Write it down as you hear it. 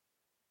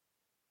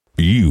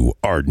You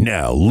are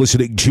now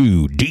listening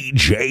to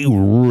DJ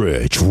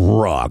Rich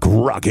Rock,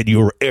 rocking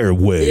your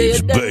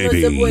airwaves, baby.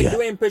 Yeah, boy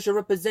Dwayne Pressure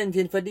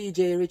representing for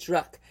DJ Rich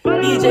Rock.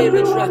 DJ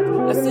Rich Rock,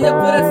 I see up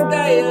for the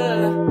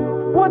style.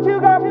 What you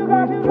got to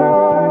try?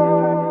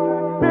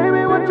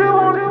 Baby, what you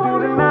want to do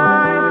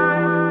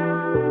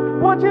tonight?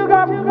 What you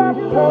got to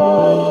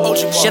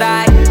try? Should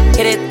I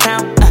hit it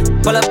town?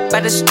 Pull up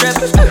at the strip,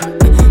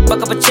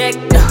 buck up a check,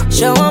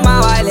 show 'em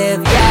how I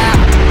live,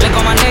 yeah. Click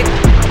on my neck,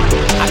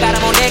 I got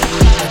 'em on deck.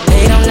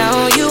 They don't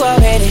know you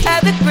already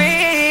have the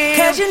green.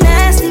 Cause you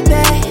nasty,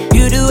 babe.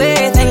 You do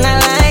everything I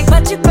like,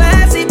 but you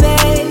classy,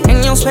 babe.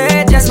 And you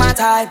swear just my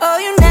type. Oh,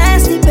 you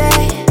nasty,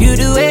 babe. You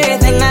do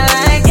everything I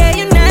like, yeah,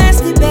 you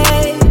nasty,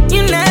 babe.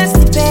 You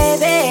nasty,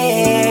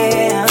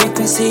 baby.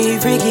 Frequency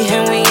freaky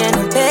and we in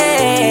the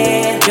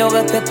bed.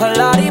 Yoga pit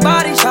Pilates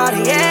body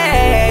shawty,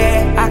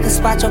 yeah. I can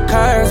spot your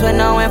curves with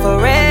no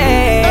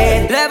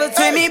infrared. Level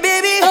to me,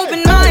 baby.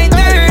 Open my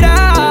third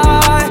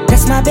eye.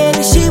 That's my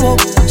baby, she woke.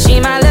 She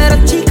my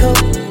little Chico.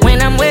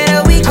 When I'm with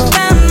her, we go. I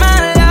found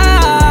my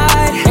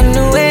light. And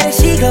the way that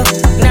she go.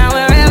 Now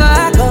wherever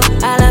I go,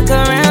 I look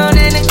around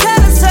and the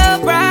color's so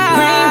bright.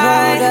 Green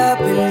rolled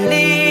up in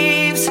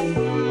leaves.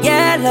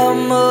 Yellow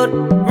mood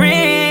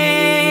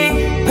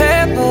ring.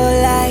 Purple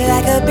light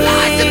like a beam.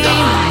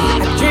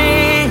 I'm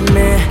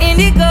dreaming.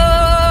 Indigo.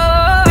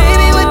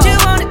 Baby, what you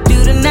wanna do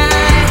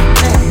tonight?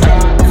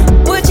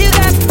 What you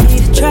got for me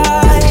to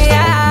try?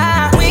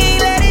 Yeah. We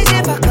ain't let it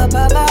shit fuck up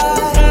our body.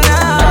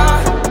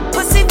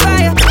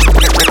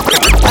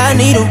 I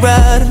need a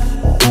rider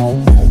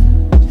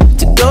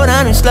to go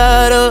down and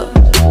slide up.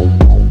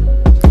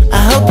 I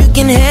hope you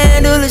can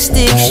handle a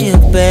stick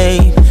shift,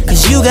 babe.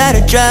 Cause you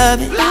gotta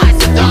drive it. Don't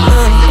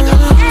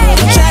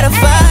try to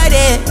fight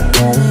it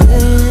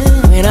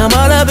when I'm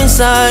all up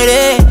inside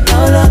it.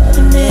 All up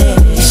in it.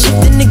 You're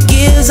shifting the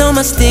gears on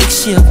my stick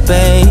shift,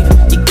 babe.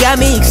 You got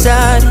me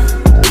excited.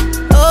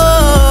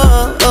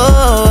 Oh,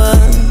 oh,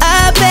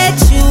 I bet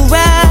you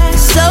ride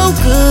so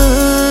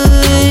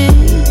good.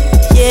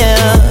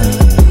 Yeah.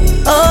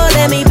 Oh,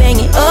 let me bang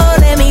it, oh,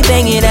 let me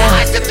bang it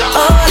out.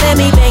 Oh, let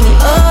me bang it,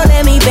 oh,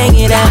 let me bang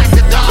it out.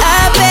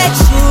 I bet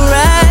you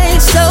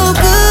ride so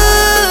good.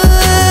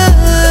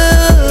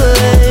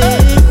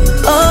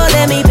 Oh,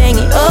 let me bang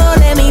it, oh,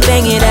 let me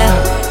bang it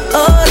out.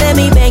 Oh, let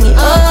me bang it,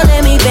 oh,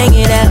 let me bang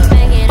it out.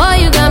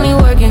 Boy, you got me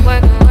working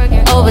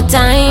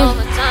overtime,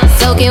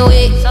 soaking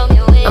wet.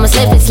 I'ma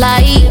slip and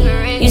slide.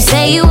 You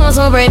say you want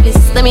some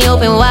breakfast, let me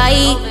open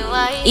wide.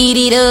 Eat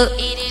it up.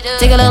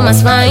 Tickle up my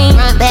spine,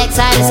 back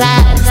side to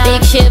side,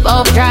 stick shift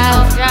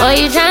overdrive. Boy,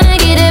 you tryna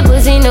get that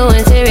pussy, new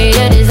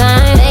interior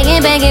design.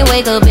 Bangin',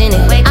 wake up in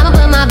it. I'ma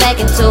put my back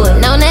into it.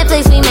 No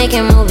Netflix, we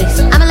making movies.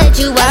 I'ma let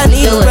you watch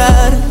me do it. I need a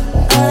rider,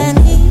 all I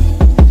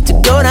need to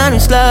go down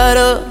and slide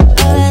up.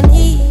 All I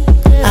need,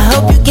 I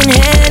hope you can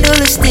handle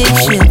the stick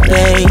shift,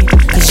 babe.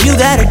 Cause you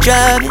gotta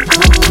drive it.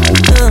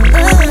 Girl,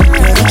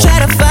 don't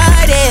try to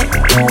fight it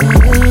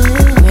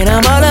when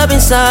I'm all up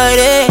inside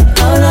it.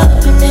 All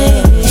up in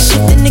it.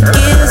 Shifting the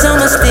gears on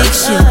my stick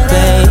shift,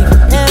 babe.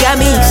 You got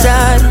me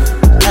excited.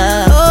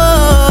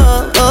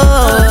 Oh,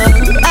 oh,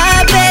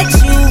 I bet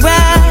you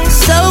ride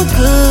so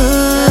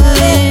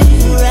good.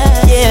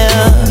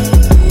 Yeah.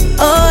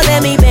 Oh,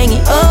 let me bang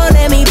it. Oh,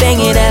 let me bang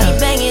it out.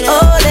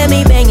 Oh, let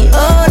me bang it.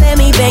 Oh, let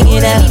me bang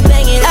it out.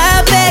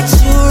 I bet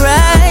you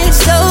ride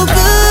so good.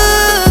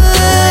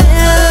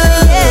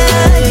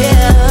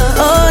 Yeah.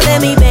 Oh,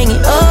 let me bang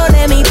it. Oh,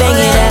 let me bang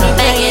it out.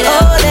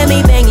 Oh, let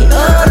me bang it.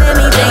 Oh, let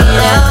me bang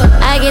it out.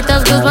 I get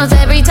those goosebumps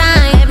every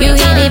time you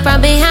hit it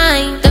from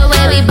behind. The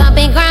way we bump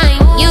and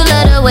grind. You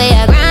love the way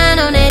I grind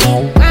on that D,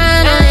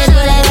 grind on that D,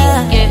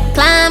 yeah.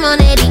 Climb on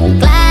that D,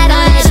 glide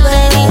on that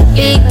D.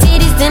 Big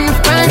titties in the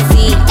front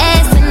seat,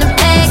 ass in the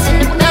back.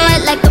 Throw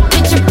it like a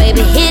picture,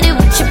 baby, hit it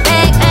with your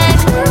back.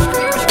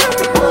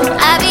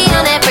 I be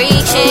on that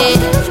freak shit,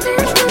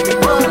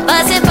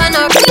 bust it for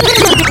no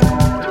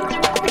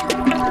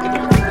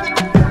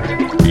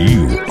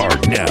You are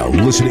now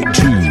listening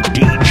to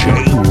DJ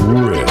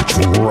Rich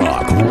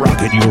Rock,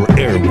 rocking your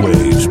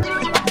airwaves.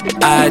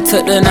 I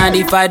took the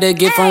 95 to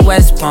get from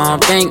West Palm.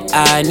 Think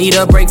I need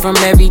a break from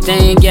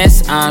everything.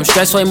 Yes, I'm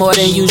stressed way more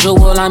than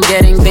usual. I'm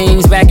getting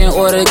things back in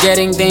order,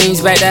 getting things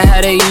back to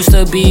how they used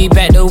to be.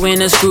 Back to when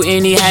the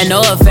scrutiny had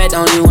no effect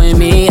on you and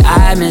me.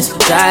 I miss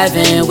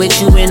driving with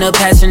you in the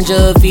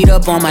passenger, feet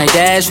up on my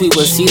dash. We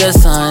would see the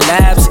sun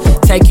lapse,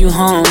 take you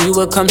home. You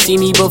would come see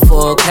me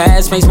before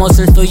class. Makes more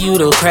sense for you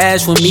to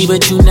crash with me,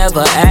 but you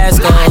never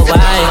ask. Oh,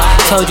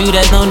 why? Told you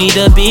there's no need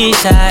to be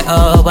shy.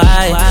 Oh,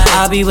 why?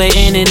 I'll be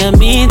waiting in the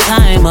meantime.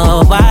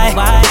 Oh, why?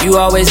 You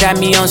always got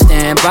me on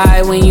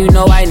standby when you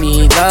know I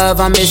need love.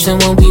 I'm missing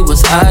when we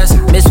was us.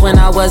 Miss when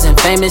I wasn't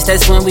famous,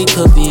 that's when we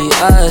could be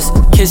us.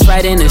 Kiss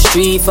right in the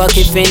street, fuck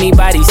if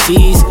anybody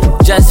sees.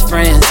 Just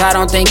friends, I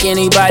don't think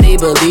anybody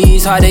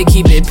believes. Hard to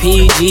keep it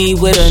PG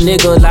with a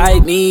nigga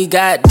like me,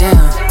 goddamn.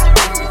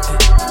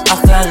 I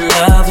fell in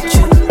love with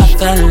you, I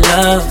fell in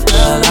love,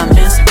 girl, I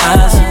miss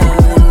us.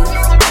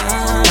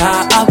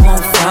 I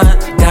won't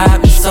front,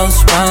 got me so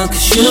sprung,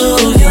 cause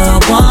you're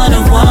one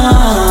and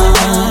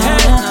one.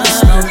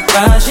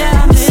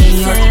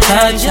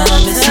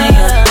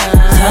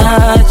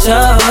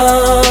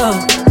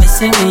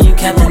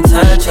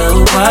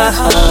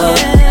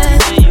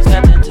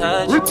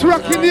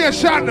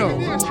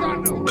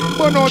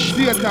 burn out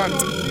Satan.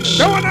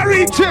 They wanna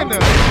reach in.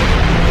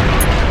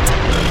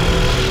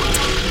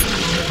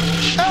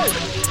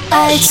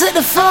 I took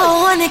the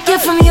 400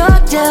 gift from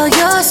Yorkdale.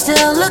 You're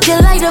still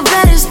looking like the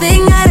baddest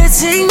thing I'd have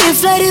seen.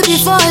 Inflated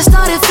before it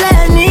started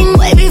flattening.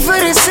 Way before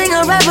the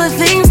singer rapper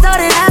thing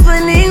started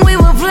happening. We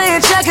were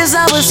playing checkers,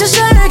 I was just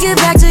trying to get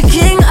back to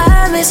King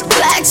Amish.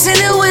 Blacks in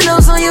the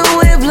windows on your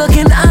whip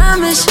looking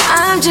Amish.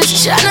 I'm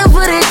just trying to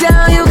put it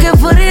down, you can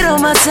put it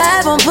on my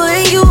tab. I'm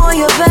putting you on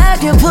your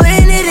back, you're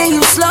putting it in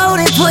you slow,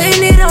 then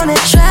putting it on the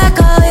track,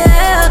 oh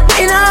yeah.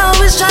 And I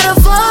always try to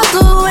fall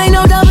through, ain't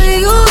no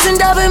W's and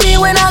dubbing me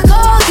when I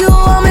call you.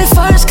 I'm in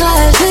first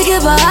class, thinking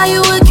about how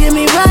you would get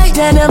me right.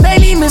 Then I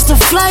made me miss the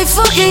flight,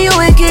 fucking you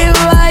and get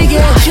right.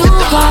 Yeah, you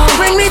gon'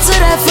 bring me to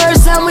that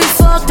first time we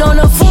fucked on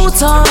a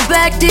futon.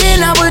 Back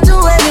then I would do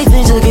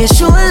anything to get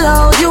you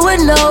alone. You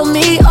would know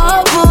me,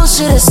 all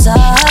bullshit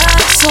aside.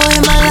 So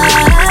in my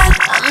life,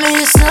 I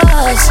miss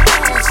us.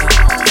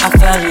 I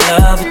fell in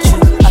love with you,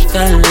 I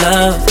fell in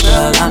love,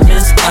 girl, I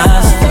miss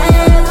us.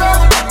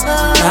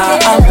 Now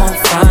I won't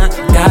find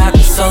God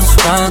is so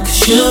strong,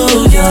 cause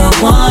you're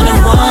one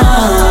and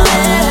one.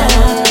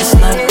 It's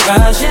not a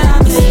rush,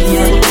 missing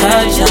your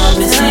touch, I'm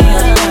missing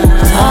your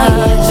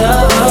touch,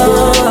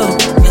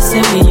 oh.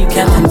 Missing me, you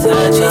can't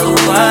touch, oh.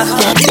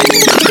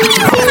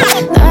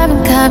 I've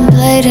been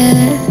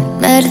contemplating,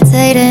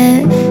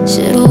 meditating.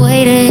 Should've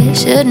waited,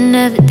 should've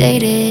never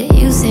dated.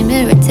 You seem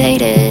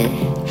irritated,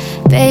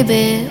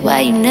 baby,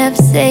 why you never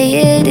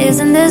say it?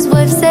 Isn't this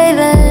worth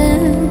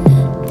saving?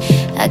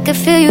 I can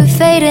feel you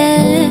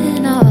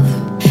fading off.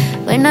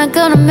 We're not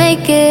gonna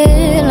make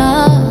it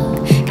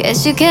long.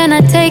 Guess you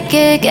cannot take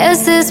it.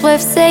 Guess it's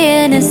worth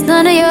saying. It's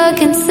none of your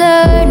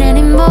concern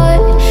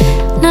anymore.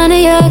 None of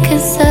your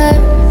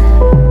concern.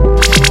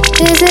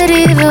 Is it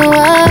even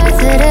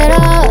worth it at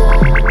all?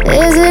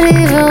 Is it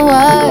even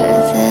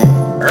worth it?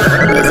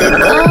 Is it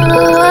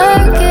gonna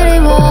work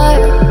anymore?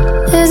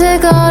 Is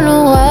it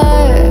gonna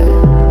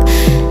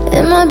work?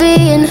 Am I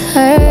being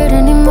hurt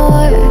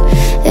anymore?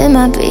 Am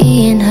I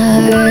being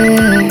hurt?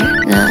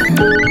 No.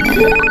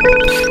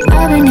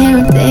 I've been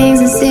hearing things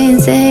and seeing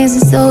things,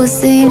 and so it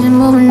seems you're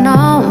moving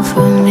on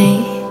from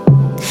me.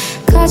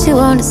 Caught you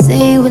on the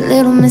scene with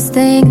little Miss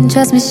Thing, and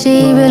trust me,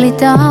 she really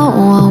don't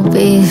want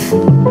beef.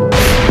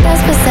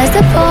 That's besides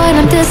the point,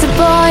 I'm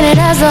disappointed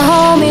as a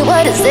homie.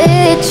 What is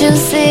it you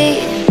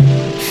see?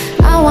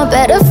 I want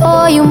better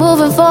for you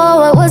moving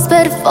forward. What's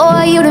better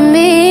for you to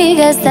me?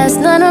 Guess that's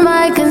none of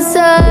my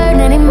concern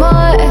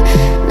anymore.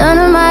 None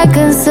of my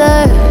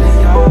concern.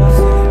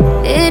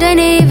 It ain't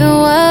even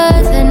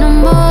worth it no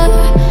more.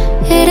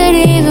 It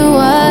ain't even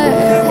worth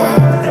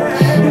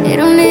it. It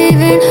don't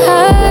even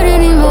hurt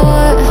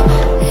anymore.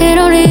 It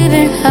don't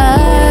even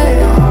hurt.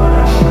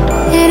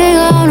 It ain't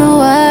gonna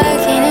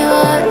work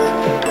anymore.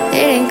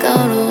 It ain't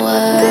gonna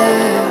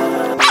work.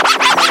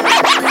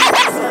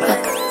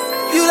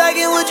 You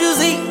liking what you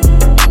see?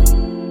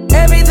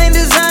 Everything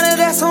designer,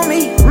 that's on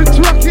me.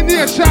 Retracting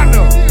the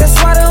channel. That's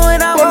why the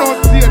when I Burn walk,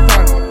 out Satan.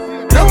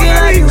 looking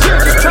like you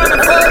just tryna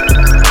fuck.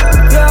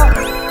 Yeah.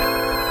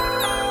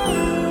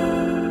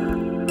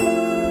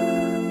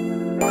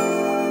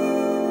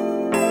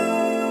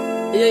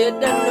 Yeah, you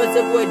don't know it's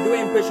a boy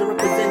doing pressure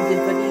representing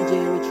for DJ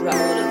Rich Rock.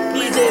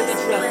 DJ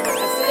Rich Rock.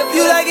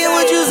 You liking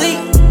what you see?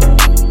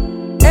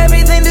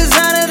 Everything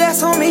designer,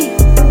 that's on me.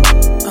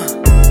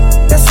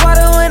 That's why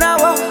the when I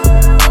walk,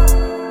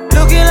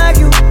 looking like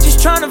you just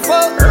tryna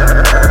fuck.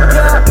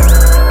 Yeah.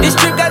 This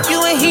trip got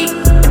you in heat.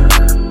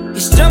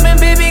 It's jumping,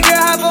 baby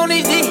girl, hop on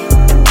this D.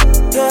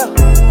 Yeah.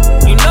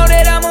 You know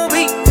that I'm on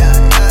beat.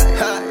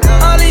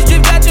 All these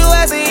drip got you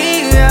asking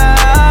heat.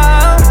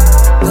 Yeah.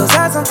 Those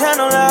eyes don't tell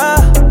no love.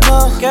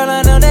 No. Girl,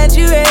 I know that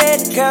you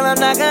ready. Girl, I'm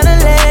not gonna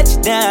let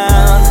you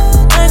down.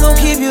 I ain't gon'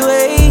 keep you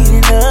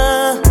waiting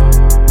up.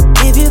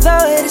 If you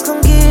thought it's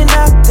gon' get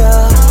knocked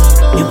up,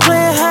 you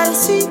playing hide and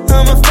seek,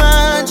 I'ma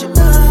find you.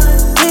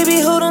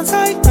 Baby, hold on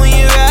tight when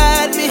you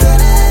ride me.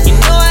 You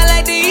know I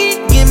like to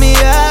eat, give me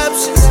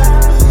options.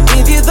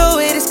 If you throw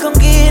it, it's gon'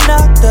 get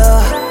knocked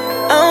up.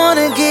 I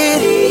wanna get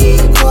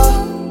equal.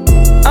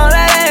 All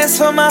I ask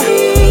for my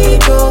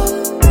ego.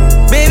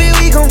 Baby,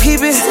 we gon' keep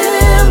it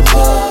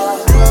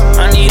simple.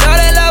 I need all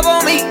that love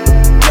on me.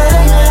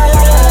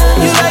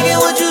 You liking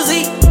what you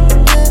see?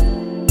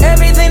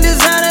 Everything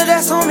designer,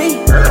 that's on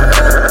me.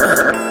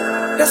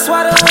 That's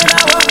why the when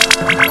I walk,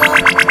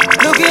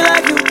 looking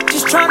like you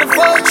just tryna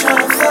fuck,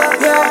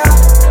 yeah.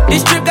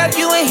 This trip got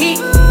you in heat.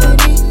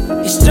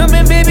 It's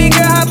jumping, baby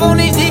girl, hop on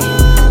this D.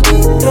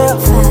 Yeah.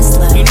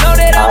 You know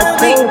that I'm on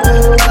beat.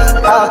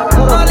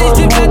 All this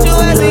drip got you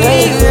as a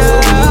heat,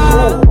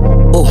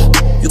 yeah. Oh,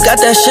 you got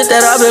that shit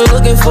that I've been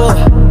looking for.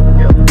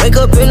 Wake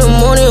up in the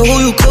morning, who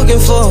you cooking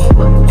for?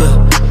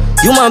 Yeah.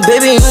 You my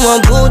baby, you my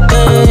boo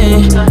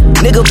thing.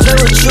 Nigga play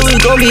with you, he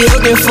gon' be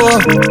looking for.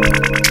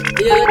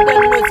 Yeah, you don't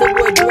know it's a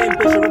boy doing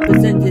pressure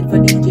representing for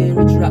DJ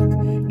Rich Rock.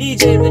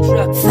 DJ Rich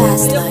Rock.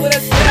 Fast Yeah, life. put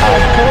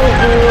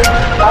us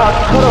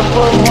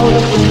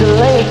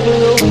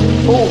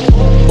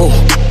Oh,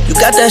 you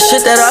got that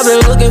shit that I've been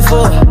looking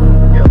for.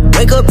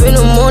 Wake up in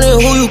the morning,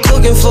 who you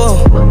cooking looking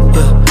for.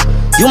 Yeah.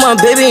 You my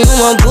baby, you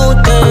my boo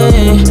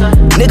thing.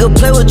 Nigga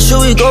play with you,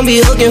 we gon'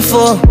 be hooking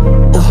for.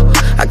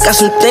 I got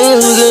some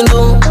things we can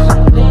do.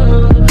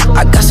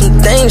 I got some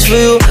things for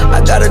you.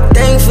 I got a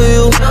thing for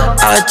you.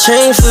 I'll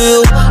change for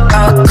you.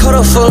 I'll cut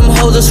off all them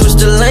hoes and switch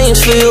the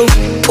lanes for you.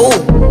 Ooh,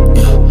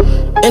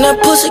 yeah. And that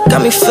pussy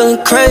got me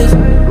feeling crazy.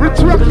 When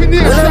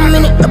I'm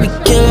in it, I be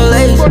getting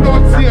lazy.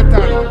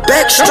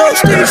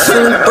 Backstrokes, they be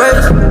feeling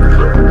brave.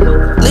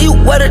 Leave you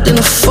wetter than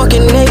a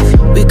fucking Navy.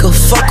 We could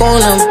fuck on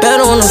them, bed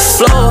on the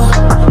floor.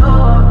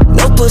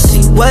 No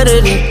pussy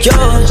wetter than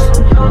yours.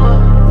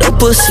 No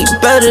pussy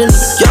better than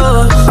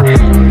yours.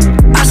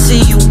 I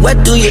see you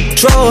wet through your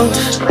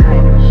drawers.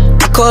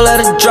 I call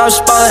that a drop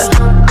spot.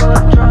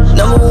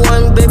 Number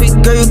one, baby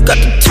girl, you got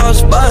the top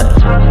spot.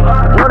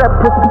 Know that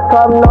pussy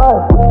top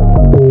notch.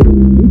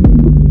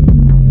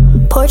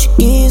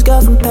 Portuguese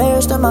girl from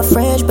Paris to my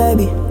French,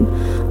 baby.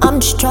 I'm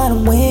just trying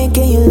to win,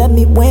 can you let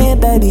me win,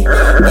 baby?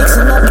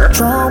 Mixing up the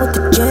Patron with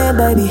the gin,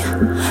 baby.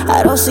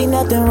 I don't see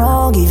nothing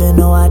wrong, even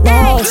though I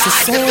know it's a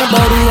sin,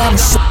 baby. I'm a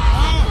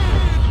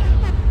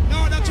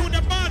no, that's who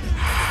the bad.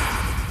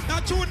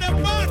 That's who the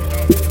bad.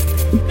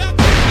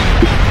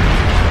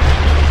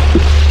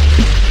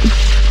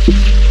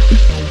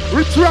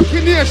 Rich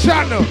Rocky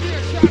Nation,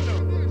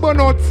 but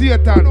not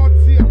Satan.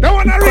 They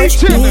wanna reach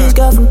Portuguese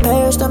girl from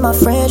Paris to my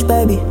French,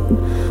 baby.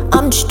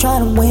 I'm just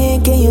trying to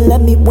win, can you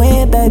let me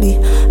win, baby?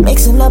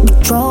 Mixing up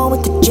Patron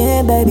with the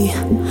gin, baby.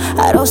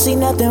 I don't see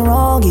nothing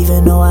wrong,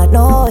 even though I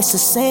know it's a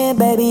sin,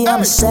 baby.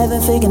 I'm a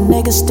 7-figure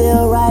nigga,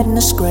 still riding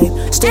the scrape.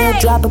 Still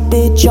drop a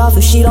bitch off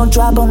if she don't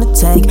drop on the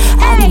tank.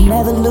 I can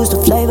never lose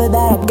the flavor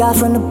that I got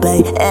from the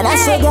bay. And I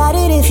still got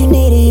it if you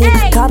need it, you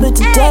can cop it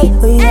today,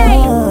 oh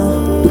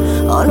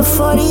yeah. On the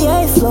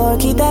 48th floor,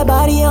 keep that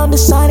body on the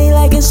sunny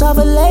like it's off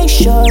a lake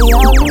shore,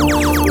 yeah.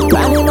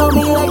 Grinding on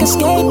me like a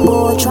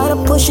skateboard, trying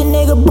to push a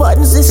nigga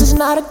buttons, this is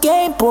not a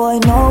Game Boy,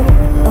 no.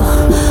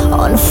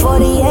 On the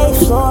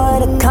 48th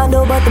floor of the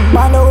condo, but the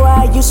bando where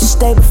I used to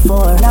stay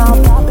before. Now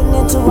I'm popping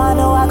in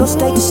Toronto, I go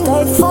state to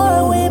state for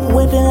a whip,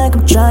 whipping like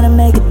I'm trying to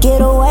make a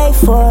getaway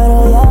for it,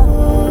 oh yeah.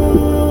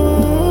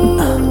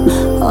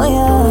 Oh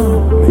yeah.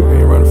 Nigga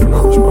ain't running from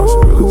no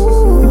responsibilities.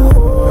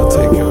 I'll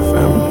take care of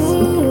families.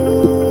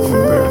 I'm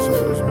embarrassed for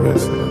this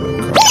mess.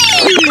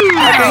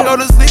 I can't go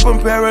to sleep, I'm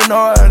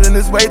paranoid, and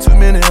there's way too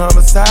many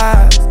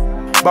homicides.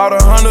 Bought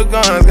 100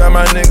 guns, got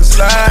my nigga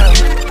slide.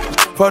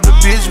 Fuck the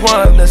bitch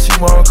once, now she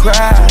won't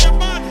cry.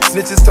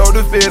 Snitches told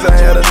the feds I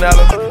had an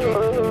alibi.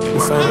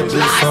 This ain't a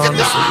diss song,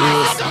 this a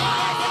real song.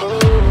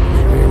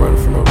 Nigga ain't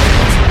running from no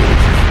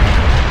responsibilities.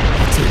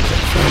 I take care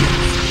of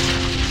families.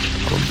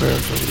 I'm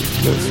embarrassed for this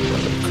mess.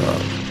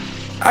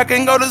 I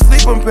can't go to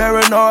sleep, I'm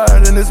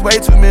paranoid, and there's way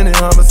too many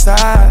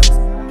homicides.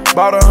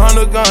 Bought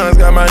 100 guns,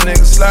 got my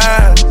nigga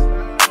slide.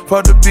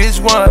 Fuck the bitch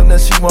once, now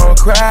she won't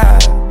cry.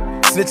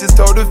 Snitches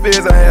told the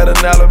feds I had an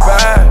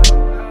alibi.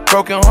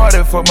 Broken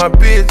hearted for my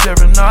bitch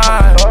every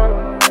night.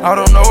 I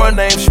don't know her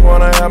name, she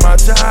wanna have my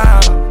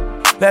child.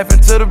 Laughing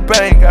to the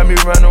bank, got me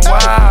running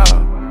wild.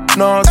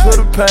 Knowing to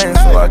the pain,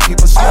 so I keep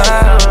a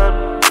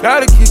smile.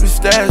 Gotta keep it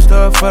stashed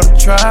up for the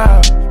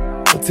trial.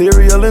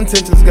 Material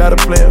intentions, gotta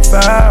play it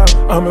foul.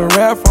 I'm in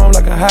rap form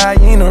like a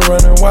hyena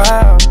running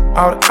wild.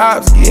 All the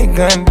ops get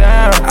gunned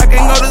down. I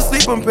can't go to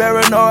sleep, I'm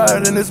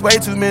paranoid, and there's way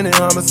too many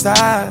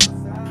homicides.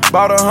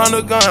 Bought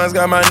 100 guns,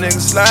 got my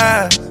nigga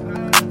slide.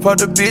 Fuck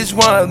the bitch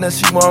once, now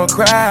she won't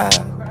cry.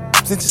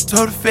 Since she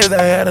told the feds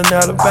I had an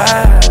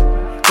alibi.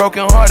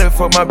 Broken hearted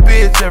for my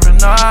bitch every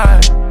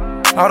night.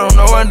 I don't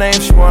know her name,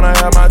 she wanna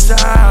have my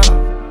child.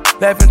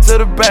 Laughing to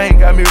the bank,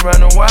 got me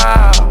running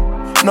wild.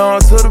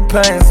 Knowing to the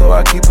pain, so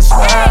I keep a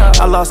smile.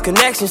 I lost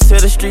connections to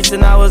the streets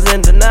and I was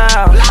in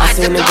denial. I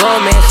seen the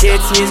grown man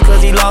shed tears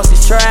cause he lost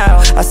his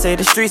trial. I say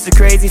the streets are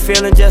crazy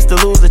feeling just to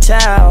lose a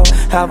child.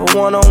 Have a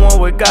one-on-one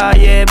with God,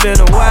 yeah, it been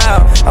a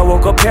while. I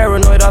woke up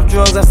paranoid off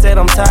drugs, I said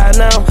I'm tired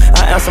now.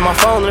 I answer my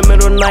phone in the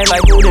middle of the night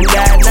like who done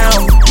died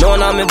now.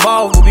 Knowing I'm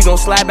involved, but we gon'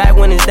 slide back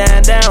when it's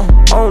dying down.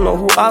 I don't know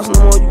who else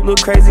no more, you look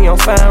crazy on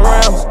fine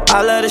rounds.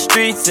 I love the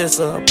streets, it's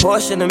a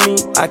portion of me.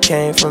 I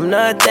came from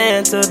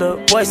nothing to the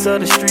voice of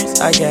the streets.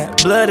 I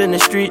got blood in the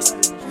streets.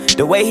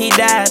 The way he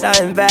died, I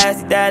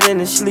advised he died in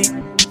his sleep.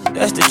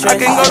 That's the truth. I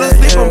can't go to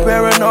sleep, I'm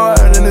paranoid,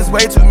 and there's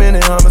way too many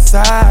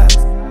homicides.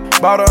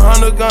 Bought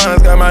 100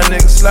 guns, got my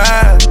nigga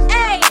slide.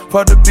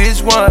 Fuck the bitch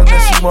once, now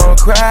she won't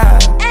cry.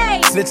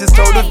 Snitches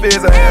told the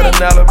feds I had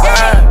an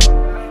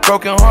alibi.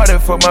 Broken hearted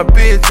for my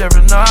bitch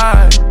every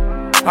night.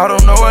 I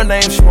don't know her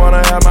name, she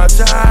wanna have my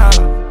child.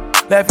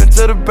 Laughing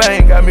to the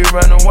bank, got me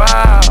running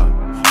wild.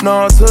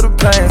 Knowing to the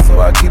pain,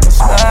 so I keep a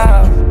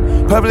smile.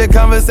 Public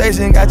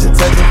conversation got you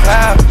taking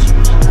power.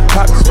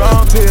 Pop the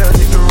wrong pill,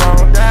 hit the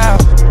wrong dial.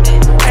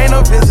 Ain't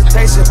no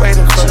visitation,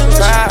 waiting for the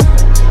trial.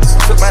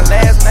 Took my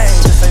last name,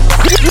 just ain't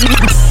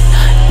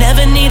right.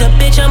 Never need a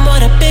bitch, I'm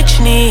what a bitch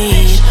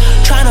need.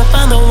 Tryna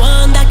find the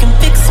one that can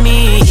fix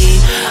me.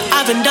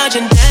 I've been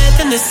dodging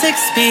death in the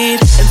 6-speed.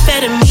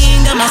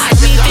 Amphetamine got my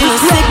stomach feeling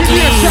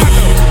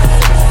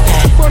sickly.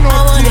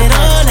 I want it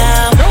all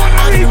now.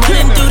 I've been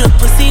running through the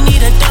pussy,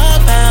 need a dog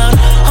pound.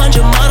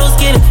 100 models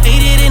getting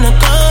faded in a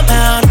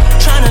compound.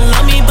 Trying to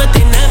love me, but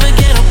they never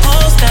get a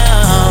pulse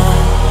down.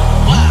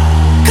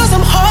 Cause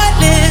I'm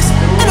heartless,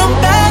 and I'm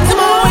back to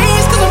my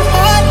ways, cause I'm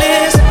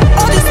heartless.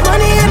 All this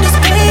money and this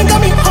pain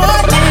got me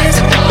heartless.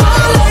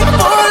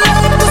 All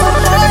life, cause I'm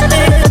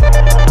heartless.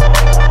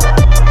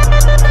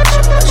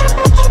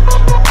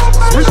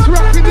 Rich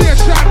Rock in the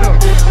channel.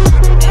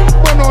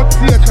 Burn out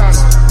the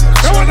channel.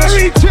 They wanna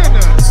reach in.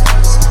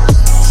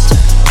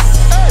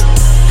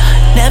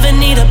 Never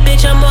need a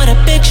bitch, I'm what a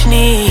bitch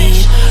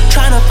need.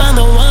 Tryna find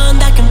the one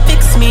that can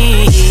fix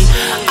me.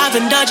 I've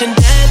been dodging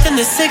death in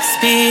the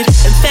 6-speed.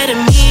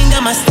 Amphetamine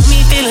got my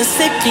stomach feeling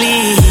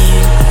sickly.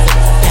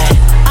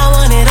 Yeah, I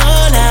want it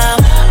all now.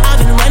 I've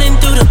been running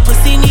through the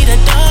pussy, need a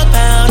dog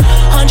pound.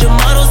 100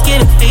 models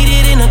getting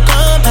faded in a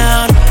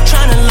compound.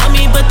 Tryna love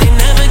me, but they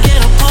never get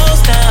a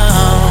pulse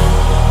down.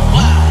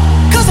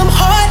 Cause I'm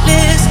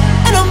heartless,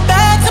 and I'm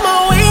back to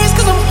my ways,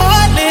 cause I'm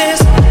heartless.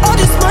 All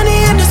this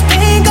money and this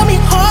pain got me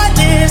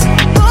heartless.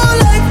 All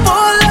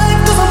life,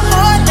 cause I'm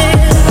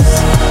heartless.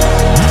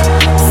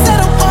 Said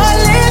I'm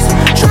heartless,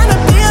 tryna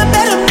be a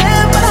better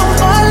man, but I'm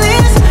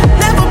heartless.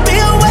 Never be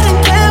a wedding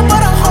plan,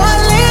 but I'm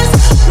heartless.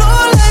 No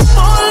life,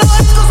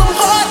 cause I'm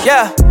heartless.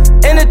 Yeah,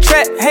 in the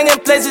trap, hanging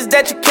places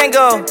that you can't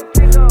go.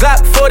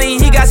 Glock 40,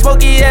 he got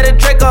smoky at a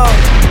Draco.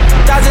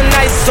 1,000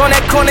 nights on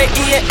that corner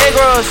eating egg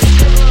rolls.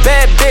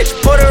 Bad bitch,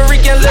 Puerto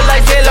Rican, look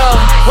like J-Lo.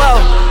 Whoa,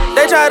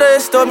 they try to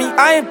extort me,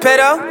 I ain't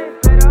pedo.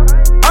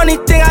 Only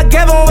thing I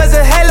gave him was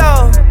a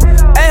halo.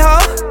 Hey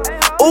ho,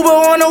 Uber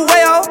on the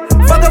way ho.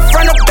 Fuck her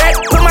front or back,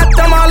 put my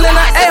thumb all in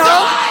the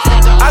A-ho.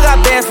 I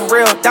got bands for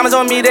real, diamonds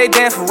on me, they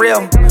dance for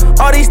real.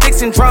 All these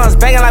sticks and drums,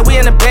 banging like we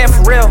in the band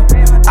for real.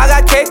 I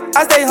got cake,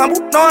 I stay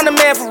humble, no I'm the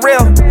man for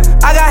real.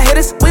 I got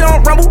hitters, we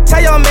don't rumble, tell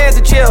your mans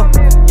to chill.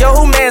 Yo,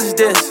 who mans is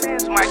this?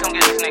 Somebody come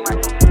get this nigga.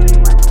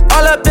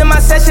 All up in my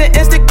session,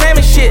 Instagram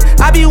and shit.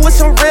 I be with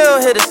some real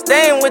hitters,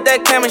 they ain't with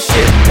that camera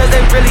shit. Cause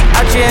they really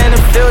out here in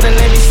the field and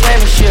they be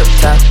slamming shit.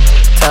 Top,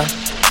 top,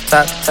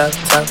 top, top,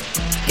 top.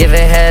 Giving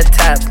head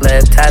taps,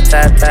 left tap,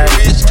 tap, tap.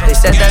 They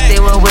said that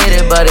they were with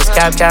it, but it's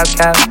cap, cap,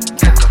 cap.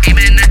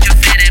 Even that you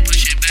fit it,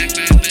 push it back,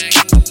 back,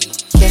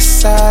 back.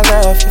 Yes, I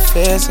love your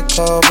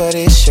physical, but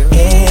it's your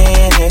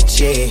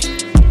energy.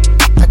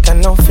 I got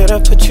no fear to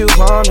put you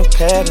on a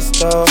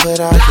pedestal, but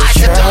all your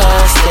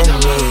trust in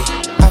me.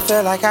 I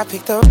feel like I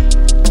picked up.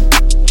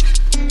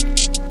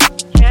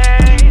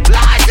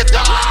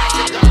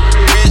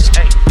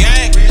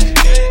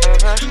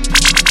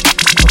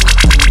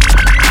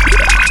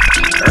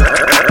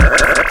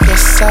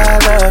 Yes, I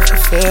love your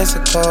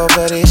physical,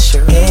 but it's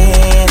your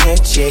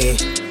energy.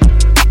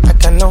 I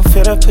got no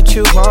fear to put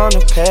you on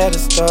a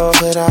pedestal,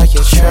 but all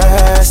your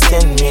trust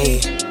in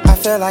me. I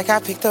feel like I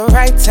picked the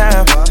right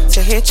time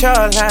to hit your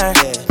line.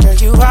 Girl,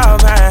 you all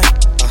mine.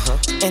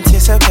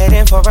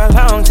 Anticipating for a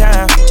long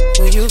time.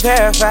 Will you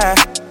verify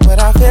what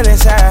I feel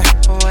inside?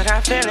 What I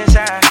feel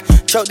inside.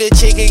 Choke the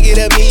chicken, get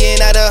a million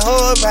out of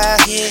whole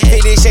ride.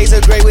 Faded shades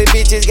of gray with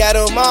bitches, got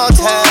them all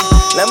tied.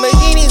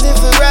 Lamborghinis and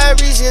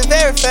Ferraris, you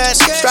verified.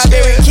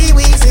 Strawberry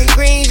kiwis and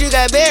greens, you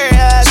got berry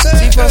eyes.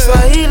 She from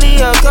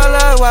Swahili, a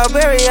color, wild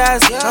berry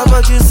eyes. How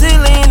about you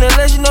ceiling to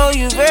let you know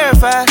you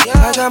verified?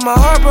 I got my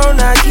heart broke,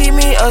 now keep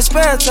me a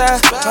spare tire.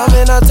 I'm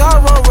in a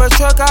tall road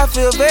truck, I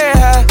feel very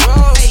high.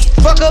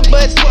 Fuck up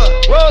butts,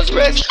 Rolls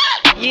Royce.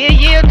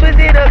 Yeah, twist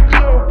it up.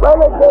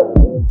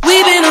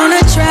 We've been on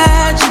a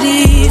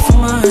tragedy for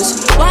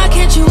months. Why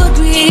can't you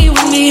agree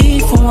with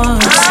me for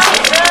once?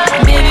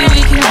 Maybe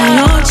we can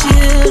be on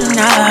chill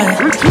tonight.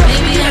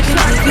 Maybe I can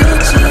give you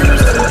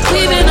chills.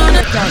 We've been on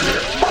a tragedy.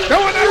 They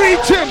wanna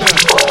reach in.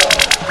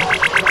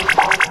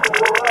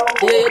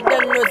 Yeah, you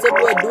don't know the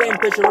boy Dwayne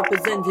Pressure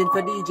representing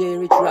for DJ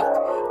Rich Rock.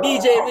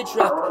 DJ Rich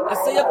Rock, I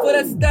say up for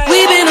the style.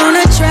 We've been on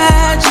a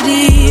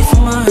tragedy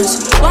for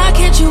months. Why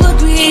can't you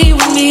agree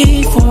with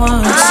me for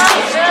once?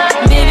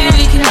 Maybe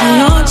we can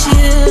be on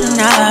chill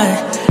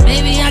tonight.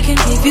 Maybe I can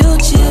give you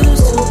chills.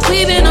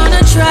 We've been on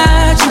a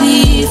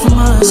tragedy for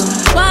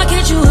months. Why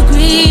can't you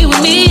agree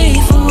with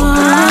me for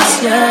once?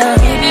 Yeah,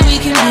 maybe we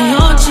can be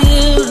on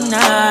chill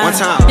tonight. One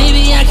time.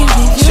 Maybe I can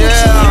give you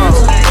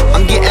chills.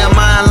 I'm getting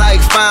mine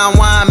like fine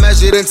wine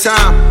measured in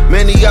time.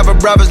 Many other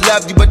brothers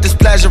love you, but this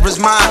pleasure is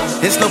mine.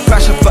 It's no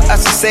pressure for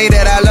us to say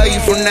that I love you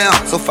from now.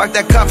 So fuck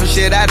that cuffing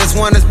shit, I just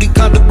want us to be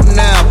comfortable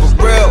now.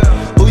 For real,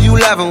 who you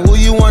loving, who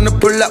you wanna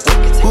pull up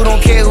with? Who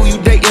don't care who you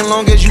dating,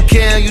 long as you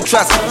care and you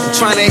trust. I'm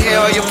trying to hear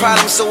all your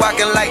problems so I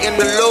can lighten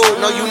the load.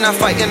 No, you not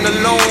fighting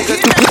alone.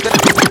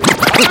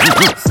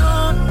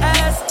 Soon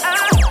as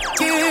I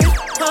get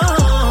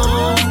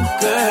home,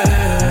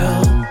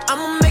 girl,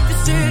 I'ma make this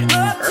shit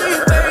up to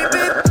you,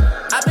 baby.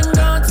 I've been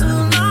gone too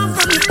long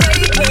from you,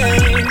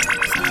 baby.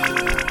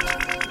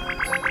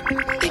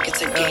 Think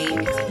it's a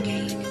game.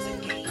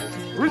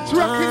 Rich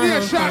Rock in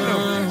the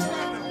channel.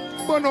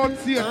 Burn out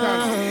Satan.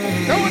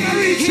 They wanna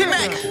reach in.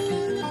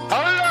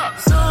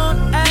 Soon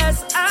as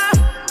I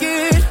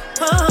get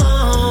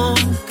home,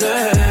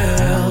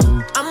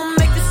 girl, I'ma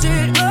make this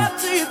shit up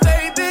to you,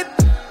 baby.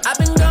 I've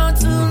been gone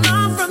too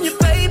long from you,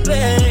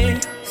 baby.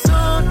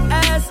 Soon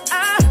as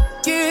I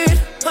get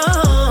home.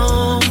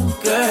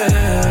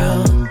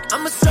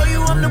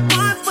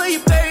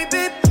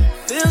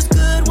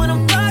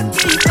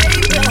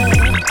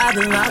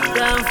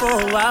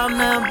 a while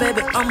now,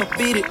 baby. I'ma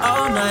beat it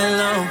all night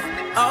long.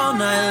 All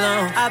night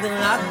long. I've been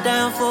locked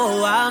down for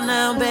a while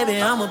now,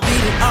 baby. I'ma beat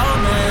it all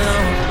night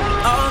long.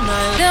 All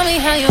night long. Tell me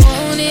how you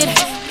want it,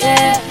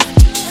 yeah.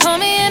 Call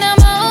me and I'm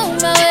on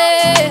my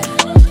way.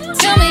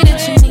 Tell me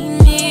that you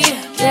need me,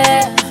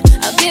 yeah.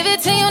 I'll give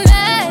it to you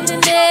night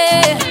and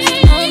day.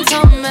 I'm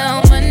talking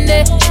about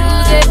Monday,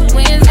 Tuesday,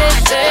 Wednesday,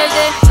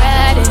 Thursday,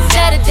 Friday,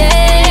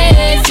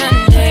 Saturday,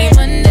 Sunday,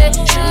 Monday,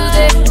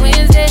 Tuesday,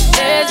 Wednesday,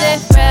 Thursday,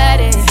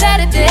 Friday,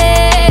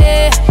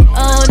 Saturday,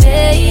 all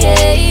day,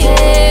 yeah,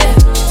 yeah.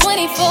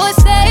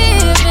 24/7,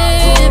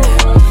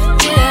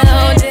 yeah,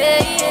 all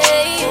day,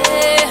 yeah,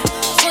 yeah.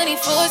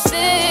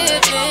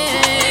 24/7.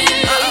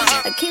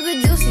 I keep it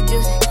juicy,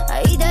 juicy. I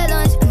eat that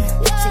lunch.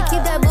 She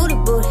keep that booty,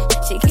 booty.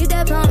 She keep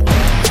that pump.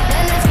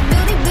 That nice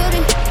beauty,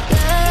 beauty.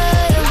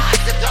 Yeah, yeah.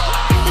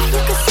 If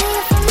you could see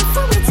it from the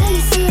front, till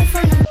you see it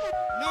from the.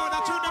 No,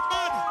 not you the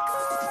bud.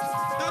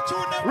 Not you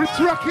the bud. Rich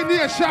Rocky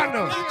Nation.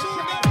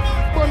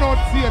 Burn out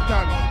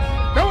Satan.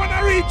 Don't wanna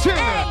reach in.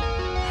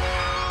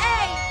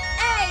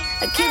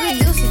 I keep it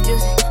juicy,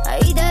 juicy. I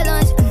eat that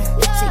lunch.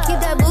 She keep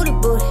that booty,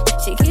 booty.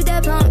 She keep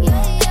that pump.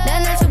 That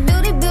nice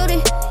beauty, beauty.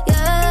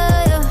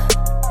 Yeah, yeah.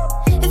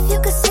 If you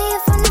could see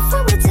it from the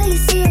front, till you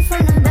see it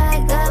from the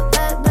back. Back,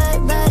 back, back,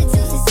 back.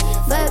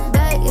 Back,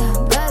 back, yeah.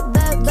 Back,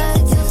 back, back.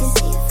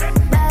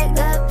 Back,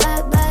 back,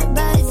 back, back,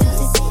 back.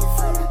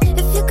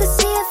 If you could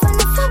see it from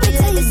the front,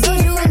 till you see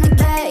it from the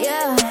back,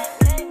 yeah.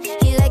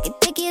 He like it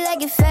thick, he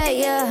like it fat,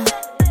 yeah.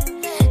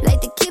 Like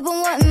to keep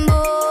him wanting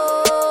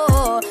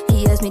more.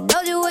 He asked me,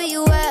 Doja, where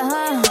you at,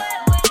 huh?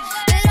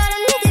 And all the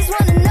niggas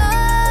wanna know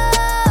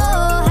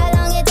how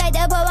long it take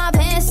to put my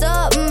pants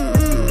up.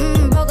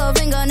 Broke a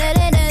fingernail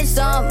and then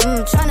some.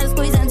 Tryna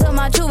squeeze into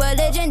my true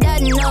religion,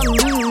 that no.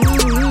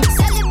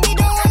 Sell it, we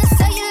don't wanna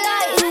sell you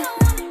light.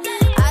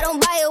 I don't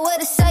buy it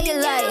with a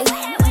cellulite.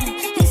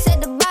 He said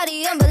the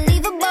body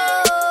unbelievable.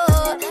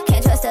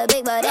 Can't trust a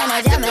big butt and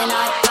a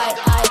Gemini.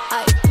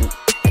 I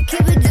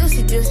keep it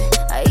juicy, juicy.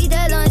 I eat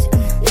that lunch.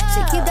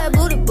 She keep that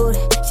booty, booty.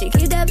 She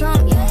keep that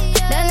pump.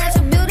 That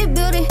natural beauty,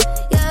 beauty.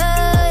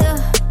 Yeah,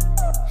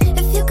 yeah.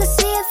 If you could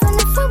see it from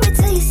the front,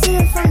 till you see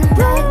it from the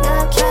back.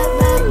 Back, back,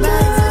 back,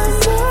 back.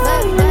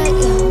 Back, back,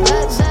 yeah.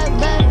 Back, back,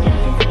 back.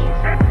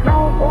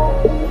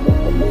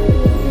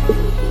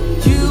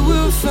 You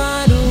will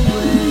find a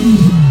way.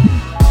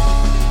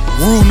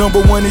 Rule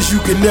number one is you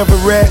can never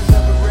rat.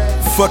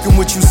 Fucking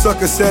with you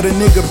sucker, set a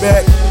nigga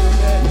back.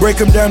 Break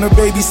him down to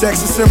baby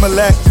sex and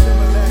Similac.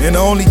 And the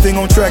only thing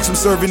on tracks I'm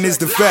serving is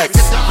the facts.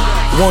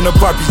 Wanna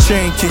pop your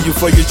chain, kill you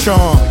for your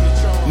charm.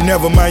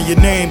 Never mind your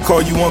name,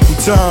 call you Uncle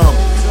Tom.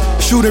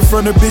 Shoot in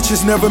front of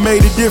bitches never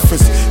made a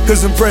difference,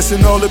 cause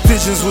impressing all the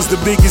pigeons was the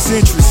biggest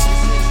interest.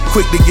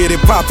 Quick to get it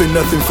poppin',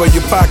 nothing for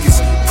your pockets.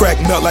 Crack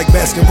nut like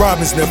Baskin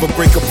Robbins, never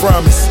break a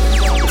promise.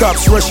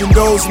 Cops rushing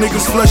those,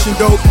 niggas flushing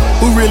dope.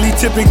 Who really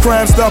tipping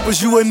Crime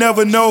Stoppers, you will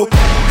never know.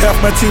 Half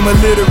my team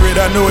illiterate,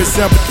 I know it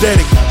sound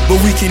pathetic,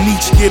 but we can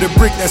each get a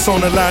brick that's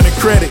on the line of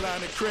credit.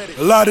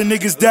 A lot of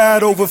niggas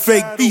died over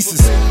fake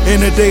pieces.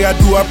 And the day I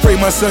do, I pray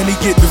my son he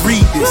get to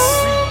read this.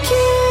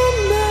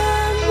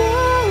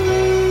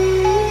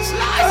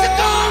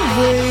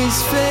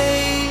 Always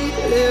fade,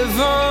 live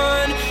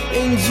on,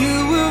 and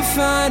you will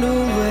find a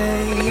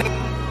way.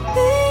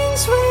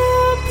 Things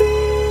will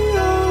be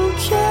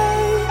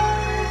okay.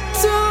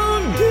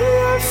 Don't be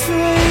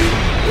afraid,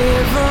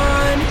 live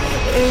on,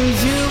 and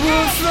you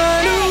will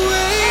find a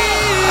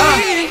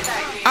way.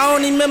 I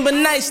only remember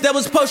nights that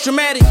was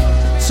post-traumatic,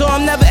 so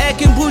I'm never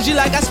acting bougie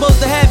like I'm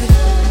supposed to have it.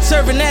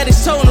 Serving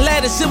addicts, toting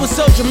ladders, it was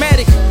so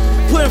dramatic.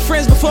 Putting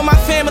friends before my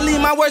family,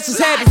 my worst is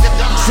habit.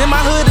 In my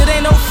hood, it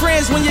ain't no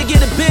friends when you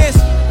get a Benz.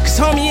 Cause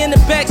homie in the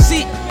back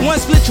seat, one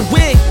split your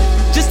wig,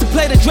 just to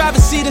play the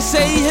driver's seat and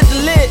say he hit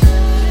the lid.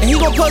 And he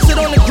gon' post it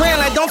on the gram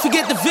like don't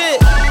forget the vid.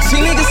 See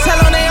niggas tell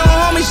on their own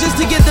homies just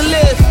to get to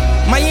live.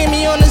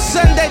 Miami on a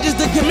Sunday just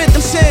to commit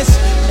them sins.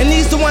 And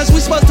these the ones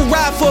we supposed to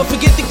ride for,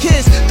 forget the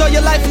kids. Throw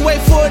your life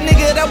away for a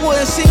nigga that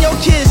wouldn't see your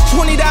kids.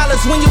 $20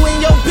 when you in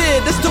your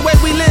bid, that's the way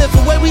we live,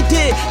 the way we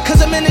did.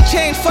 Cause I'm in the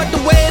change, fuck the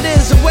way it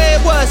is, the way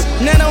it was.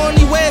 Now the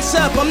only way it's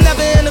up, I'm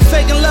never into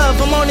faking love,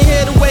 I'm only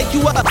here to wake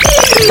you up.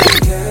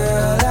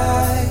 Girl,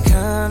 I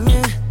come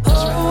in.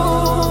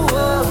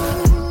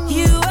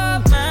 You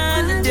are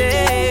mine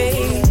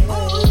today.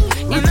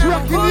 It's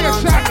rocking in your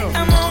shadow.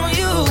 I'm on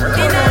you,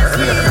 and I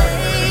see.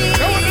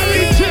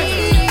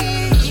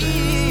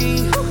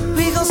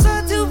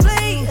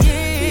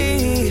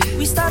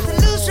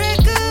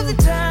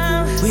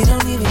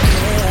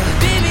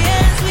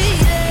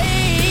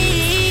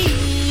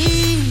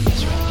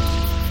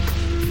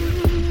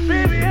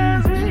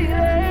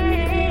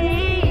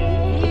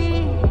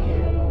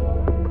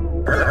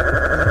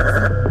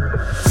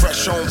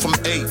 From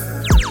 8,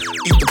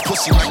 eat the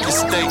pussy like a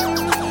steak,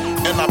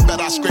 and I bet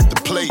I scrape the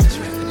plate.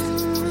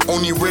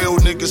 Only real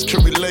niggas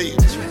can relate.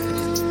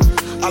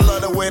 I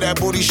love the way that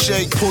booty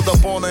shake. Pulled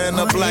up on her in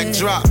a black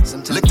drop,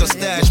 licked her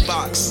stash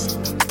box,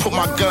 put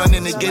my gun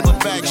in it, gave her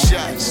back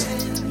shots,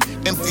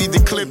 emptied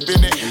the clip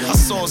in it. I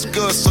saw it's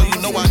good, so you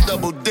know I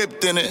double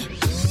dipped in it.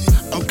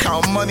 I'm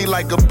counting money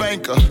like a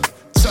banker.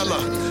 Tell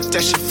her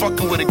that she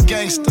fucking with a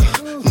gangster.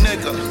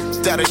 Nigga,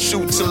 that'll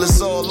shoot till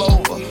it's all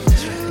over.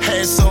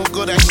 Head so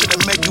good that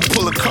shit'll make you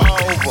pull a car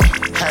over.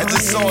 Had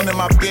this on in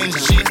my binge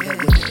Jeep.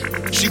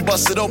 She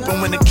busted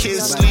open when the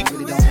kids sleep.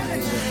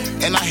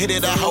 And I hit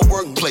it at her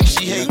workplace.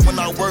 She hate when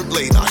I work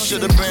late. I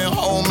should've been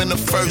home in the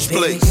first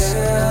place.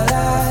 Girl,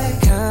 I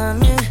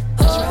come in.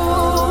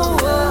 Oh,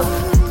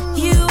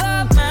 you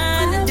are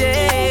mine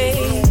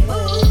today.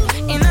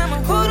 And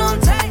I'ma hold on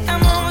tight,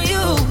 I'm on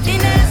you.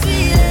 And that's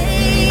it.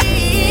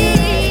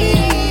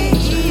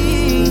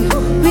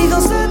 We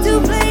gon' start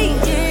to play,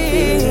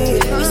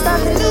 yeah. We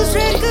start to lose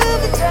track of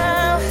the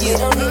time. You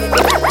don't need it.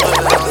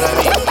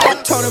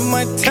 Told him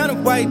Montana,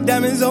 white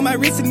diamonds on my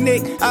wrist and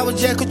neck. I was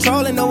just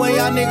controlling the way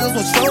y'all niggas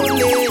was trolling.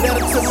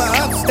 Let her to my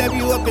house, step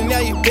you up and now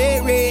you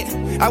dead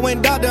red. I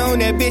went doctor on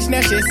that bitch,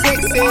 now she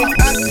sexy.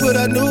 I put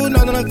a nude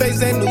on her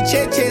face and new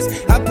chest.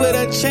 I put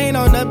a chain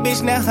on that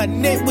bitch, now her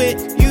neck wet.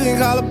 You can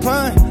call a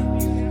pun.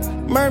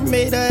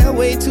 Mermaid, her hair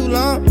way too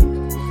long.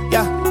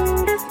 Yeah.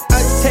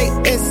 I take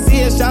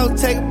SCS, I'll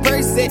take a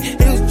Percocet. He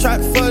was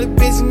trying for the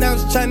bitch and I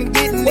was trying to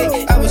get in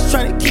it. I was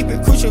trying to keep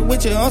it crucial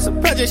with you on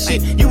some project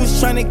shit. You was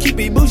trying to keep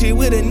it bougie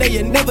with a nigga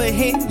you never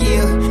hit,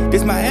 yeah.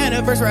 This my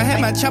anniversary, I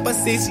had my chopper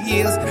 6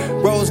 years.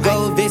 Rose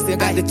gold vista,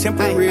 got the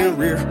temporary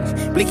rear.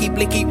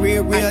 Blicky,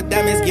 real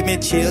diamonds give me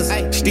chills.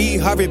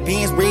 Steve Harvey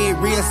beans, red,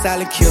 real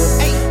solid kill.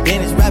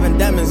 Dennis rapping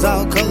diamonds,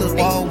 all colors,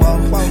 whoa,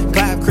 whoa.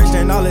 Clive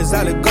Christian, all his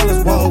solid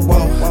colors, whoa,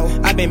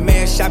 whoa. I been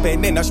mad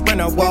shopping in a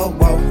sprinter, whoa,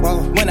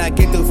 whoa. When I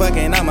get through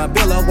fucking, I'ma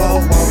build a whoa,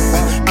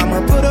 whoa.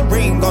 I'ma put a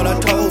ring on a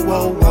toe,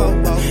 whoa,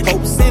 whoa.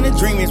 Hopes and a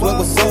dream is what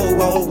was sold,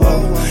 whoa,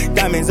 whoa.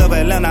 Diamonds of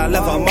Atlanta,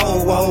 left a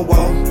mo, whoa,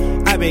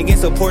 whoa. I been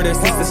getting supported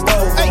since the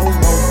stove, whoa,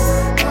 whoa.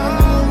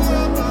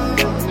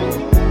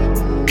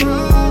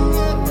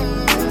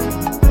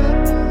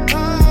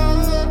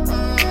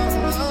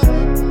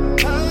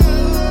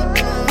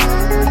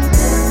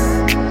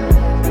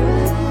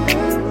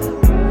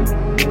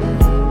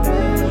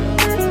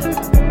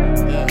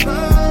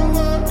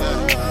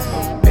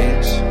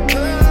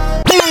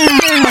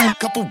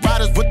 Couple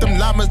riders with them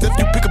llamas if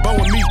you pick a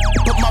bone with me.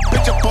 Put my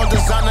bitch up on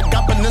designer,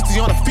 got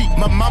Balenci on her feet.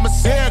 My mama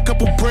said a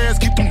couple prayers,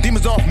 keep them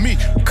demons off me.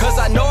 Cause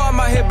I know I'm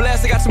out here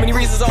blasted, got too many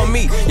reasons on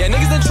me. Yeah,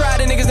 niggas done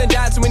tried and niggas done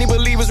died, too many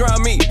believers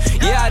around me.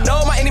 Yeah, I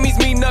know my enemies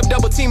meeting up,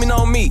 double teaming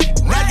on me.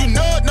 Now you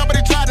know it, nobody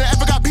tried to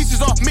ever got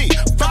pieces off me.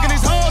 Fucking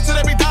these hoes till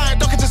they be dying,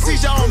 don't get the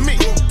seizure on me.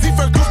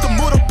 T-First goose, the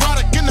motor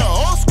product in the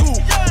old school.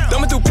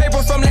 Thumbing through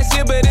paper from last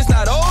year, but it's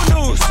not old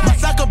news. My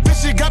psycho bitch,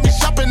 she got me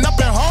shopping up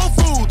in Whole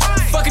Foods.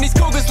 Fucking these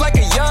cougars like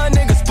a young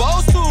nigga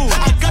supposed to.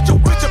 I got your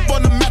bitch up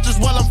on the mattress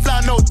while I'm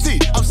flying OT.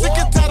 I'm sick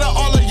and tired of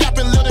all the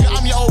yapping, little nigga,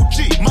 I'm your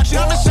OG. My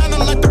diamond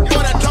shining like the boy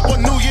that drop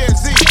on New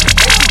Year's Eve.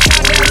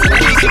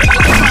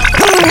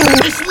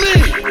 It's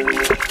me,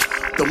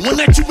 the one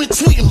that you been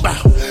tweeting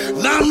about.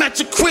 Now I'm at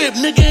your crib,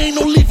 nigga, ain't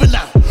no leaving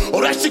out. Oh,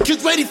 that shit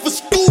kids ready for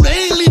school,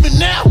 they ain't leaving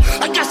now.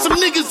 I got some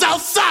niggas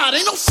outside,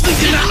 ain't no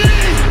sneaking out.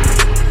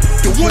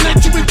 The one that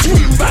you been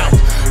tweeting about.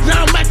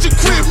 Now I'm at your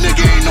crib,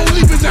 nigga, ain't no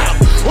leaving out.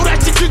 Oh,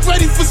 that your kids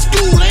ready for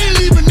school, they ain't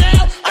leaving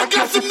now. I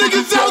got some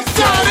niggas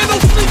outside, ain't no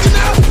sneaking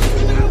out.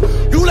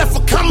 You left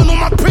a comment on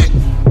my pic.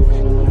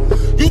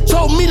 You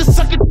told me to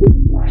suck it.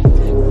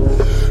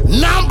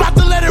 Now I'm about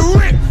to let it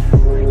rip.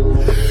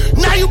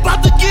 Now you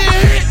about to get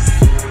hit.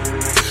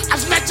 I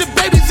smacked your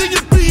babies in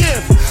your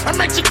BM. I'm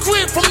at your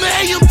crib from the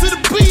AM to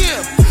the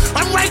PM.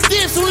 I'm right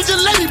there as soon as your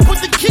lady put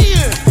the key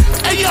in.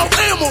 Hey yo,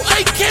 ammo,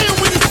 AK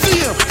when you see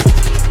him.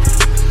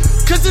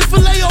 Cause it's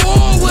filet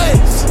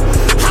always.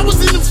 I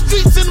was in them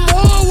streets in them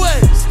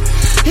hallways.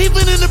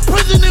 Even in the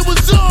prison it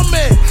was on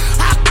me.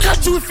 I'll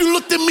cut you if you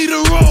looked at me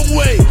the wrong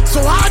way.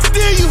 So how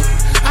dare you?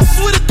 I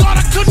swear to God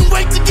I couldn't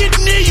wait to get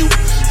near you.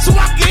 So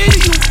I can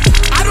hear you.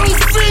 I don't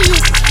fear you.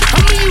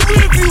 I'm in your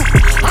rear view.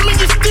 I'm in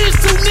your stairs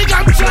too, nigga.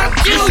 I'm trying to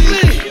kill you.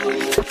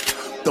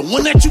 The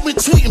one that you been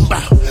tweeting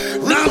about.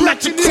 Now I'm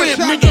at your crib,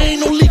 nigga, ain't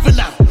no leaving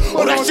out.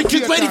 Oh, that shit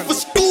kids ready for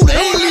school, they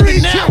ain't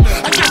leaving now.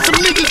 I got some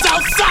niggas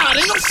outside,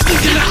 ain't no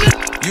sneaking out.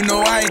 You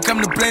know I ain't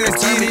come to play,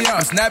 let's turn me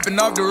up. Snapping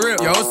off the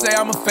rip. Yo, say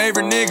I'm a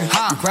favorite nigga.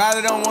 You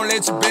probably don't wanna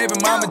let your baby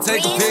mama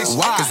take a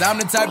picture. Cause I'm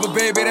the type of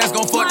baby that's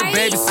gon' fuck the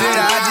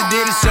babysitter. I just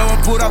did a show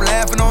and put up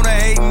laughing on the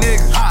hating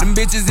niggas. Them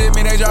bitches hit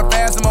me, they drop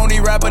fast. I'm on these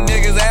rapper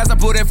niggas' ass. I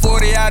put that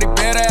 40 out, he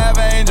better have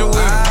an angel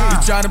with him. You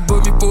tryna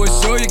book me for a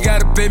show, you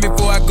gotta pay me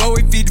before I go.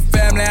 We feed the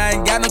family,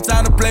 I ain't got no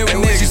time to play with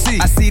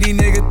niggas. I see these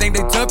niggas think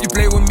they tough, you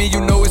play with me,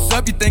 you know it's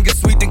up. You think it's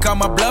sweet, then call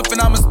my bluff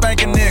and I'ma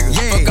spank a nigga.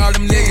 Fuck all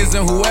them niggas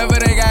and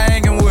whoever they got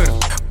hanging with them.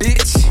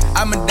 Bitch,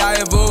 I'ma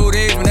die of old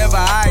age whenever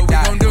I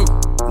die. What we gon' do?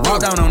 Walk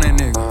down on that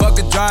nigga. Fuck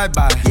a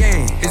drive-by.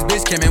 Yeah, his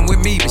bitch came in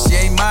with me, but she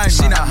ain't mine.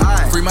 She not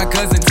high. Free my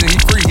cousin till he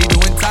free. He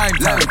doing time.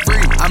 Let her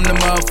free. I'm the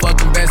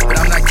motherfucking best, but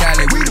I'm not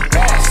Cali. We the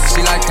best. She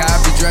like how I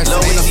be dressed.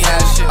 Ain't no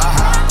fashion.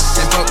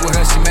 Can't fuck with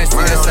her. She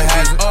messy. That's a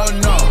hazard. Oh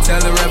no.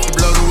 Tell the ref to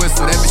blow the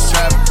whistle. That bitch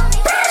trapping.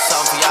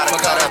 Something for y'all to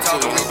cut up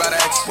to. We bout to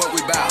ask what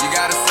we bout. You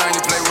got a son,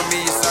 you play with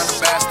me, your son the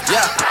bastard.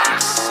 Yeah.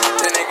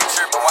 That nigga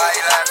trippin'. Why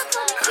he laughing?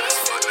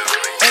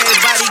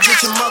 Everybody get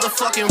your motherfucking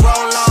fucking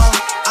roll on.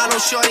 I know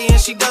shorty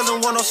and she doesn't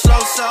want no slow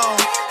song.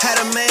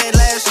 Had a man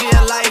last year,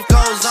 life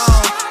goes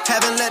on.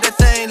 Haven't let that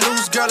thing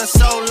loose, girl, in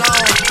so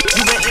long.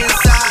 You been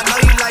inside,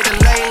 know you like to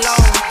lay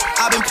low.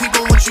 I've been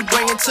peeping what you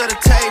bringing to the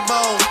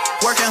table.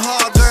 Working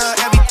hard, girl,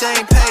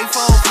 everything paid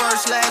for.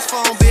 First, last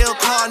phone bill,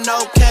 car,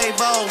 no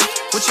cable.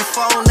 With your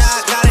phone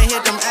out, gotta hit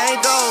them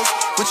angles.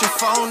 With your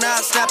phone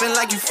out, snapping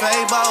like you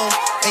Fable.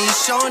 And you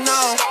showing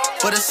off,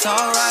 but it's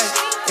alright.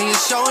 And you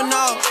showing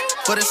off,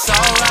 but it's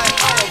alright.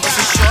 It's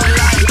a short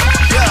life,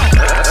 yeah.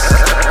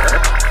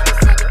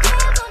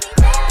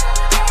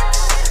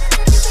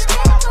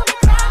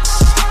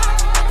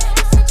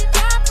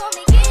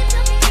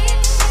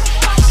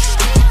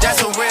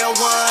 That's a real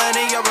one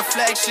in your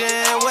reflection.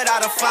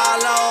 Without a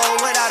follow,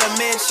 without a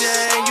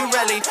mention. You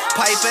really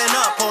piping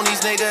up on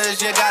these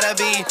niggas. You gotta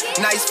be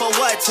nice for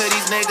what to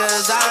these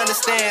niggas? I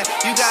understand.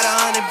 You got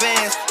 100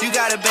 bands, you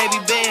got a baby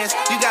bands,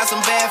 you got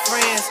some bad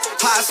friends.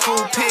 High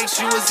school pics,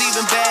 you was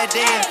even bad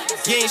then.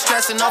 You ain't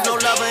stressing off no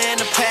lover in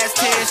the past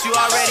tense. You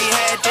already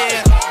had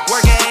them.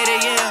 Work at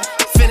 8 a.m.,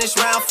 finish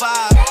round 5.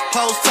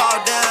 Post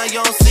talk down,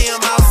 you don't see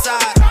them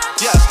outside.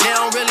 Yeah, they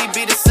don't really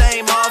be the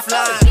same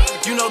offline.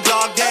 You know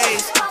dog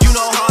days, you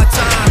know hard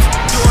times.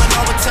 Doing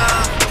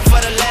overtime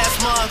for the last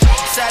month.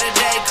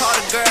 Saturday, call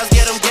the girls,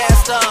 get them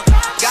gassed up.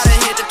 Gotta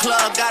hit the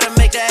club, gotta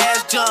make the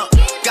ass jump.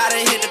 Gotta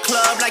hit the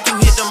club like you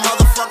hit the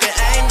motherfucking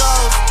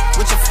angles.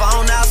 With your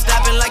phone out,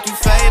 snapping like you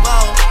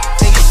Fable.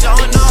 And you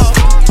showing off,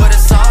 but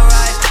it's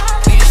alright.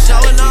 And you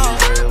showing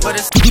off, but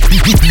it's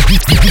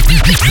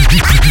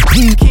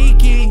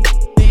Kiki,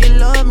 do you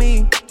love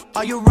me?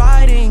 Are you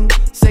riding?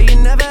 Say you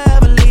never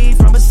ever leave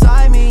from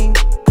beside me.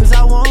 Cause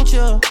I want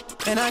you,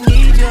 and I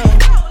need you,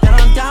 and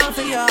I'm down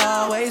for you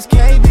always,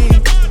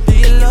 KB. Do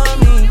you love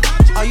me?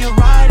 Are you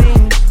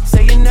riding?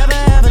 Say you never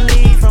ever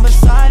leave from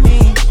beside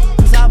me.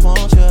 Cause I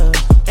want you,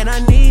 and I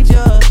need you,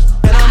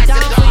 and I'm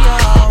down for you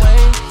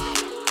always.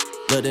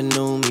 But the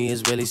new me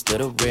is really still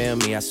the real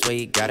me. I swear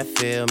you gotta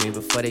feel me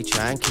before they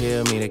try and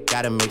kill me. They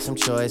gotta make some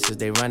choices,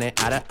 they running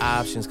out of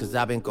options. Cause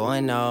I've been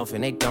going off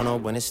and they don't know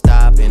when to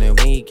stop. And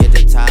when you get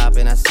to the top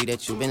and I see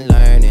that you've been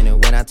learning.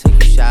 And when I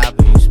take you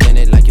shopping, you spend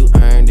it like you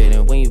earned it.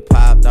 And when you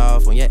popped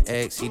off on your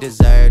ex, he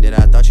deserved it.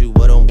 I thought you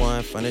would've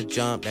won from the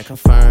jump, that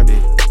confirmed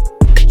it.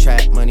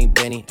 Trap money,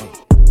 Benny, ay.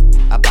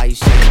 I buy you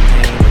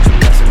champagne, but you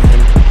love some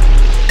Henny.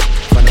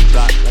 From the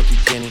block like you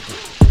Jenny.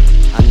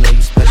 I know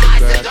you special,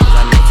 girl, cause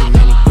I know too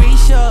many.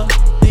 Risha,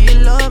 do you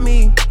love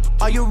me?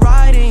 Are you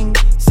riding?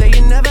 Say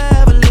you never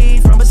ever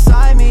leave from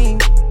beside me.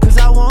 Cause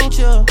I want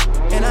you,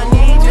 and I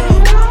need you,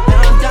 and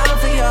I'm down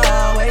for you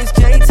always,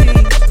 JT.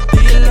 Do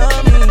you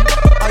love me?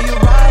 Are you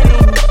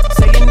riding?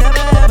 Say you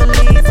never ever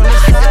leave from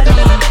beside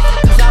me.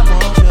 Cause I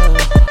want you,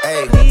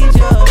 ay. Need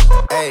you,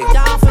 ay.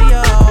 Down for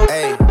you,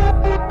 ay.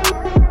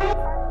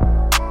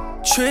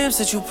 Trips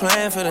that you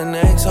plan for the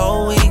next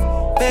whole week.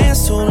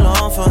 Bands too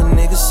long for a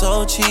nigga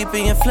so cheap.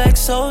 And your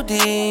flex OD,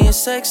 your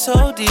sex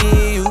OD.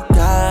 You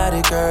got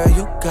it, girl,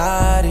 you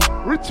got it.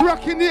 Rich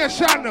Rocky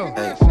Nation.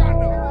 Hey.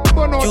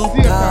 You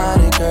got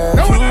it, girl,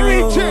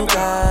 you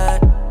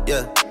got it.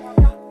 Yeah.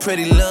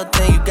 Pretty little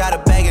thing, you got a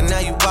bag and now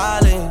you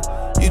wildin'.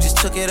 You just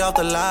took it off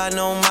the line,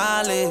 no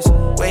mileage.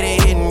 Way they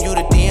hitting you,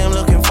 the DM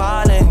looking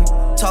violent.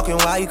 Talking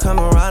while you come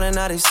around and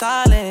now they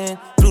silent.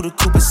 Blew the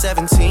Cooper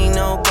 17,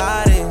 no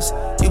guidance.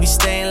 You be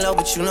staying low,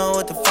 but you know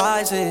what the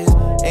price is.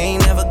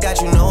 Ain't never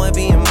got you know it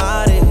being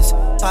modest.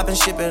 Poppin'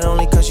 shit, but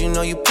only cause you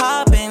know you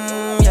poppin',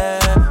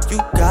 yeah. You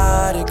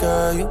got it,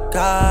 girl, you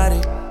got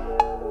it.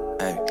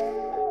 Hey.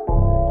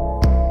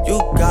 You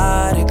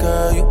got it,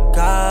 girl, you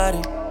got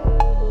it.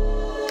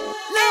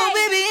 Little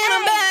baby in a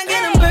bag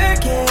and I'm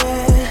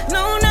Birkin.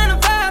 No 9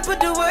 to 5, put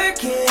the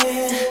work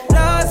in.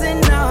 Laws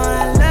and all,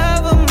 I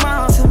love them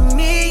all. To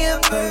me, you're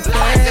perfect.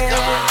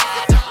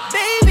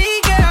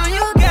 Baby girl,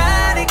 you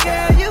got it,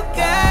 girl, you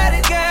got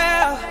it,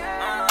 girl.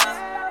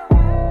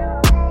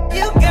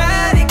 You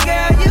got it,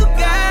 girl, you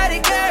got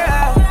it,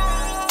 girl.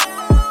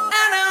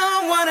 I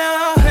don't wanna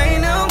play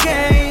no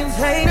games,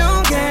 play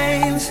no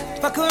games.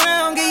 Fuck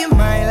around, give you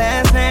my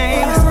last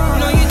name. You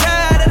know you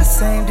died of the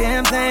same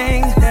damn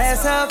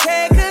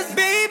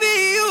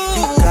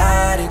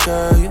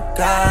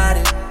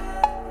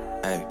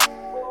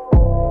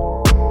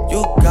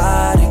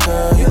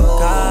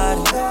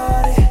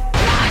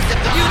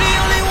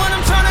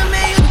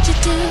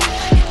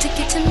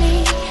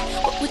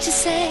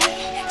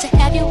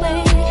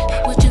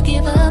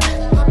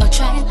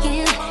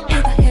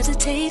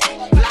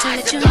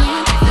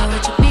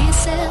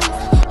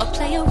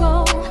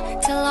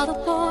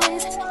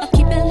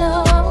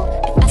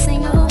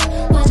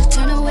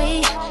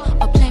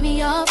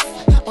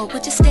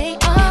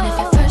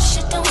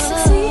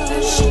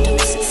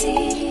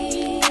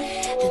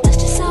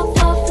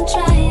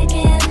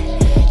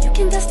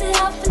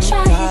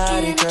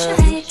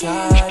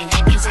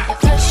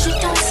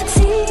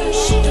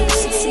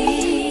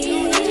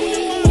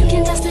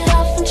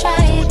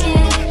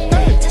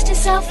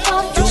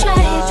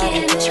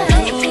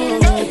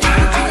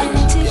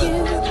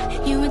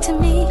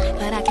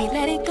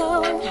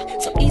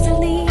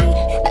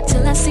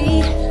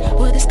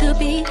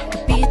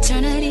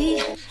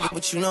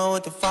you know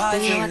what the fire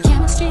is. Our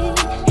chemistry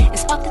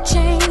is off the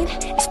chain.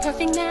 It's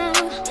perfect now,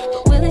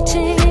 but will it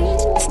change?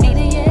 It's need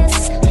a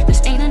yes,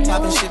 this ain't a no.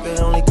 Poppin' shit, but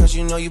only cause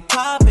you know you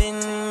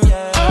poppin',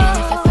 yeah. And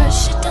if at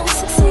first you don't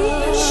succeed,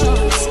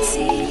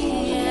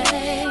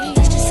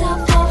 dust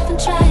yourself off and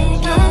try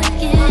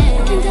again.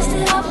 And dust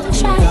it off and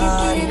try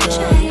again.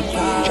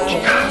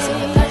 So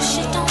at first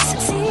you don't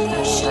succeed,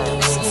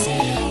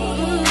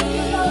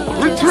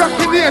 Retract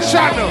the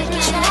nation.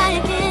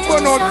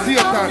 Burn out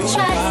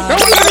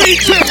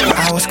Satan.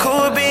 I was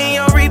cool with being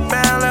your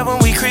rebound. Love when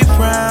we creep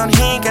around.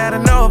 He ain't gotta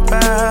know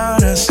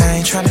about us. I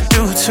ain't tryna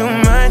do too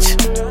much.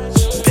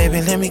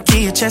 Baby, let me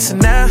give you just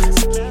enough.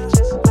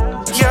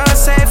 You're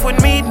safe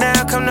with me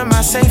now. Come to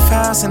my safe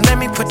house and let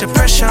me put the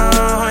pressure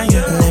on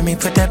you. Let me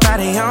put that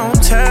body on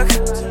tuck.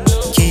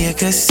 Give you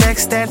good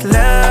sex, that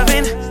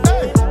loving.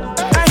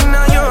 I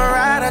know you're a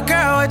rider,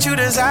 girl. What you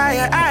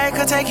desire, I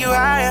could take you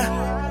higher.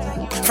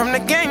 From the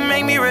game,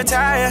 make me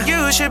retire.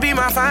 You should be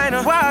my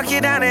final. Walk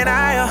you down that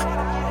aisle.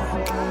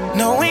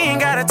 No, we ain't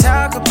gotta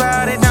talk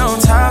about it. Don't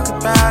talk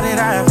about it.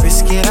 I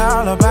risk it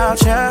all about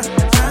ya.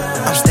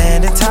 I'm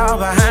standing tall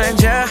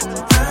behind ya.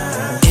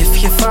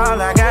 If you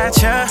fall, I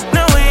got ya.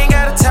 No, we ain't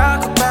gotta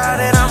talk about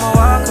it. I'ma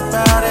walk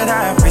about it.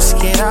 I risk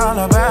it all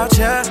about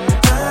ya.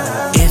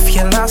 If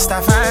you lost, I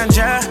find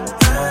ya.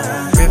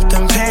 Rip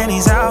them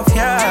panties off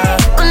ya.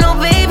 Oh no,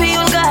 baby,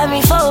 you got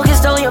me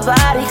focused on your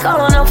body.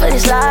 Calling up for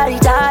this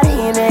lottie-dottie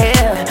in the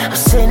air. I'm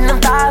sitting them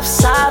thighs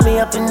beside me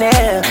up in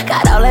there.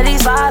 Got all of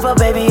these vibes, but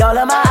baby, all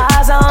of my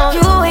eyes on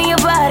you and your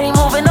body.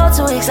 Moving on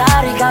too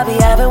exotic. I be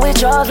having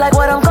withdrawals like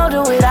what I'm gon'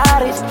 do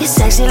without it. You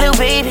sexy little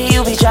baby,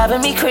 you be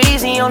driving me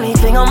crazy. Only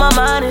thing on my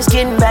mind is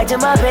getting back to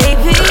my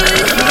baby.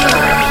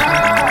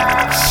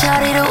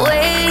 Shawty, the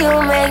way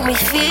you make me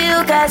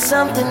feel. Got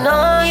something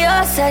on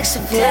your sex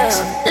appeal.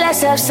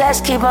 Let's have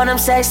sex, keep on them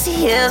sexy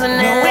heels, and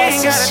then no, we let's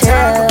ain't just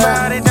gotta chill. talk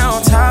about it,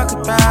 don't talk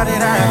about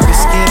it. I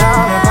risk it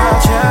all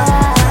about ya.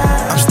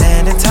 I'm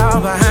standing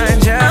tall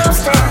behind ya. I'm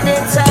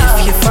standing tall.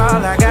 If you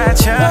fall, I got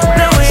ya.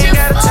 No, we ain't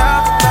gotta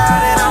talk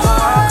about it, I'ma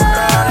walk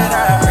about it.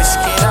 I risk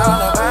it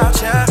all about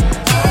ya.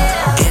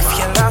 If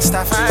you lost,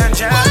 I find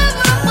ya.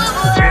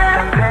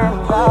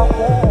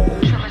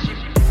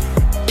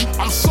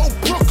 I'm so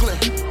Brooklyn.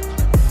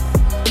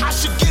 I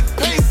should get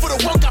paid for the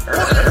work I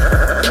put in.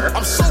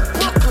 I'm so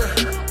Brooklyn.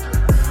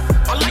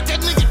 I like that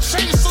nigga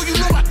chain, so you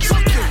know I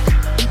took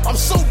it. I'm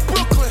so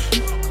Brooklyn.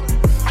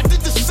 I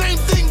did the same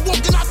thing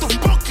walking out the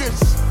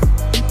bookings.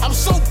 I'm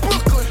so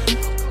Brooklyn.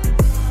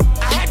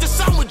 I had to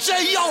sign with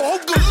J.O. Who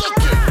good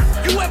looking?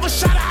 You ever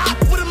shot a op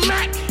with a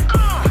Mac?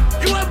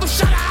 You ever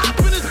shot a op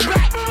in his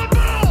back?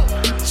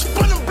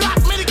 Spun him block,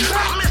 made it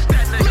clap.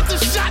 Made the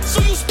shot,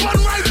 so you spun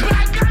right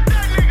back.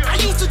 I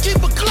used to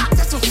keep a clock,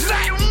 that's a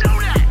fact.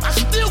 I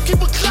still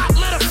keep a clock,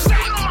 matter of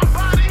fact.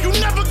 You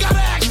never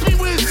gotta ask me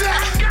where it's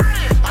at.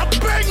 I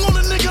bang on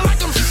a nigga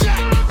like I'm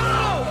Shaq.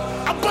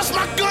 I bust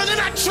my gun and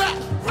I trap.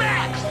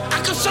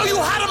 I can show you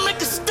how to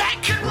make a stack.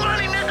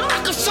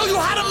 I can show you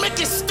how to make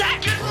it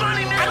stack.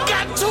 I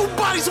got 2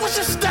 bodies, what's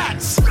your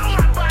stats?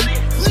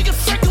 Nigga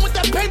faking with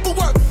that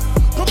paperwork.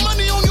 Put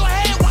money on your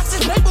head, watch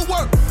this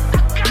paperwork.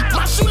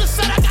 My shooter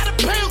said I gotta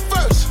pay him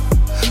first.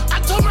 I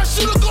told my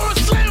shooter go and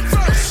slam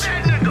first.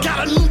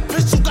 Got a new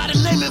pistol, gotta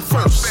name it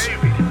first.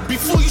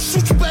 Before you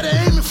shoot, you better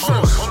aim it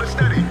first.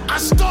 I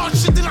start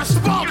shit, then I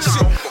spark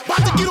shit.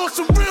 About to get on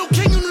some real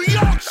King of New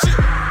York shit.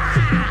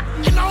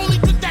 And I only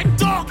did that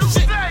dog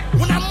shit.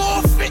 When I'm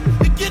off it,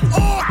 it get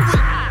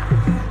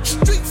awkward.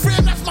 Street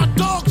friend, that's my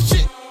dog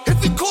shit. If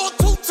we call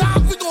 2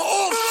 times, we gon'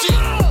 off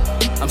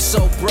shit. I'm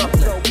so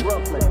Brooklyn.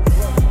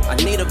 I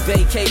need a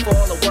vacay for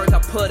all the work I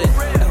put in.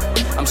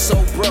 I'm so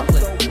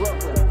Brooklyn.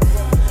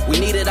 We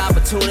needed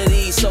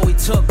opportunities, so we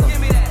took them.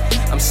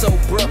 I'm so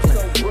Brooklyn.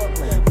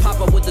 Pop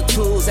up with the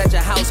tools at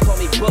your house, call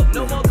me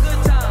Brooklyn.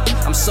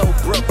 I'm so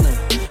Brooklyn.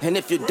 And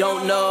if you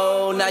don't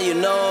know, now you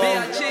know.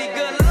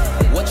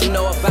 What you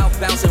know about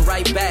bouncing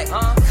right back?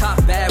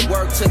 Cop bad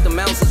work, took the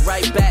mounces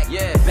right back.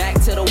 Back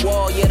to the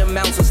wall, yeah, the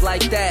mounces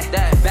like that.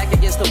 Back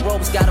against the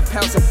ropes, gotta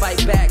pounce and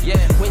fight back.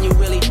 When you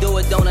really do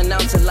it, don't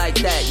announce it like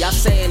that. Y'all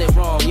saying it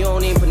wrong, you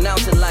don't even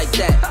pronounce it like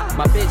that.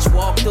 My bitch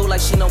walk through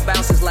like she know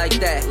bounces like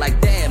that. Like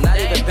damn, not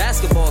even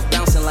basketball's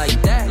bouncing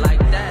like that.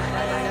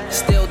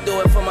 Still do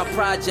it for my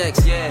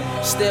projects.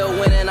 Still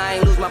winning, I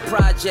ain't lose my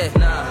project.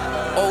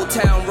 Old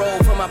Town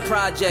Road for my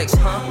projects.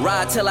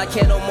 Ride till I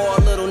can't no more,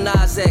 little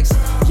Nas X.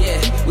 Yeah,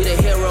 we the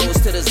heroes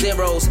to the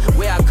zeros.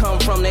 Where I come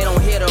from, they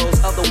don't hear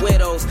those other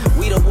widows.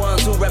 We the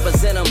ones who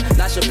represent them,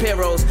 not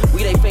Shapiro's.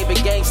 We they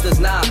favorite gangsters,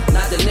 nah,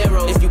 not the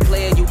Neros. If you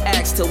play it, you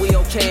ask till we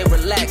okay and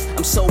relax.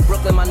 I'm so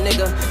Brooklyn, my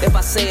nigga. If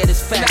I say it,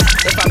 it's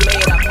facts. If I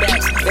made it, I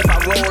backs. If I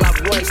roll, I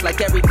royce. Like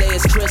every day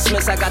is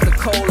Christmas, I got the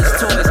coldest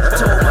toys.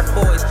 Told my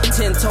boys,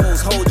 10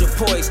 toes, hold your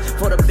poise.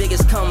 For the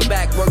biggest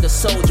comeback, work the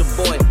soldier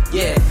boy.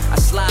 Yeah, I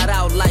slide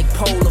out like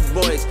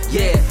Polaroids.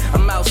 Yeah,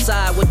 I'm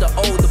outside with the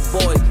older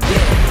boys.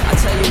 Yeah, I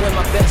tell you when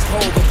my best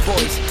holder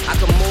voice. I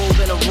can move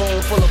in a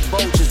room full of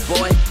vultures,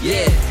 boy.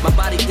 Yeah, my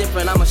body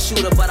different, I'm a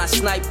shooter, but I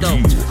snipe though.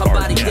 Her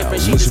body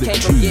different, she just came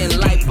from getting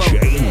lipo.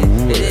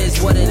 It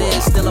is what it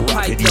is, still a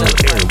pipe though.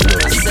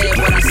 I said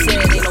what I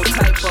said, ain't no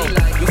typo.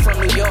 You from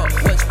New York,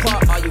 which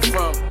part are you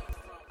from?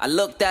 I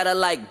looked at her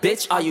like,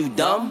 bitch, are you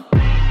dumb?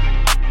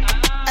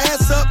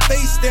 Ass up,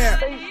 face down.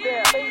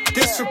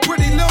 This for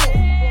pretty low.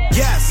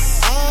 Yes.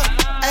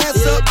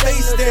 Ass up,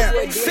 face down.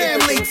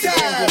 Family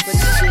ties.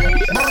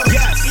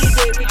 Yes.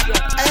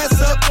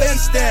 Ass up,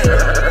 face down.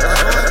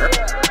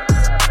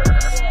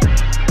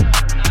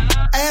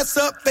 Ass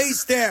up,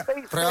 face down.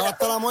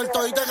 Regalaste la muerte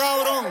ahorita,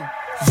 cabrón.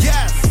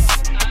 Yes.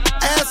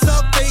 Ass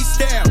up, face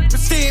down.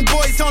 Pristine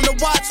boys on the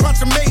watch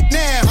them make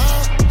now.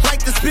 Light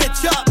this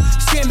bitch up,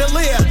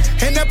 chandelier.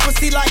 And that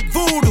pussy like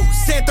voodoo,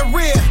 Santa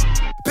Rhea.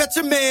 Bet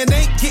your man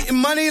ain't getting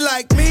money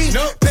like me.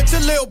 Nope. Bet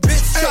your little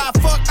bitch try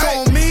fuck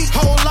on me.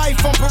 Whole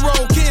life on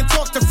parole, can't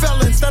talk to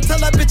felons. Now tell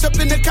that bitch up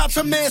in the couch,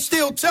 her man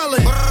still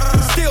telling.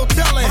 Still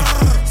telling,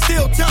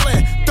 still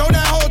telling. Throw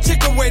that whole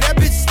chick away, that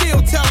bitch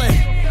still telling.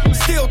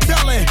 Still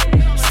telling,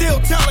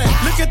 still telling.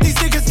 Look at these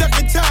niggas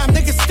ducking time,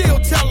 niggas still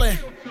telling.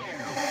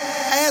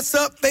 Ass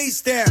up,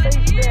 face down.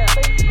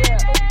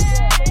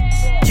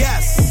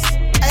 Yes.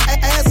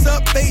 Ass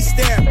up, face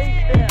down.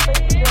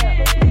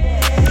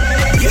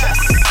 Yes.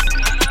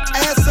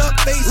 Ass up,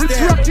 face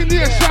down.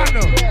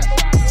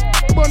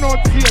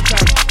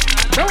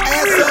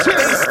 Ass up,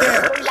 face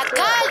down. La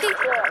Caldi.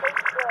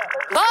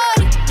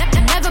 Body.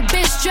 Never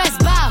been stressed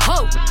by a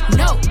hoe.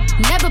 No.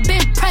 Never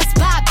been pressed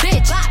by a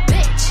bitch.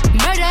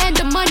 Murder and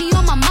the money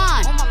on my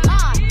mind.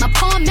 My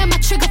palm and my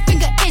trigger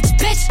finger itch.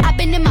 Bitch, I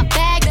been in my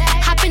bag.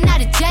 Hopping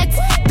out of jets.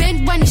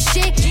 Been running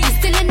shit. I'm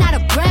still out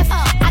of breath.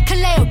 I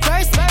can lay a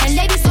verse. And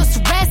ladies on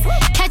rest.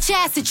 Catch your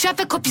ass in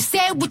traffic. Hope you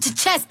say it with your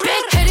chest.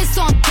 Bitch, hit it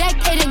on deck.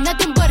 It ain't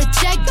nothing but a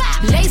check.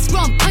 Lace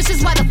run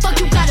pushes. Why the fuck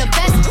you got a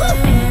vest?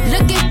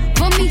 Looking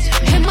for me.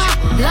 Hit my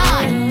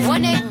line.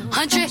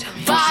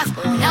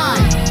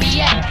 1-800-59.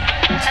 Yeah.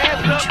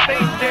 Ass up,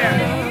 face down.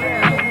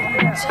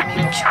 Tell me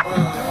what you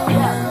want.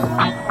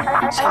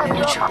 Tell me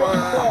what you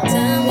want.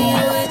 Tell me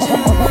what you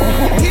want.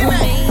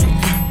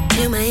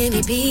 You're my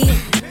MVP.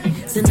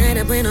 Tonight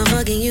I plan on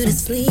fucking you to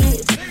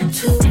sleep.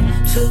 Two,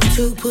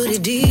 put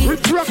it deep.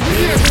 Don't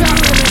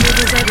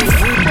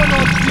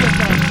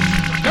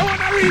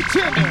wanna reach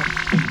him.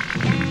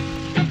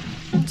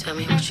 Tell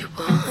me what you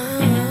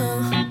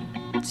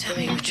want. Tell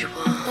me what you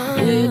want.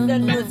 Yeah,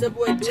 that knows the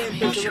boy doing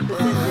push up.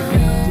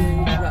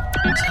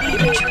 Tell me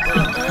what you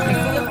want.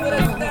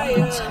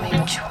 Tell me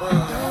what you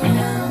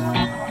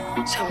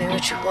want. Tell me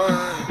what you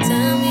want.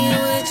 Tell me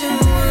what you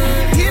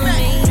want.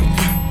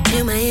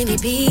 You're my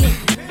MVP.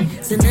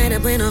 Tonight I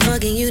plan on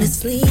fucking you to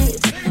sleep.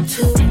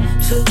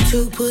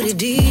 Two, put it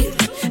deep.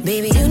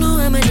 Baby, you know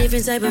I'm a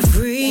different type of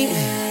freak.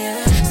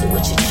 So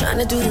what you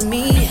tryna do to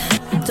me?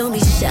 Don't be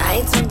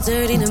shy, too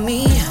dirty to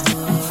me.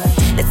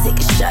 Let's take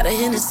a shot of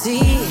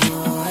Hennessy.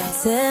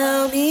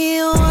 Tell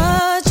me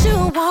what you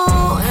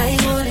want. How you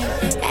want it?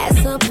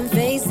 Ass up and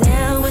face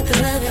down with the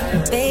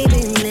loving.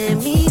 Baby, let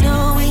me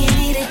know when you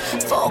need it.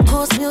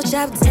 4-course meal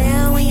chop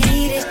down when you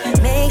need it.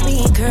 Make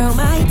me curl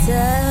my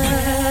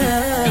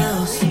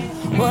toes.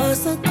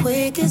 What's the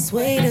quickest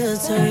way to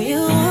turn you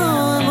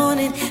on?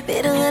 Morning,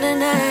 middle of the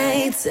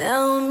night.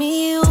 Tell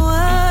me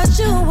what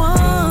you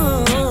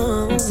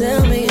want.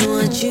 Tell me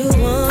what you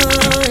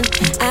want.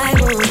 I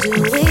will do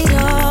it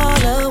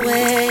all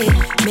away.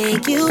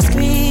 Make you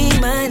scream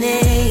my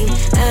name.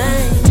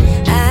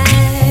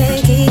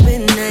 I keep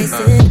it nice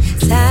and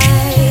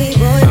tight.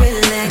 Boy,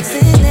 relax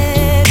and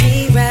let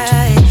me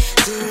ride.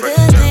 Do the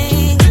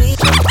things we.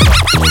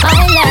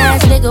 My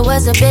last nigga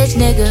was a bitch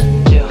nigga.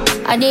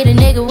 I need a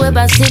nigga with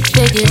about 6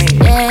 figures.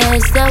 Yeah,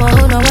 someone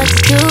who know what to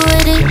do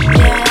with it.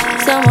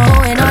 Someone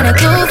who ain't on that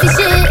goofy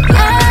shit.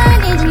 I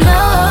need to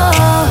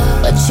know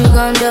what you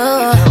gon'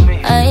 do.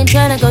 I ain't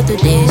tryna go through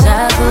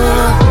deja vu.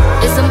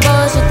 It's some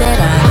bullshit that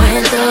I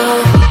went through.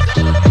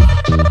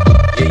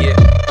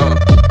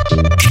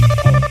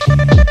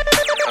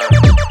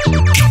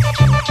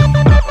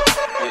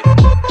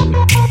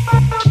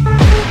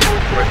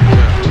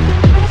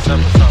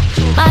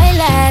 My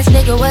last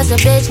nigga was a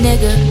bitch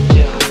nigga.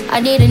 I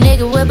need a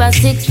nigga with about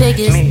 6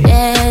 figures.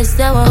 Yeah,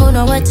 someone who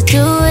know what to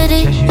do with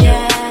it.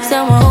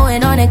 Someone who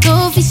ain't on that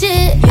goofy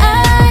shit.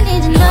 I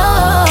need to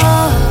know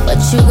what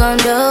you gon'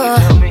 do.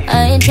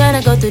 I ain't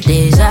tryna go through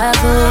deja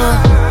vu.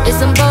 It's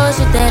some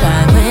bullshit that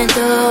I went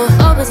through.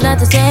 Hope it's not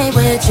the same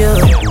with you.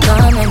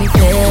 Don't make me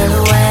feel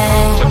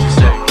away.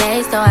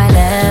 Days though I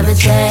never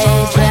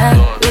change. Yeah,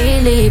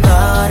 relieve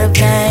all the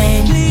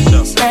pain.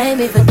 Make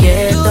me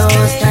forget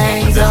those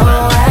things. Oh,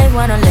 I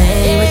wanna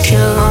lay with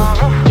you.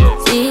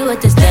 See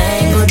what this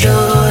thing will do,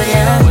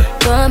 yeah.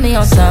 Put me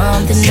on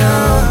something new.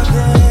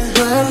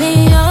 Put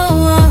me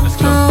on,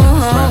 cause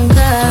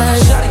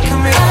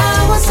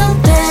I want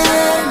something.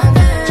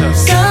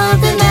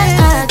 Something that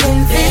I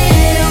can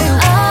feel.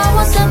 I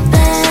want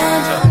something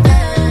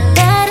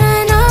that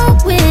I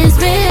know is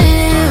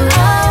real. I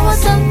want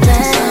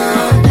something.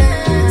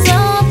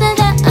 Something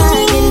that I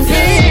can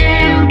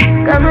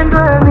feel. Come and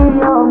put me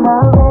on my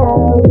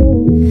way.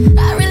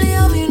 I really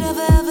hope you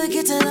never ever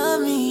get to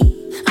love me.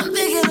 I'm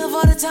thinking of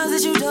all the times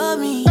that you told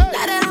me. Now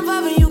that I'm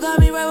popping, you got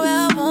me right where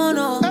I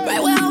wanna.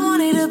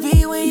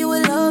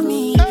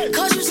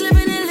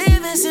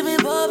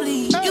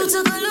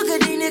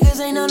 look at these niggas,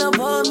 ain't none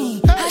above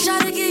me. I try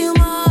to give you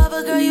my heart,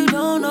 but girl, you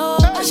don't know.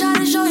 I try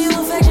to show you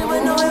affection,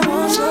 but no, it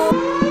won't show.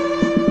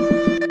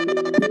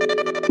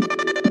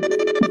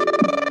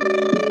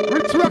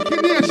 Rich Rocky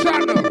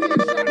Nation,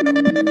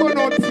 burn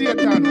out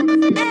Satan.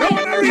 Don't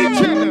wanna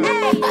reach in.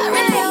 I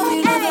really hope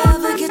you never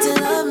ever get to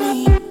love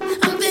me.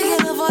 I'm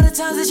thinking of all the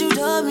times that you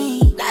done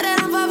me. Now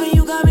that I'm popping,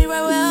 you got me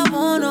right where I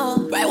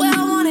wanna. Right where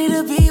I wanted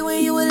to be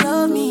when you would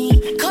love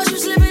me. Cause you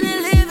slipping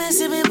and living,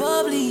 sipping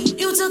bubbly.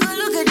 You took a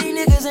look at these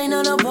niggas, ain't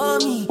none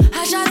above me.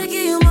 I try to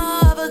give you my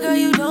heart, but girl,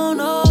 you don't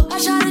know. I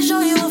try to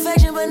show you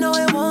affection, but no,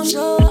 it won't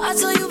show. I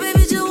tell you,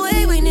 baby, just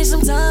wait, we need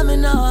some time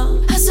and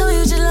all. I tell you,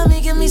 just let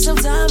me, give me some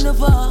time to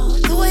fall.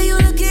 The way you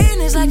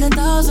looking is like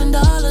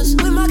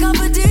 $1,000. With my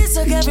confidence,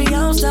 took every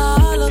ounce to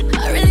holler.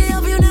 I really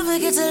hope you never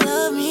get to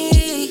love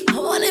me. I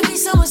wanna be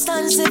someone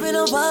starting sipping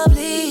on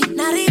bubbly.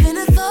 Not even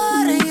a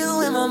thought of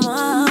you in my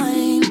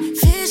mind.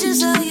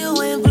 Visions of you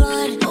in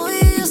blood. Oh,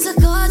 you used to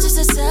call just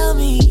to tell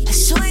me. I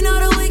sure ain't all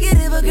the wicked,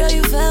 but girl,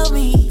 you felt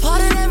me.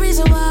 Part of that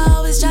reason why I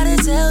always try to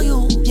tell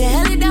you. You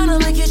held it down,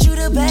 I'ma get you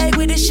the bag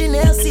with the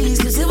Chanel C's.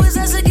 Cause it was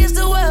us against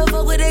the world,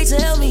 fuck what they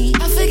tell me.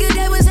 I figured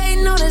they was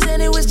hating on us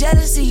and it was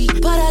jealousy.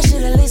 But I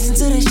should've listened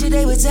to the shit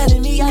they were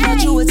telling me. I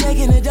thought you were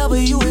taking a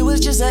W, it was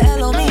just a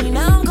L on me.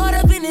 Now I'm caught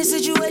up in this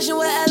situation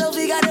where LOV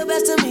got the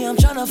best of me. I'm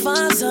tryna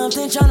find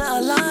something, tryna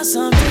align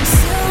something.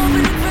 Still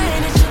hoping and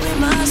praying that you be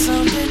my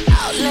something.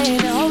 Out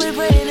laying and hoping,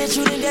 praying that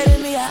you done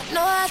dated me. I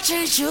know I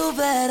treat you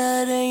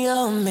better than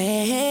your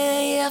man.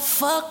 Yeah,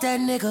 fuck that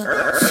nigga.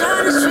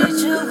 Tryna treat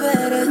you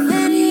better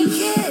than he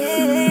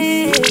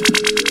can.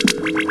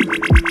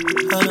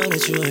 I know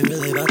that you ain't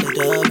really about to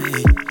dub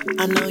me.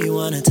 I know you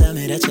wanna tell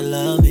me that you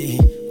love me.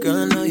 Girl,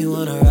 I know you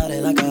wanna ride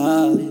it like a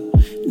Harley.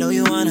 Know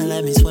you wanna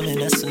let me swim in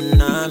that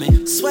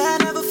tsunami. Swear I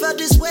never felt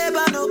this way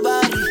about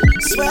nobody.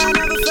 Swear I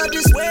never felt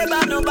this way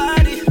about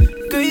nobody.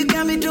 Girl, you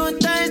got me doing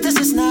things that's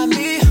just not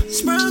me.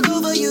 Sprung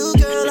over you,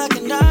 girl, I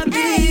cannot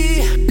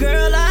be.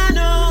 Girl, I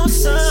know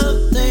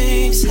some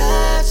things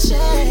have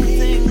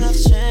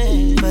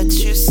changed, but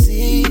you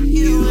see,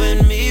 you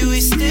and me, we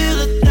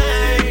still a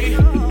thing.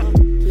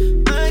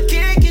 I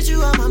can't get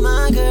you out my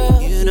mind,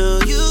 girl. You know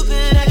you've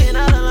been acting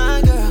out of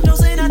line, girl. Don't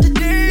say not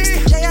today.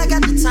 It's the day I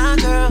got the time,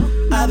 girl.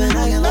 I've been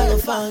acting like a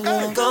fine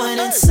girl, going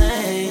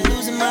insane,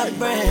 losing my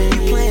brain,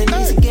 playing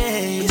these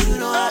games. You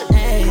know I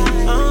ain't.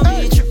 I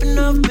don't be tripping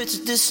off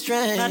bitches this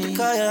strange. Not to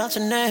call you out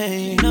your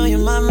name, you know you're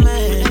my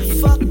man.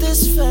 Fuck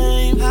this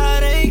fame, how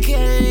they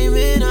came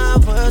in our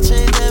world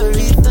changed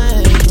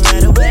everything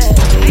right away.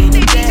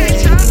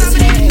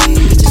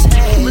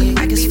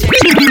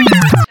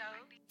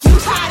 You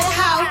tried it,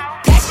 hoe,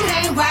 that shit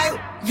ain't work.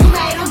 You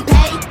made him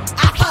pay,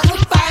 I fucked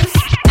him first.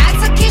 I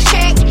took his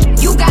check,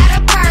 you got a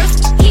purse.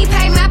 He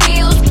paid my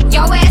bills,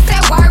 your ass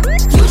at work.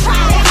 You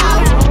tried it,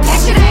 hoe, that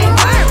shit ain't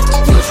work.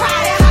 You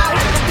tried it, hoe,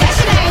 that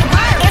shit ain't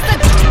work.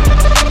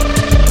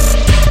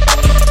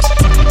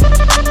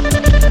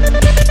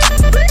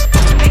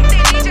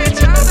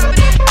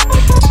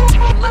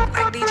 Look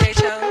like DJ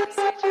Chose.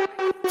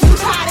 You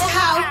tried it,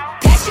 hoe,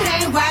 that shit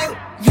ain't work.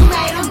 You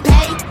made him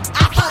pay,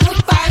 I fucked him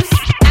first.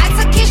 I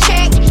took his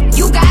check,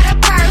 you got a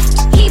purse.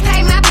 He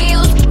paid my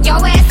bills, your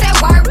ass at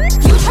work.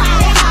 You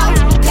tried it, hoe,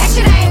 that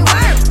shit ain't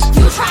work.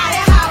 You tried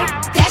it, hoe,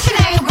 that shit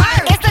ain't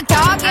work. It's a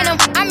dog in him,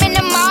 I'm in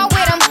the mall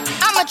with him.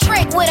 I'm a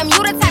trick with him, you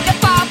the type to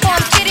fall for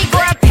him. Shitty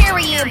girl,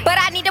 period. But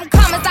I need them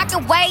commas, I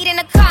can wait in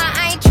the car.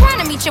 I ain't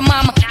tryna meet your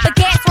mama, but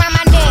gas round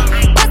my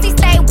neck. Pussy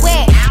stay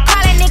wet,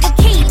 call that nigga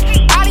Keith.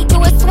 All he do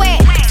is sweat.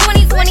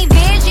 2020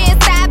 vision,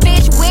 side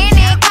bitch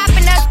winning.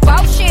 Popping us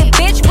bullshit,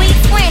 bitch, we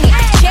 20.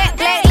 Jet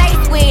black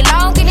lace with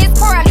long in his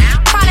curly.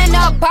 Calling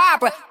up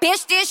Barbara,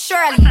 bitch, this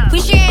Shirley. We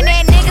sharing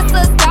that nigga,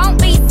 sis, don't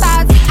be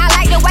salty. I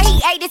like the way he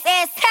ate this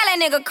ass, tell that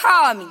nigga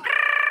call me.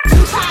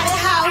 You tried it,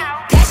 hoe,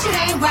 that shit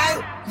ain't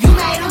work. You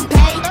made him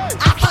pay,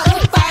 I fucked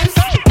him first.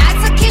 I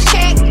took his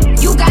check,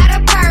 you got a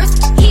purse.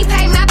 He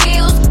paid my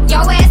bills,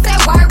 your ass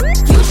at work.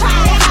 You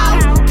tried it, hoe,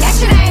 that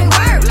shit ain't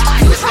work.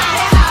 You tried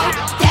it, hoe,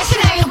 that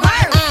shit ain't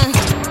work.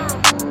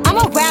 I'm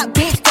a rap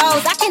bitch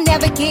goes, I can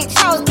never get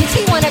chose. Bitch,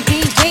 he wanna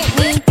be with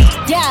me,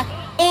 yeah.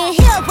 And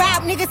he a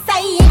rap nigga, say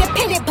he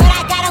independent, but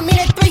I got him in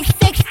a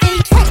 360.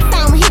 Tricks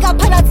on, he gon'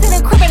 pull up to the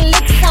crib and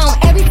lick some.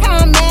 Every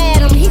time I'm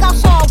mad him, he gon'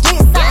 show up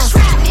with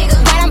some.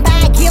 Got him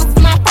buying gifts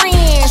for my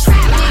friends.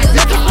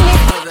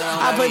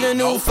 I put the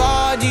new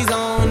 4Gs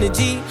on the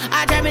G.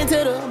 I trap into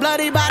the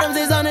bloody bottoms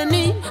is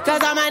underneath.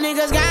 Cause all my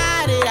niggas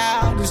got it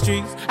out the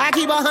streets. I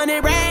keep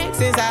 100 racks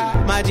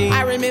inside my jeans.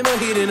 I remember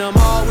hitting them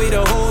all with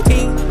the whole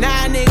team.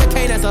 Now a nigga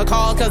can't answer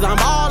calls cause I'm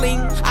balling.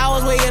 I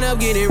was waking up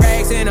getting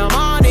racks in the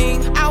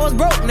morning. I was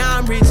broke, now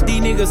I'm rich,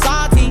 these niggas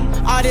salty.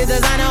 All this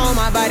designer on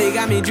my body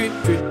got me drip,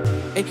 drip.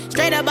 Ay,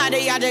 straight up out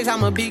the objects,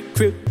 I'm a big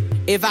crip.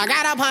 If I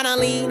got up on a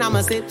lean,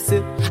 I'ma sip,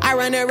 sip. I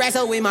run the racks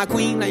up with my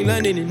queen like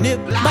London and Nip.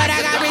 But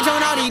I got rich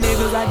on all these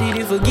niggas, I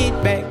didn't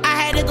forget back. I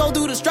had had to go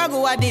through the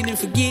struggle, I didn't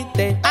forget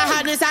that. I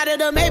hopped inside of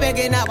the Maybach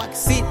and now I can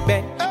sit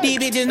back. These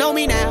bitches know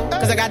me now,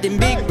 cause I got them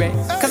big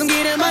racks. Cause I'm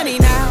getting money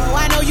now,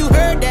 I know you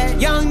heard that.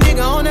 Young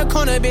nigga on the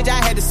corner, bitch,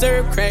 I had to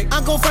serve crack.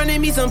 Uncle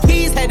fronted me some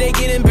peas, had to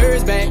get them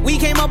birds back. We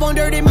came up on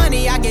dirty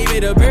money, I gave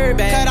it a bird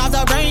back. Cut off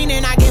the brain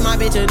and I gave my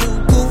bitch a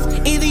new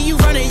goof. Either you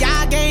running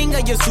y'all gang or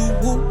you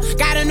Suwu.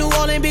 Got a New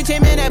Orleans bitch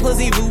and man, that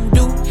pussy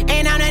voodoo.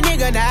 And I'm that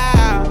nigga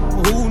now,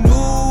 who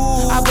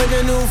knew? I put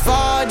the new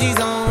 4Gs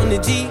on the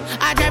G.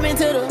 I trap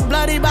into the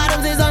bloody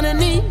bottoms is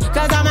underneath.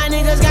 Cause all my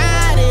niggas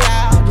got it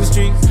out the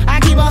streets. I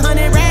keep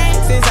 100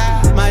 racks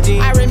inside my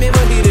jeans. I remember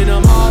hitting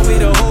them all with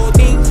the whole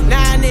team.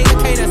 Now a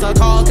nigga can't answer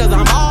calls cause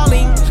I'm all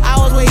in. I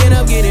was waking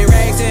up getting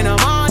racks in the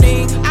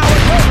morning. I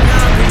was working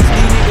on these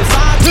niggas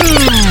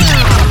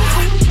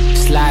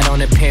Slide on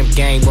the pimp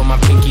gang with my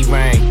pinky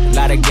ring.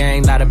 Lot of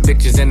gang, lot of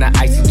bitches in the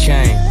icy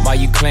chain. While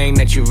you claim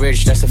that you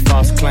rich, that's a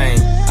false claim.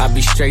 I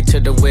be straight to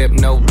the whip,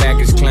 no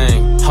baggage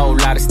claim. Whole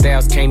lot of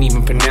styles, can't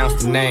even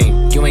pronounce the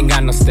name. You ain't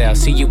got no style,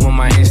 see you on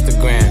my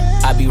Instagram.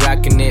 I be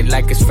rocking it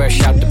like it's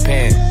fresh out the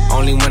pan.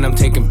 Only when I'm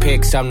taking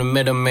pics, I'm the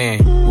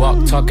middleman.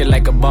 Walk talking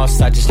like a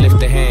boss, I just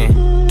lift a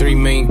hand. 3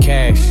 million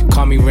cash,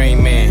 call me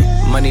Rain Man.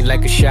 Money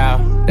like a shower,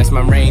 that's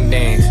my rain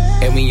dance.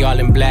 And we all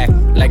in black,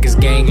 like it's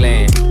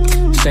gangland.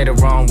 Say the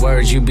wrong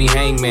words, you be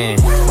hangman.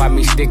 Why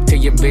me stick to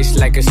your bitch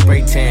like a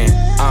spray tan?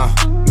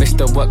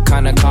 Mister, what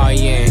kind of car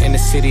you in? In the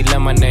city,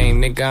 love my name,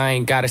 nigga, I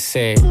ain't gotta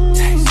say it.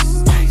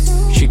 Taste,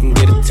 taste. She can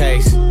get a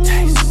taste.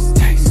 Taste,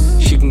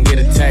 taste. She can get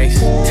a taste.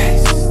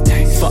 Taste,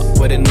 taste. Fuck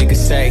what a nigga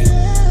say.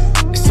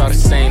 It's all the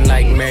same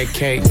like Mary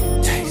Kate.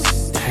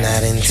 Taste, taste.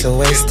 Not into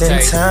wasting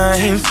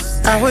time.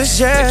 I was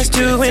just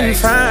doing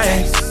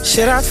fine.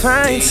 Should I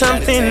find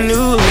something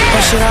new?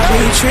 Or should I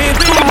be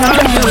tripping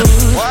on you?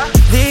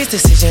 These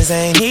decisions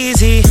ain't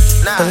easy.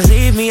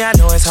 Believe me, I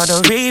know it's hard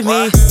to read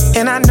me.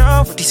 And I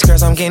know with these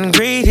girls I'm getting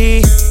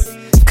greedy.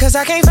 Cause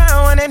I can't find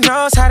one that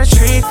knows how to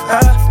treat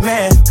a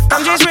man.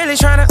 I'm just really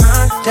trying to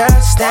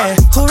understand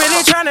who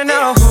really trying to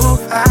know who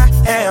I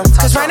am.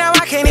 Cause right now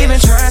I can't even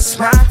trust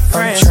my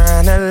friends.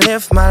 I'm trying to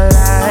live my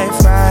life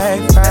right.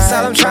 That's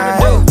all I'm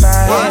trying to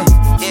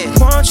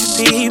do. Won't you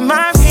be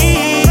my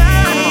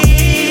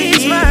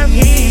peace? My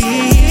peace.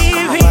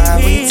 Why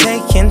we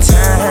taking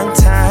time?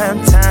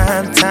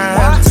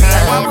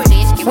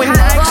 When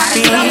I could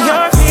be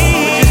your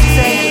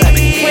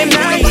peace. When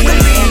I could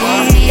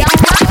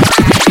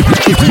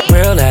be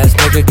real ass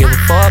nigga, give a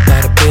fuck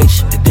about a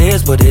bitch. It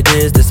is what it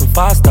is, this some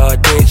 5-star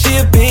dick. She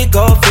a big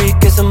old freak,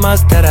 it's a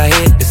must that I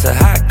hit. It's a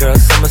hot girl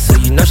summer, so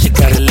you know she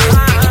got it lit.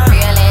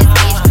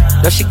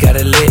 Know she got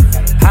it lit.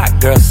 Hot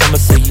girl summer,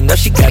 so you know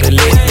she got it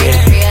lit.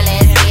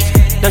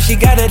 Yeah. Know she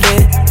got it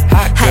lit.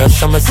 Hot girl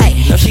summer, so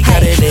you know she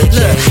got it lit.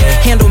 Look,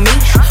 handle me?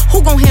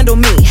 Who gon' handle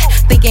me?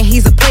 Thinking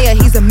he's a player,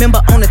 he's a member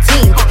on the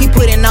team. He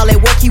put in all that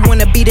work, he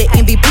wanna be the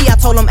MVP. I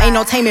told him ain't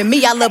no taming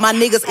me, I love my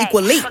niggas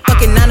equally.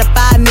 Fucking 9 to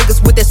 5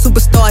 niggas with that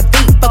superstar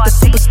beat. Fuck the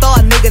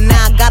superstar nigga,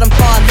 now I got him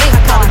far link. I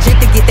called a Jake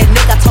to get that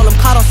nigga, I told him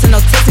call, don't send no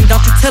texting.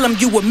 Don't you tell him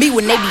you with me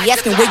when they be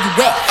asking where you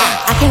at.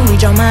 I can't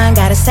read your mind,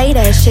 gotta say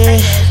that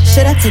shit.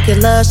 Should I take your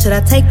love, should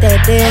I take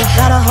that dick?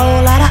 Got a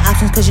whole lot of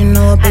options cause you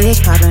know a bitch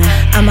poppin'.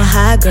 I'm a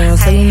high girl,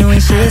 so you know when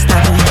shit's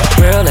stoppin'.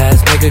 Real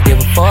ass nigga, give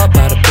a fuck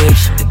about a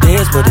bitch.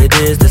 It is what it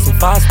is, this some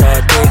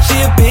 5-star dick.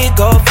 She a big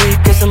old freak,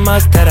 it's a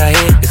must that I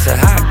hit. It's a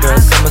hot girl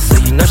summer, so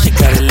you know she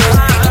got it lit.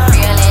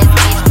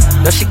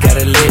 Know she got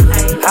it lit.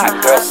 Hot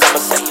girl summer,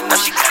 so you know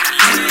she got it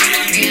lit.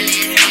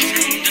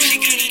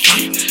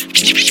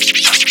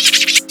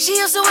 She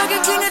used to work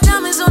at King of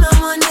Diamonds on a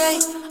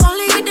Monday.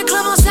 Only hit the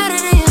club on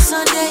Saturday and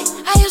Sunday.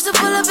 I used to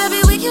pull up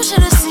every week, you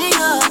should've seen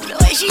her. The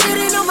way she did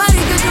it,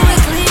 nobody could do it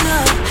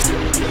cleaner.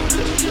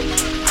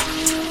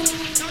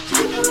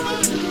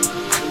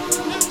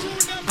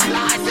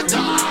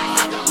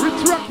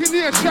 Rich Rockin'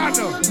 Nation,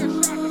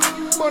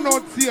 but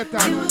not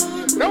Satan.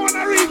 They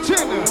wanna reach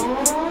in.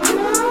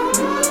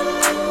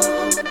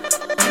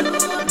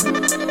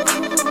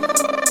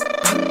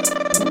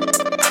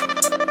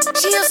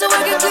 She used to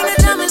work at King of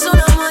Diamonds on a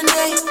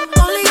Monday.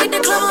 Only hit the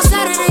club on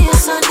Saturday and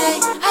Sunday.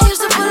 I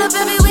used to pull up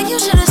every week, you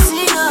should've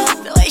seen her.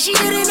 The way she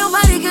did it,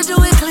 nobody could do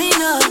it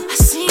cleaner. I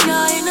seen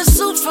her in a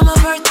suit for my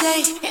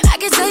birthday, and I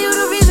can tell you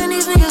the reason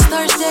these niggas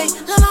thirsty.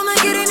 La mama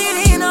getting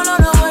it in on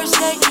the worst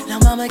day. La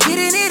mama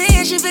getting it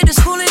in, she fit the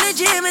school and the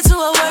gym into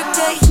a work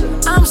day.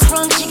 I'm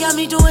sprung, she got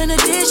me doing the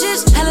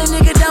dishes. Hella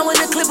nigga down when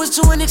the clip was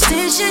to an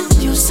extension.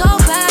 You so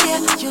bad,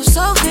 yeah, you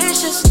so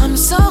vicious. I'm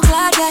so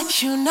glad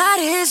that you not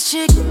his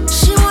chick.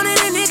 She wanted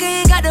a nigga,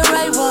 ain't got the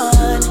right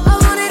one. I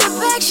wanted a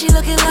bag, she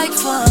looking like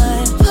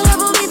fun. Pull up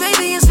on me,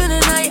 baby, and spend the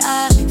night.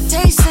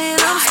 They saying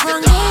I'm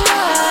sprung,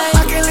 alright.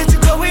 I can't let you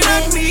go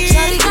without me.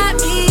 Shawty got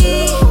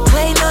me.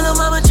 Waiting on her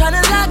mama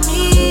tryna lock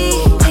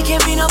me. It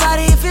can't be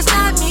nobody if it's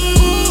not me.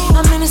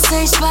 I'm in the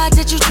same spot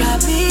that you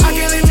dropped me. I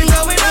can't let you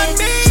go without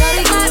me.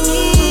 Shawty got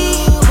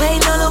me.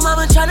 Waiting on her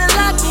mama tryna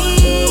lock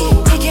me.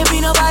 It can't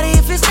be nobody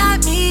if it's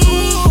not me.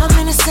 I'm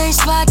in the same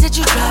spot that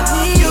you dropped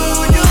me.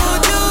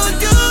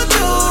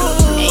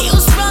 And you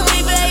sprung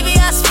me, baby,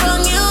 I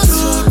sprung you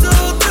too.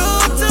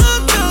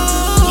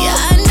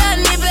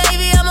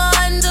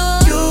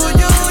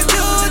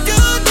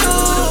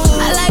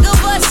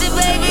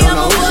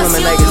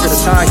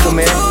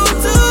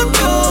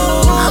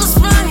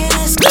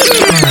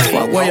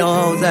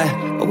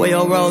 Where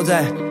your rose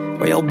at?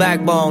 Where your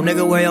backbone,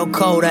 nigga, where your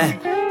code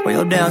at? Where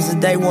your down since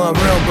day one,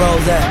 real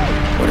bros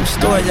at? Where them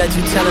stories that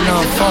you tellin'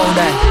 unfold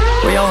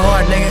at? Where your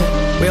heart, nigga,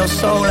 where your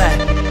soul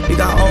at? We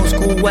got old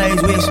school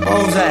ways, we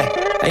expose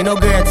that. Ain't no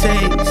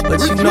guarantees, but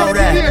you know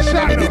that.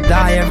 Niggas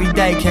die every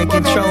day, can't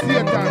control.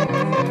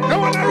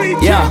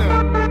 Yeah.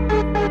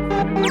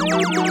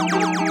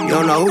 You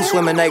don't know who's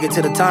swimming naked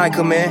till the time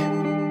come in.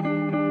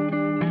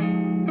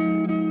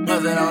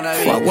 Fuck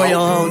where your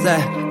hoes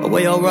at, or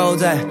where your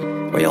roads at?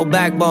 Where your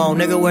backbone,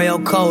 nigga, where your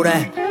code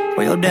at?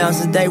 Where your down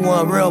since day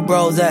one, real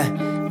bros at?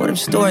 Where them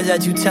stories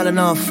that you tellin'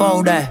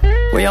 unfold at?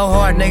 Where your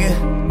heart,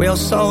 nigga, where your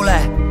soul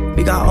at?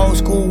 We got old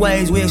school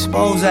ways, we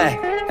expose that.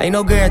 Ain't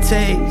no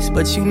guarantees,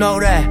 but you know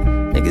that.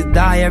 Niggas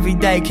die every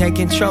day, can't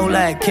control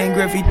that. King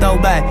Griffey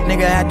throwback,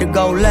 nigga had to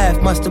go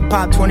left. Musta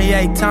popped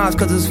 28 times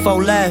cause it's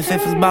 4 left.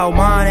 If it's about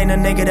mine, ain't a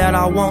nigga that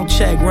I won't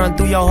check. Run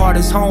through your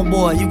hardest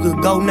homeboy, you could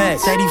go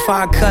next.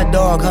 85 cut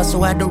dog,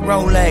 hustle at the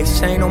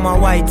Rolex. Chain on my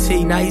white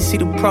tee, now you see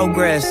the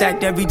progress.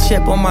 Stacked every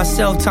chip on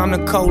myself, time to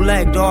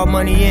collect. All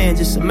money in,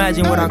 just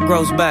imagine what I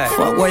gross back.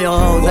 Fuck where your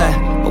hoes at,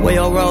 or where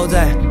your roads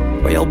at?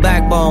 Where your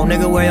backbone,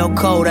 nigga, where your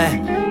code at?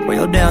 Where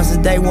your down since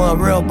day one,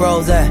 real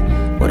bros at?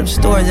 Where them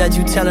stories that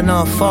you tellin'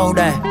 unfold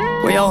at?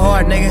 Where your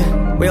heart, nigga,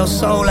 where your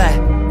soul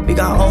at? We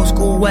got old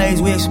school ways,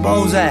 we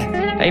expose that.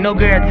 Ain't no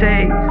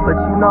guarantees, but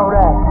you know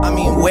that. I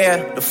mean, where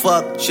the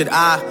fuck should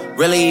I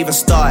really even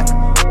start?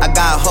 I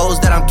got hoes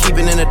that I'm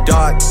keeping in the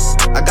dark.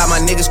 I got my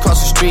niggas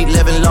cross the street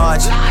living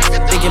large.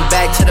 Thinking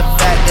back to the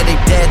fact that they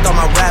dead, thought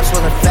my raps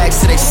wasn't facts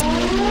till they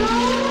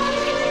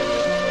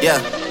yeah.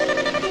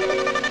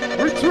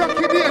 Rich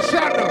Rocky there,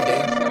 Shadow.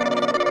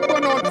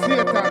 Burn out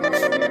Satan.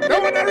 They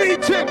wanna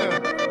reach in.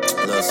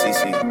 Lil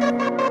CC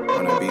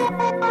on the beat.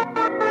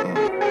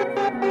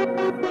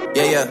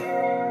 Yeah.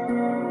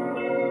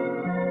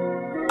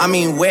 I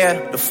mean, where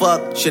the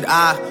fuck should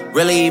I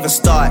really even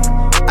start?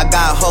 I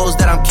got hoes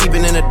that I'm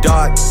keeping in the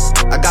dark.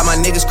 I got my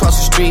niggas cross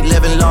the street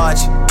living large.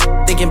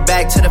 Thinking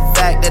back to the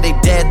fact that they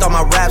dead, thought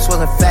my raps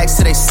wasn't facts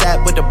till they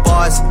sat with the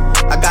bars.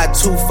 I got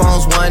 2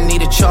 phones, one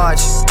need a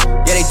charge.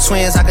 Yeah, they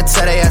twins, I could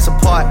tell they ass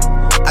apart.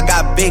 I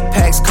got big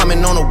packs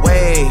coming on the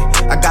way.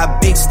 I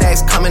got big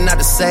stacks coming out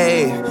to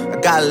save. I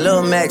got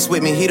Lil Max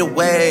with me, he the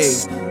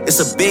wave. It's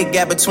a big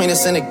gap between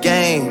us in the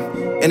game.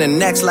 In the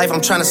next life,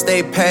 I'm trying to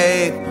stay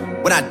paid.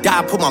 When I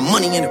die, put my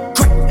money in the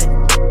grave.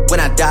 When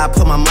I die,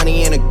 put my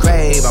money in the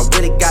grave. I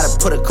really gotta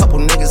put a couple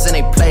niggas in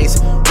their place.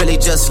 Really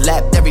just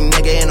lapped every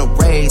nigga in a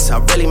race. I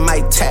really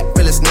might tap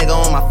realest nigga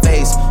on my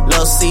face.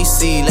 Lil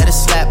CC, let it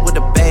slap with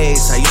the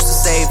bass. I used to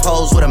save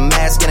hoes with a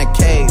mask in a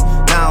cave.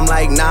 Now I'm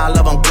like, nah,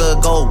 love, I'm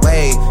good, go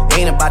away.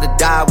 Ain't about to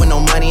die with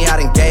no money I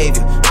done gave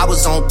you. I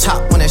was on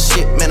top when that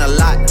shit meant a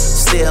lot.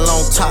 Still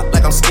on top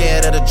like I'm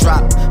scared of the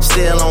drop.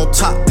 Still on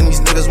top and these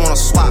niggas wanna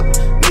swap.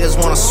 Niggas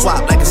wanna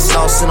swap like it's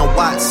sauce in a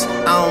Watts.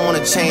 I don't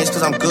wanna change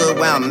cause I'm good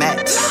where I'm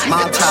at.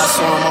 My top,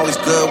 so I'm always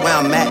good where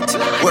I'm at.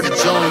 Word to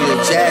Junior,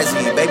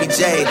 Jazzy, Baby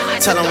J.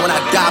 Tell them when I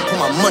die, put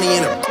my money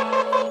in it.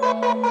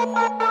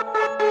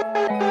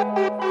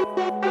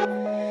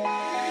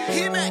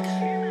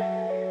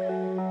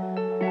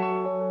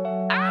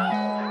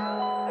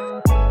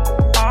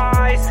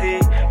 I see,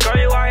 girl,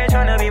 you out here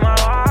tryna be my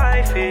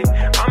wifey.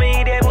 I'ma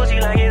eat that pussy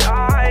like it's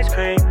ice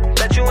cream.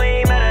 Bet you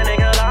ain't met a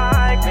nigga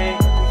like me.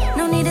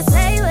 No need to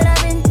say what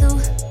I've been through.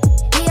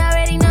 He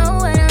already know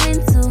what I'm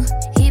into.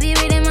 He be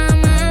reading my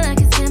mind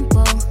like it's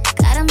simple.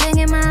 Got him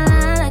banging my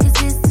line like it's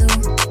his too.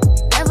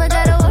 Never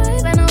gotta worry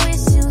about no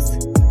issues.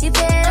 He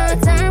paid all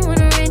the time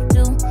when I rent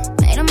due.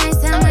 Made him ice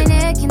down my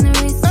neck in the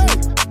wrist too.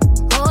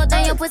 Hold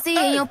down your pussy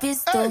and your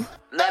pistol.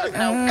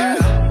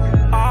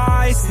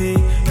 I see,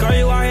 girl,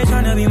 you out here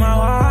tryna be my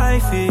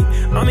wifey.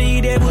 I'ma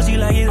eat that pussy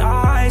like it's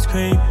ice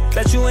cream.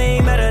 Bet you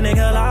ain't met a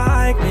nigga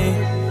like me.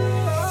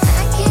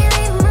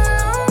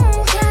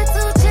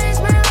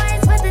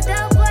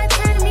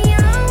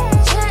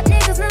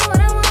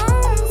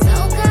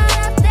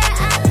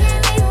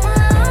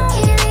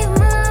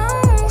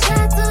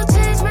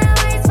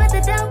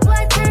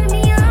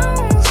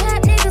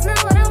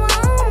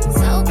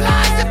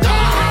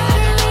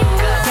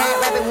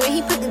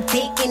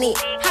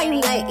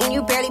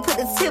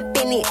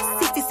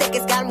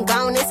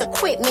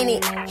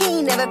 Minute. He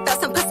ain't never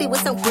felt some pussy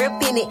with some grip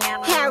in it.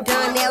 Hair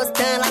done, nails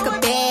done like a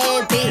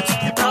bad bitch.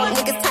 Broke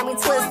niggas turn me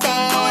to a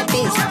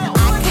savage.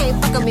 I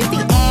can't fuck him if he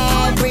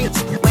average.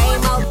 Way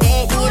more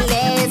bad than your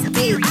last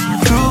bitch.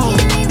 True,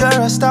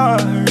 you're a star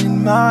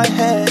in my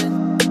head.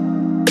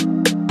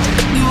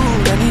 You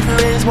don't need to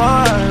raise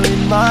war in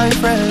my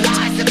friends.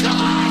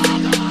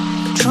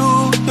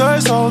 True,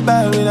 you're so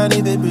bad we don't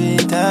need to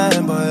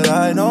pretend. But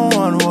I don't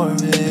want war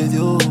with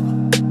you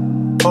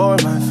or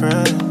my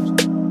friends.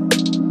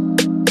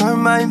 You're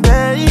my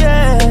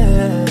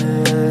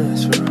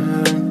best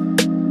friend.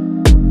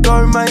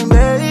 You're my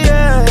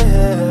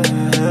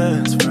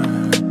best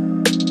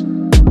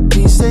friend.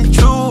 He said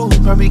true,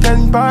 probably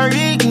can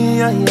party,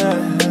 yeah.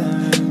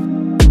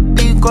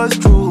 Because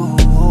true,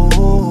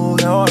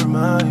 you're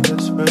my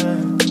best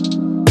friend.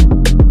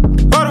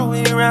 All the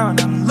way around,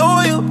 I'm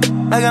loyal.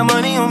 I got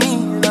money on me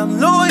and I'm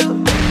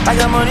loyal. I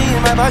got money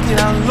in my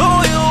pocket, I'm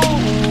loyal.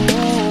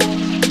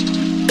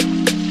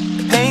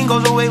 Pain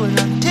goes away when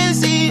I'm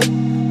dizzy.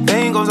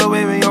 Pain goes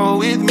away when you're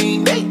with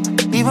me. Hey.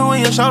 Even when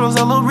your shadows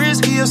a little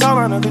risky, it's all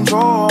under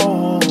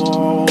control.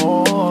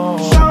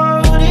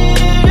 Shorty,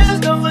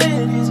 just don't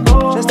let this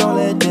go. Just don't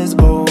let this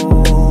go.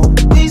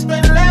 We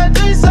spent the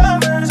last 3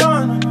 summers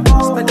on the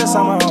road. Spent the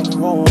summer on the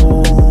road.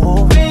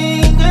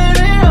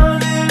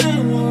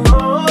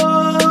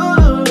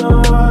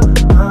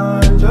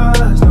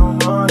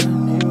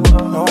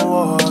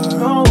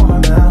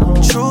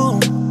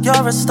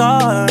 You're a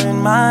star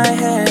in my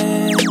head.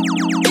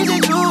 Is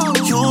it you?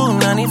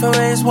 Not need to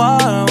raise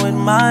war with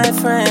my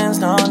friends,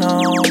 no.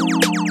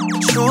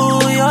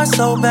 True, you're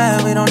so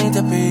bad, we don't need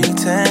to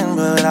pretend.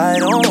 But I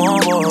don't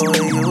want war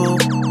with you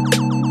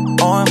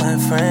or my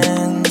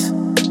friends.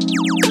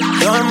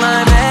 You're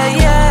my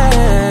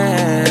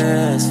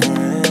best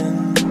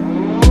friend.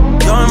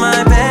 You're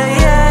my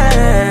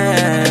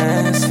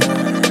best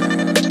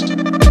friend.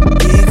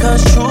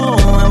 Because true,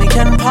 when we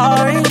can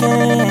party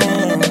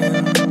again,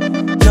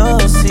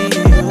 you'll see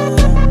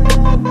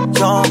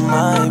you're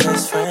my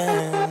best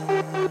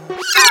friend.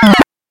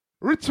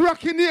 Rich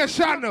Rocky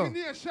Nation.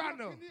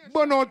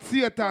 Burn out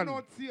Satan.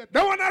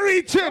 Don't wanna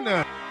reach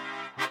in.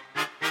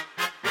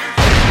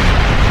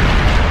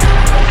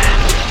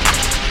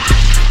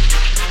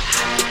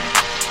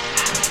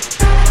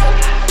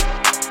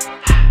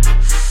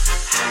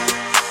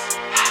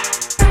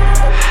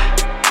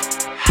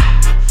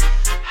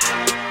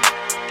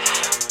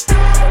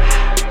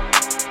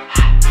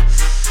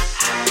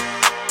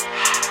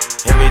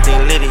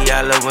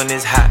 I love when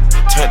it's hot.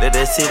 Turned to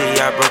the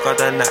city, I broke out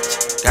the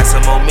notch. Got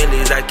some more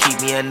millies, I keep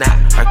me a knot.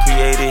 I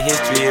created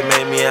history, it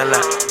made me a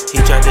lot.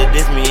 He tried to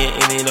diss me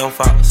and it don't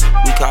false.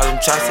 We call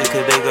him Chaucer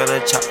cause they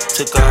gonna chop.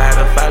 Took her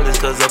out of filers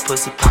cause her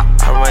pussy pop.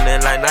 I run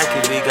it like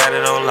Nike, we got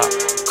it on lock.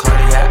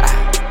 Cardiac eye.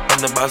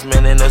 I'm the boss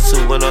man in a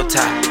suit with no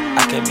tie.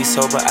 I can't be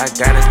sober, I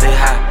gotta stay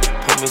high.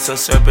 Put me some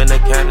syrup in the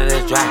counter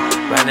that's dry.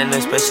 Riding a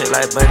spaceship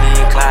like Bunny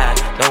and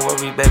Clyde. Don't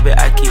worry, baby,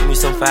 I keep me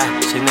some fire.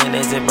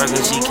 Shenanigans and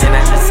burgers, she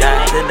cannot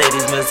decide. The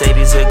ladies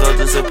Mercedes, here goes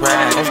the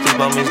surprise. Don't sleep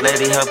on this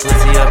lady, her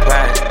pussy, her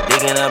pride.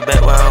 Digging her back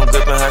while I'm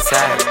gripping her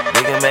side.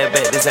 Digging back,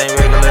 this ain't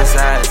regular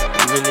size.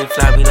 You really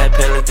fly, be like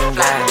Pelican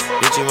guys.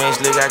 Get your range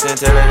look, I can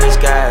tell her the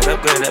skies.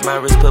 Upgrade at my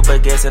wrist, put her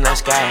gas in the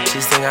sky. She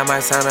think I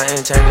might sign her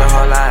and change her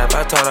whole life.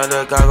 I told her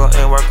to goggle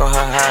and work on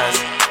her eyes.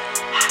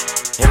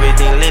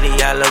 Everything litty,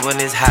 I love when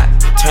it's hot.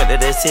 Turned to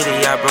the city,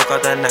 I broke out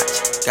the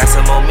notch. Got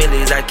some more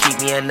millies, I keep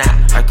me a knot.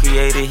 I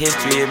created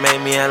history, it made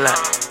me a lot.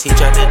 He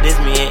tried to diss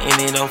me and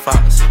it don't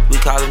false. We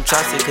call him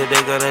Chaucer cause they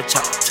gonna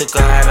chop. Took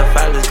her out of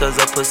filers cause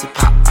her pussy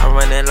pop. I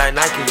run it like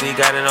Nike, we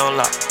got it on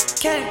lock.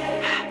 K,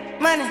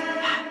 money,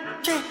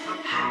 K,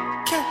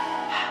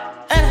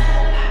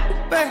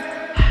 burn,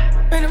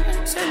 bring them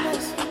in, say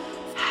this.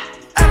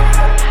 I don't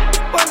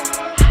wanna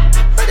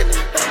put it in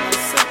the back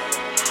myself.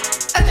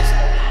 I just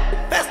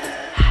passed it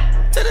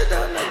to the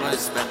door like my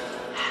spell.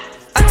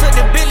 I took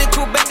the Billy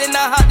Cool back, then I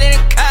hopped in the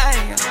car.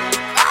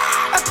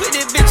 I put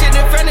this bitch in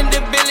front of the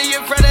Billy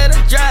in front of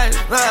the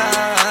driver.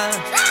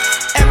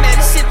 And man,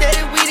 this shit that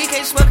is weedy,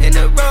 can't smoke in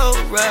the road.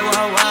 Right,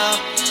 wow.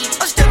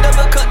 I'm still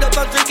double cut up,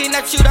 I'm drinking,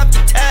 I shoot off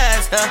the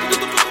tires. I'm in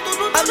the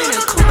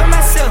coupe by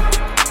myself.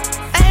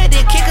 I had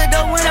to kick her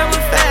though when I was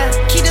fast.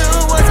 Keep the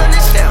hood ones on the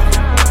shelf.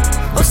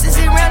 Horses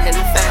around in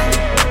the family.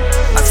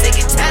 I'm sick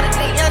and tired of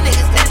these young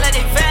niggas act like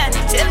they fine,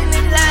 they telling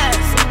them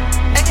lies.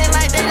 Acting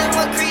like they the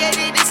one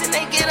created this and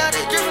they get all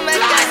this driven back.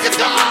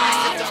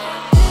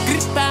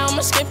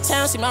 I'ma skip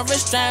town, see my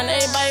wrist drown.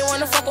 Everybody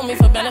wanna fuck with me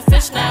for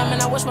benefits now.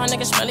 Man, I wish my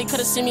niggas smelly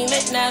could've seen me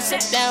lit now.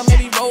 Sit down,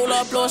 maybe roll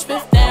up, blow a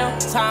spiff down.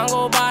 Time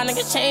go by,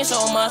 niggas change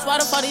so much. Why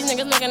the fuck these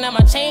niggas looking at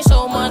my chain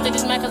so much? They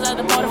just mad cause I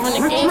departed from the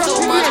game so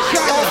much.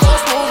 Don't go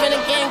smooth in the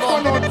game,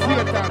 go.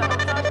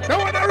 Don't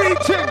wanna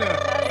reach in.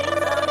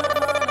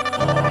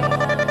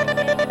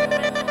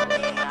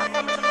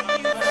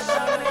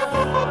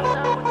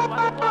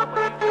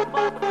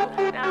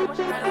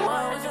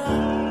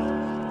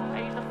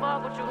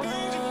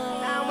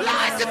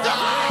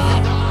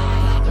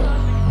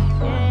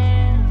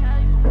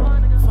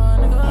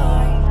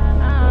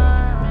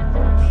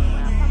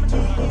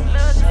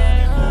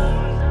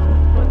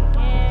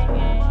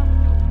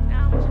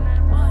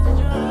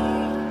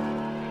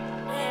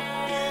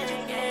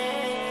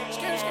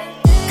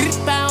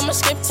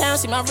 Skip town,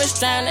 see my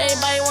wrist drown.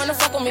 Everybody wanna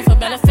fuck with me for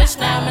benefits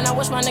now. Man, I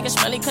wish my niggas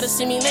smelly could've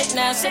seen me lit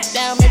now. Sit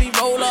down, maybe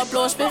roll up,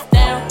 blow a spiff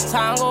down.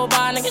 Time go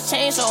by, niggas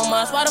change so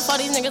much. Why the fuck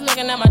these niggas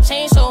looking at my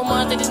chain so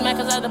much? They just mad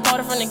cause I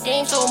departed from the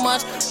game so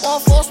much.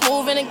 1-4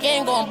 smooth in the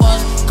game gon'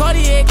 bust.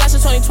 Cartier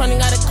glasses 2020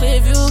 got a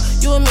clear view.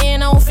 You and me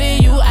and I don't fear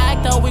you.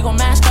 Act up, we gon'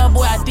 mask up,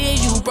 boy, I dare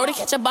you. Brody,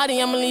 catch your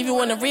body, I'ma leave you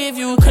in the rear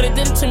view. Could've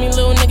did it to me,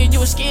 little nigga, you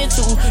was scared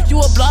too.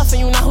 You a bluff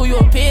and you not who you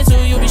appear to.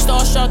 You be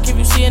starstruck if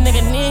you see a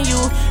nigga near you.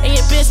 And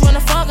your bitch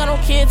wanna fuck, I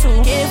don't care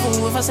too.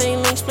 Careful, if I say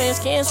links, plans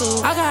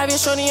cancel. I can have your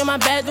shorty in my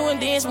bed doing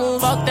dance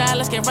moves. Fuck that,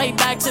 let's get right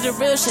back to the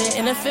real shit.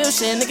 And the feel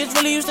shit, niggas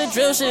really used to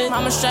drill shit.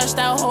 Mama stressed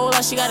out, whole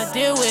lot she gotta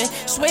deal with.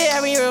 Swear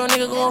every real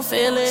nigga gon'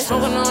 feel it.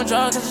 Smoking on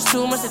drugs, cause it's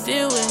too much to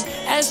deal with.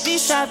 SB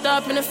strapped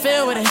up in the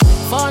field with it.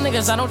 Fall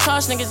niggas, I don't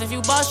trust niggas. If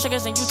you boss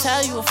triggers, then you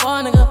tell you a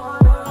fall nigga.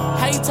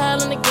 How you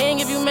tellin' the gang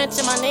if you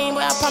mention my name?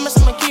 But I promise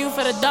I'ma kill you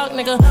for the dark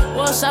nigga.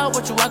 What's up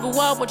with you? I grew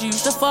up with you,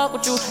 used to fuck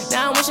with you.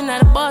 Now I'm wishing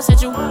that a boss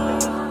hit you.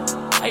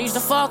 I used to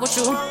fuck with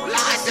you.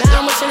 Now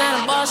I'm wishing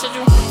that a boss hit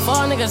you.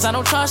 Fall niggas, I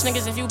don't trust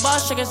niggas. If you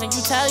boss triggers, then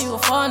you tell you a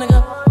fall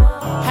nigga.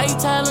 How you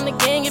tellin' the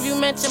gang if you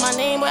mention my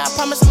name? But I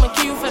promise I'ma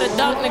kill you for the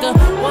dark nigga.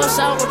 What's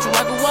up with you?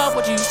 I grew up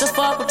with you, used to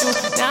fuck with you.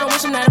 Now I'm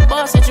wishing that a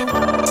boss hit you.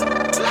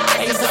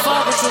 I used to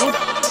fuck with you.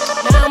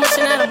 Now I'm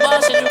wishing that a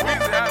boss hit you.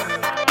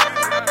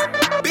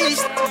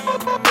 Beast,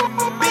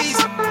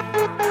 beast.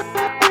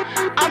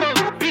 I'm a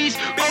beast.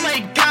 Oh my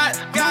God,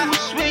 who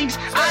swings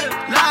out of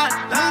line?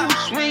 Who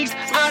swings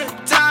out of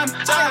time?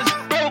 I was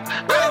broke,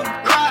 I'm a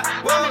god,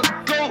 I'm a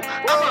goat,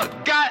 I'm a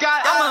god.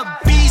 I'm a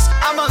beast,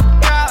 I'm a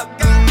god.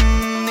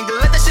 Nigga,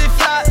 let that shit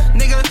fly.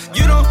 Nigga,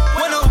 you don't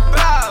want no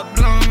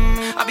problem.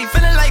 I be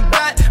feeling like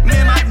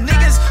Batman, my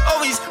niggas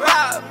always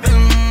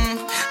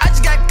robbing. I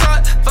just got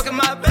caught fucking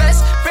my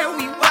best friend,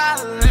 we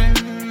wildin'.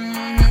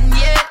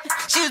 Yeah,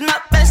 she was my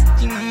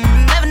bestie.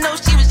 Never know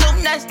she was so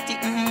nasty.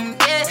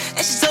 Yeah,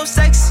 and she's so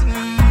sexy.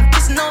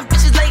 Kissing on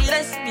bitches like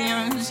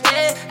lesbians.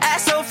 Yeah,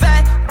 ass so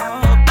fat.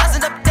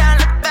 Bouncing up down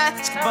like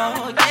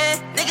basketball. Yeah,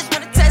 niggas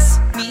wanna test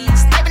me.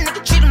 Sniper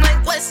nigga treat them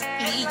like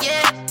Wesley.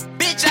 Yeah,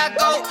 bitch I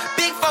go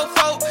big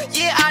fofo.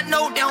 Yeah, I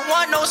know they don't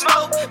want no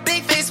smoke.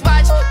 Big face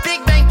watch,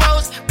 big bang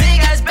pose, big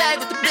ass bag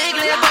with the big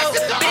Lambo.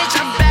 Bitch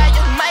I'm bad,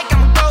 you Mike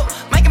I'm a goat.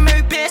 Mike and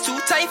Mary pants too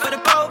tight for the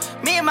boat.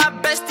 Me and my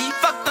bestie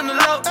fucked on the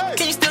low.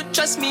 Can you still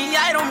trust me?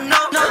 I don't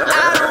know. No,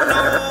 I don't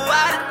know.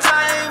 Out of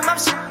time, I'm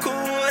so cool.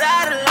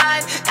 Out of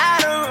line,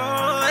 out of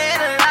roll,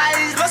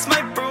 analyze. Lost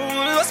my bro,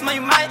 lost my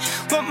mind.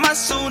 Want my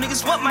soul,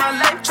 niggas want my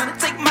life. Tryna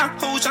take my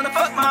hoes, tryna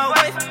fuck my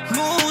wife.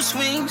 Mood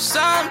swing,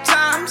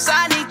 sometimes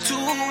I need two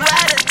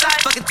at a time.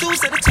 Fucking two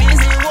set of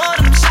twins and one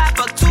of them shot.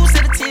 Fuck two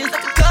set of twins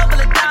like a couple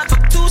of dimes.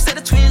 Fuck two set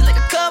of twins like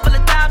a couple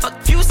of dimes.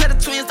 Fuck few set of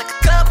twins like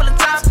a couple of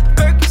times.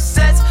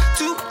 Percocets,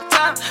 2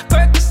 times.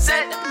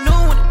 Percocet, I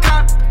knew when it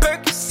come.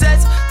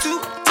 Percocets,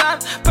 2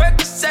 times.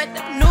 Percocet, I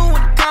knew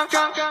when it come.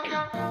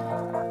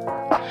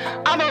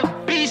 I'm a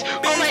beast,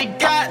 oh my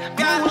God.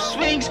 Who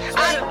swings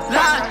out of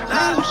line?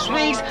 Who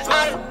swings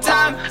out of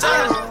time? I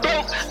was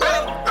broke,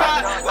 I'm a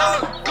god, I'm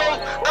a goat,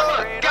 I'm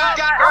a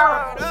god.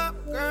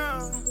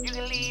 You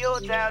can leave your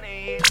town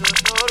and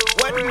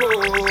what the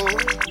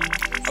move?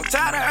 I'm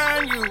tired of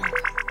earning you.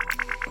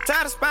 I'm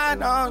tired of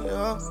spying on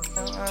you.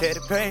 Teddy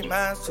paid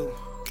mine too.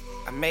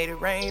 I made it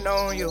rain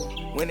on you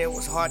when it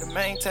was hard to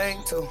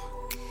maintain too.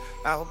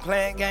 I was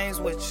playing games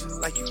with you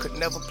like you could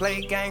never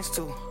play games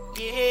too.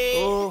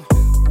 Yeah. Ooh.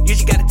 You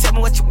just gotta tell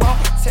me what you want.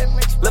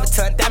 Love it,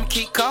 turn diamond,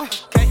 keep calm.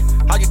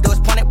 All you do is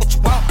point at what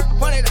you want.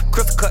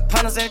 Crystal cut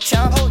punters in the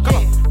channel. Come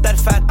on,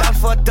 $35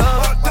 for a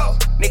dub.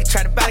 Nigga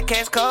try to buy the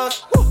cash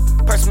cars.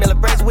 Person Miller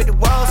braids with the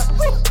walls.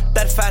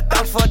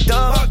 $35 for a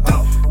dub.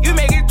 You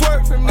make it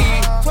twerk for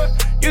me.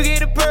 You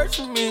get a purse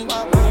for me. $80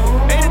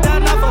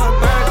 for a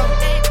burger.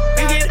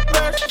 You get a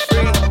purse for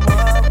free.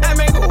 I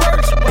make it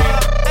work for me.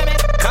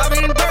 Call me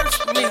and burst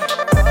for me.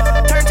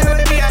 Turn to a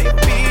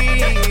VIP.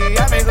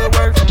 I make it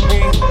work for me.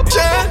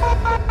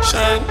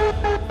 Shine.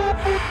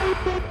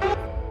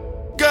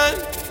 Gun.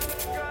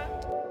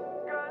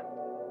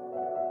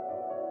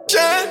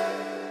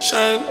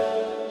 Shine.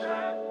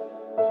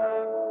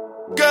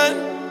 Gun.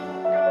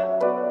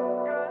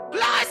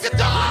 Blast the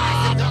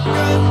gun.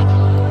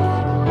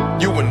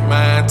 You wouldn't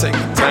mind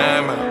taking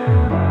time out.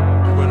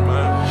 You wouldn't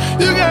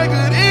mind. You got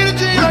good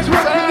energy like a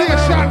fire.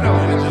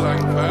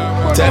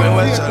 Tell me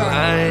what's your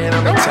line,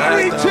 I'm a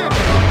time.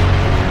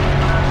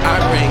 I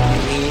bring you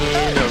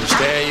in, never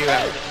stare you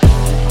out.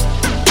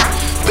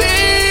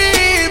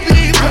 Baby,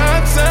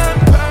 pop some.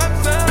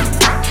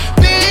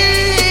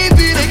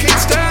 Baby, they can't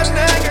stop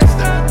now.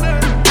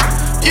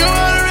 You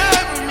wanna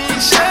ride with me,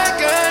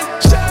 shotgun.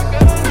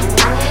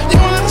 You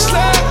wanna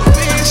slide with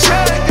me,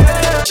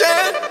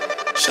 shotgun.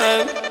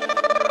 Shine.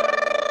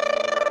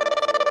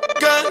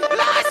 Gun.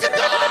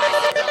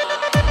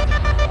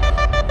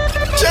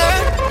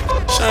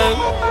 Shine.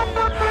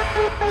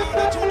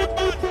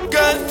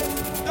 Gun.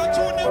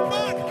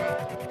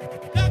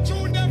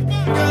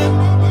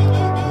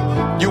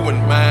 You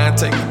wouldn't mind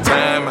taking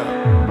time out.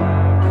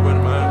 You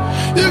wouldn't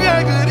mind. You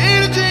got good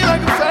energy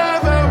like a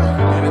 5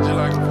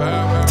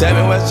 hour. Tell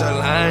me what's your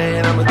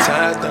line, I'm a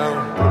touchdown.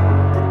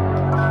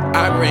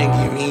 I bring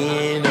you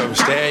in, never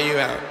stare you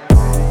out.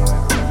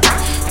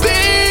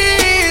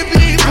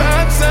 Baby,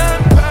 pop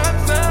some.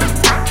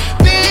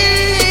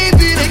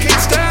 Baby, they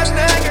can't stop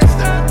now.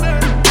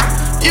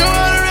 You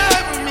wanna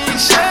ride with me,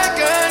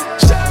 shotgun.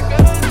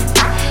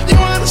 You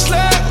wanna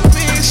slide with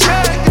me,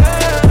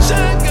 shotgun.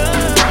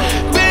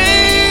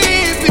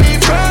 Baby,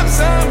 pop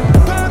some.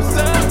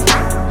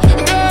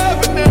 Go up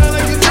and down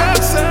like you drop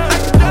some.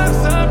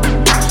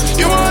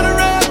 You wanna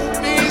ride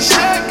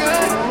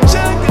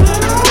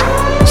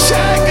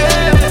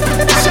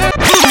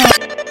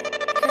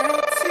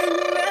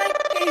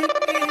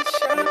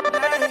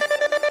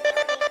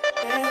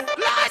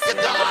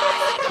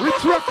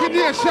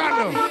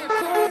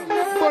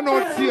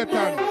Burn out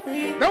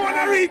Satan. They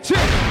wanna reach it.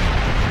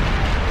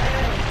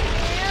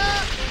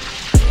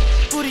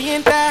 Booty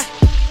and thigh,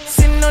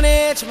 sitting on the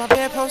edge of my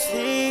bedpost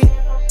sleep.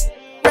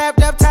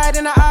 Wrapped up tight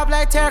in a all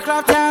black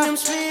terracloth towel. Them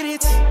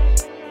sweeties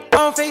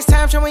on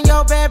FaceTime showing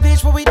your bad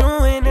bitch what we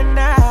doing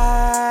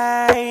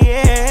tonight.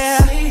 Yeah.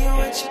 See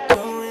what you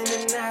doing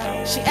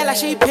tonight. She act like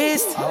she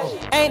pissed.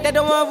 Ain't that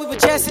the one we were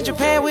just in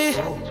Japan with?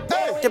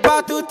 They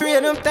bought through 3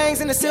 of them things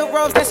in the silk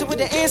robes dancing with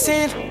the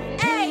incense.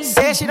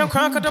 Said she don't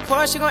crunk up the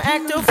part, she gon'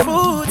 act a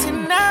fool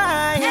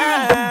tonight.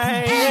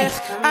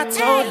 I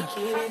told her,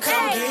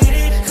 come get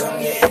it, come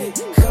get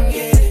it, come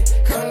get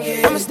it, come get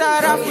it. I'ma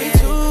start off with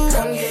 2.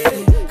 Come get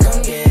it,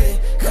 come get it,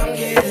 come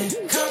get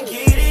it, come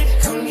get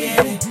it, come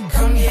get it,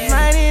 come get it.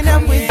 Might end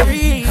up with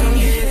 3. Come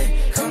get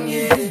it, come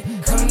get it,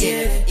 come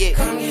get it,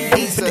 come get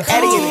it. Put the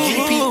addy in the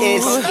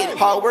GPS.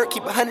 Hard work,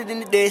 keep 100 in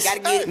the disc.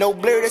 No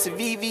blur, that's a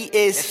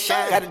VVS.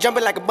 Gotta jump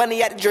it like a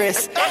bunny out the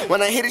dress.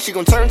 When I hit it, she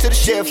gon' turn to the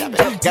chef.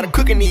 Gotta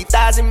cook and eat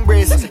thighs and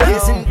breasts.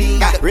 Yes,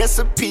 indeed.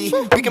 Recipe.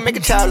 We can make a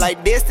child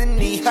like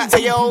destiny. Tell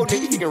your old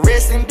nigga you can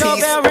rest in peace.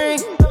 Doorbell ring.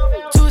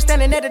 2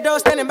 standing at the door,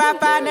 standing by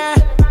 5 now.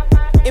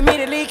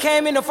 Immediately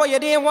came in the foyer,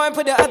 then 1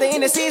 put the other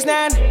in the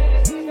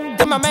C9.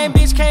 Then my main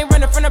bitch came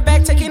running from the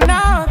back, taking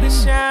all the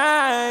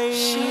shine.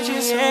 She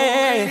just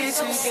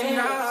taking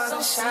all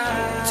the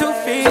shine. 2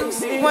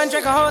 feet, 1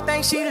 drink a whole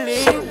thing, she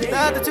lit. The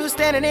other 2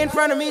 standing in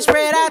front of me,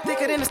 spread out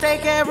thicker than the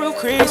steak and root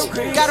crease.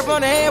 Got up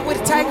on the head with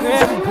a tight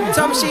grip.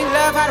 Told me she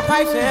love how the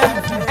pipe feel.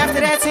 After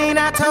that scene,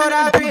 I told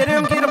all 3 of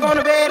them get up on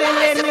the bed and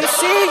let me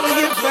see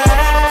you fly.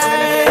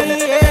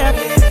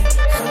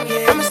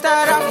 Yeah. I'ma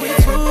start off with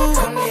 2.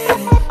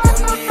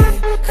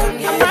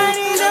 I might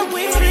end up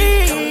with 3.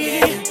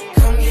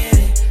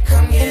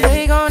 And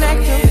they gon'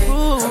 act a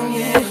fool.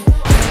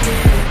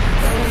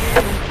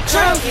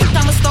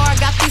 I'm a star,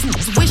 got these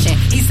niggas wishing.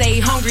 He say he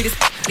hungry, this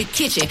the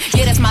kitchen.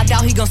 Yeah, that's my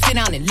dog, he gon' sit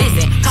down and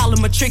listen. Call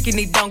him a trick and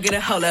he don't get a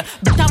holler.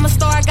 Bitch, I'm a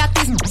star, got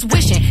these niggas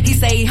wishing. He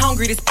say he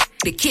hungry, this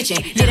the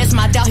kitchen. Yeah, that's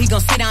my dog, he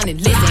gon' sit down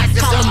and listen.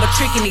 Call him a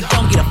trick and he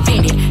don't get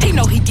offended. He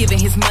know he giving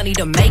his money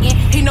to Megan.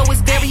 He know it's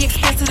very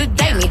expensive to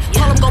date me.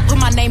 Told him go put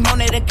my name on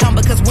that account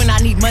because when I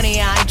need money,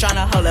 I ain't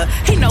tryna holler.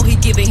 He know he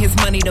giving his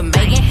money to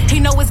Megan. He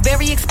know it's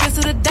very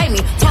expensive to date me.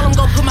 Told him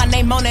go put my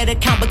name on that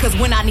account because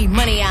when I need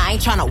money, I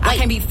ain't tryna wait. I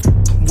can't be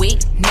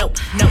with, no,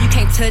 you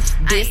can't touch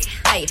this,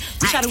 ayy.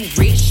 Wish I do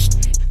rich,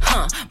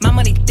 huh? My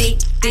money thick,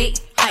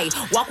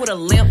 ayy. Walk with a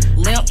limp,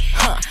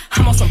 huh?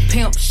 I'm on some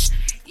pimp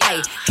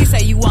ayy. He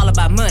say you all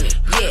about money,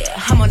 yeah.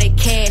 I'm on that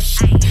cash,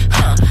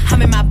 huh?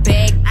 I'm in my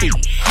bag,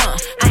 huh?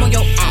 I'm on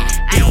your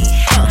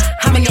huh?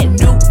 I'm in that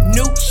new,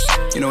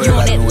 you know you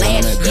on that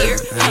last year,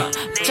 huh?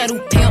 Bitch, I do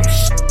pimp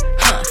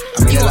huh?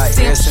 I mean, you like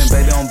dancing,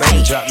 baby, on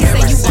baby drop. He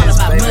say you all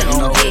about money,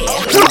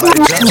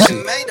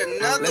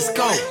 yeah. Let's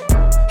go,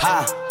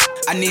 ha.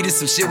 I needed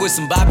some shit with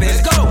some bop in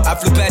it. I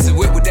flew past the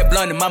whip with that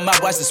blunt in my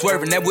mouth, watched it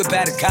swerving. That whip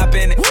had a cop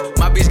in it.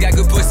 My bitch got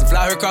good pussy,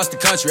 fly her across the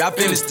country. I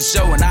finished the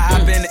show and I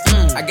hop in it.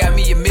 I got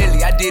me a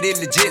milli, I did it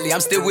legitly. I'm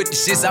still with the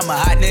shits, I'm a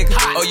hot nigga.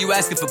 Oh, you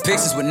asking for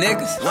pictures with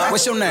niggas?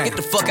 What's your name? Get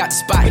the fuck out the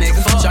spot,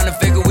 nigga. Tryna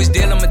figure which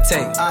deal I'ma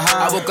take.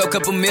 I woke up,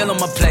 couple meal on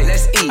my plate.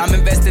 Let's eat. I'm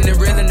investing in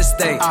real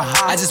estate.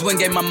 I just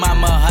went and gave my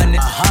mama 100.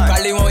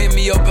 Probably won't hear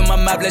me open my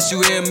mouth, unless you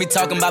hear me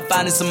talking about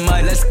finding some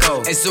money. Let's go.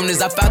 As soon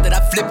as I found that,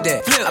 I flipped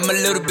that. I'm a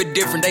little bit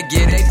different, they get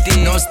it.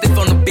 No, I'm stiff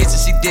on the bitch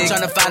and she dig.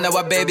 Tryna find out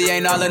why baby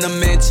ain't all in the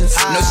mentions.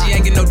 No, she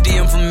ain't get no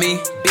DM from me.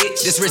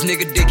 Bitch, this rich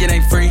nigga dick, it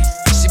ain't free.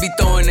 She be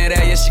throwing that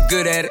at, yeah, she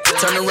good at it.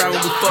 Turn around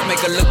when we fuck, make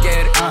her look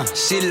at it.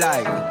 She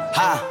like,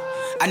 ha.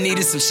 I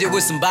needed some shit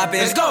with some bop in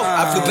it. Let's go.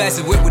 I flew past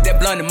the whip with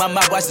that blunt in my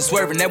mouth, watched it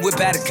swerving. That whip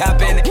had a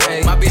cop in it.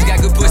 My bitch got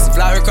good pussy,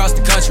 fly her across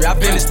the country. I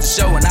finished the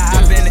show and I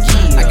hop in it.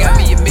 I got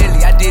me a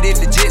milli, I did it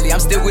legitly.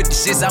 I'm still with the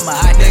shits, I'm a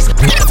hot nigga.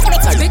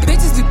 Big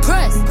bitches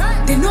depressed.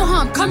 They know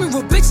how I'm coming,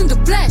 real bitch in the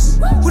flesh.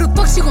 Who the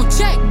fuck she gon'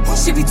 check?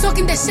 She be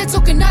talking that shit,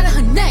 talking out of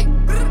her neck.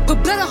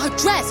 Put blood on her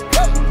dress.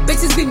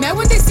 Bitches be mad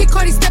when they see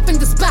Cardi step in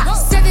the spot.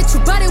 Said that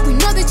you bought it, we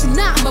know that you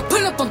not. I'ma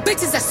pull up on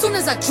bitches as soon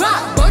as I drop.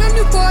 Bought a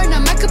new foreign,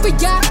 I might up a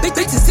yacht.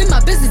 Bitches in my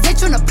business, they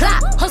tryna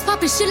plot. Hoes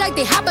poppin' shit like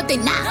they hot, but they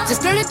not.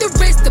 Just flirted the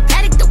wrist, the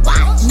paddock, the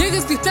watch.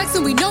 Niggas be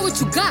flexin', we know what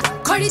you got.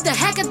 Cardi the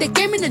hack at the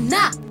game in the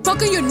knot.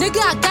 Fuckin' your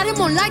nigga, I got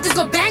him on light. Just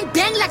go bang,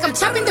 bang like I'm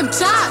chopping them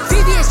chops.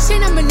 VVS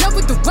shit, I'm in love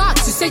with the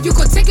rocks. You said you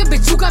gon' take it,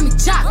 bitch, you got me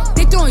chopped.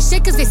 They throwin'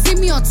 shit cause they see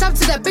me on top.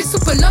 To that bitch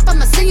super love,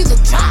 I'ma send you the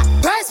drop.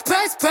 Press,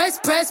 press, press,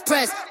 press,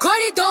 press.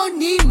 Cardi don't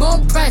need more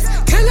press.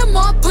 Kill them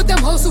all, put them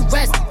hoes to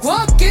rest.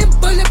 Walk in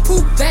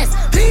bulletproof vest.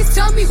 Please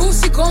tell me who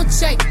she gon'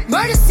 check.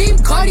 Murder scene,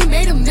 Cardi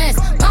made a mess.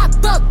 Pop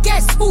up,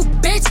 guess who,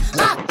 bitch?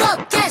 Pop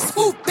up, guess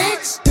who,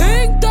 bitch?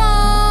 Ding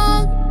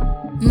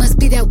dong. Must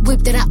be that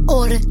whip that I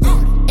ordered.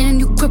 And a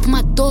new crib for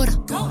my daughter.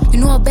 You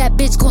know a bad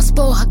bitch gon'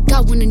 spoil her.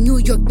 Got one in New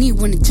York, need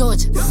one in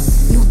Georgia.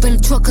 New Bentley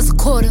truck cause a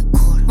quarter.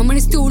 My money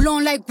still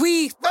long like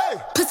weed.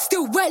 Pussy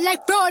still wet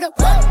like Florida.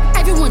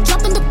 Everyone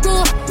drop on the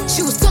floor.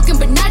 She was talking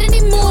but not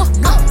anymore.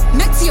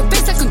 Next to your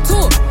face like a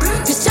tour.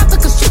 This shop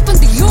like a strip on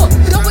the York.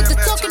 Done with the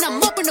talking,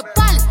 I'm up in the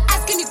violence.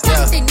 Asking you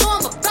guys, they know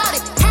I'm about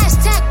it.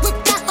 Hashtag whip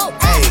that hoe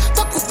ass.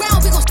 Fuck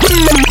around, we gon'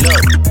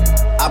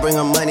 bring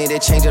her money, they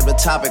change up the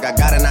topic. I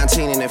got a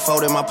 19 and it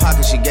fold in my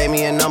pocket. She gave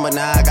me a number,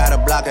 now I gotta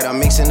block it. I'm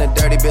mixing the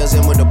dirty bills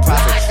in with the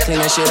profit. Clean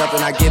that shit up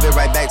and I give it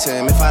right back to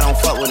him. If I don't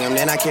fuck with him,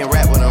 then I can't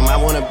rap with him. I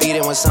wanna beat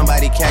it when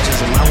somebody catches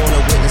him. I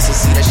wanna witness and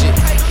see that shit.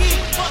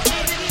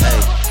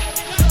 Hey,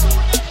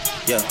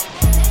 yeah.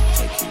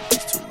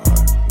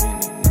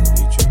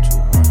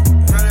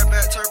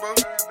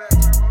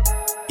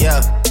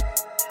 Yeah.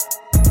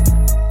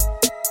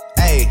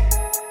 Hey,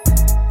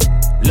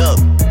 look,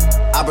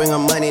 I bring her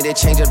money, they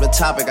change up the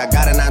topic. I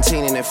got a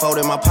 19 and it fold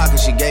in my pocket.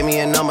 She gave me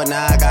a number,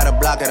 now I gotta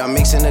block it. I'm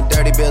mixing the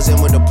dirty bills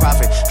in with the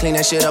profit. Clean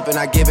that shit up and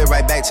I give it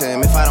right back to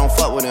him. If I don't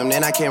fuck with him,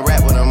 then I can't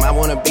rap with him. I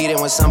wanna beat it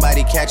when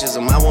somebody catches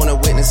him. I wanna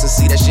witness and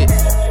see that shit.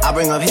 I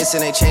bring up hits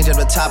and they change up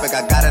the topic.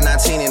 I got a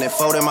 19 and it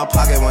fold in my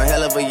pocket. One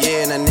hell of a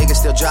year and a nigga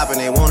still dropping.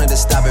 They wanted to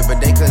stop it, but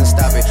they couldn't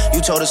stop it.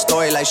 You told a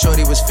story like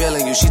Shorty was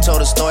feeling you. She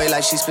told a story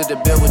like she split the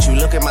bill with you.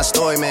 Look at my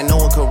story, man, no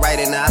one could write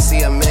it. Now I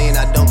see a million,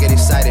 I don't get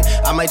excited.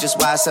 I might just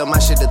buy sell my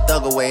shit to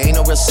thug away. Ain't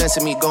no real sense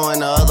in me going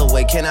the other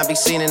way. Can I be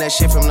seen in that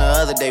shit from the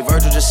other day?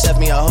 Virgil just set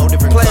me a whole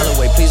different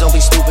colorway. Please don't be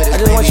stupid as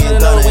baby and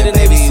gunner. And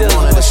baby, you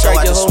wanted to show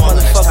I just swung.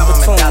 Next time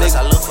I'm in Dallas,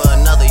 I look for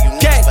another. You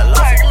niggas fell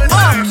off.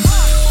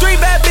 3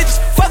 bad bitches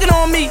fucking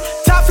on me.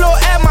 Top floor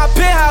at my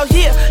penthouse,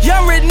 yeah.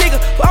 Young rich nigga,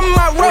 I'm in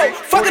my road.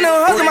 Fucking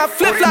on hustle, my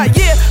flip flop,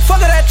 yeah.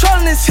 Fuck all that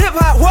trolling, this hip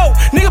hop, whoa.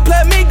 Nigga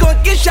play me, gon'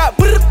 get shot.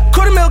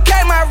 Quarter mil K,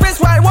 my wrist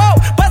right, whoa.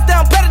 Bust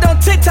down better,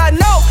 don't TikTok,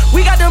 no.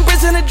 We got them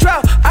bricks in the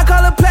drought. I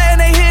call a play and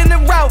they hitting the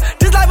route.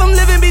 This life I'm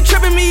living be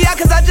tripping me out,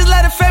 cause I just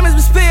let the famous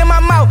be spit in my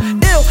mouth.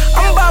 Ew,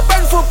 I'm about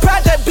burning for a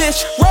project,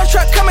 bitch. Road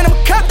truck coming, I'ma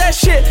cop that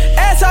shit.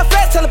 Ass off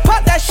fat, tell her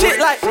pop that shit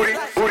like.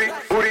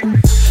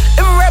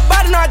 If a rap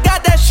body, know I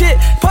got that shit.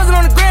 Posing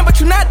on the gram, but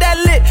you not that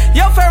lit.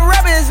 Your favorite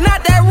rapper is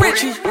not that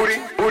rich.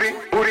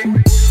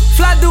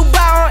 Fly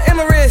Dubai on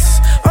Emirates.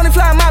 Only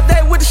fly my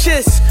day with the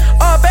shits.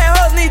 All bad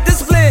hoes need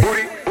discipline.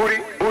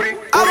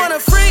 I want a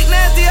freak,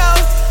 nasty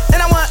hoes,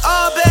 and I want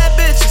all bad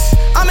bitches.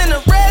 I'm in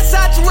the red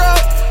Sachi road,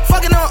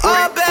 fucking on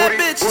all bad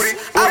bitches.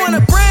 I want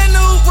a brand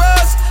new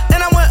rose, and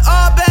I want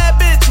all bad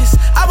bitches.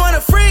 I want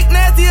a freak,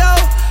 nasty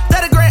hoe,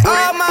 that'll grant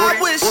all my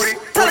wishes.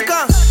 Tell her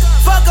come,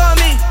 fuck on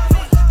me.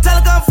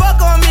 Tell her come fuck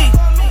on me.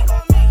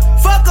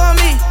 Fuck on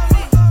me.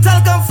 Tell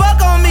her come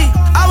fuck on me.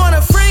 I want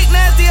a freak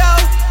nasty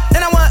hoe,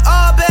 and I want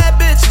all bad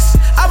bitches.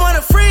 I want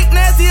a freak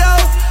nasty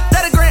hoe,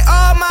 that'll grant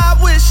all my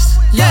wishes.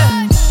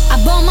 Yeah. I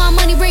bought my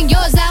money, bring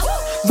yours out.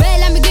 Red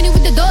Lamborghini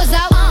with the doors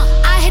out.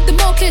 I hit the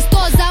mall, clear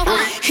stores out.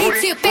 Heat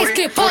to your face,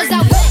 clear pores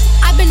out.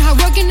 I've been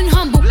hardworking and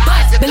humble.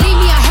 Believe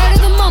me, I heard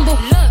of the mumble.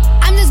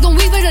 I'm just gon'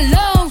 leave it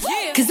alone,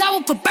 cause I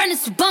will put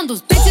burners to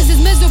bundles. Bitches is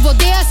miserable,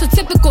 they are so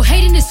typical.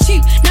 Hating is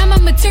cheap, not my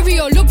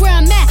material. Look where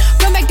I'm at,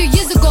 run back 3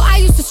 years ago. I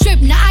used to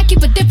strip, now I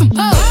keep a different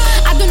pose.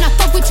 I do not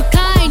fuck with your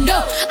kind,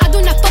 no. I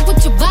do not fuck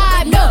with your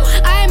vibe, no.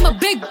 I am a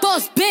big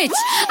boss, bitch.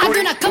 I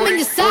do not come in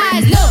your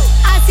size, no.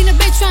 I seen a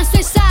bitch tryna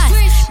switch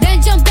sides,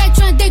 then jump back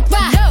tryna dick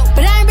ride.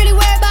 But I ain't really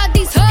worried about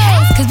these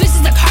hoes, cause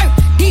bitches like hurt,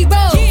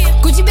 D-Roll.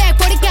 Gucci bag,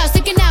 40 cows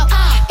sticking out.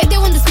 If they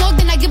want the smoke,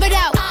 then I give it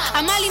out.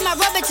 I might leave my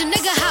rub at your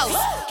nigga house.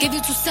 Give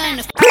you 2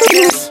 cents.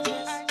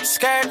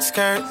 Skirt,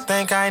 skirt,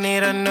 think I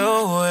need a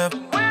new whip.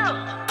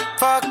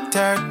 Fucked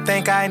her,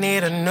 think I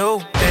need a new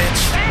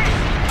bitch.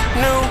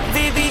 New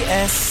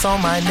VVS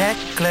on my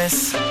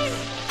necklace.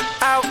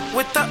 Out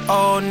with the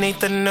old, need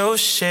the new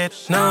shit.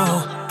 New.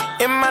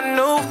 In my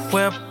new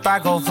whip, I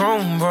go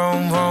vroom,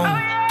 vroom, vroom.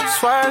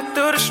 Swerve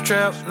through the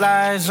strip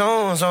like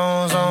zoom,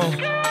 zoom, zoom.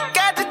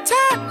 Got the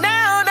top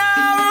down,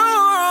 now,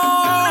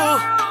 ooh.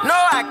 No,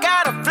 I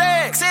gotta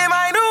flex in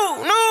my new.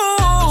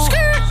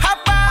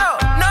 Hop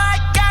out, no, I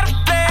gotta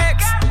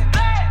flex.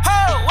 Ho,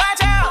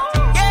 watch out,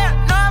 yeah,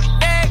 no, I'm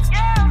next.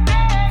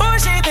 Ooh,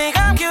 she think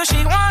I'm cute,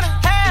 she wanna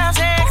have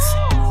sex.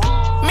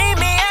 Meet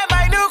me at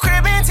my new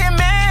crib in 10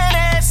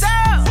 minutes. So,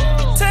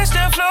 touch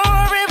the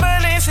floor in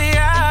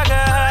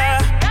Balenciaga.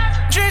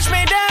 Drench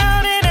me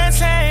down in that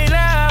same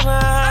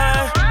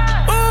lava.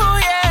 Ooh,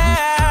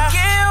 yeah,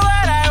 get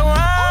what I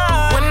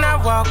want. When I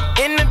walk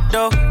in the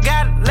door,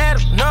 gotta let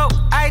them know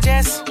I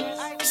just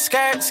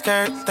skirt,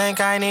 skirt, think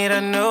I need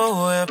a new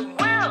whip.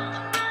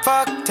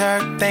 Fucked her,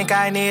 think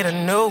I need a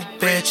new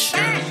bitch.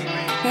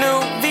 New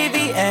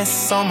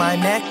VVS on my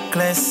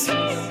necklace.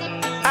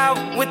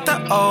 Out with the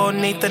old,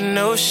 need the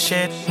new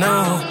shit.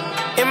 New.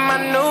 In my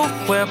new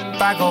whip,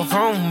 I go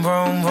vroom,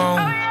 vroom,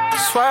 vroom.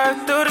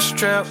 Swerve through the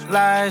strip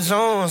like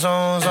zoom,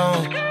 zoom,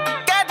 zoom.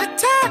 Got the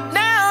top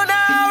down,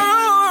 now,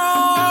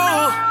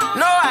 ooh.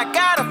 No, I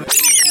gotta.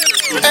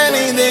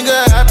 Anything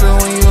could happen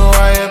when you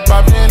are here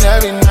popping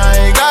every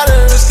night.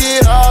 Gotta risk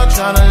it all,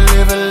 tryna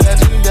live a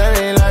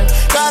legendary life.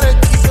 Gotta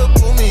keep it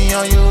booming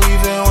on you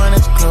even when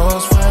it's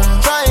close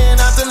friends. Trying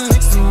not to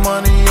mix the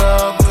money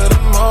up with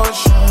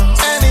emotions.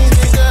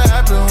 Anything could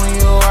happen when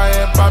you are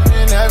here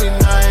popping every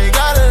night.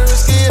 Gotta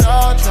risk it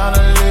all, tryna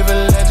live a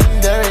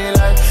legendary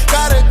life.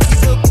 Gotta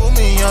keep it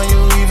booming on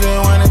you even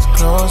when it's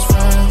close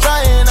friends.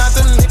 Trying not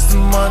to mix the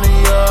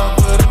money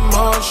up with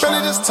emotions.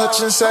 Really just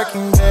touching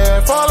second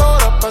gear.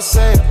 Followed up, I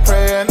say a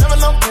prayer. Never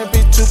know, can't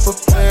be too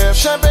prepared.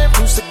 Champagne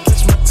boost to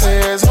catch my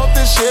tears. Hope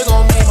this shit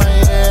gon' make my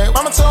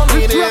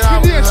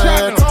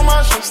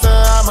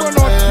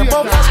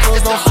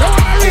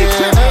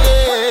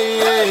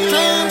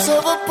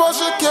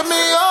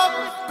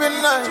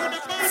night.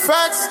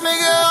 Facts,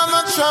 nigga, I'm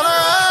not tryna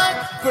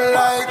act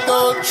polite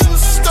though. True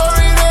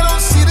story, they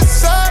don't see the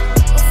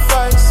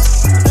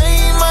sacrifice. They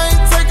might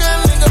take a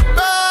nigga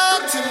back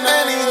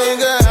tonight. Any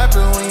nigga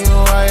happen when you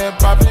out here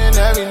poppin'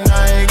 every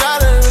night.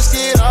 Gotta risk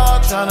it all,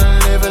 tryna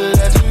live a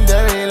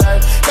legendary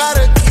life.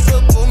 Gotta keep a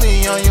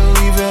boomie on you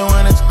even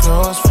when it's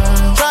close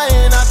friends.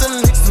 Trying not to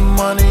mix the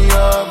money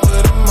up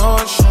with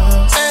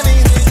emotions. Any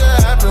nigga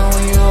happen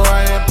when you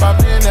out here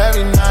poppin'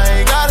 every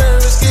night. Gotta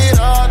risk it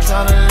all,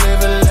 tryna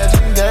live a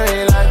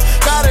legendary life.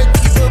 Gotta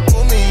keep a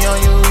boomie on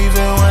you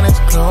even when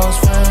it's close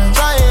friends.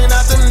 Trying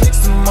not to mix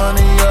the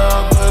money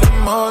up with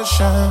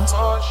emotions.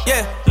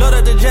 Yeah, load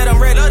up the jet,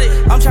 I'm ready.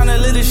 I'm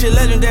tryna live this shit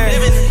legendary.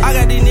 I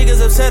got these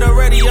niggas upset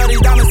already. All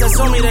these diamonds that's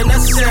on me, they're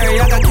necessary.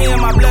 I got king in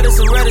my blood, it's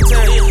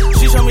hereditary.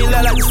 She showed me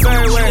love like it's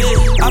February.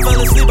 I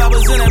fell asleep, I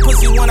was in that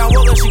pussy. When I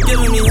woke up, she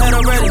giving me head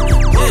already.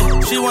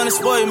 Yeah, she wanna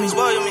spoil me.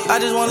 I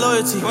just want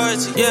loyalty.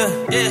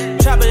 Yeah.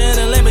 Chopper in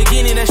a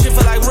Lamborghini, that shit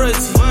feel like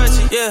royalty.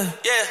 Yeah.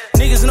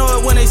 Niggas know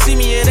it when they see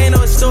me, it ain't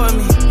no extorting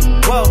me.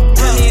 Whoa,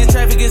 tell me in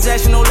traffic is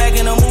action, no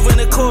lagging, I'm moving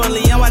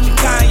accordingly. I'm watching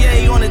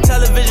Kanye on the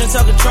television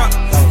talking Trump.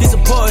 He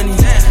supporting me.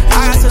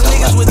 I got some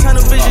niggas with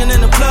tunnel vision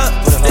in the plug.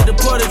 They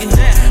deported me.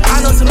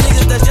 I know some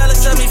niggas that's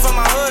jealous of me from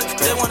my hood.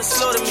 They wanna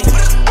slaughter me.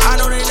 I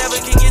know they never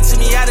can get to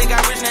me. I done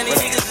got rich, now these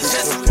niggas is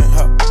just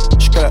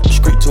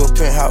Straight to a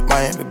penthouse,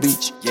 Miami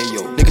Beach. Yeah,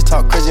 yo. Niggas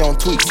talk crazy on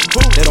tweets.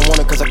 They don't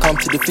want it cause I come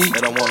to defeat. They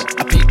don't want it.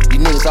 I peep,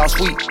 these niggas all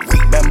sweet.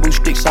 Bamboo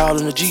sticks all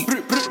in the Jeep.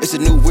 It's a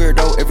new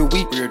weirdo every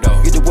week. Get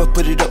the what,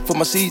 put it up for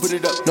my seeds.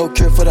 No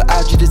cure for the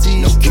IG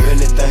disease. No cure. Do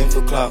anything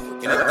for clout.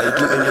 They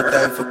do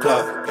anything for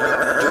clout.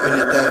 Do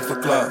anything for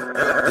clout.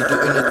 They do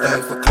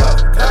anything for clout.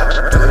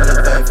 Do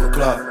anything for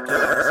clout.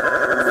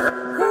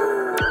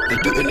 They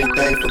do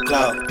anything for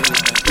clout.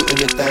 Do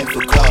anything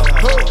for clout.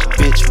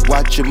 Bitch,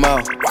 watch your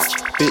mouth.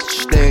 Bitch,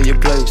 stay in your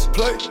place.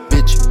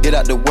 Bitch, get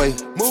out the way.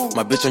 Move.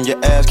 My bitch on your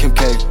ass, Kim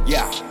K.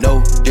 Yeah.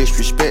 No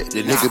disrespect.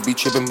 The nigga be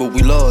trippin', but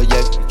we love,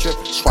 yeah.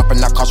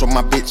 Swapping out cars with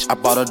my bitch. I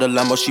bought her the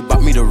Lambo, she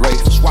bought me the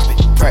Wraith. Swap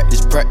it.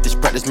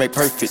 Practice, make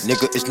perfect.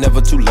 Nigga, it's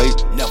never too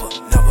late. Never.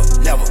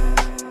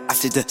 I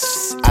see the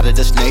out of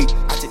the snake.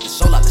 I take the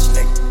soul out the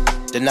snake.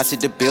 Then I see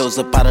the bills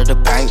up out of the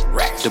bank.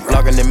 The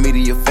blog and the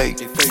media fake.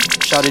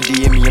 Shout it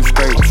DM me, I'm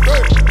straight.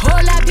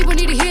 Whole lot of people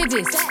need to hear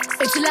this.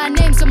 It's a lot of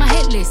names on my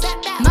hit list.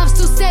 Mom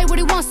still say what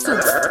he wants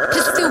to.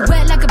 Pussy still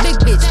wet like a big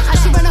bitch. I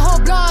should run a whole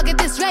blog at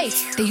this rate.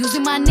 They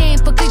using my name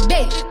for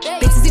clickbait.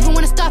 Bitches even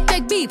wanna start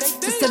fake beef.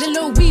 Just set a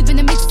little weave in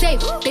the mixtape.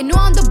 They know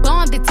I'm the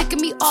bomb, they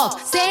ticking me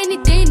off. Say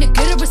anything to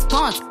get a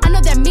response. I know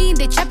that mean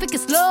they traffic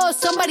is slow.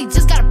 Somebody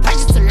just gotta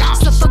purchase to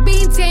launch. So fuck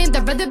being tame,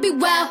 they'd rather be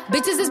wild.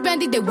 Bitches is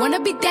brandy, they wanna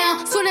be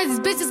down. Soon as these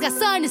bitches got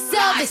something to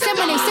sell, they say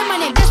my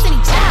name, Destiny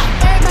Child.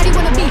 Everybody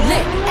wanna be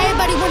lit,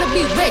 everybody wanna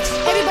be rich,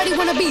 everybody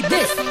wanna be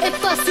this.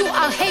 If us you,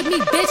 I'll hate me,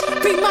 bitch.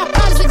 Free my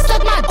problems and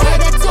suck my dick.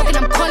 That talking,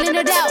 I'm calling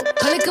it out.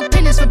 Public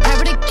opinions from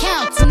private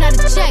accounts. You not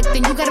a check,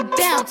 then you gotta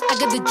bounce. I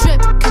got the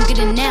drip, come get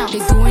it now. They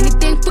do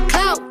anything for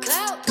clout,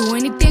 do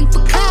anything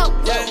for clout.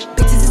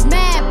 Bitches is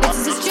mad,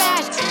 bitches is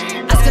trash.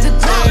 I got the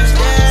clout.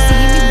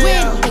 See me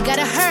win, they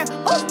gotta hurt.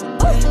 Ooh,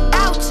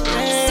 ouch.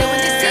 See when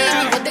they see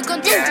me, what they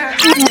gon' do?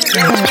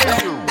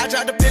 I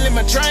dropped the pill in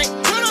my drink.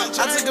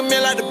 I took a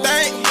meal out the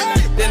bank.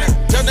 Then I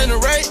jumped in the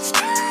race.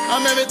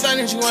 I'm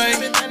everything that you ain't.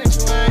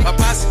 My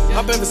posse,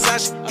 up in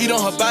Versace, eat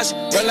on hibachi,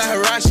 run like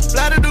Hirashi.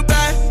 Fly to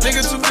Dubai,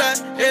 nigga too fly,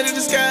 head in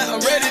the sky,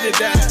 I'm ready to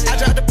die. I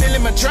dropped the pill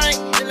in my drink.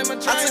 I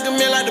took a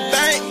meal out the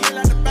bank.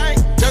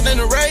 Jumped in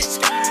the race.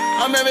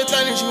 I'm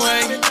everything that you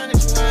ain't.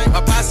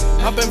 My posse,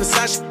 up in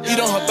Versace, eat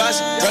on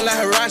hibachi, run like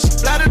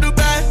Hirashi. Fly to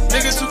Dubai,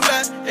 nigga too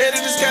fly, head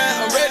in the sky,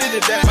 I'm ready to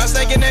die. My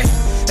thinking that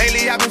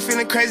lately I've been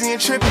feeling crazy and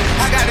tripping.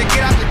 I gotta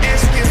get out the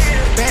S pills.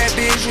 Bad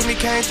bitch with me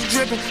came through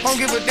dripping. Don't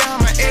give a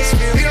damn my S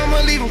feel. We don't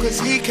believe him cause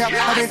he cap.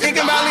 I've been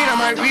thinking about lean, I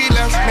might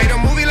relapse. Made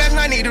a movie last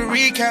night, need a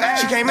recap.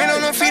 She came in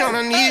on her feet, on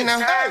her knees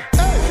now.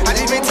 I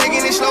just been taking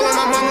it slow and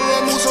my mama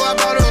won't move, so I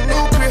bought her a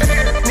new crib.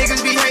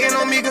 Niggas be hating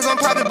on me cause I'm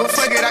poppin', but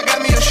fuck it, I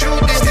got me a shoe.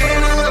 This stay in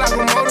the hood like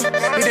a motor.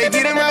 If they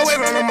get in my way,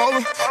 run them over.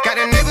 Got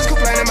them neighbors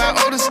complaining about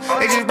odors.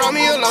 They just brought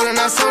me a load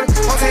and I sold it.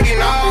 I'm taking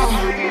all.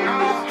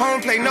 I don't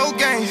play no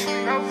games.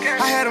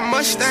 I had a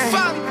Mustang.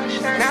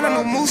 Now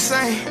I'm a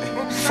Moussain.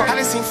 I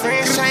done seen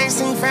friends change,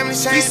 seen family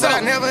change, but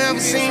I never ever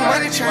seen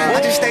money change.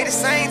 I just stay the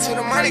same till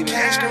the money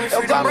came. Screaming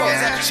freedom bros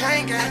at the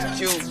chain gang.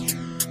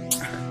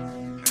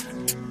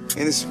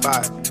 In the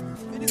spot.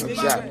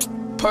 Shot.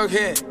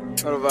 Perkhead.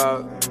 What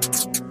about?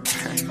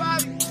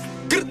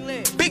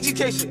 Big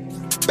GK shit.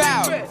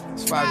 Bow.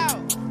 Spot.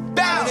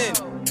 Bow.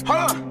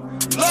 Hold on.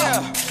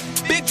 Yeah.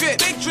 Big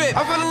drip.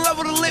 I fell in love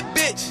with a lit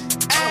bitch.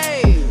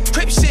 Ayy.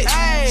 Crip shit.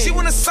 Ay. She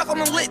wanna suck on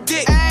a lit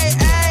dick.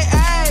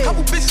 Ay.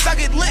 Couple bitches I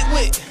get lit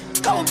with.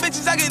 Couple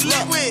bitches I get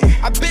lit with.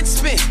 I been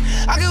spit.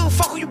 I give a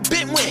fuck who you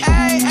been with.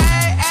 Ay.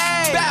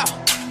 Bow.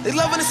 They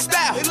loving the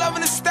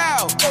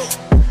style.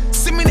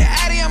 Send me the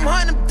Addy, I'm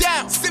hunting them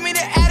down.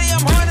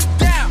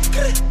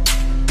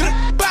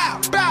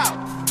 Bow.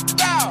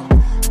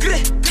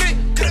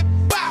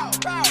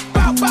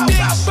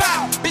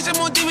 Bitch,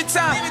 I'm on demon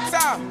time.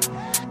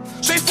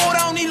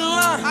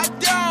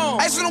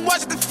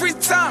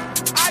 every time.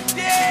 I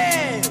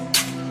did.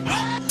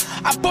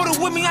 I bought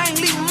it with me, I ain't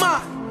leaving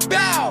mine.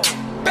 Bow,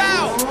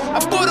 bow. I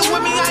bought it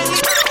with me, I ain't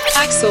leaving.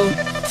 Axel.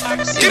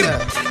 Yeah.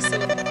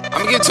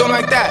 I'ma give it to him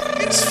like that.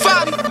 It's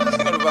funny.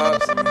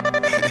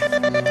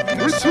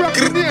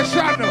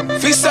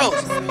 Fiso.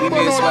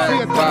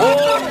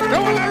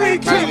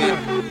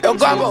 El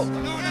Guapo.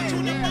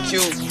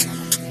 Q.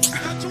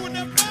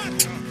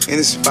 In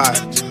the spot.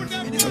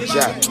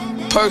 Jack.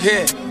 Perk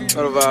head.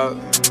 What about?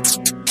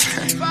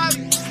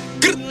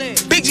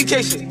 Big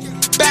GK shit.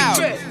 Bow.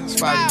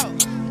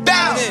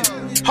 Bow.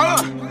 Hold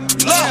on.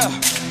 Look.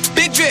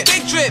 Big drip.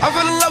 Big drip. I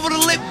fell in love with a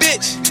lit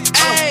bitch.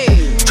 Ayy.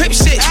 Crip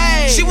shit.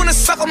 Ay. She wanna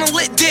suck on a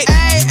lit dick.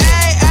 Ay,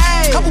 ay,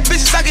 ay. Couple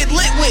bitches I get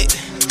lit with.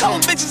 Couple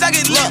bitches I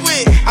get lit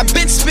with. I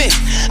been spin.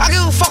 I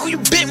give a fuck who you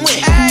been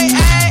with. Ay,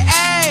 ay,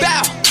 ay.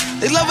 Bow.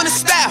 They loving the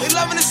style. They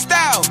loving the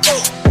style.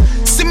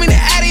 Send me the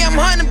Addy, I'm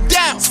hunting them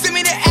down. Send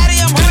me the Addy,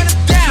 I'm hunting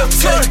them down.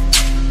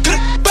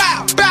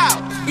 Bow, bow.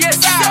 Yes,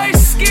 bow.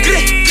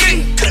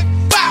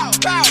 Bow,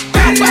 bow,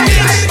 bow,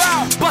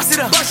 bow. Bust it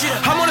up.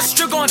 I'm on the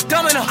strip going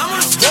dumb enough.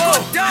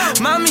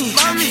 Mommy,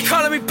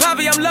 calling me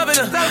Poppy, I'm loving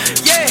her.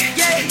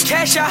 Yeah,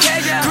 cash out,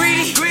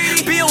 greedy,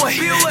 be away,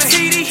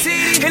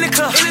 TD, in the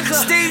club,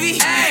 Stevie,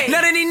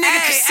 none of these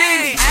niggas can see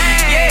me.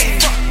 Yeah,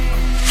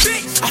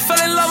 I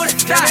fell in love with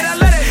a guy.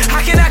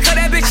 How can I cut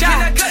that bitch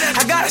out?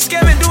 I got a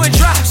scamming doing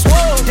drops,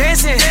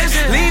 dancing,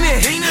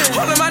 leaning.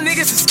 All of my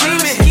niggas are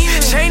scheming.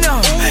 Chain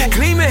up,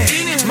 gleaming.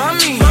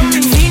 Mommy,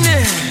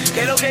 Nina.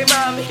 Okay,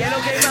 mommy.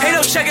 Ain't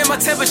no checking my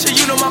temperature,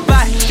 you know my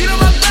body.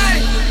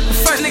 The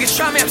first niggas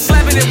try me, I'm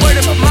slapping it, word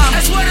of my mama.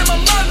 That's word of my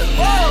mother.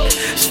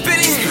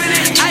 Spinning,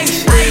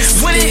 ice,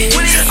 winning.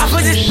 I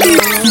put this.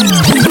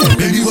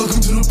 Baby,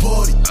 welcome to the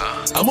party.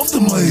 I'm off the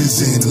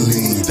Myers and the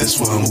lean, that's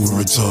why I'm over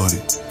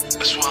retarded.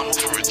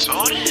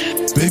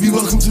 Baby,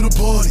 welcome to the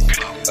party.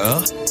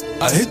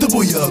 I hit the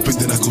boy up and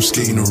then I go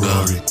skating a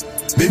Rari.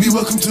 Baby,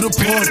 welcome to the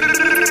party.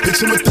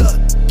 Picture my thought,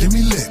 get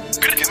me lit.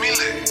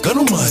 Gun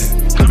on my head.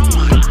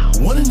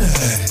 1 in the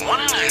head.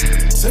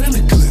 10 in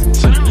the clip.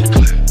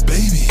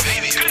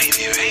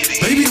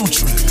 Baby, don't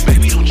trip.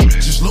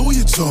 Just lower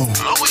your tone.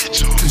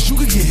 Cause you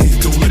can get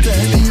hit. Don't let the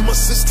Henny in my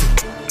system.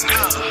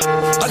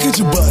 I get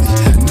your body.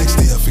 Next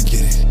day I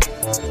forget it.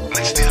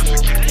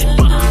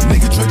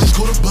 Nigga Dre just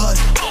caught a body.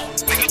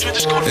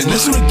 And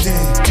this on the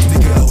game.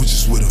 Nigga, I was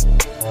just with him.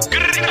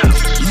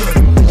 Look,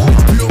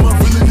 be on my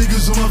villain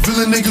niggas, on my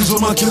villain niggas, on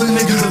my killing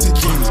niggas as a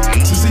kid.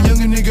 Since a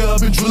younger nigga,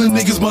 I've been drilling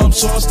niggas, mom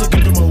saw stuck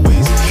up in my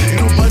ways.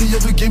 Ain't nobody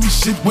ever gave me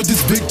shit with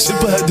this big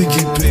chip, I had to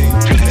get paid.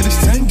 And it's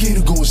 10K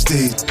to go on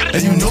stage,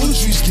 and you know the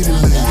streets getting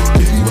laid.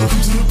 Baby,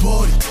 welcome to the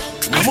party.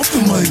 I'm off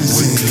the minus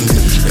in.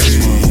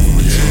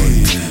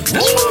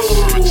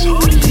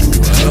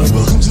 Baby,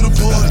 welcome to the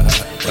party.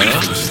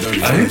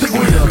 I hit the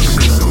way up.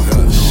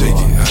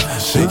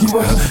 Shake it.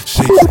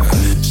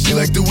 She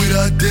like the way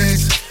that I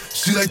dance.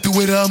 She like the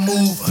way that I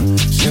move.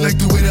 She like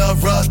the way that I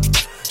rock.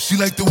 She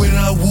like the way that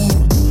I woo.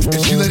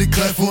 And she let it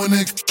clap for a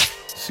nigga.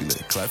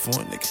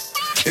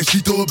 And she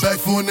throw it back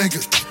for a nigga.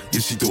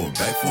 Yeah, she throw it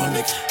back for a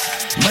nigga.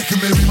 Mike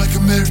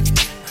and Mary.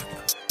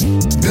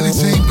 Billie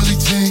Jean.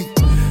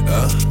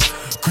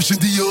 Christian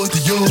Dior.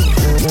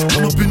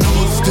 I'm up in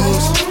all the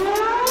stores.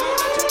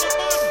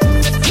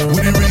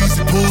 When it rains,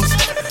 it pours.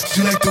 She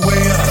like the way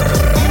I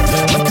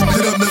like them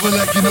lit up, never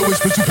like you know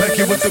it's but you pack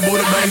it with the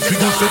automatics, we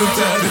gon' set them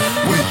to heaven.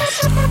 Wait.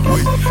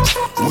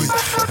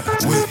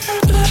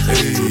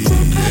 Hey.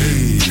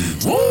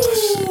 Woo!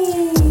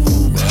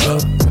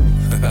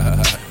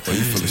 Oh,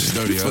 you feeling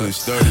sturdy,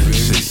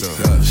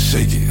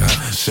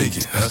 Shake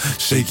it.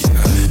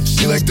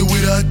 She like the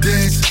way that I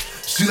dance.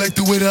 She like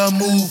the way that I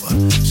move.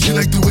 She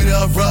like the way that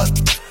I rock.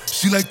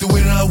 She like the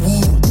way that I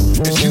woo.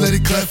 And she let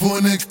it clap for a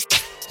nigga.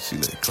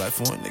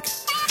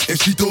 And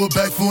she throw it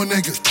back for a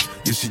nigga.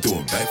 Yeah, she throw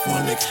it back for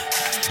a nigga.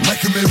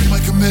 Mike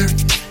and Mary.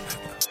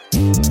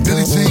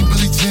 Billie Jean.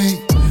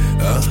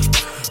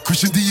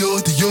 Christian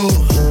Dior.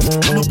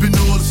 I'm up in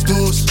all the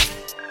stores.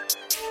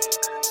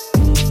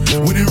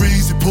 When it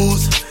rains, it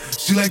pours.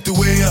 She like the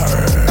way I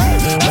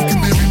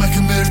Mike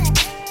and Mary.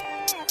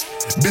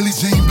 Billie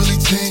Jean.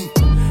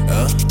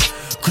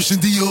 Christian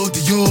Dior.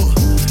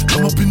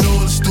 I'm up in all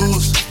the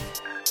stores.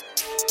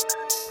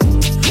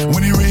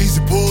 When it rains,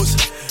 it pours.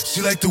 She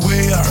like the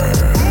way I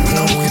when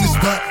I walk in the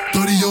spot,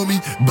 30 on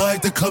me. Buy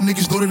at the club,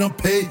 niggas know that I'm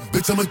paid.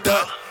 Bitch, I'm a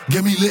thot.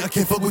 Get me lit, I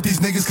can't fuck with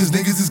these niggas cause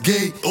niggas is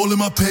gay. All in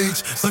my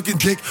page,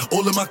 sucking dick.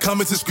 All in my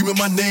comments and screaming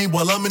my name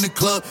while I'm in the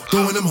club.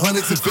 Throwing them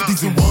hundreds and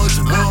fifties and ones.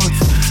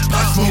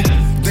 I smoke,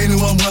 they know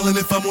I'm wildin'.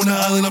 If I'm on the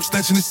island, I'm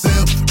snatching the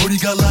cell. Brody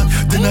got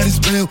locked, the night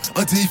is bail.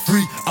 Until he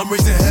free, I'm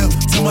raising hell.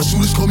 Till my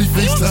shooters call me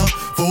FaceTime.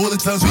 For all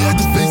the times we had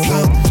to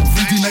FaceTime.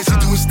 3D nights,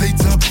 I do a state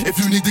time. If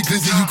you need the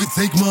glizzy, you can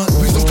take mine.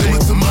 Please don't come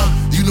up to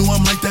mine. You know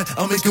I'm like that,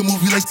 I'll make a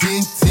movie like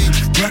TNT.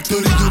 Black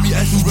 30 on me,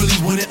 as you really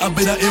want it. I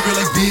bet I air it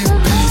like DMB.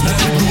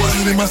 Blue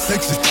island in my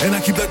section, and I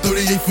keep that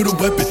 38 for the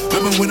weapon.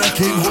 Remember when I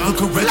came home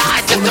for correction?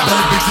 All the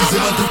bad bitches in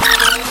my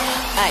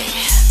Ay,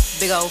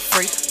 big old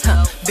freak,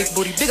 big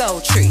booty, big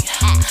old tree.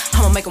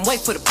 I'ma make him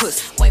wait for the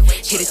pussy.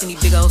 Hit it in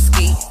these big old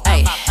ski.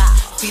 Ay,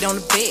 feet on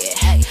the bed.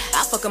 Ay,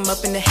 I fuck him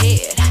up in the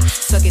head.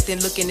 Suck it, then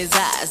look in his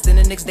eyes. Then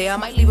the next day I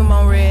might leave him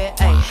on red.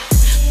 Ay,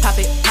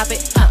 pop it,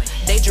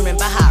 daydreaming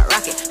by how I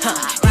rock it.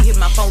 He hit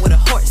my phone with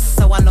a horse,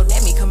 so I know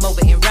that me come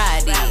over and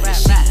ride it.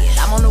 Shit,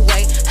 I'm on the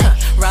way.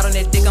 Ride on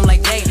that dick, I'm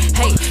like, hey,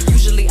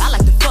 usually I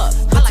like to fuck,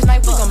 but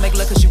tonight we gon' make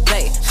love cause you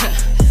babe.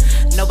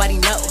 Nobody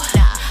know,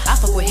 I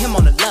fuck with him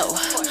on the low.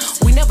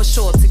 We never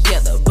show up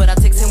together, but I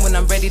text him when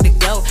I'm ready to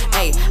go.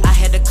 Hey, I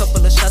had a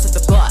couple of shots at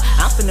the bar.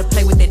 I'm finna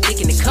play with that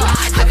dick in the car.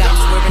 I got him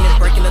swerving and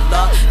breaking the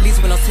law.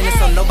 Leaves with no tennis,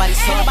 so nobody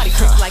saw. Nobody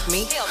tricks like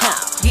me,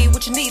 Yeah,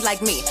 what you need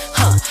like me,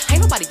 Ain't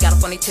nobody got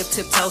up on they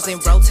tiptoes and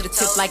roll to the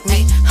tip like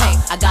me,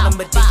 I got him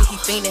addicted, he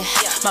fiendin'.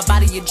 My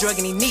body a drug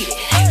and he need it.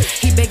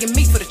 He begging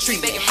me for the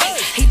treatment.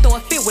 He throw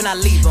a fit when I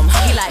leave him.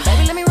 He like,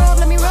 baby, let me rub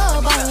on you.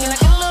 Can I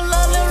get a little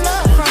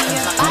love from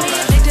you? My body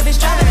addictive, it's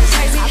driving me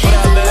crazy.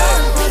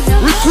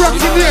 Rich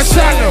Rockin' the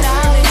channel.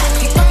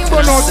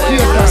 Burn out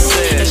theater.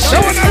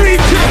 Don't wanna reach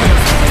you.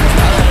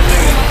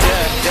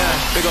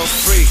 Big ol'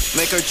 freak,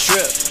 make her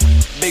trip.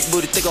 Big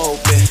booty, thick old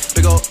bitch.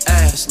 Big old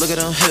ass, look at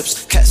them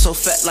hips. Cat so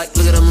fat, like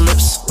look at them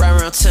lips.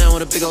 Ride around town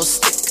with a big old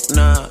stick.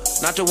 Nah,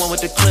 not the one with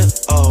the clip.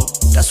 Oh,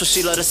 that's what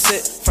she let her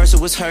sit. First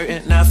it was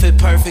hurting, now it fit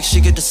perfect. She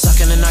get the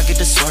sucking and I get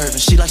the swerving.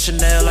 She like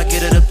Chanel, I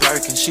get her the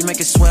Birkin. She make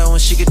it swell when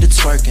she get the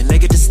twerking. They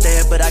get the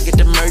stare, but I get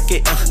the murk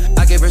it.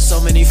 I gave her so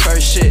many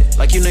first shit.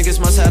 Like you niggas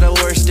must have the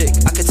worst dick.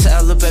 I could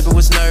tell the baby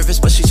was nervous,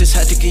 but she just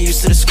had to get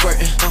used to the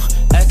squirting.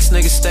 Ex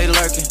niggas stay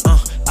lurking.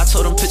 I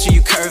told him picture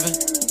you curving.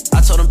 I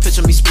told him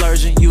picture me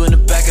splurging. You in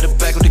the back of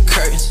the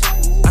curtains.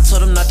 I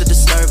told him not to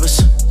disturb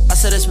us. I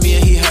said it's me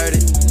and he heard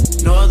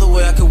it. No other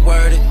way I could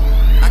word it.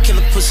 I kill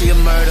a pussy a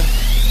murder.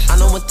 I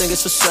know one thing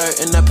is for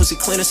certain. That pussy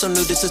clean as some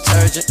new dish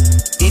detergent.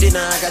 Eat it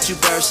now, I got you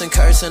bursting,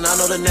 cursing. I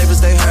know the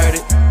neighbors, they heard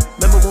it.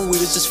 Remember when we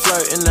was just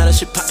flirting? Now that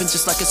shit popping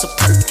just like it's a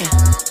perkin'.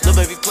 Lil'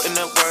 baby putting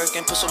that work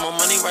and put some more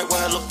money right where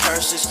her little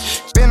purse is.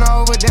 Been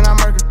over, then I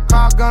murder.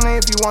 Call gunner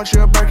if you want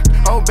you a Birkin.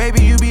 Oh baby,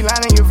 you be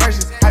lying in your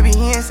verses. I be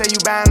here and say you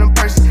buying them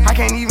purses. I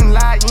can't even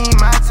lie, you ain't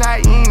my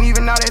type. You ain't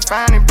even know that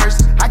fine in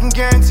person. I can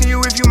guarantee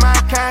you if you my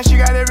kind, she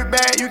got every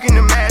bag you can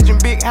imagine.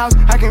 Big house,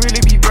 I can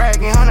really be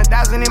bragging. 100,000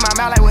 in my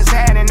mouth like what's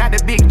happening. Not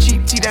the big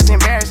cheap tea, that's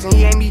embarrassing.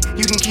 He ain't me,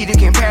 you can keep the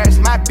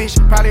comparison. My bitch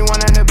probably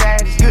one of the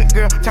baddest. Good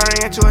girl,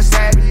 turning into a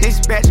savage.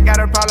 This bitch got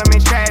a problem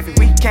in traffic.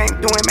 We can't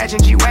do it, matching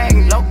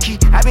G-Wagon. Low key,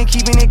 I been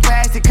keeping it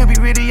classy. Could be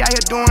really out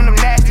here doing them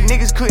nasty.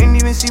 Niggas couldn't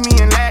even see me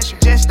in last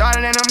year. Just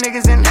started and them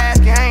niggas in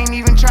last year. I ain't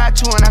even tried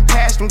to and I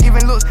passed them.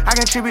 Giving looks, I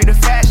contribute to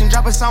fashion.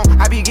 Drop a song,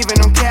 I be giving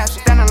them caps.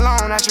 Stand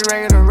alone, not your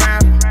regular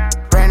rapper.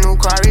 Brand new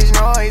car is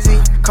noisy.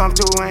 Come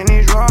through and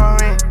it's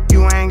roaring.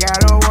 You ain't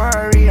gotta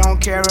worry,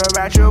 don't care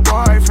about your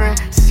boyfriend.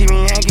 See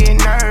me and get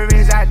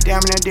nervous, I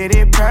damn near did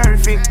it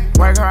perfect.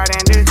 Work hard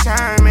and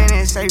determined,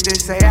 it's safe to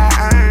say I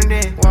earned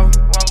it. Whoa,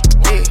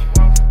 yeah.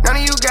 None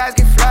of you guys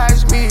can fly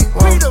as me.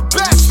 Whoa. We the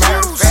best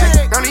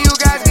music. None of you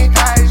guys can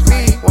hide as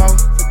me. Whoa.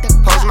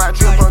 Post my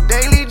drip up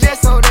daily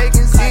just so they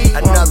can see.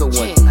 Another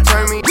one.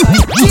 Turn me.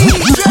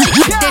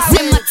 They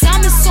say my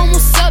time is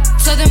almost up,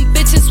 so them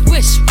bitches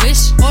wish.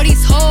 All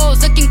these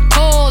hoes looking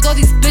cold, all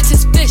these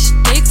bitches fish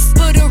sticks.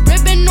 Put a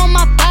ribbon on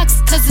my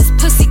box, cause it's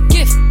pussy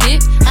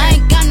gifted. I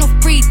ain't got no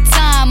free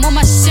time, all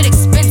my shit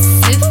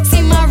expensive.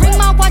 See my ring,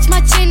 my watch,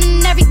 my chain,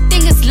 and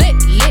everything is lit.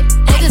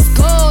 All this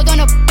gold on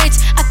a bitch,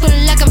 I feel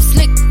like I'm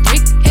slick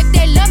Rick. If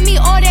they love me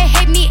or they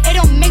hate me, it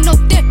don't make no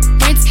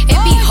difference. It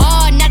be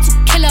hard not to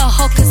kill a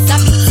hoe, cause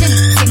I be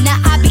tempted. Now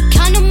I be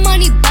counting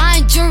money,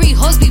 buying jewelry,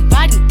 hoes be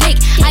riding dick.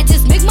 I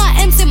just make my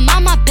ends and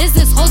mind my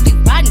business, hoes be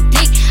riding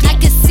dick. I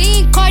can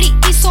see Cardi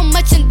eat so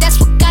much and that's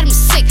what got him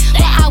sick.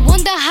 But I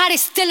wonder how they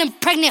still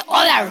impregnate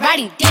all that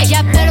riding dick.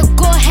 Y'all better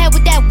go ahead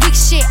with that weak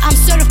shit. I'm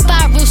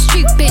certified real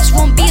street bitch.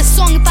 Won't be a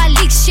song if I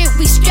leak shit.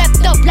 We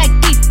strapped up like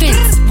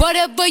defense.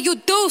 Whatever you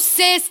do,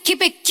 sis,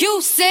 keep it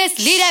cute, sis.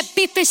 Leave that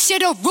beef and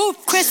shit a roof,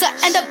 Chris, or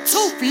end up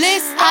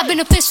toothless. I've been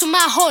official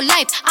my whole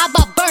life. I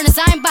bought burners,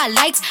 I ain't buy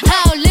lights.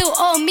 How little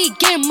old me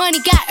getting money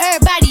got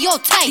everybody all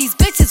tight. These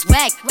bitches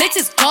whack,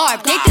 bitches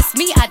garb. They diss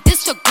me, I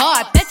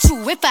disregard. Bet you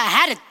if I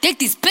had a dick,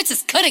 these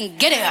bitches couldn't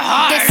get it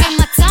hard. They say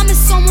my time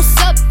is almost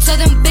up, so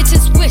them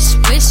bitches wish.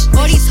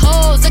 All these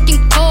hoes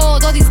looking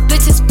cold, all these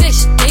bitches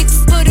fish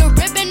sticks. Put a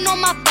ribbon on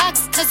my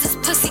box, cause it's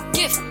pussy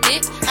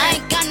gifted. I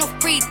ain't got no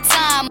free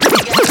time.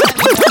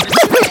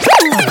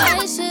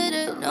 I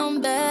should've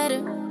known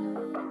better.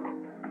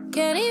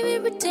 Can't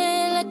even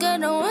pretend like I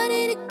don't want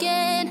it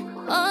again.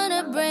 On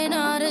the brain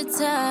all the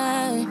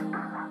time.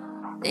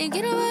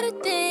 Thinking about the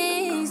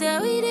things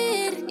that we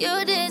did.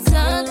 You did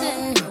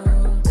something,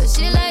 but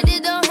shit like this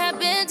don't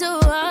happen too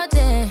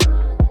often.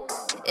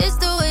 It's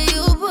the way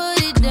you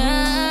put it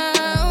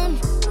down.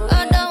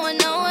 I don't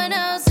want no one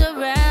else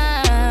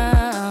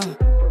around.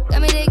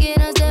 Got me taking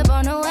a step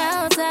on the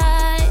wild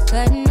side,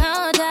 cutting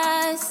all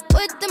ties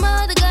with them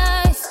other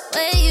guys.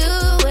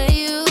 Where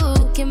you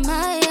look in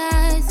my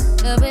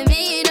eyes, helping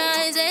me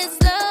nice and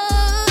slow.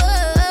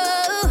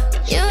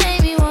 You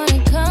made me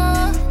wanna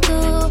come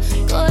through,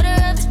 quarter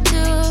after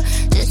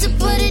 2, just to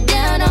put it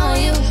down on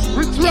you.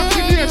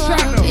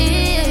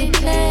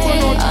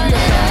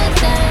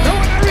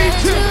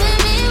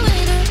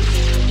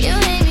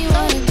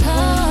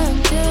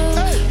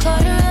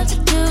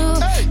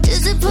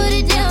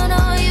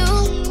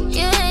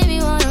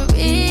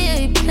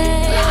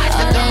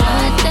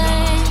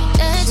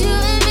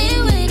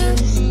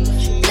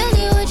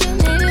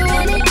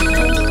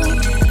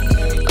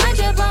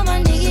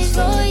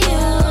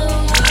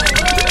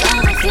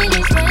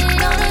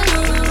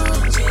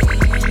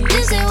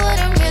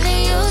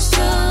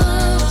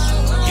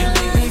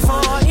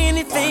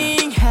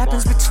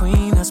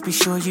 between us. Be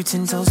sure you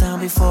 10 toes down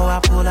before I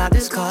pull out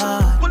this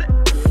card.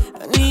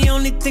 And the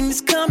only thing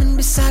that's coming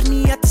beside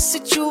me at the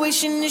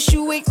situation is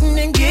you waiting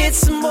and get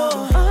some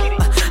more.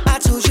 I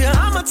told you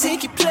I'ma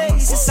take your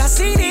places. I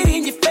seen it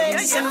in your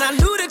face, and I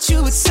knew that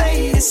you would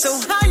say this. So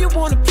how you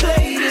wanna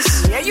play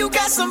this? Yeah, you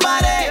got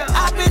somebody.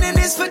 I've been in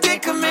this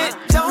predicament.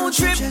 Don't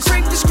trip,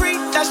 drink discreet.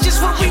 That's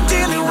just what we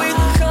dealing with.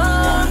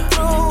 Come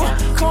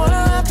through,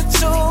 corner after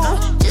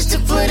two, just to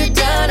put it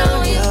down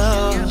on you.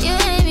 You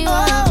made me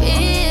wanna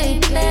replay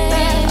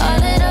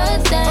all of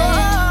those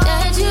days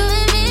that you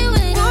and me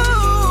went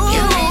on.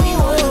 You made me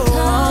wanna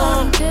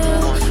come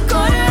through,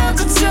 corner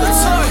after two,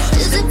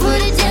 just to put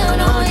it down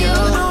on you.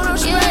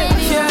 You made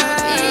me wanna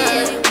replay.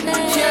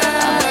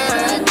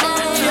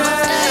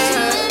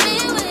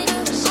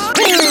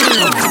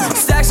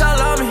 Stacks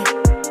all on me,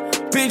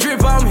 big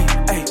drip on me,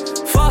 ayy,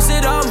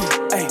 faucet on me,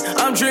 ayy,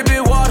 I'm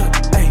dripping water,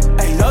 ayy,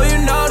 know you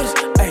notice,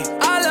 ayy,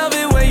 I love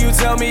it when you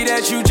tell me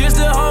that you just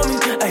a homie,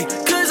 ayy,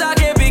 cause I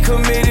can't be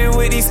committed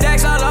with these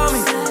stacks all on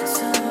me,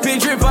 big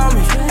drip on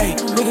me, ayy,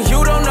 nigga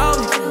you don't know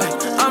me, ayy,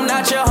 I'm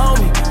not your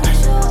homie,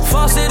 ayy,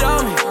 faucet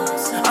on me,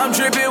 I'm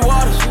dripping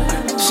water,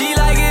 she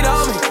like it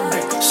on me,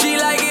 ayy, she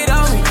like it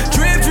on me,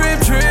 drip, drip,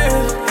 drip,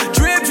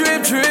 drip,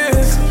 drip, drip,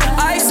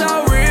 ice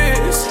on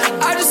wrist,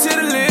 I just hit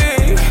a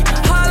lick,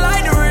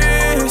 highlight the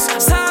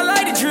wrist,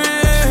 highlight the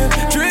drip,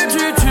 drip,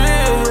 drip,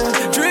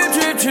 drip, drip,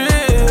 drip,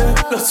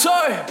 drip. Look,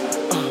 sorry,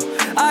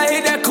 I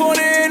hit that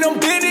corner and I'm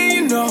bending,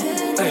 you know.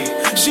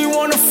 Ay, she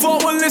wanna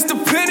fuck, well it's the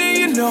penny,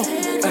 you know.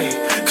 Ay,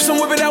 cause I'm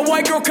whipping that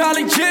white girl,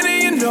 Kylie Jenner,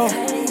 you know.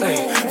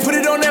 Ay, put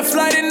it on that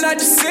flight and I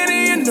just send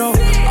it, you know.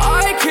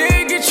 I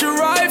can't get you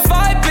right,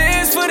 5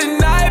 bands for the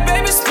night,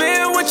 baby,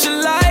 spin what you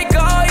like,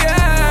 oh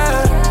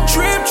yeah.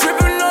 Drip,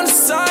 dripping on the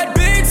side,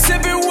 big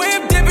sipping,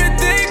 whip, dipping,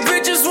 thick,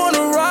 bitches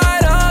wanna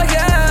ride, oh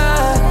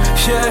yeah.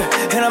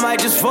 Yeah, and I might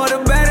just for the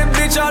better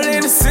bitch all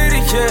in the city,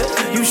 yeah.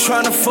 You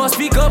tryna fuss,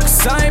 speak up,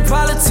 cause I ain't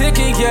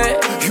politicking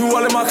yet. You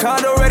all in my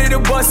condo, ready to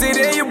bust it,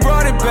 and you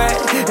brought it back.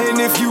 And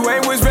if you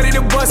ain't was ready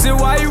to bust it,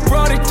 why you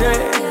brought it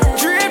there?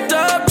 Dripped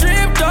up,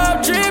 dripped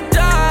up, dripped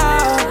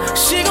out.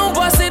 She gon'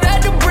 bust it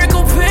at the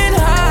Brickell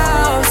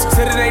penthouse.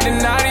 Said it ain't the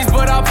 90s,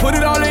 but I put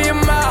it all in your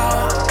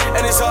mouth.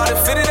 And it's hard to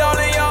fit it all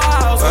in your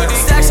house. With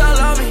these stacks all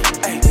on me,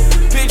 ayy,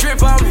 big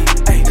drip on me,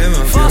 ayy,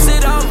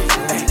 faucet on me,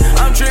 ayy,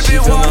 I'm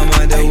dripping water,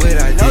 ayy,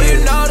 know you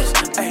notice,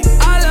 ayy,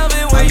 I love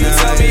it when you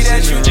tell me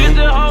that you just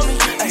a homie,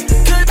 ayy,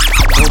 good.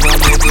 Hope I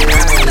make it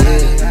right.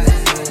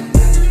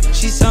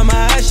 She saw my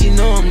eyes, she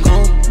know I'm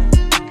gone.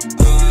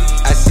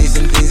 I see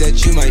some things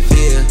that you might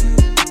fear.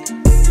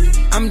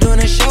 I'm doing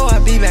a show,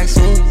 I'll be back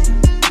soon.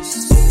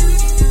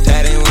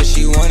 That ain't what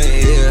she wanna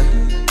hear.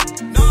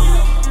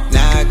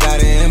 Now I got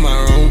it in my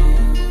room.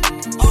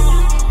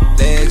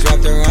 Legs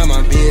wrapped around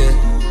my beard.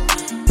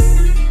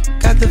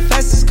 Got the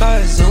fastest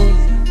car, Zoom.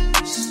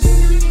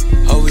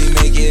 Hope we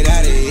make it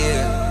out of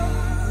here.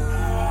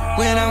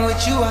 When I'm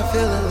with you, I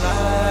feel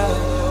alive.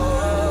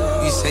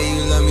 You say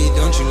you love me,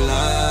 don't you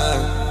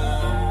lie?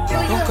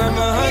 Don't cry my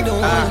heart,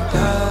 don't wanna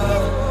die.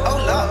 Oh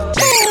Lord.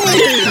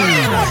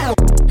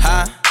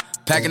 Huh?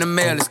 Packing the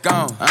mail, it's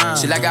gone.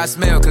 She like I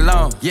smell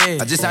cologne. Yeah.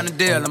 I just signed a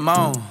deal, I'm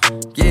on.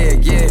 Yeah,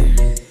 yeah.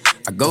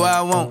 I go where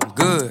I want,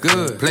 good,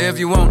 good. Play if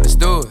you want, let's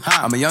do it.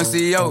 I'm a young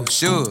CEO,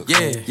 sure.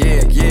 Yeah,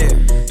 yeah, yeah.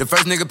 The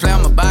first nigga play,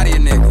 I'ma body a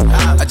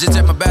nigga. I just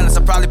check my balance,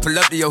 I probably pull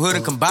up to your hood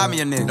and come buy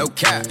me a nigga. No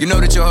cap. You know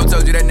that your hoe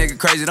told you that nigga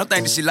crazy. Don't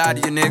think that she lied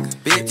to you, nigga.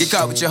 Bitch. Get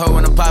caught with your hoe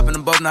when I'm popping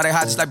them both. Now they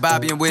hot just like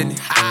Bobby and Whitney.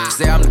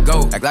 Say I'm the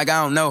GOAT, act like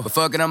I don't know. But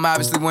fuck it, I'm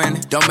obviously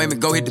winning. Don't make me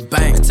go hit the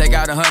bank and take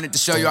out 100 to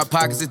show you our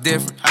pockets is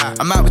different.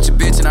 I'm out with your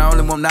bitch and I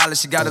only want knowledge.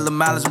 She got a little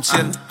mileage, I'm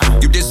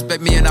chillin'. You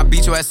disrespect me and I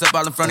beat your ass up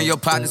all in front of your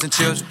partners and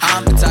children.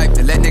 I'm the type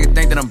that let niggas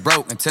think that I'm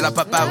broke until I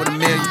pop out with $1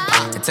 million.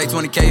 And take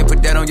 20K and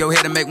put that on your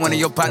head and make one of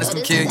your partners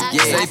come kill you.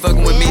 Yeah, say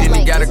fucking with me, then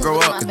you gotta grow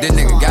up, cause this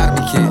nigga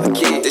gotta be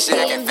killed. This shit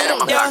I can fit in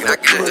my pocket, I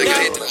can't take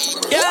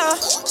it. Yeah,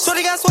 so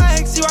they got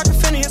swag, see rockin'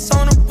 Henny, it's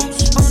on the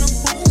boost.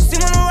 See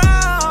on the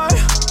ride,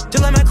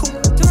 till I'm at cool.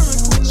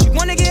 She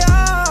wanna get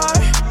hard,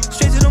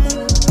 straight to the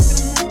moon.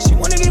 She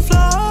wanna get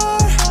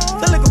floored,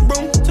 feel like a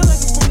broom.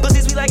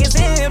 Pussy sweet like a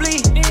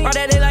assembly, ride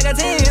that day like a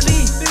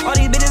 10B. All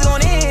these bitches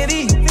gon'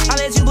 envy, I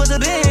let you bust a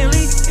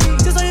Bentley.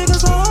 Just so you can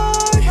slide.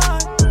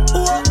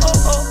 Ooh, oh,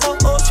 oh, oh,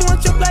 oh, she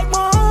want you like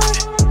mine.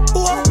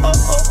 Ooh, oh, oh,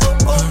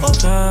 oh, oh,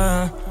 oh,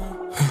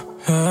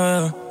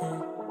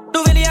 oh.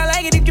 Do really I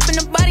like it, deep in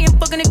the body and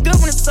fucking it good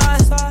from the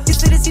side. You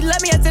said that she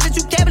love me, I said that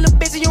you care, little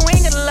bitch, and you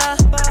ain't gonna lie.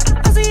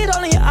 I see it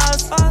all in your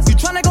eyes. You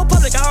tryna go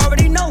public, I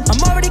already know. I'm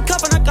already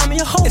cuffin', I come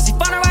in your hoe. If she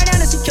find her right now,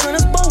 then she killin'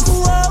 us both.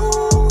 Ooh, oh,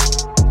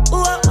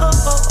 ooh, oh, oh,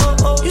 oh,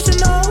 oh, oh. You should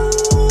know.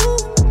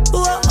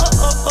 Ooh, oh, oh,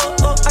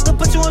 oh, oh, oh. I could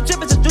put you on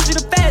trip and introduce you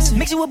to fashion.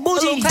 Mix you with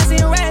bougie, classy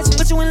and ratchet.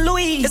 Put you in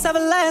Louis, it's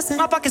everlasting.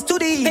 My pocket's too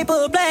deep,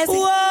 paper blasting.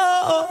 Ooh, oh,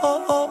 oh,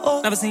 oh, oh,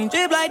 oh. Never seen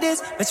drip like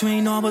this. Bet you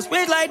ain't know I was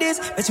rich like this.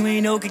 Bet you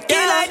ain't know could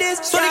get like this.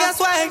 So they got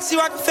swag, see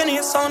rockin' Henny,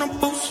 it's on the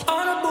boost.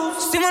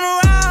 See on the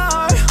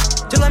ride,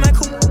 till I'm at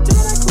cool.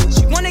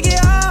 She wanna get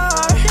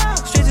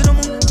hard, straight to the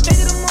moon.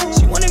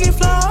 She wanna get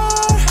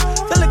floored,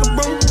 feel like a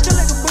broom.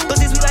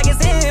 Pussy sweet like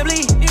it's in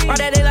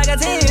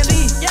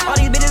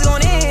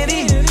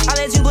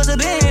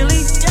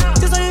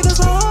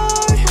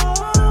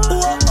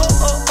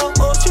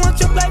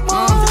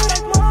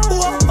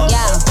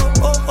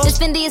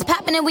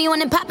and we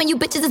on and popping, you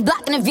bitches is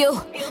blocking the view.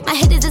 My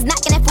hitters is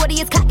knocking at 40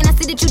 is cocking, I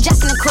see that you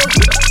jacking the crew.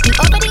 You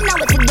already know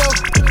what to do,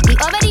 you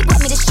already bought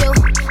me the shoe.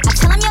 I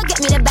tell him you'll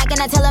get me the back and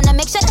I tell him to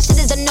make sure that shit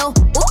is a no.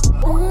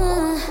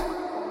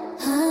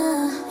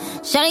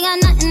 Shawty got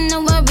nothing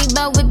to worry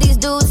about with these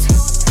dudes.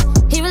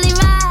 He really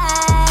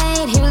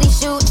ride, he really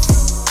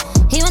shoots.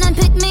 He wanna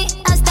pick me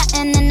up,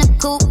 starting in the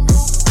coupe.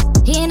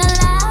 He ain't a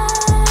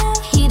lie,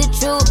 he the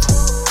truth.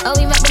 Oh,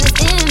 we rapping this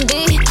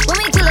envy, when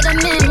we kill it a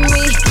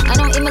memory. I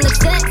don't even look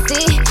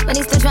sexy, but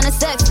he's still tryna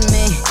sex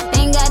me.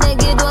 Ain't gotta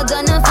get all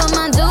done up for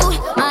my dude.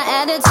 My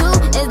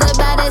attitude is the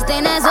baddest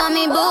thing that's on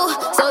me, boo.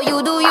 So you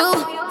do you,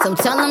 so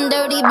tell them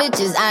dirty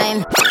bitches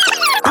I'm.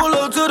 Pull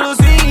up to the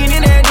scene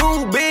in that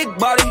new big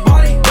body.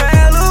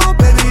 Bad little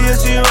baby,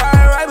 yeah, she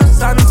right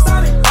beside me.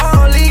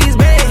 All these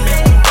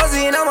bands,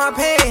 buzzing on my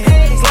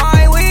pants.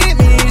 Fly with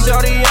me,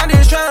 shorty, I'm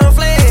just tryna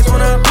flex.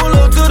 Wanna pull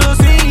up to the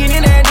scene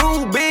in that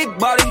new big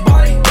body.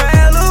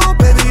 Bad little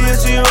baby, yeah,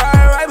 she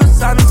right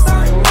beside me.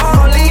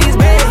 All these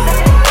bands,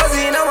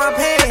 buzzing on my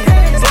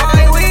pants.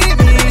 Fly with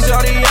me,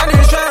 shorty, I'm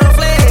just tryna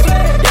flex.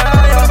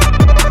 Yeah.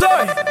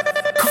 Glory,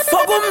 come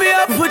fuck with me,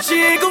 I put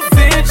you in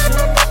convention.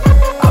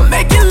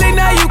 Make it late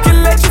now, you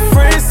can let your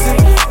friends see.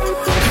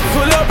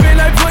 Pull up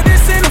and I put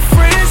this in a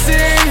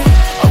frenzy.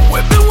 I'm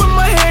whipping with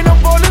my hand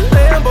up on the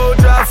Lambo,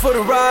 drive for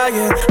the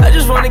riot. I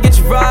just wanna get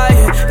you right.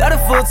 Got a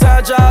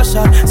full-time job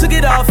shot, took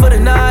it off for the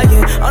night.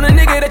 I'm the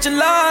nigga that you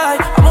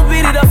like, I'ma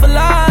beat it up for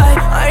life.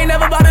 I ain't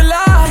never about to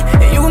lie,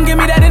 and you gon' give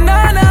me that in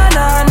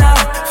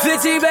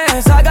 15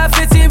 bands, I got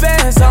 15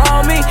 bands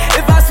on me.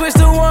 If I switch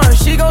to one,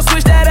 she gon'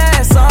 switch that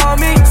ass on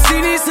me.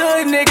 See these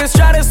hood niggas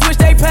try to switch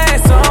they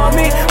pants on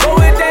me, but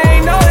what they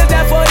ain't know is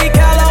that 40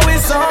 cal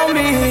is on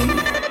me.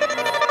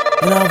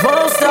 And I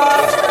won't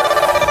stop.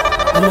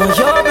 I'm on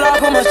your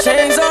block with my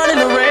chains on in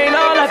the rain,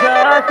 all like a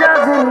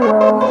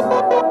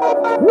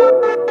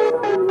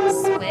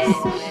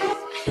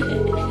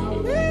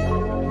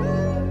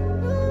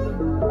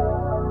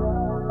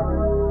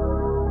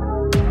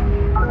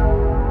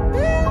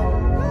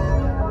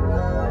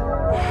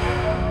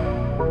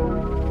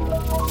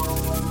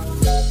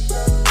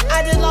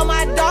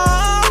My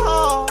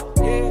dog,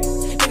 yeah.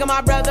 Nigga,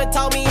 my brother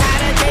told me how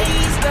to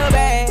taste the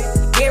bag.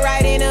 Get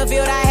right in the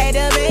field, I had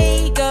to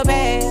make a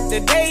pass. The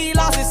day he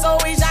lost it, so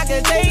wish I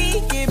could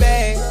take it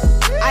back.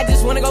 I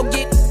just wanna go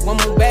get one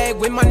more bag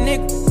with my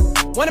nigga.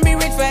 Wanna be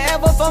rich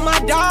forever for my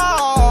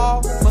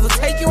dog. Wanna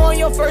take you on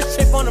your first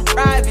trip on a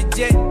private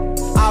jet.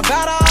 I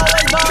vow to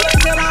always ball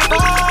until I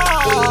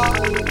fall.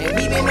 And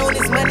we been on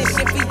this money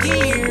shit for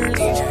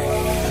years.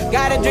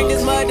 Gotta drink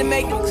this mud to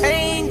make the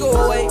pain go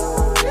away.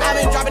 I've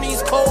been dropping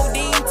these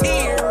codeine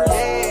tears,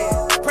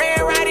 yeah.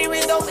 Praying right here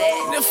in the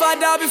bed. If I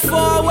die before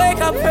I wake,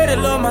 I pray the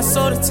Lord my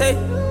soul to take.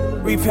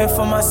 Repent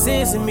for my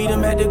sins and meet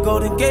him at the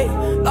Golden Gate.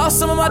 Lost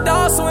some of my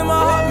dogs, so in my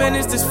heart, man,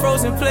 it's this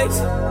frozen place.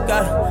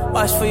 Gotta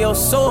watch for your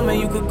soul, man,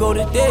 you could go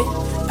today.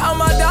 Now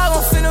my dog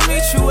gon' finna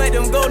meet you at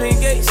them Golden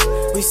Gates.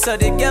 We stuck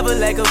together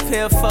like a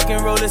pair of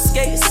fucking roller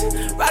skates.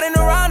 Riding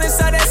around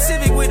inside that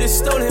Civic with a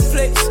stolen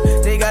plates.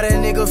 They got a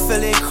nigga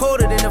feeling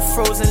colder than the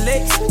frozen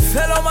lakes.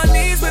 Fell on my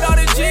knees with all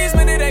the G's,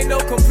 man, it ain't no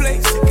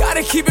complaints.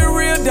 Gotta keep it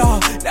real,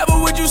 dog. Never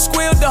would you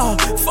squeal,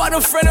 dog. Fought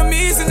them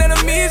frenemies and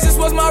enemies, this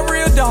was my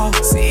real dog.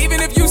 See,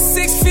 even if you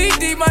 6 feet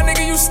deep, my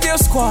nigga, you still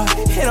squad.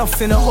 And I'm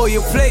finna hold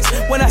your place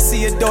when I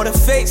see your daughter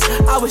face.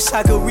 I wish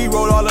I could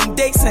re-roll all them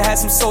dates and have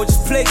some soldiers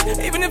plates.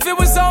 Even if it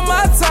was on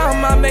my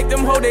time, I make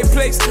them hold their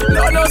place.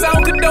 Lord knows I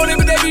don't condone it,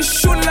 but they be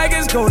shooting like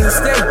it's Golden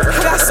State.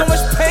 I got so much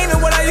pain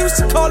in what I used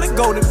to call it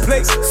Golden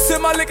Place.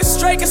 Sip my liquor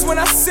straight, cause when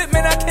I sip,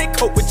 man, I can't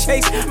cope with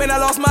chase. Man, I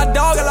lost my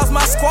dog, I lost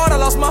my squad, I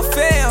lost my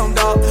fam,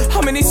 dog.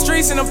 I'm in these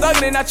streets and I'm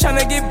thugging and not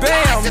tryna get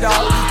bam,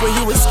 dog. When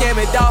you was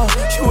scamming, dog,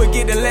 you would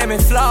get the lemon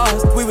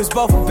flaws. We was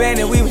both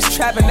abandoned, we was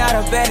trapping out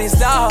of bandits,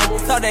 dog.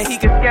 Thought that he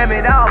could scam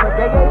it all, but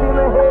they gave him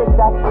a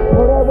headshot.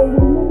 Whatever you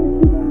need.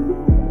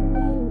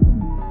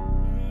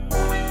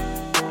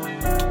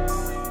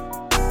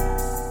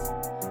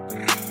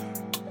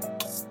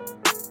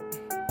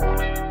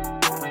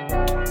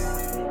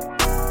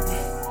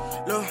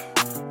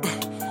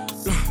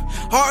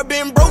 Heart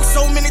been broke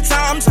so many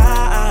times,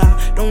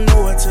 I don't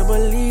know what to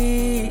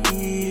believe.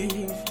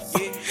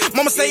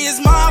 Mama say it's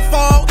my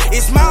fault,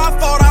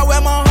 I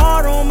wear my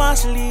heart on my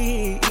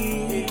sleeve.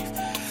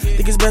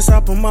 Think it's best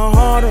I put my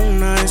heart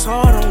on ice,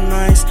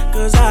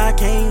 cause I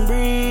can't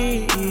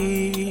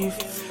breathe.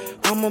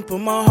 I'ma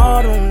put my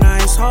heart on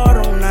ice,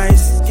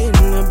 it's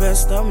getting the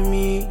best of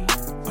me.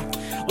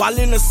 While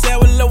in the cell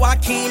with Lil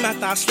Joaquin,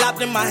 after I slapped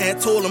him, I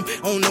had told him,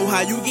 I don't know how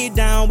you get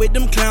down with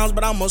them clowns,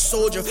 but I'm a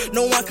soldier.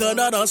 No one could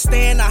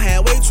understand, I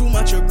had way too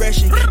much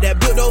aggression that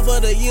built over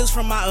the years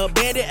from my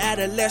abandoned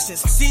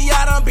adolescence. See,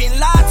 I done been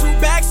lied to,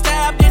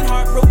 backstabbed and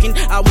heartbroken.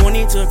 I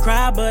wanted to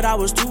cry, but I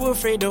was too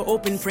afraid to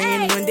open.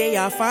 Praying one day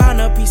I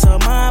find a peace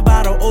of mind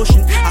by the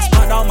ocean. I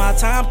spent all my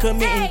time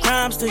committing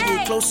crimes to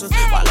get closer.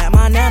 While at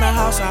my nana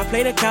house, I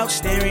play the couch,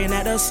 staring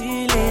at the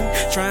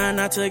ceiling, trying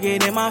not to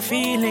get in my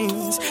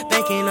feelings,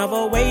 thinking of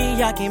a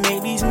way I can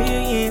make these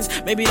millions.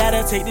 Maybe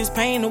that'll take this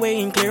pain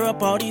away and clear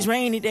up all these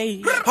rainy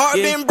days. Heart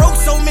been broke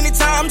so many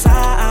times,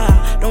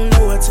 I don't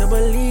know what to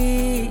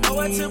believe.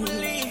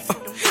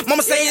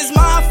 Mama say it's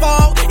my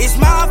fault,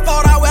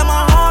 I wear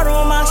my heart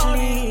on my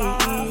sleeve.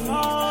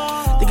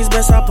 Think it's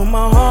best I put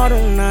my heart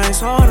on ice,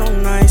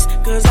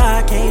 cause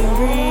I can't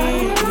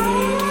breathe.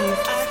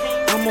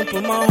 I'ma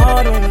put my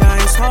heart on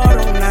ice,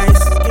 giving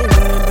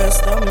the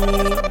best of me.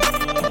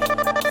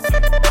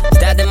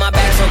 Stabbed in my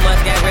back so much,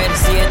 got ready to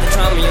see at the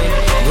trauma unit.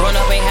 Growing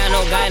up ain't had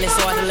no guidance,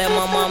 so I had to let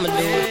my mama do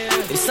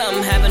it. If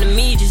something happened to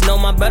me, just know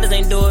my brothers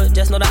ain't do it.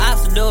 Just know the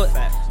ops will do it.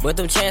 But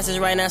them chances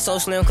right now so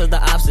slim, cause the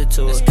ops are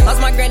to it. Cause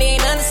my granny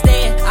ain't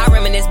understand. I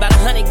reminisce about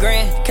 100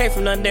 grand. Came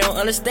from nothing they don't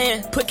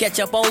understand. Put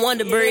ketchup on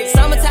Wonder Bread.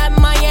 Summertime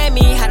in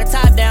Miami, had a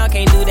top down.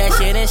 Can't do that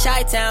shit in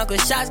Chi-Town,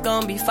 cause shots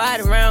gon' be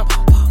fired around.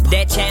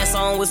 That chance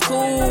song was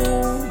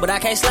cool, but I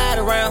can't slide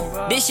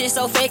around. This shit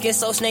so fake and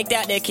so snaked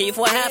out that kid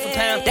for half a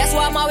pound. That's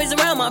why I'm always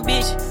around my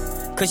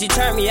bitch, cause she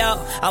turned me out.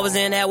 I was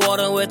in that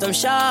water with them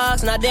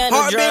sharks, not down to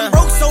drown. Heart been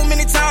broke so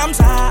many times,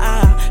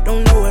 I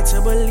don't know what to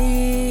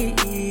believe.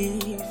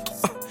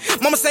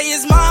 Mama say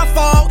it's my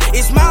fault,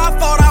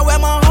 I wear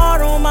my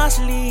heart on my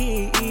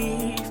sleeve.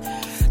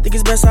 Think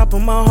it's best I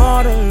put my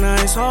heart on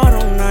ice,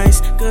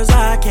 cause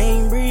I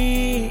can't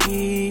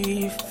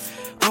breathe.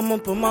 I'ma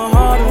put my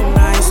heart on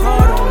ice,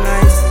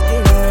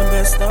 giving the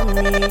best of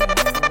me.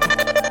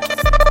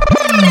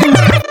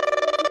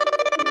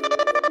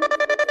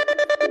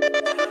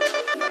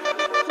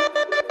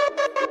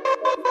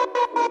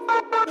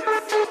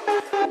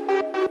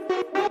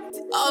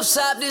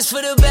 Off-top, this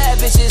for the bad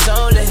bitches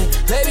only.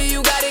 Baby,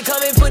 you got it,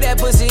 come and put that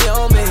pussy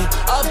on me.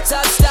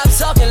 Up-top, stop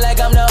talking like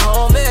I'm the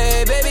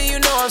homie. Baby, you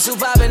know I'm too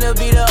poppin' to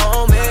be the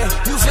homie.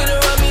 You finna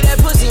run me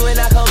that pussy when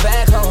I come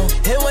back home.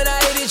 And when I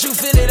hit it, you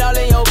feel it all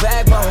in your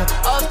backbone.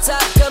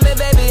 Up-top, come in,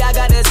 baby, I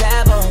got this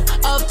tab on.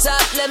 Up-top,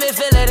 let me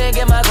feel it and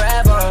get my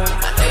grab on.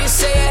 I know you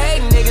say you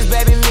hate niggas,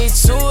 baby, me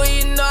too.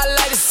 You know I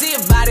like to see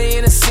a body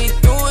in a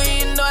see-through.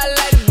 You know I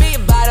like to be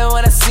about it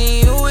when I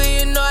see you.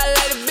 You know I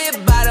like to be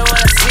about it when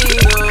I see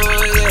you.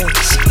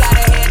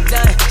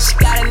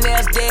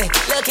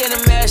 Look in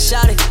the mirror,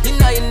 shout it, you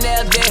know you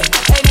nailed it.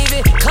 Ain't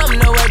even come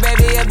nowhere,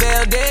 baby, you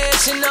build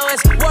it. You know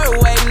it's worth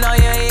waiting on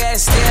you, yeah,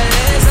 it still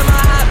is. I'm a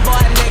hot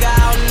boy, nigga,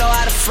 I don't know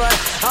how to front.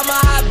 I'm a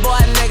hot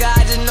boy, nigga,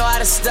 I just know how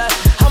to stunt.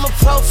 I'm a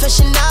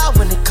professional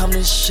when it come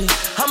to shit.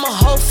 I'm a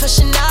whole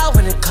professional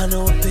when it come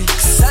to a bitch.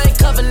 Cause I ain't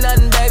cover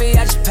nothing, baby,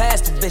 I just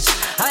passed the bitch.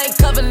 I ain't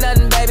cover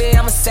nothing, baby,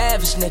 I'm a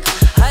savage nigga.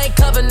 I ain't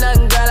cover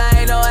nothing, girl,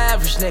 I ain't no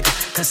average nigga.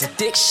 Cause a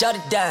dick shut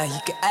it down,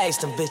 you can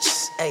ask them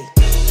bitches, ayy.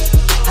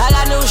 I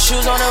got new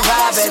shoes on the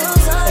ride, baby.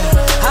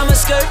 I'ma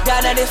skirt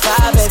down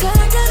 95, baby.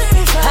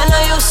 I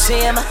know you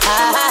see in my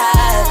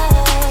eyes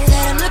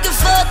that I'm looking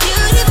for a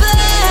cutie pie.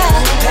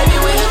 Baby,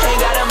 we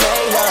ain't gotta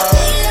make love,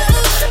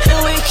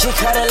 and we can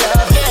cut a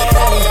love,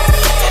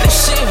 yeah. And if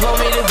she want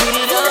me to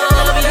beat it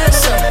up, yes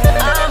sir,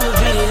 I'ma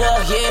beat it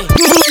up, yeah.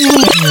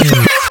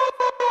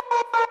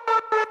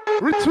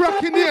 Rich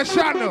Rock in here,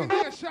 Shana.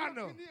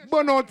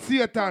 But not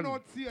Satan.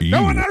 You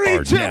are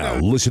now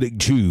listening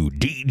to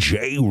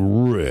DJ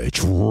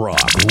Rich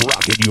Rock,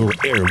 rocking your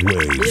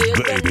airwaves,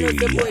 baby.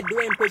 The boy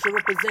Dwayne Pressure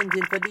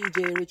representing for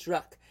DJ Rich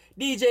Rock.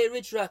 DJ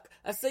Rich Rock,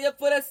 I say up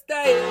for the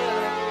style.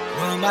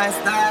 Know my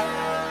style.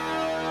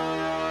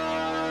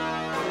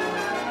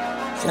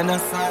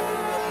 Genocide,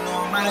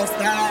 know my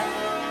style.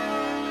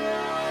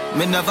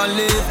 Me never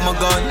leave my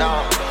gun.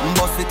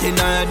 Bust it in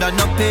the head and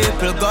no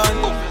people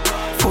gun.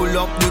 Pull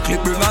up the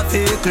clip, bring a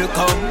vehicle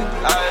come.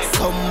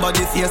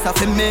 Somebody face off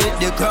and make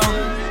the ground.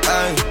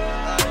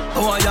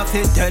 Oh, you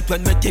fit dead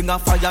when me ting a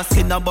fire.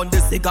 Skin up on the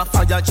cigar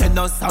fire.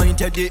 Genocide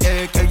to the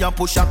AK and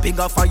push a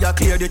finger fire.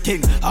 Clear the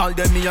thing. All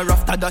them here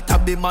after that a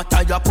be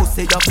matter. Your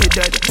pussy you fit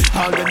dead.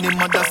 All them the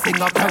mother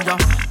sing a prayer.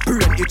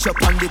 Brain itch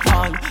up on the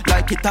pan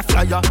like it a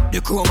flyer. The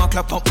chroma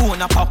clap up,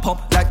 own a pop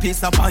up like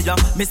piece of fire.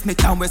 Miss me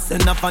can we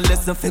send up and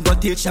listen figure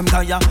teach them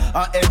Gaia.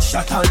 A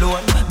headshot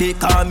alone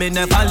because me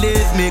never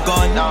leave me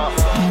gun.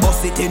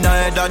 Bust it in the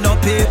head and no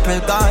people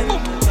gone.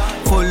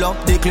 Pull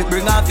up the clip,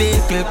 bring a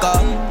vehicle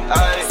come.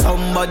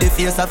 Somebody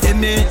face off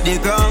and make the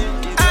ground.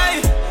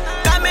 Aye,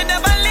 can me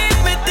never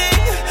leave me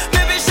thing.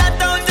 Maybe shut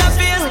down your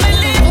face, me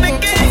leave me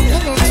king.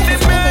 Me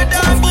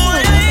murder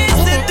boy, I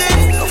is the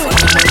thing.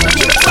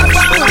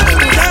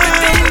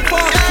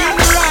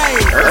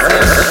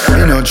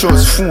 Me no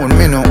just phone,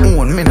 me no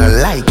own, me no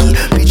like it.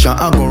 Picture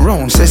I go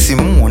round, say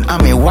Simone,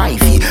 I'm a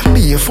wifey.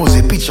 Be a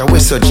fuzzy picture we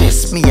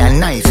suggest me a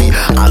knifey.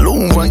 All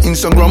over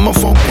Instagram, I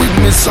fuck with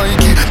me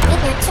psyche.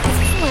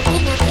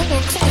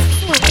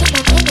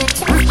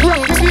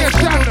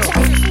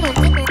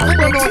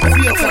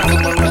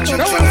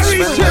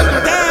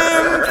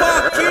 Damn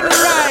fucking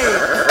right.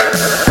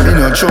 Me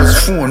no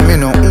just phone, me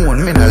no own,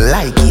 me no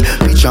like it.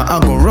 Picture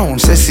I go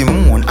round, say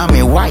Simone, I'm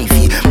a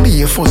wifey.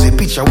 Be a fuzzy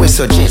picture we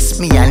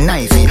suggest me a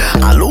knifey.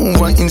 All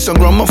over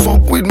Instagram I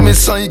fuck with me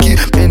psyche.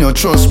 Me no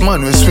trust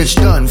man we switch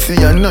down for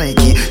your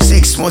Nike.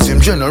 6 months him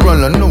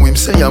general I know him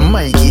say I'm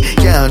Mikey.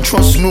 Can't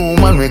trust no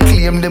man we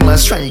claim them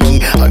as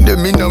strikey. And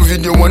them in a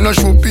video wanna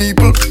show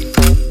people.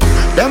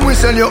 Them we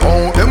sell your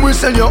own, them we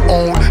sell your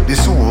own. The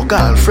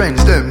so-called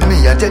friends, them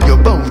me I tell you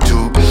about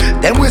to.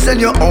 Them we sell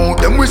your own,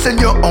 them we sell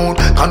your own.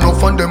 Can't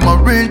offer them a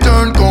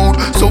return code.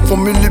 So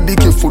family be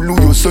careful who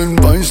you send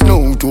by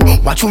snow to.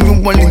 Watch who you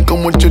want link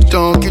and what you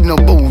talking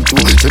about to.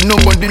 Say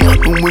nobody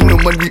not doing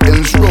nobody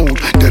else road.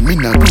 Them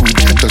in a group,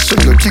 to sell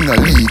your thing a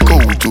leak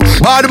out to.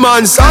 Bad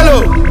man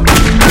Salo,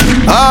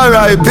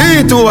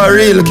 R.I.P. to a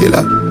real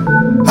killer.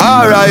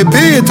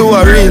 R.I.P. to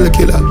a real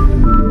killer.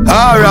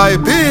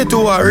 R.I.P. to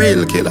a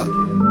real killer.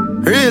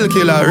 Real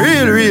killer,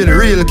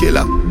 real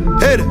killer.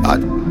 Head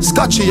hot,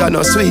 scotchy and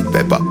a sweet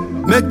pepper.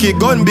 Make it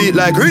gun beat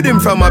like rhythm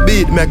from a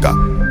beat maker.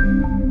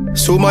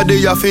 Somebody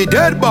you feel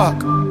dead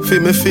back, feel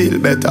me feel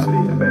better.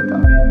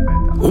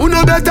 Who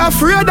no better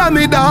afraid of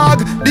me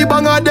dog? The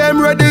bang of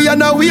them ready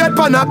and a wait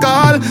pan a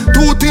call.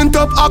 2 tint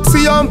up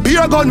oxy and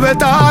beer gun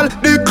wet all.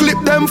 The clip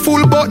them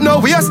full but no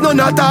waste none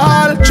at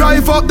all.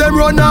 Drive up them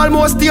run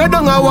almost tear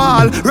down a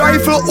wall.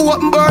 Rifle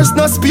open burst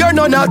no spear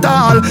none at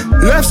all.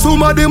 Left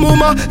somebody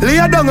mama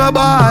lay down a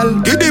ball.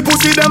 Give the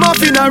pussy them a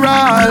funeral.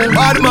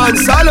 Bad man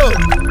Salo,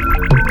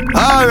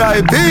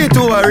 R.I.P.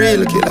 to a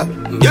real killer.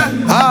 Yeah.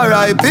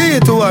 R.I.P.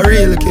 to a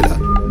real killer.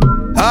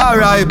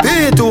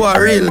 R.I.P. to a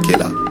real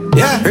killer.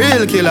 Yeah,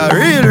 real killer,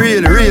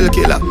 real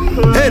killer.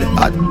 Head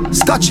hot,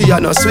 scotchy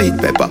and a sweet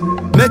pepper.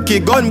 Make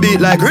it gun beat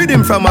like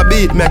rhythm from a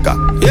beat maker.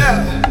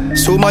 Yeah,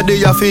 somebody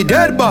you feel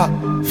dead back,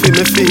 feel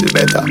me feel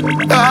better.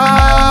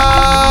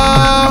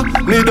 Ah,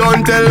 me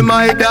don't tell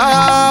my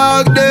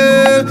dog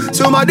there.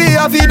 Somebody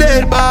you feel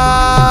dead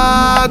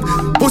back.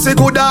 Pussy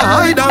coulda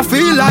hide and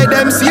feel like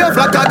them safe.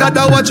 Like I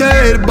gotta watch your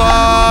head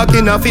back.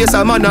 In a face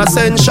a man a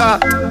send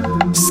shot.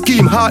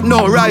 Scheme hot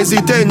no rise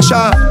the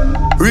tension.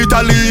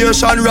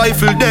 Retaliation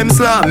rifle them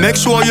slam. Make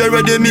sure you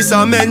ready miss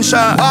a mention.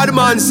 Bad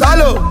man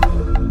Salo,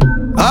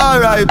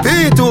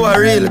 R.I.P. to a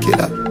real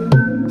killer.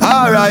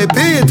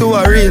 R.I.P. to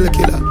a real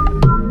killer.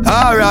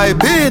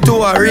 R.I.P. to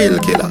a real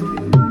killer.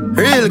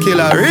 Real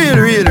killer,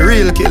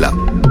 real killer.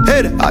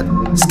 Head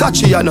hot,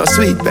 scotchy and a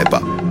sweet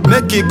pepper.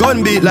 Make it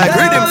gun beat like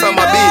rhythm from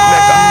a beat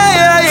maker.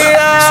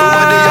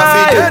 Somebody you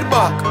feel dead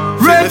back,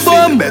 red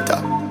bomb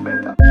better.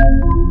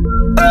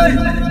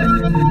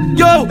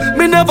 Yo,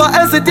 me never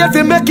hesitate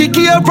to make it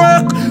gear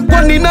work.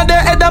 One in the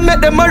head and make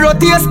them a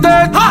rotate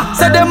start.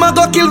 Say them a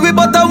go kill we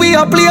but we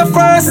a play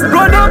first.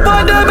 Run up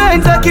on them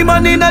and take him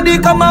on in the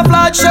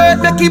camouflage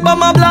shirt. Make it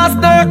bomb a blast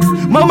nerks.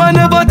 Mama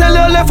never tell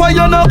you left for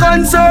you no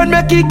concern.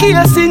 Make it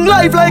gear sing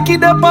live like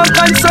it up on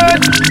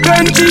concert.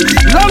 Benji,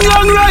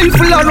 long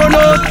rifle a run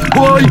out.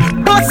 Boy,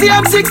 but see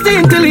I'm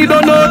 16 till he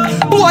done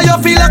out. Boy, you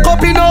feel like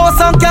up in house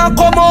and can't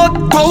come out.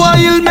 Power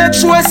he'll make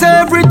sure say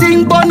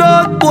everything burn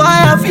out. Boy,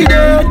 I feel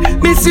dead.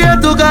 Me swear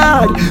to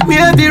God, we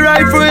have the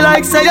rifle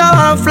like say you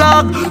want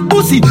flag.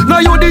 Pussy, now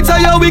you did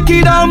say you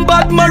wicked and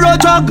bad marrow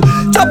drug.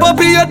 Chop up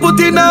your head, put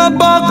in a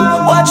bag.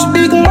 Watch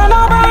big man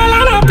a ball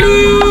and a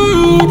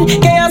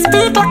bleed. Chaos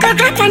speak like a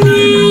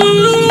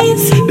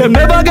Japanese. Them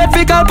never get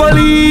fi call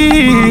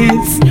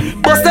police.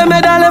 Bust them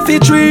head and left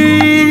it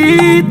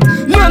treat.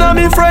 None of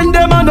me friend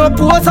them a no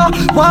poser.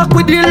 Walk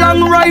with the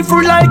long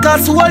rifle like a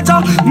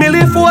soldier.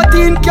 Millie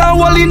 14 can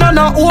hold in on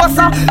a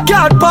osa.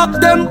 Can't pack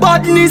them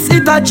badness,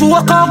 it a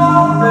joker.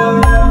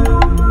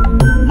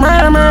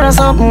 Murder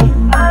something.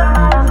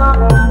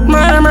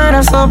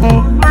 Murder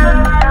something.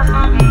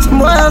 Some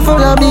boy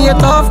full of be a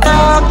tough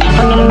talk.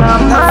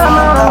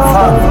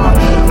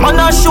 Man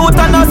a shoot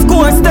and a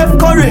score, Steph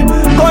Curry.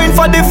 Going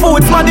for the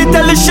food, smarty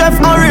tell the chef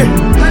hurry.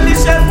 Tell the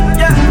chef,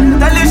 yeah,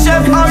 tell the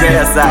chef hurry.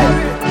 Yes,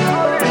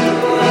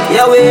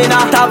 yeah, we in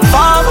a top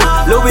farm.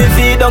 Louis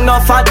V don't no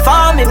fat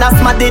farm. In a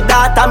smarty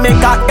data make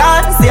a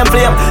gun. Same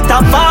flame,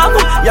 top farm.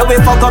 Yeah, we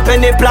fuck up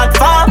any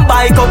platform.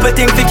 Buy couple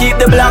things to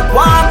keep the black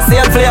warm.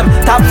 Same flame,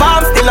 top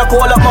farm. Still a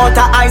cold up out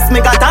of ice,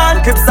 make a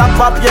tan. Crips up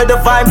pop, yeah, the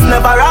vibes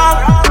never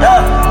wrong. Yeah,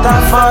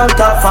 top farm.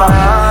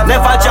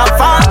 Never jump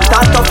farm.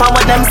 Top farm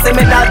when them see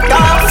me that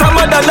down. From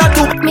a dollar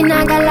to me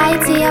not gonna lie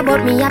to you,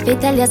 but me have to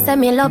tell you, say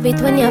me love it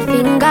when you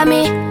finger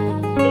me.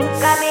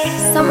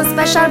 Something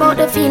special about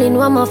the feeling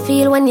one more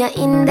feel when you're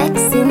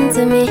indexing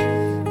to me.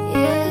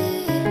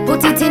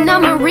 Put it in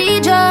my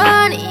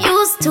region.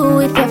 Used to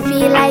if you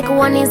feel like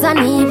one is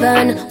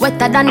uneven.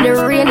 Wetter than the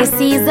rainy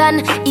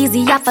season.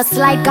 Easy off a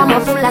slide, come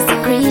full of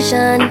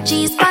secretion.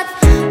 Cheese pot,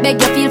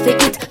 beg you feel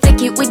for it.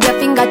 Take it with your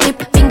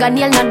fingertip.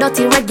 Fingernail not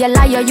dirty,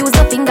 regular, you use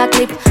a finger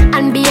clip.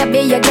 And baby,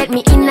 you get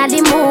me in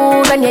the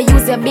mood when you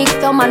use your big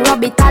thumb and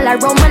rub it all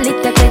around my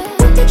little clip.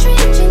 Put the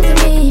trench into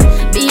me.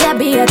 Be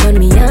turn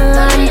me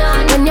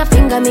on when you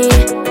finger me.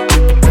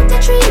 Put the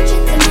trench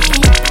into me.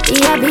 Be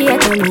turn me on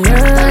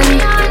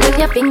when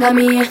you finger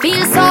me.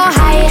 Feel so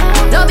high,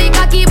 no big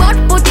cocky but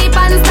put it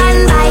on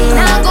standby.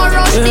 Now go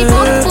rush the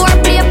boat for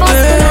play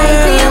post tonight.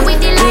 Play with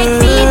the light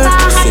FIFA,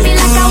 happy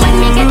like when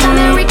me get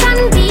American.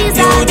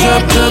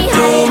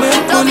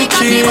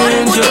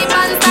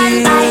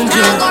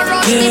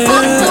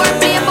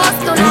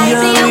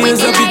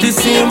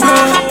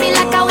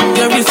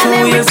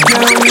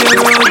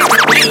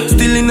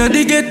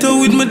 the ghetto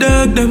with my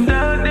dog them.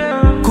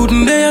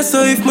 Couldn't dare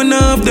so if man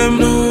have them.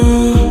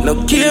 No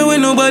care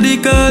when nobody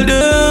call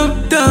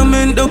them.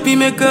 Torment up in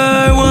my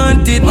car,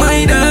 wanted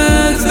my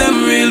dogs,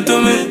 them real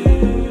to me.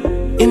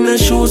 In the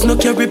shoes no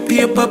carry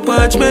paper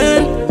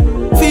parchment.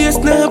 Face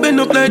now bend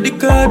up like the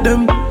card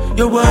them.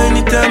 Yo,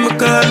 anytime I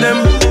call them.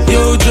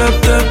 Yo,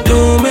 drop top,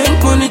 don't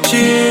make money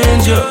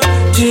change ya,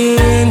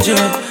 yeah.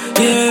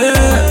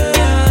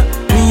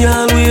 Me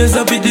always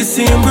up with the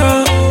same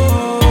bro.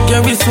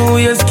 Carry so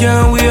yes,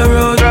 can't wear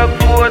out.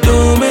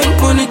 Don't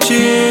make money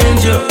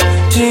change ya,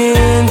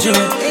 yeah.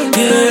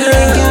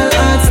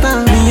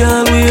 Me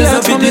always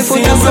up with the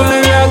same bro.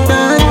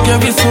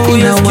 Carry so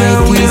yes, can't wear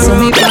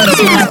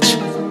out.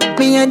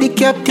 Me a the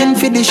captain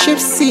for the ship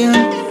scene.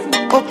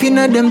 Up in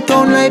a them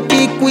town like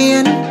Big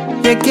Wayne.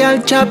 You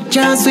can't chop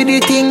chance with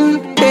the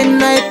thing, bend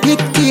like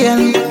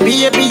pigtail.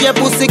 Be a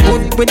pussy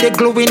good with the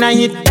glue in a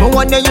hit. No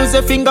one use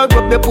a finger,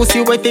 rub your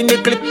pussy wet in the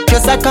clip.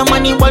 Just like a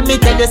money, when me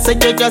tell you say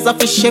you just a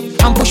fish ship.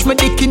 And push me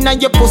dick in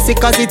your pussy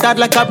cause it hard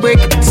like a brick.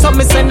 So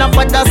me say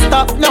never that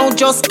stop, now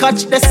just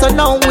catch the sun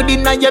now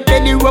within your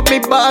belly. Rub me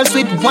balls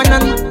with one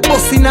hand,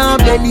 bust in her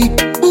belly.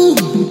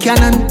 Boom,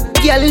 cannon.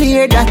 Girl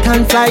hear that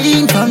and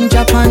flying from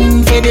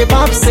Japan. For the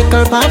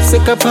popsicle.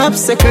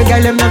 Girl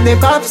them love the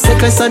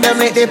popsicle, so they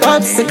make the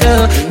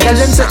popsicle. Girl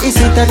them say it's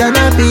sweeter than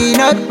a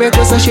peanut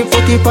butter, so she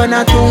put it on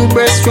a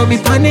toothbrush, rub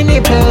it on the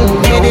nipple.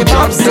 For the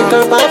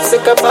popsicle.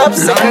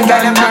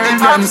 Girl them love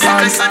the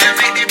popsicle, so they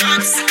make the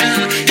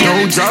popsicle.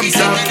 No job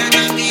stop.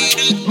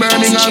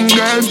 Birmingham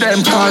girls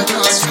them hot.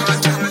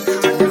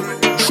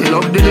 She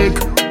love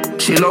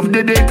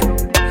the dick.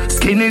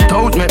 Skin it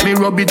out, make me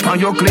rub it on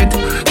your clit.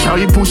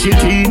 Try push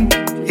it in,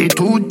 it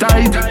too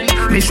tight.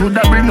 Me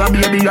shoulda bring a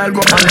baby, I'll go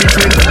on the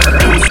trip.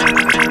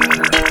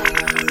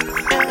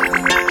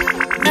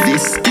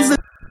 This is a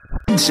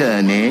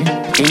journey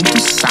into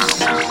sound.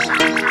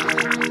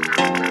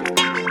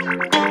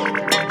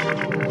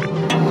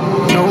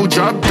 No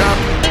drop top.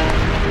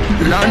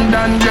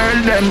 London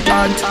girl them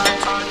hot.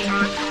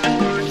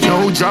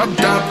 No drop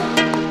top.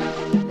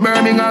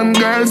 Birmingham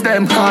girls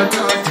them hot.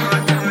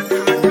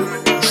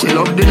 She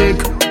love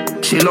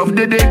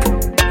the dick.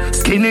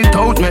 Skin it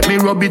out, make me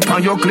rub it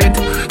on your clit.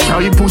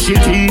 Try push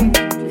it in,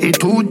 it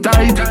too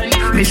tight.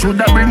 Me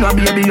shoulda bring a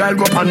baby, I'll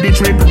go on the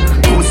trip.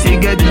 Pussy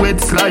get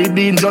wet, slide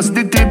in just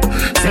the tip.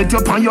 Set you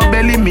on your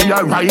belly, me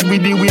a ride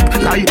with the whip.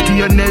 Like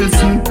Tia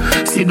Nelson,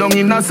 sit down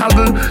in a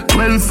saddle.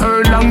 12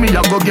 furlong, me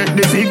a go get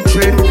the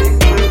victory.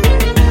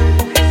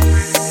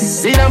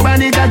 See the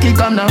body cocky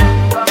come now.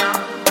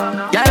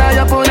 Yeah,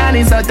 your phone and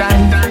it's a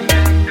time.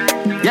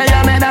 Yeah,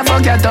 you made a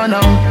fuck your turn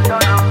now.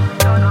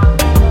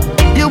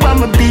 You want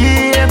my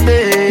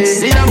baby.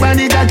 See the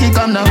body cocky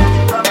come now.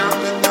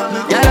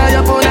 Yeah,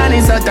 your phone and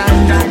it's a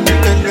time.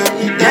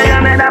 Yeah,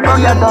 you made a fuck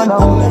your turn now.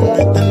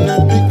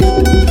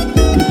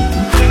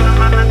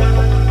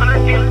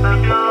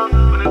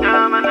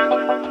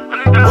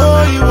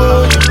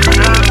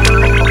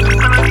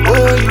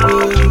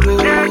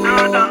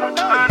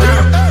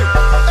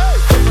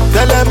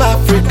 Tell them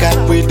Africa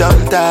we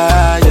don't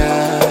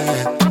tire.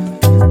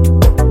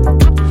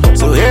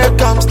 So here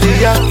comes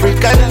the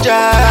African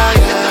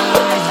giant.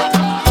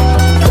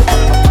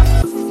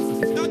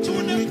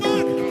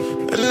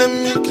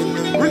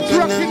 Rich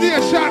Rock in the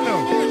channel.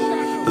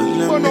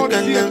 Go on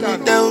Satan.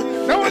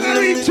 Now when I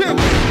reach him.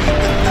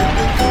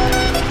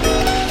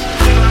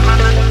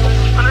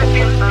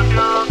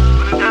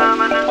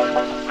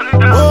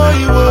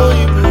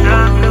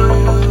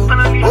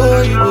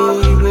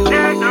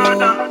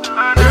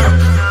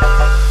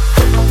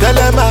 Tell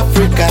them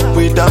Africa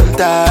we don't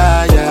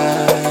tire.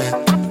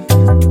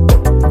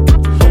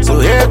 So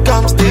here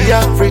comes the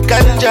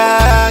African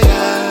giant.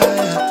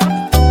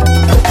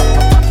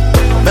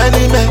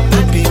 Many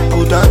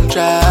people don't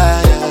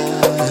try,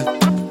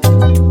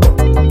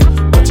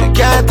 but you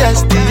can't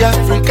test the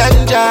African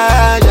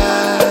giant.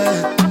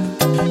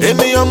 Hey,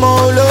 me, I'm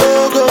all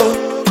logo.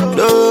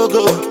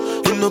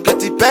 You know, get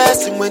the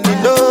passing when you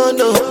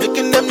know,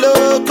 making them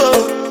loco.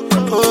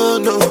 Oh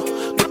no,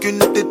 make you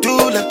know they do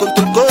like go.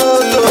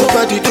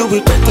 Nobody do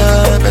it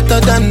better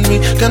than me.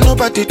 Can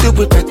nobody do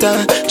it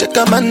better? Check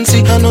a man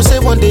see, I know say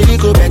one day he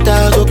go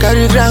better, go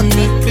carry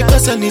Grammy.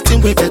 Because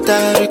anything way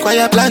better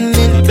require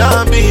planning.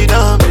 Don't be,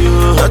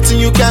 nothing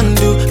you can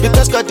do.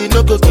 Because God did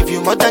not go give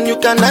you more than you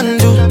can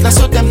handle. That's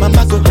so them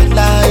mama go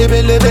hala,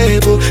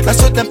 ebelebebo. That's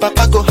so them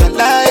papa go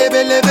hala,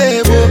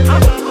 ebelebebo.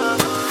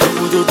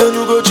 Obodo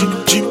denu go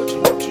chim.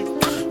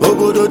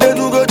 Obodo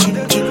denu go chim.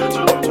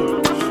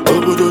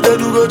 Obodo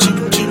denu go chim.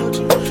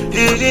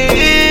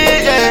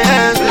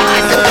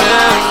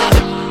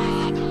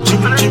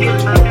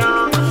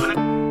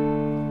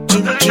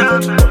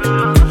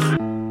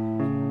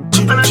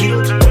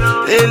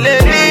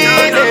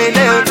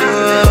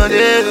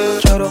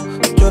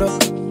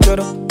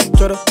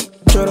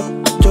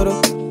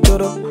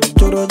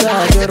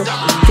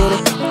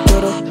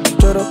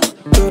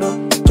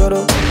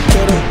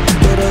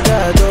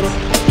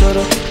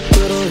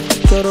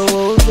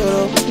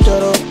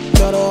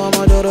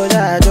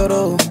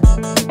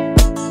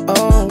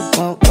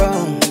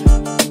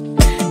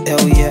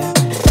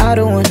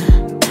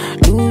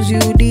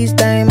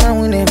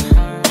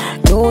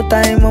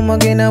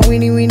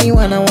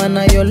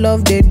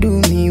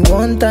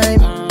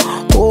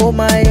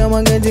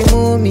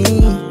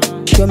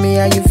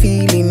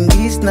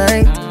 this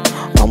night.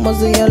 How much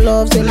do your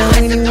love? Say no,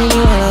 really,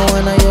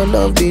 wanna your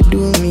love, they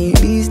do me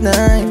this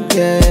night,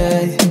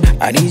 yeah.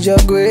 I need your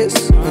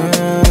grace,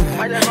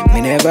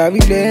 me never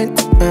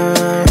relent,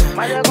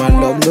 my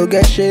love no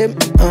get shame,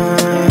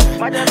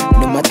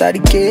 no matter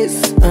the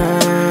case,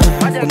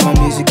 but my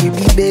music give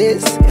me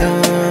bass,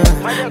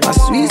 my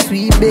sweet,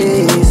 sweet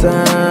bass, so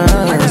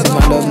my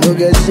love no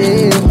get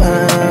shame,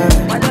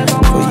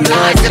 for you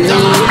I shame.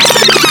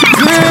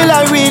 Girl,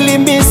 I really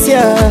miss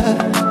ya.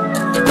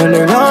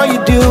 Wonder how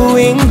you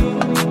doing.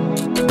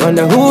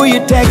 Wonder who you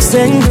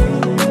texting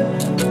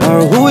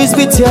or who is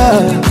with ya.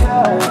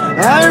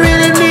 I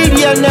really need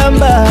your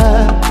number.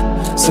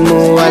 Some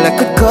more while I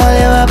could call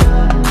you up.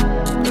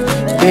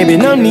 Baby,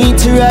 no need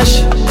to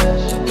rush.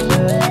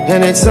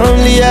 And it's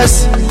only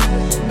us.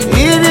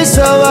 It is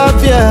so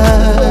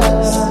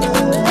obvious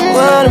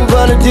what I'm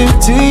gonna do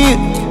to you.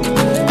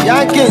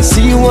 I can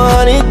see you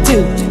want it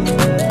too.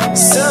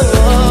 So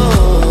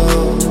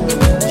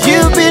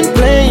you've been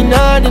playing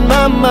hard in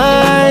my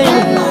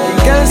mind,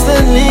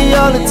 constantly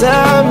all the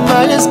time.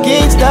 I just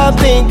can't stop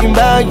thinking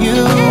about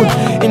you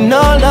and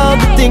all of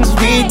the things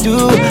we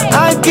do.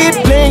 I keep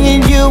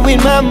playing you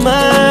in my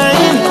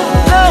mind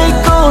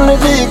like all of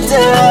the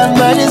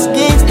time. I just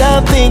can't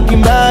stop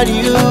thinking about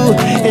you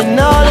and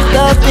all of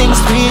the things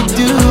we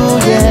do,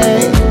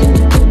 yeah.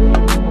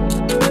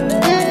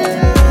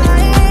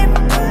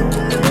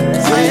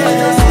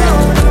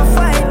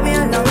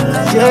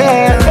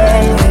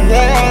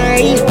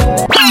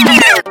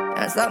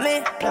 Can't stop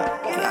me,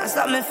 can't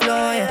stop me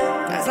flow, yeah.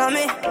 Can't stop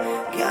me,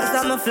 can't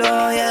stop me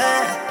flow,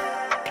 yeah.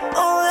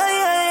 Oh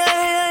yeah.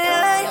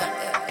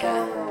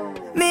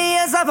 Me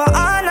as have a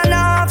on and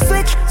off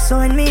switch, so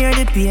when me hear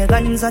the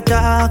pagans a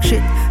talk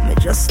shit, me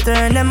just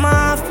turn them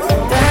off,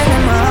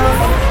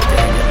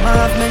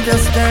 me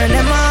just turn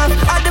them off.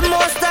 At the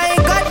most I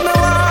got me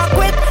walk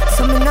with,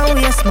 so me no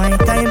waste my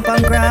time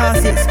on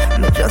grasses.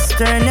 Me just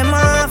turn them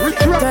off, me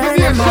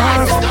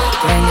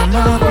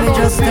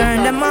just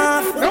turn them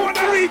off. I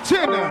wanna reach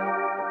in.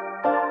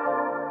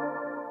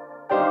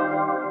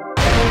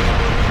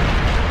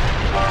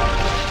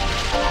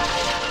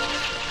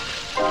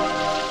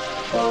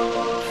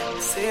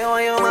 See how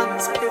you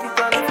want, so every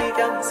time I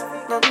dance,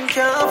 nothing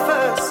can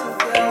first,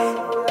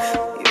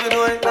 yeah. Even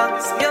though I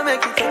dance, you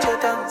make it touch your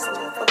dance,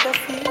 fuck your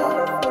feet.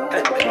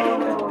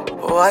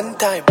 One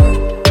time.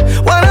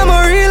 When I'm a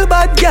real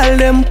bad girl,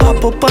 them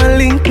pop up and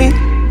link me.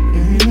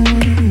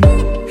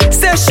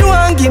 Say she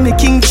want give me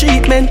king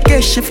treatment,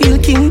 guess she feel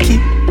kinky.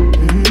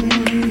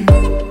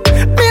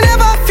 Me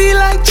never feel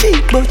like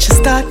cheap, but she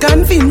start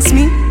convince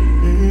me.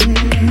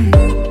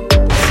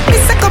 Me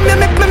say come here,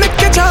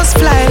 make you just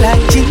fly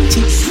like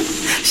Gigi.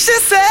 She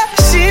said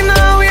she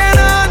know we ain't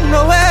on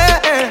nowhere.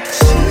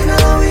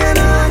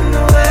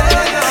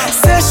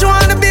 Say she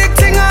want a big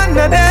thing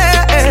under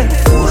there.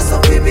 What's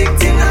up, a big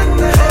thing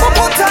under there? But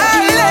put her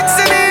legs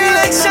in the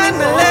election.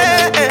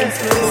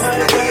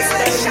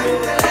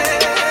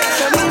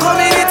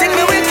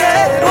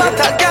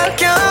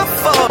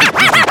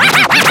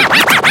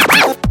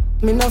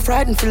 Me no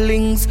frightened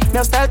feelings, me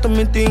a style to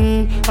me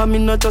thing. And me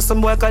not just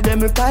some boy cause them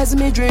replies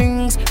me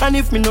drinks. And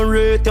if me no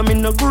rate you, me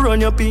no go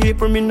run your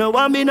people. Me no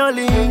want me no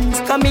links,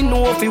 cause me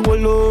know if you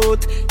will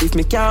out. If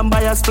me can't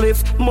buy a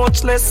spliff,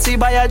 much less see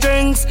buy a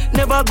drinks.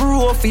 Never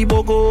grew up fi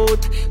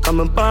bogot. Cause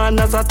me born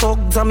as a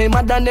thugs and me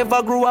mother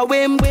never grew a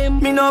whim.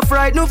 Me no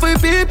frightened for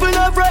people,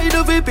 no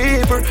frightened for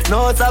people.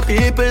 No it's a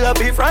people that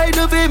be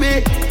frightened for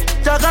me.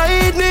 Jack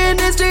hide me in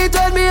the street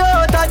when me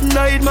out at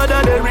night.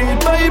 Mother they read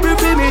Bible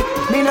for me.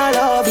 Me no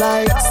love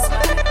likes.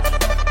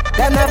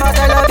 Them never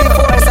tell her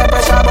before say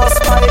pressure bus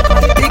pipe.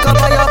 Pick up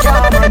how you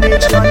can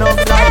manage your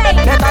love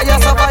life. Better you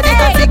suffer the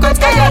consequence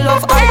cause you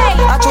love hype.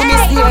 I show me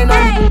staying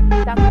on.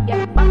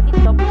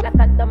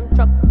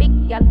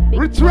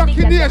 Rich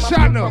Rocky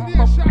Nation now.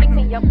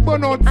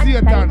 Burn out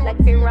Satan.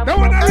 They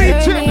wanna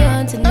reach in.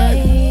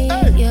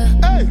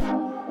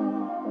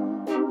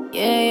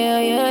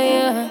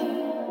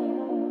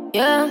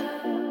 Yeah.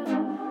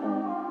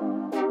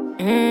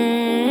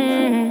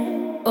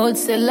 Old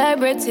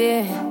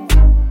celebrity.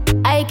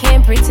 I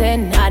can't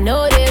pretend. I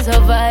know there's a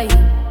vibe.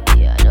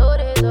 Yeah, I know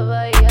there's a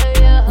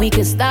vibe. Yeah. We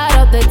can start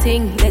up the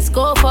thing. Let's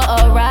go for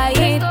a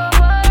ride.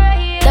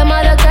 Them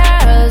other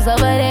girls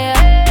over there.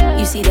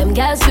 You see them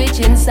girls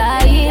switching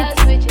sides.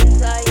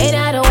 And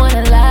I don't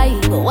wanna lie,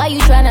 but why you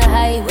tryna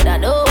hide when I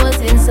know what's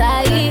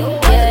inside?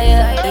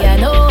 Yeah, I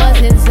know what's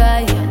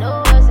inside.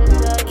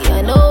 Yeah,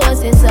 I know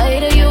what's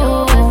inside of you.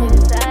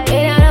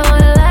 And I don't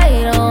wanna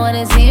lie, don't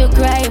wanna see you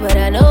cry, but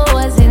I know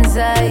what's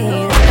inside.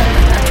 Yeah,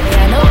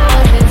 I know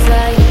what's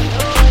inside.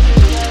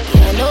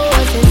 Yeah, I know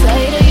what's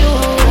inside of you.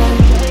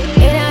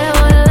 And I don't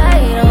wanna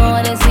lie, don't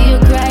wanna see you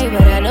cry,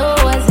 but I know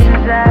what's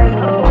inside.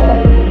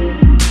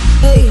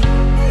 Hey,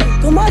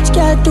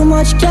 too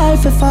much girl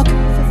for fuck.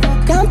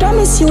 Can't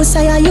promise you,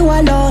 say are you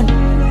alone.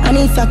 And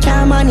if you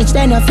can't manage,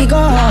 then you figure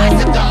out.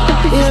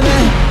 Yeah,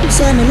 man.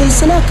 Say me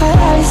listen to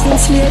call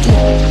since lately.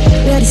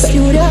 Yeah, the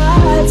studio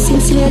hard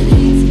since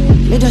lately.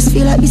 Me just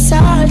feel like this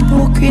all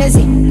too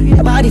crazy.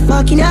 Your body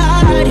fucking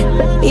hard.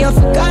 Me off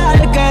a call,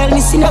 girl, me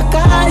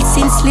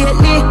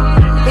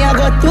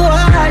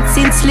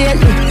since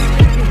lately.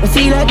 I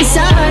feel like this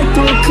heart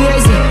too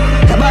crazy.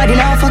 Your body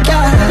now for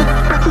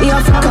God, me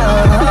off for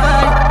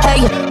God.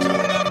 Hey.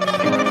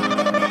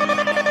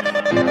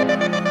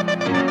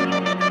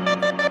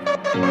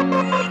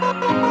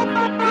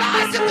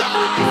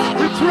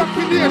 It's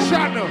rocking the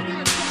channel.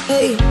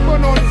 Hey,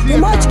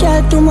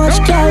 too much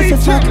girl for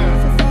fuck.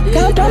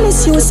 Can't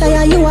promise you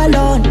say you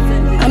alone.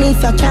 And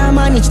if you can't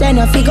manage then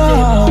you figure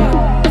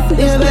out.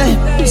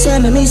 Baby, say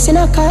me missing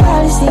a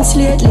call since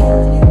lately.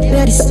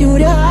 Where the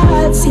studio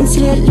hard since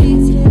lately.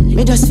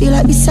 Me just feel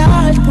like this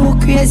all too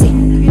crazy.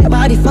 Your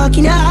body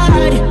fucking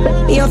hard.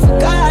 Me off a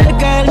call,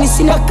 girl,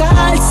 missing a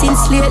call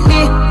since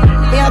lately.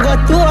 Me I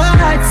got too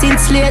hard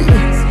since lately.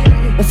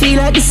 I feel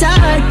like this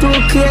all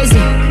too crazy.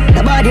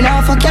 Your body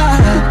now for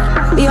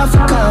call. Me off a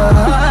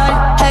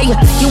call. Hey,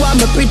 you are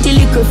my pretty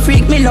little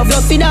freak, me love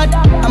you for that.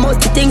 And most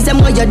the things them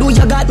what you do,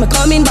 you got me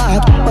coming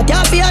back. But you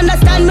have to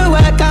understand me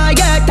work all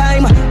your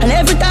time. And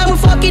every time we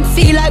fuck it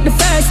feel like the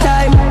first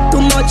time.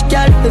 Too much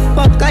girl to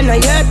fuck on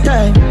your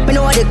time. Me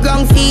know the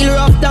ground feel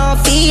rough,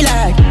 don't feel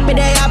like. Me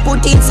there I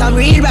put in some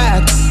real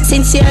work.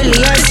 Sincerely,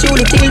 I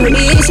truly till we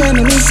meet. Say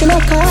me missing a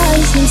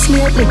call since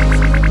lately.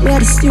 Me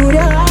at the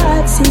studio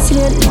hard since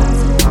lately.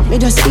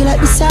 Me just feel like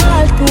this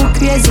all too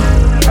crazy.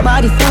 My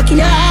body fucking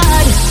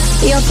hard.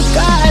 You have to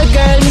call,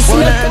 girl, me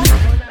see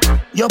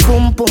your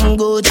pum pum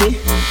Gucci,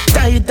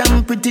 tight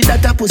and pretty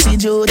that a pussy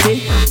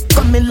duty.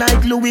 Coming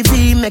like Louis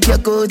V, make your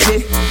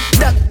Gucci.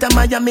 Dr.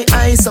 Miami,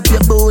 ice up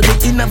your body.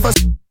 In a bus.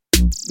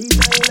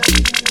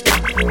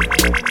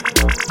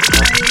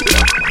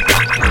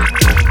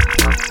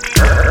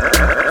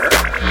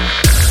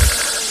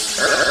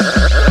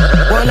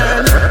 One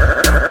hand,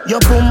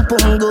 your pum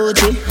pum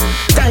Gucci,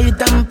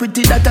 tight and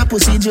pretty that a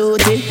pussy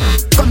duty.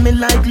 Coming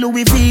like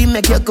Louis V,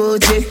 make your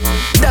Gucci.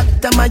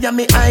 Dr.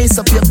 Miami, ice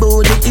up your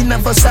body. In a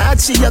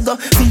Versace, you go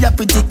be a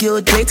pretty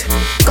cute clit.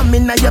 Come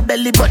in your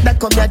belly, but that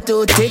come your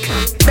too thick.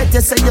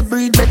 Better say you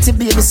breathe, better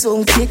baby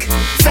soon kick.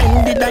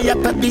 Fendi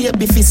diaper,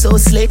 baby feel so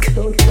slick.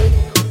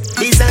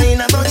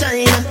 Designer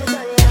vagina,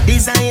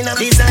 designer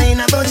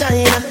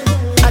vagina.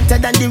 Hotter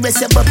than the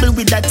rest, you bubble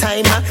with that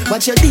timer.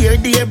 Watch your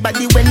dear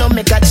body when no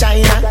make a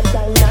China.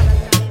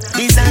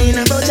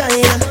 Designer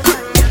vagina,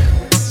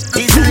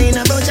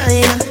 designer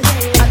vagina.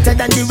 Hotter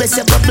than the rest,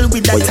 you bubble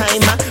with that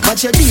timer.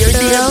 Watch your dear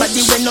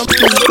body when no.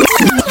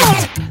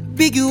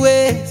 Big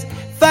waist,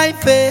 fine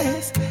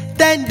face,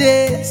 10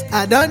 days.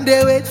 I don't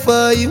dare wait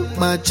for you,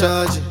 my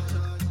charge.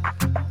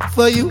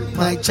 For you,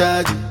 my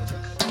charge.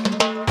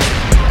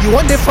 You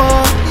want the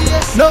phone?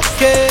 No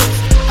case.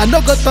 I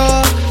no go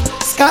talk.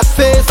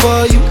 Scarface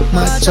for you,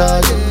 my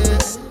charge.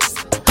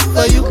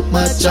 For you,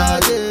 my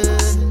charge.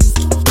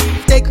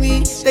 Take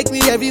me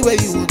everywhere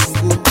you want to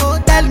go. Oh,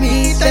 tell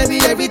me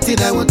everything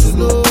I want to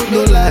know.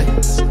 No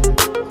lies,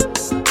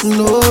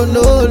 no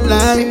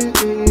lie.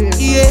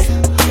 Yeah,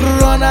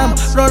 run am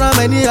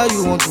anyhow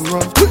you want to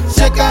run.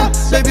 Check out,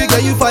 baby girl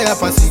you fire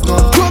pass it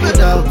gun.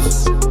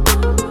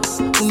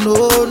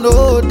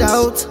 No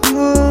doubt.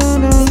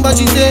 But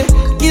you say,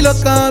 kilo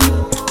come,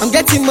 I'm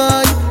getting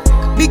money,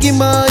 biggie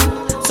money.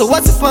 So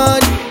what's the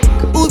fun?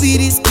 Who be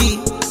risky?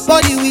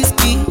 Body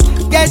whiskey,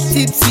 get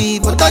tipsy,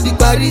 but all the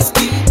bar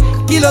risky.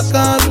 Kilo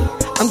come,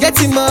 I'm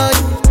getting money,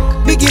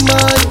 biggie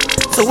money.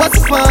 So what's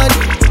the fun?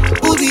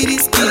 Who be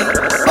risky?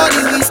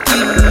 Body whiskey,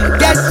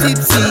 get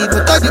tipsy,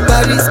 but all the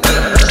bar risky.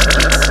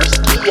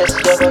 Yes,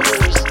 you're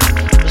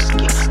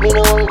risky. Me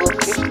no one go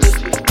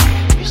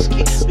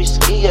 50-50.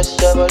 Risky, yes,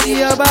 your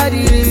body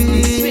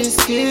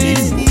risky.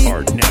 You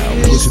are now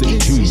listening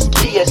to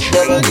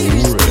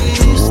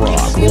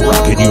Rock,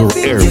 rocking your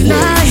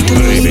airwaves,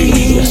 baby.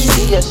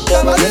 You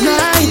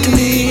lie to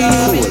me.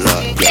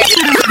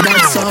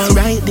 That's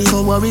alright,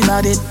 don't worry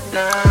about it.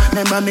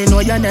 Remember me know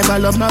you never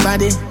love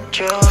nobody.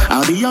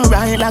 I'll be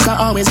alright like I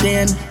always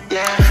been.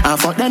 I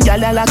fuck them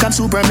gyal like I'm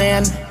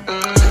Superman.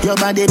 Your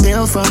body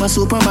built from a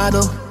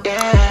supermodel.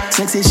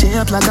 Sexy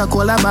shape like a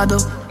cola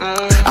bottle.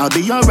 I'll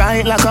be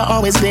alright like I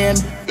always been.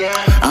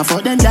 I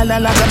fuck them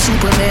gyal like I'm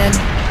Superman.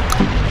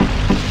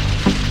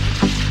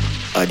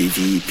 Or the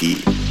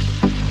VP.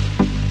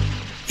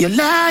 You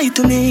lie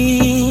to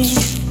me.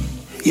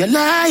 You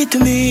lie to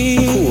me.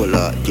 Cool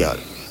out, girl.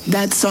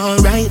 That's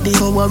alright,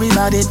 don't worry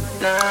about it.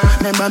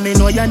 Remember me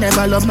know you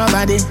never love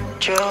nobody.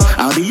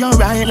 I'll be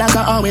alright like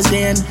I always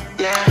been.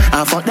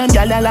 I fuck them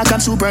gyal like I'm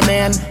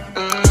Superman.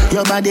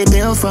 Your body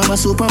built from a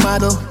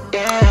supermodel.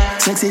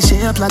 Sexy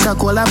shape like a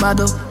cola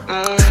bottle.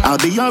 I'll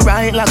be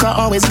alright like I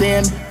always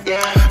been.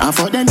 I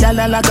fuck them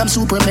gyal like I'm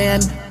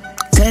Superman.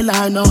 Tell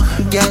her no.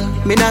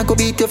 Girl, me not go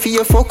beat you for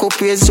your fuck up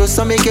ways. Just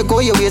to make you go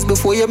your ways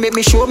before you make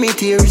me show me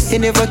tears. You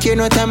never care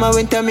no time I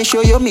went to me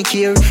show you me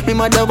care. Me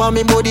mother want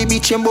me body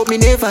bitchin' but me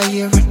never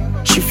hear.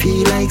 She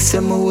feel like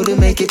someone wouldn't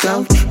make it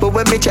out. But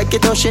when me check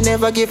it out, she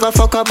never give a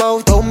fuck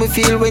about how me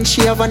feel when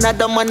she have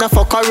another man a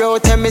fuck her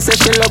out. Tell me say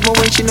she love me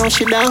when she know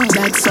she down.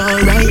 That's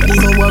alright,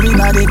 don't worry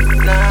about it.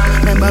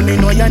 Remember me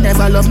know you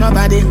never love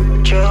nobody.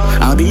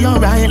 I'll be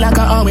alright like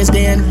I always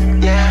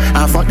been.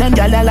 I fuck them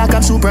gyal like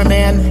I'm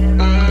Superman.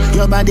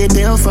 Your body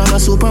built from a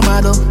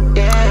supermodel.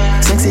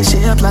 Sexy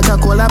shape like a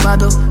cola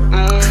bottle.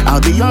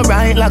 I'll be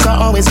alright like I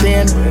always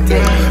been.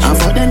 I'm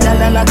for them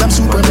dollar like I'm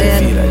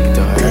Superman.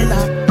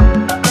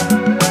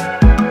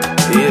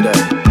 Hear that?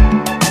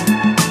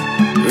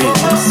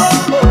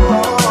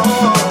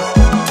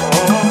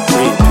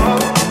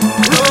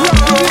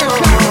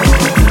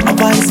 A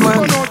wise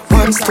man,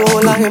 one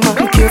stole I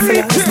man, careful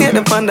I stay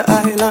them on the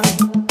island.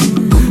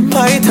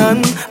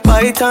 Python,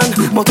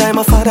 more time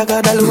my father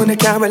God alone I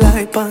can't rely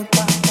upon.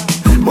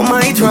 My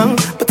mind wrong,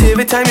 but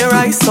every time you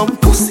rise, some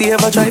pussy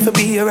ever try to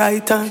be a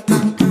right hand.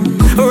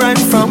 Run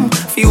from,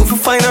 for you to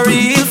find a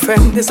real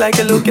friend, it's like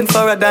you're looking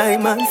for a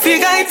diamond.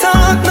 Figure it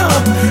out now,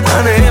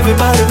 and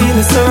everybody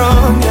really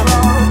surround you.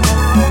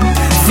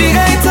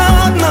 Figure it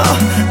out now,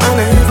 and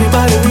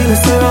everybody really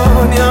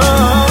surround you.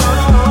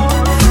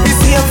 You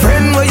see a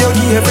friend where you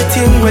give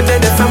everything, whether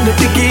they're from the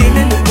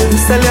beginning, they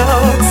will sell you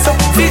out. So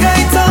figure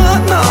it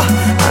out now,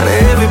 and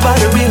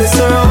everybody really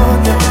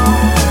surround you.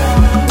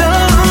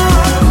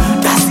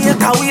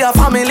 Cause we are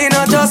family,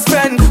 not just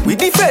friend. We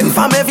defend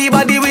from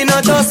everybody, we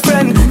not just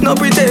friend. No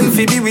pretend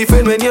fi be we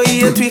friend when you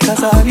hate we.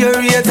 Cause all your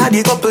rate are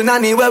the couple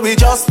nanny where we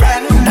just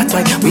friend. That's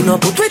why we not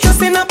put we just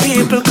in a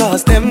people.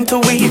 Cause them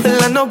too evil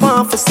and no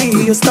want to see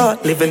you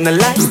start living the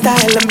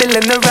lifestyle and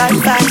building the right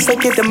vibes. So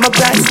give them a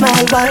bright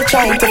smile while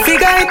trying to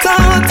figure it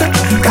out.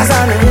 Cause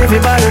I know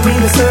everybody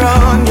really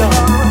surround you.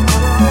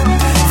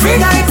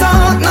 Figure it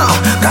out now.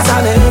 Cause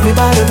I know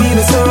everybody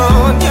really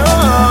surround you.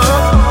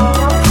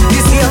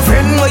 A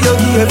friend where you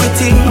give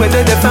everything,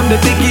 whether they're from the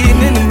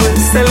beginning, and we'll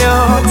sell your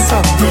heart,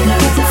 so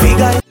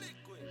figure it.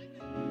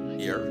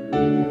 Here.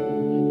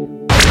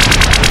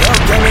 Yo,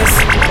 chemist,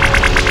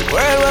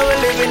 world where we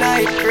living,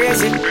 I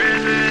crazy.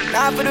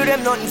 Now for do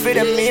them nothing for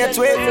them, me a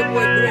twin.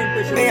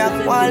 Me I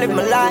wanna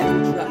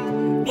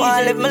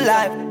live my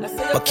life,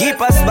 but keep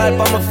a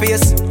smile on my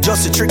face,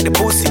 just to trick the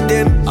pussy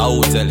them. I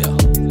will tell ya.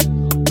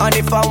 And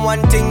if I'm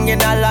one thing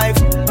in our life,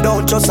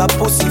 don't just a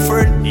pussy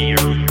friend.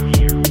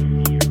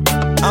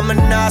 I'ma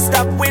not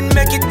stop win,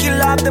 make it kill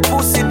off the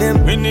pussy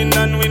them. Winning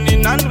and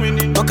winning and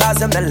winning. Because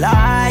them they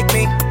like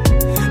me.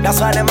 That's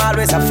why them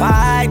always a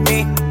fight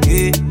me.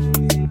 Yeah.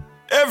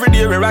 Every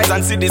day we rise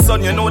and see the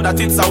sun, you know that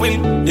it's a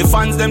win. The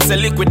fans them say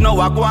liquid, now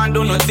I go and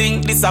do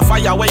nothing. This a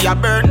fire where you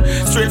burn,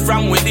 straight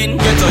from within.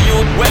 Get to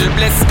you, well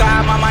blessed,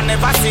 car mama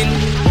never sin.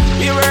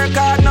 We work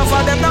hard, now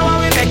for them, now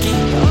we make it.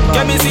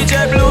 Get me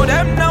CJ Blue,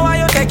 them, now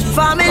I you take it.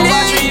 Family.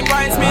 Over 3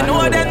 points, me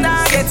know them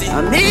not get it.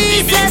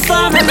 Me say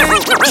family.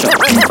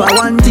 If I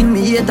one thing,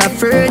 me hate a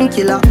fern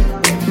killer.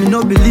 Me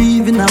no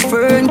believe in a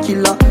fern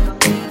killer.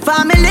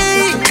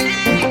 Family.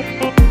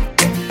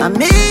 And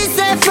me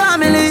say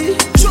family.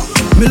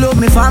 Me love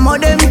me family,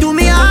 them to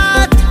me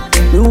heart.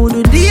 Me would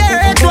do the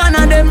earth one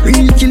of them.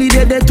 Real kill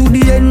it dead to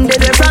the end,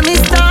 dead from me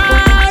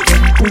start.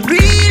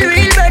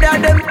 Real better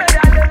them.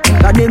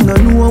 Cause them no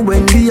know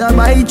when we a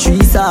buy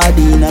 3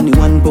 sardines and the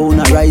 1 pound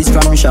of rice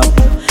from shop.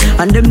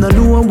 And them no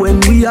know when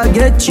we a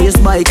get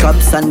chased by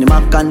cops and the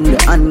mac and the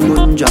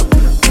handgun job.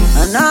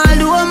 And all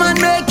the woman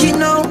make it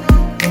now.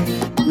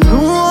 Me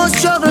know how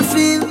struggle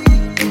feel.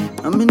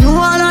 And me know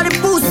all of the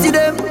pussy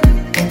them.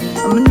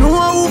 And me know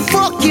who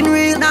fucking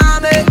real. Now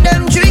make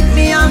them trick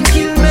me and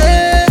kill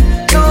me.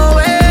 No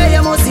way,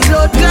 you must see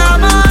blood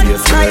glamour.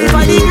 Life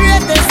are the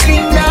greatest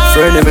thing that.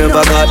 Friend them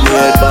ever got me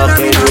head back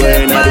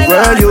anywhere in the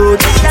world,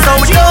 youth. So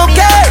it's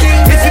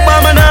okay. If you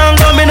bomb and I'm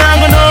going, I'm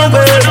going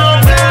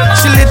nowhere.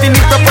 She living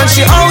it up and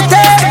she out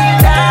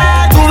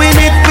there, doing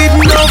it with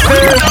no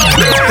fear.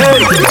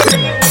 Hey,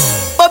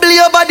 bubble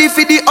your body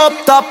for the up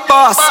top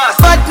boss.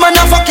 Bad man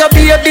a fuck your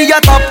baby,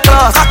 your top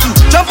class.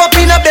 Jump up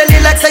in a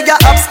belly like say you're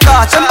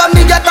upstart. Remember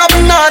me your top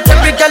notch,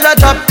 every girl a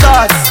drop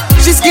class.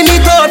 She skinny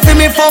tall for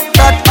me, fuck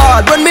that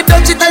hard. When me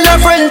touch it, tell her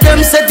friend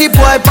them say the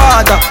boy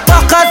bad.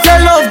 Back at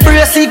your love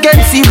brace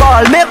against the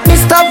ball. Make me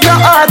stop your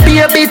heart,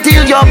 baby,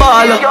 till your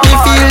ball. Me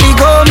feel the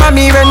go,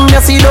 mommy, when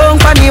you see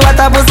don't funny. What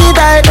a pussy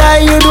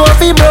die, you do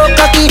if you broke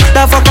cocky.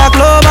 The fuck a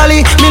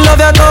globally, me love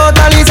you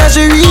totally. Say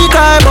she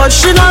retry, but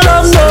she not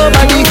love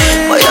nobody.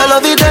 But you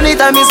love it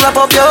anytime you slap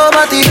up your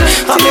body.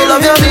 And me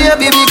love you,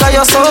 baby, because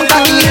you're so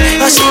cocky.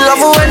 And she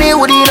love you when you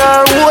would in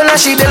her hole. And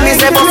she tell me,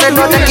 say, but say,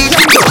 protect it.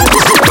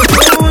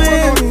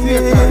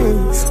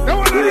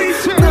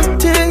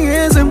 Nothing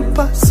is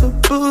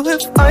impossible.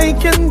 If I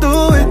can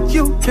do it,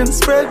 you can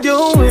spread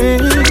your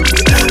wings.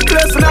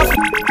 Listen up.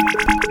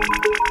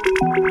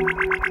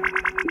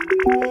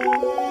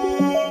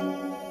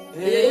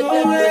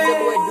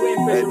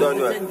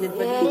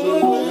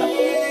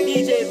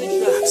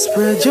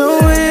 Spread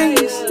your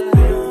wings.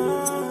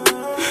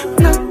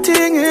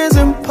 Nothing is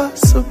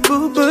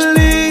impossible.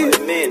 Believe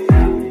me.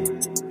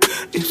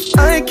 If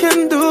I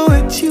can do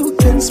it, you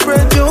can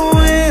spread your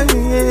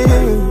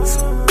wings.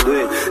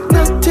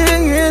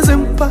 Nothing is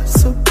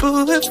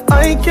impossible. If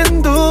I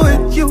can do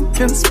it, you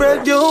can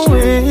spread your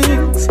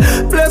wings.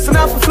 Blessing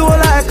off a flow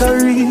like a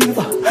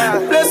river.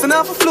 Blessing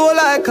off a flow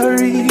like a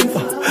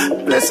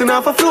river. Blessing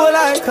off a flow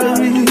like a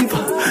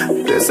river.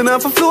 Blessing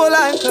off a flow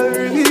like a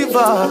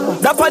river.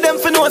 That for them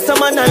for know some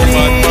man a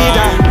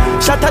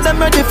leader. Shot at them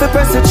ready for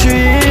press the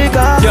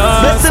trigger.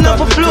 Blessing man up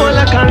a flow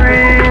like a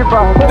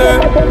river.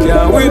 Them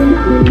can't win.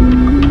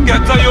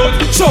 Get a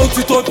youth, shout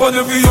it out when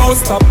every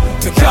house stop.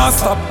 Me can't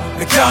stop,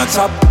 me can't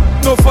chop.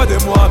 No for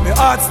them want me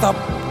hard stop.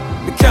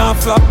 Me can't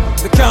flop,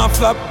 me can't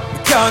flop, me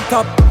can't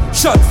tap.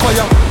 Shot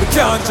fire, me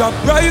can't drop.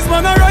 Rise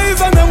man a rise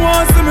and them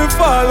want see me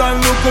fall. And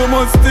look how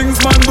much things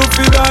man do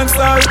fi dance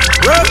all.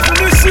 Work for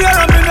me share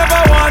and me never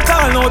want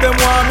all. Now them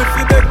want me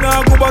fi dead now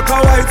go back a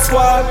white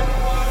squad.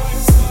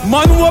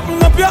 Man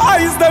open up your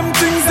eyes, them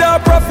things they are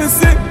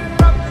prophecy.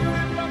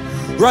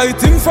 Right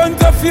in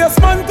front of face,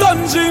 man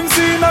done dreams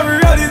in a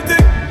reality.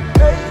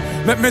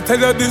 Let me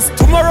tell you this,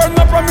 tomorrow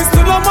no promise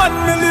to no man,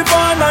 me live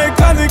on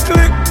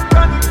iconically.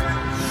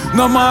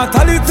 No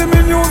mortality,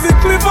 me music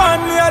live on,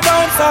 me a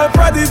dancehall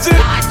prodigy.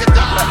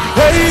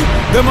 Hey,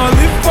 them a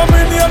live for me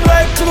name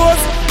like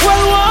clothes.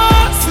 Well,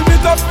 what? See me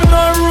top in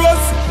a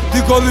rose. The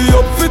gully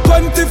up for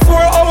 24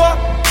 hours.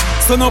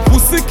 So no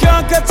pussy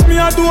can't catch me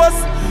a dose.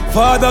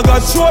 Father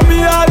God show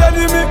me all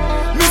enemy.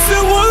 Me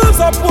see wolves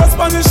a post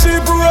on the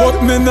sheep road.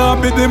 But me nah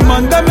be the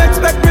man them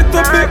expect me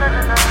to be.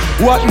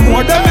 What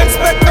more them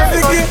expect me to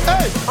give?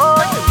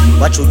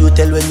 What should you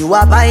tell when you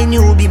are buying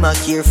you? Be more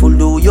careful,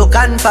 though you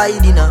can't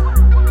find dinner.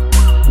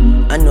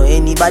 I know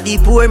anybody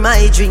pour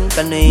my drink,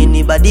 I know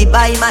anybody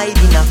buy my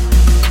dinner.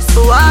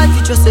 So hard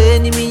for just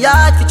an enemy,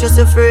 hard for just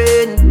a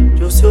friend,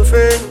 just your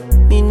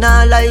friend. Me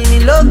nah lie, me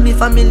love me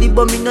family,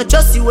 but me not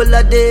just you all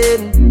of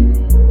them.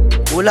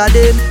 All of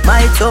them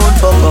might sound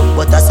fuck up,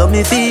 but that's how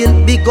me feel.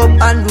 Big up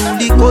and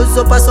rule, cause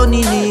up a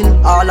sunny kneel.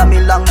 All of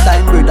me long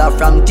time brother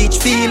from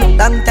Teachfield.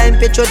 Long time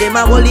petro them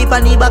a whole heap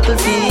on the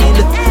battlefield.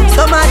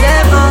 Some of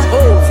them are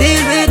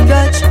filled with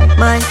grudge.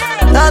 My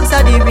dogs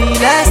are the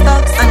realest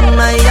dogs, and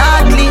my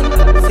heart clean,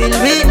 filled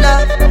with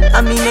love.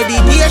 And me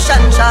meditation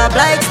sharp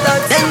like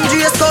studs.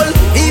 Dangerous skull,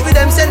 even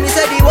them send me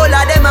say the whole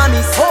of them a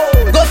miss.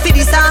 Go for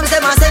the songs,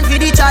 them a send for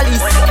the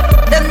chalice.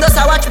 Them just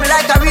a watch me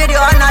like a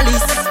radio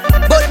analyst.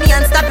 But me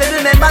unstoppable,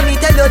 remember me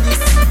tell you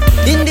this.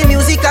 In the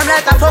music I'm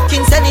like a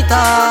fucking senator.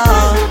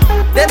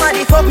 Them are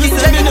the fucking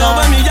janitor.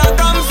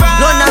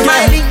 None of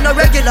my link no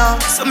regular.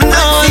 So me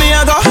know where me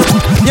a go.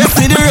 You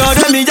see the road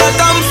where me just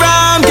come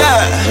from,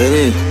 girl.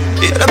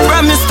 It's a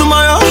promise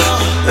tomorrow.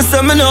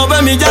 So me know where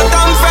me just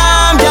come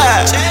from,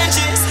 girl.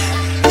 Changes,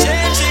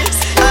 changes.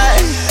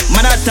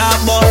 Man I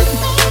talk about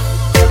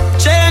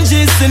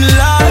changes in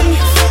life.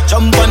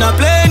 Jump on a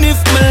plane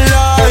if me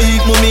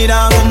like. Mommy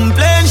don't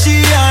complain,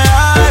 she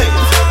alright.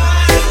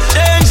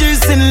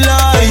 Changes in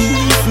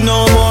life,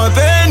 no more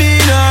pain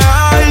in her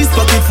eyes.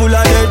 Pocket full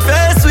of dead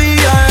face, we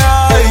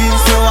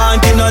arise. No one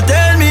cannot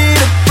tell me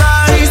the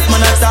price.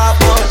 Man I talk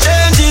about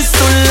changes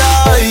to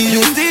life.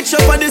 You teach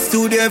up at the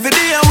studio every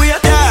day and we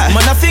attack.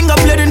 Man I finger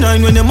play the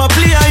 9 when them a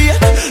play a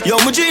 8. Yo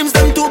my dreams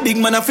them too big,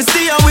 man I fi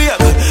stay awake.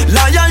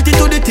 Loyalty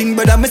to the thing,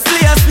 but I'm a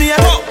slay a snake.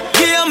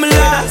 Game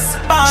last,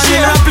 she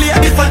a play.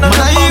 Man I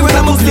hear when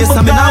I'm a place,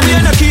 I'm in a way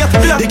no keep.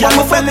 The girl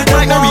my friend me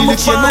like no really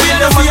chain, no way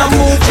no fear.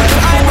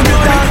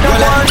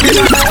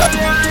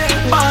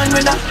 Born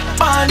with a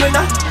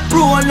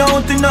roll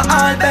out in the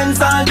all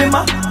Benz all them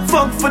a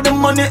fuck for the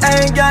money,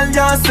 hey girl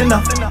you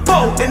sinner.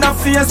 Pow in a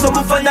face so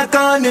me fire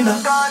can inna.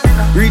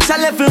 Reach a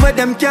level where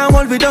them can't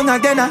hold we down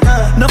again.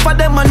 Enough of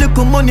them a look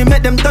money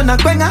make them turn a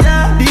quenga.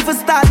 Even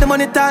start the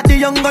money talk the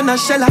young gun a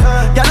sheller.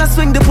 Y'all a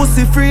swing the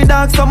pussy free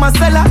dogs from a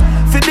seller.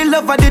 For the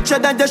love of the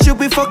cheddar just should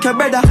be fuck your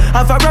brother.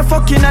 Have a rough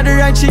fucking at the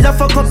right she just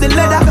fuck up the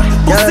leather.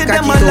 Pussy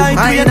them a line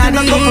we a din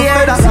a couple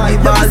feather.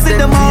 Never see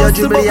them all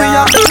but we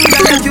a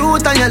you're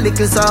cute and your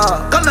little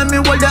saw. Come let me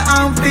hold your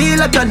arm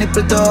feel like a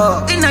nipple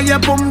toe. Inna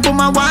your pum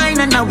pum a wine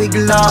and a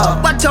wiggle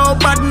up. Watch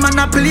out bad man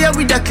a play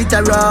with the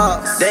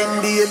clitoris. Then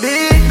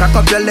baby, cock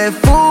up your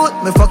left foot,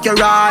 me fuck your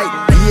right.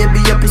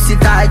 Baby your pussy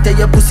tight, tell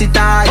your pussy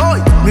tight.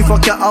 Me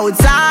fuck you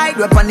outside,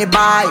 rep on the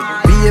bike.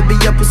 Baby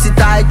your pussy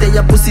tight, tell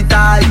your pussy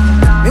tight.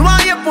 Me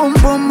want your pum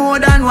pum more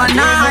than one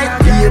night.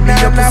 Baby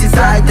your pussy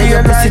tight, tell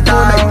your pussy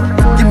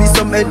tight. Give me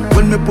some head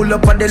when me pull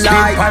up on the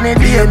light.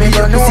 Baby your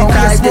pussy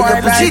tight, tell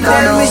your pussy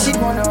tight.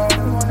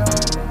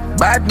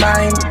 Bad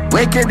mind,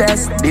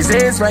 wickedness,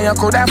 disease where you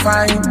coulda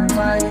find.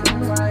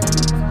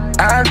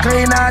 All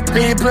clean out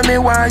people, me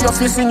want you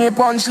fi sing a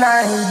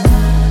punchline.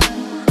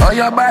 Oh,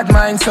 your bad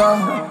mind, so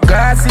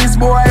glasses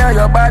boy, oh,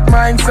 your bad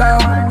mind, so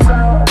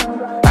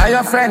are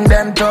your friend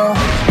them too.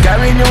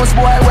 Carry news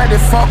boy, where the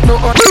fuck do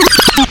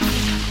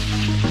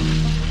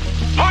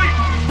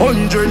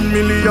 $100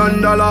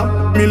 million,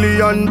 $1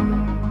 million,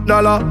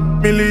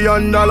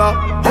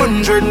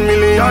 $100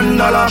 million.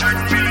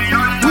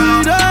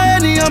 We the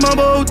Henny I'm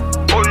about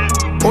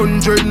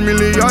 $100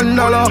 million.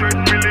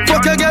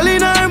 Fuck a girl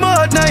in her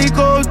mouth, night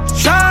out.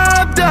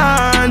 Sharp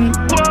down.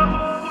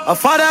 A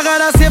father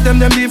gotta save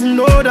them even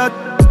know that.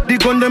 The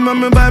gun them on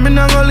me buy, me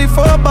not only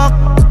for back.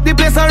 The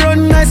place I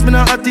run nice, me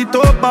not at the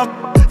top back.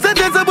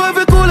 Sentence a boy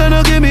fi cool and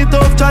no give me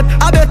tough chat.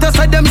 I better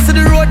side them see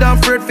the road and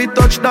afraid fi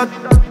touch that.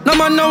 No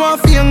man now a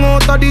fing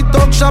out of the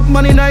talk shop.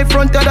 Man in high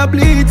front of the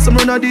bleed, some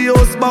run of the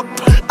house back.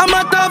 I'm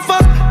a tough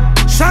fuck.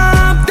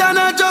 Sharp than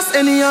a just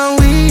any and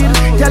weed.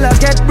 Y'all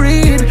get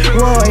breed,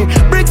 boy.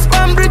 Bricks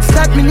from bricks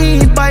that me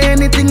need. Buy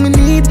anything me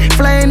need.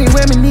 Fly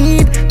anywhere me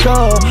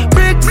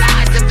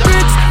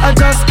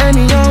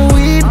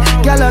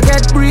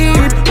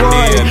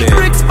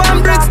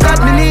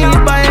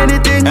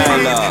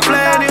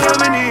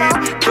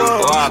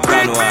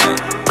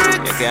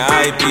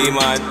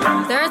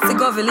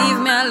you leave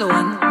me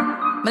alone.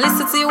 Me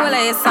listen to you while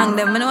I sing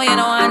them. I know you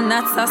know I'm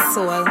not a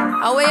soul.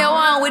 How you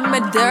want with me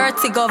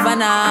dirty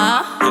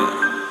governor?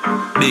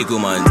 Big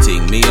woman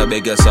thing, me I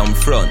beg you some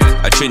front.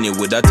 I train you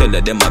with a tell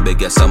them I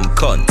beg you some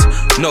cunt.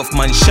 Enough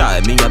man shy,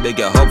 me I beg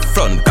you up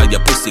front. Cause your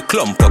pussy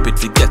clump up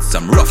if you get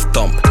some rough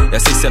thump. Your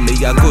sister me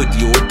a good,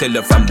 you tell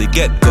her from the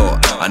get-go.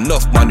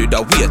 Enough man with a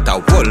wait a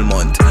whole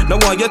month.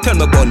 Now why you tell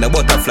me about the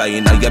butterfly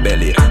in your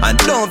belly? And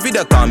don't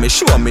video call me,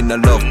 show me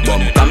no love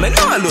bump. Cause me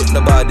no look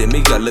nobody,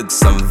 me you look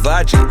some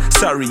virgin.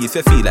 Sorry if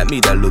you feel like me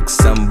that look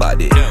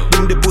somebody.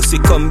 Bring the pussy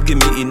come give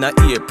me in a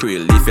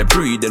April. If you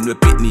breathe then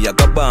repeat me I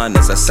go born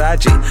as a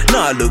sergeant.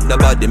 Nah look the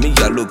body, me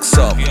you look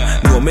some.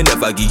 No me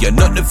never give you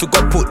nothing if you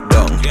go put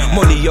down.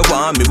 Money you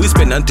want me, we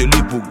spend until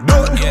you book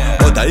done.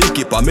 But I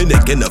keep on me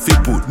neck enough you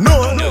put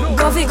none.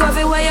 Govy,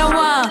 govy, where you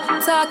want?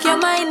 Talk your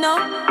mind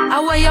now.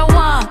 I where you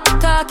want?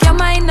 Talk your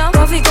mind now.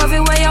 Govy, govy,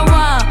 where you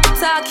want?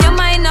 Talk your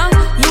mind now.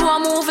 You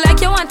want move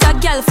like you want a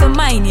girl for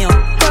mine, yo.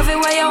 Govy,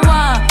 where you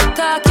want?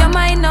 Talk your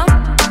mind now.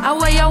 I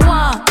where you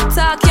want?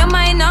 Talk your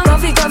mind now.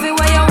 Govy, govy,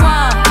 where you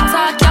want?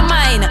 Talk your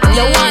mind.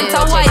 You want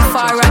a wife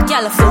or a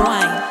girl for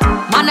wine?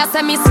 Man a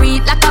say me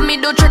sweet, like a me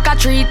do trick or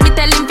treat. Me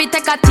tell him fi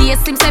take a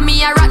taste, him say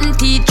me a rotten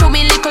teeth. Chew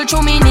me little,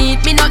 chew me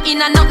neat. Me not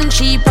in a nothing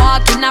cheap.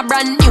 Walk in a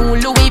brand new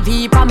Louis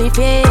V pa me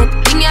feet.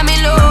 Thing ya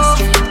me love,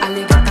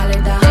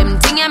 them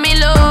thing ya me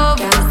love.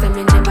 Can't say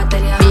me never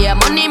tell ya. Be a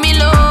money me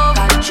love,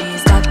 got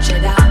cheese, got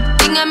cheddar.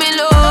 Thing ya me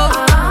love.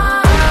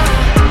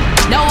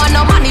 Don't want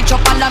no money chop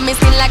all of me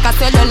skin like a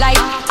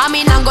cellulite. I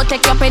mean I'm go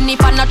take your penny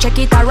for not check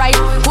it alright.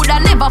 Coulda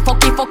never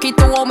fuck it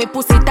to hold me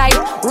pussy tight.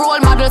 Role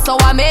model so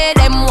I made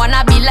them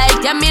wanna be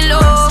like yeah me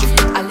love.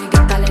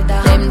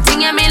 Them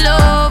thing yeah me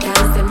love.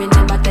 Can't say me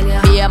never tell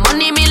ya. Be a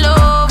money me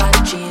love.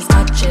 Got cheese,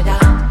 got cheddar.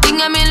 Thing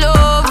yeah me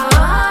love.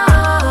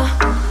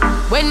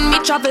 When me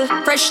travel,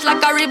 fresh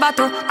like a river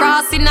to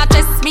crossing a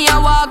chest, me a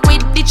walk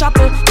with the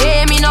chapel.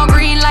 Yeah, me no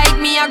green like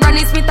me a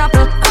Granny Smith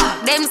apple.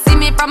 Them see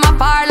me from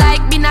afar like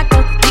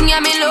binacle. Thing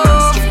ya me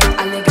love.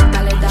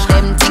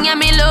 Them thing ya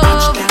me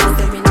love.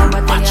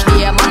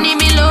 Yeah, money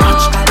me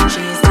love.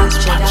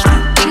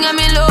 Thing ya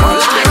me love.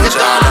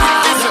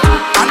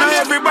 I know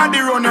everybody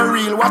run a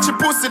reel, watch your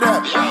pussy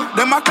there.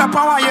 Them a clap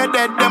and while you're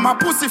dead, them a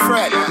pussy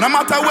fret. No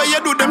matter where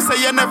you do, them say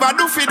you never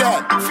do for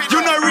that.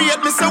 You no rate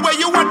me, say where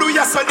you want do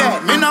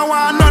yesterday. Me no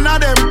want none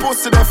of them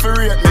pussy there for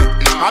rate me.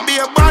 I be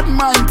a bad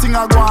mind thing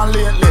I go on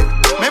lately.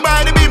 Me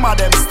by the beam of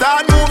them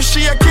start move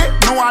shaky.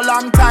 No a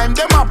long time,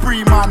 them a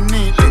pre-man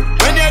neatly.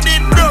 When you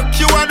did broke,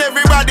 you and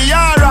everybody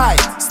alright.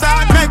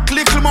 Start make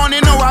little money,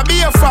 now I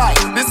be a fight.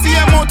 The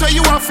same motor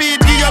you a feed,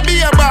 give you be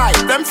a buy.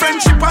 Them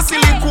friendship a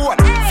silicone,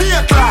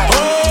 fake life.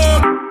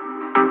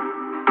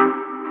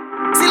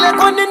 See like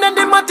one in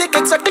the matic,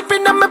 extra clip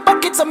in my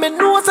pocket, so me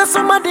know say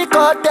somebody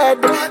got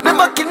dead.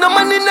 Never kill no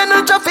man in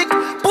no traffic.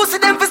 Pussy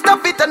them fi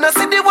stop it, and I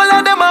see the whole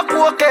of them a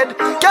crooked.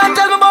 Can't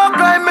tell me about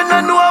crime, me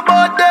no know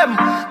about them.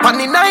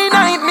 Panny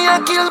 9-9, me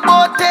a kill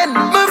about 10.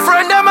 My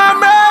friend them a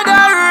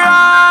murderer.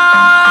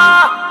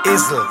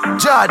 Isle,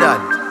 Jordan,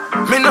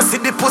 me no see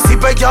the pussy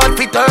where y'all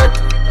fit hurt.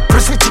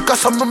 Prissy chica,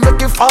 so me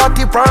make it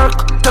 40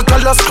 work. The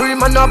girl a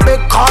scream and a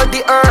beg call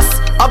the earth.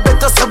 I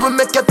better say we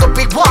make it up,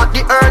 it walk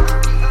the earth.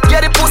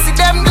 Get the pussy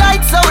them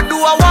lights out, do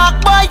a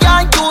walk by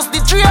and use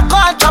the tree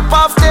call chop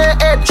off their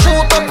head.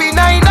 Shoot up in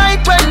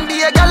 9-9 when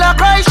the girl a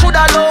cry,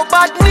 shoulda low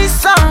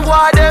badness and go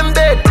them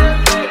dead.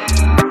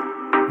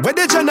 Where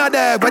the Jenna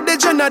there, where the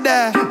Jenna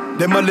there?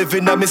 Them a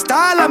living on me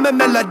style and me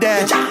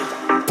melody.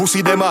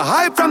 Pussy them a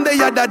hype from the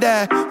yada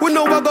there. We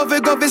know what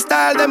govy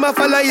style them a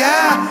follow,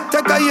 yeah.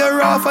 Take a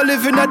year off, a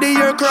living at the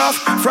aircraft.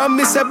 From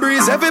Mr.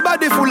 Breeze,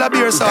 everybody full of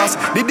beer sauce.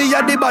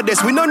 The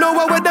baddest, we don't know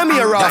what with them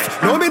here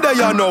off. No me there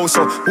you know,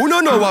 so who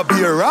don't know what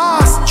beer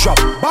ass. Drop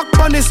back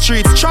on the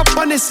streets, chop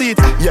on the seat.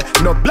 Yeah,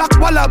 no black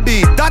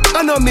wallaby, that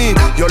I know mean.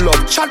 You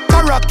love chat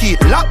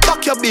parakeet, lock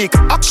back your beak.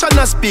 Action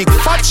and speak,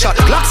 fat shot,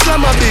 black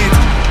slam a beat.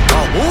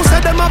 Who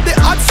said them have the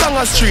hot song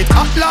on street?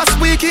 At last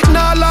week, it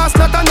now last,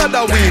 not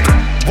another week.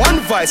 One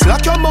voice,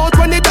 lock your mouth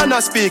when it done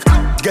a speak.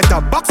 Get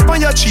a box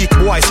on your cheek,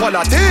 boy,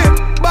 swallow tape.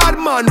 Bad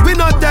man, we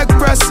not take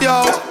press,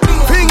 yo.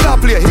 Finger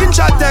play, hinge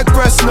at take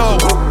press now.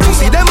 You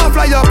see them a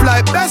fly up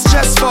like best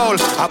chest fall.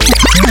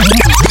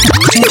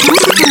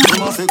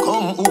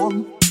 Come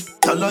home.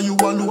 Tell her you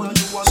alone.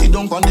 Sit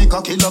down on the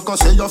cocky like I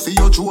say you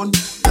feel your drone.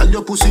 Tell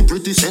your pussy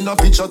pretty, send a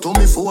picture to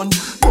me phone.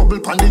 Bubble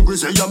pan the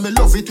grizzly, yeah, me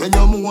love it when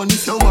you moan.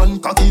 If your man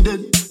cocky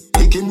dead,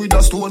 kick him with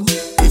a stone.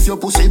 If your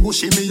pussy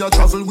bushy, me a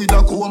travel with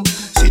a comb.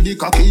 See the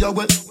cocky you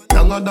wet,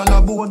 younger than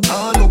a bone.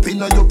 All up in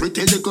your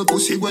pretty little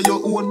pussy where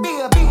you own. Me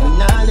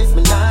nah lift,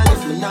 me nah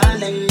lift, me nah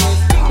lift.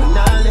 Me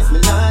nah lift,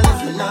 me nah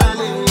lift, me nah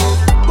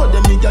lift. But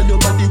them me girl your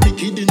body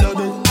wicked in a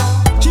bed.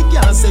 She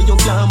can't say you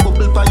can't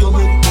bubble by your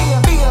head.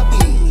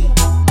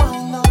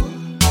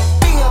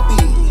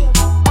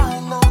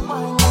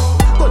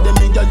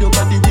 Girl, your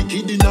body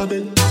wicked in a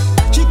bed.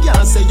 She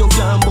can't say you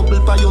can't bubble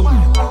by you.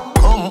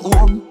 Come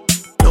home,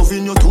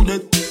 loving you to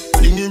death.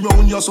 Flinging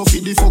round you so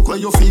feed the fuck where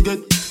you forget.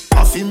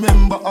 I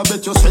remember, I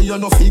bet you say you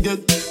no forget.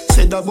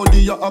 Say that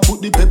body ya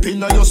put the pep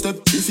in your step.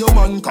 If your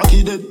man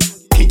cocky dead,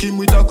 kick him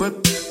with a crep.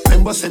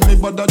 Remember say me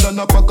better than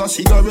a pack of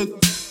cigarette.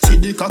 See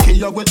the cocky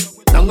ya wet,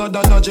 longer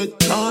than a jet.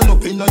 Turn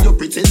up in your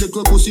pretty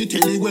little pussy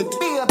till it wet.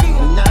 Me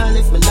nah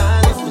lift.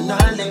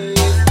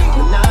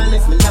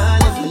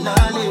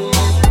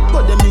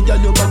 But them me girl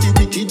your body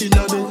wicked in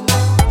a bed.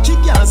 She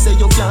can't say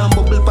you can't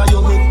bubble by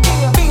your head.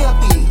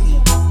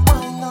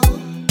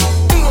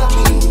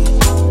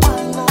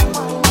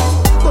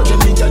 But them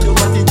me girl your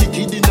body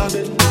wicked in a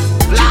bed.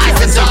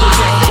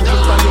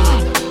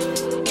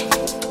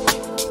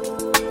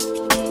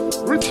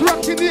 Rich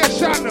Rocky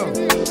Nation,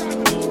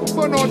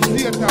 burn out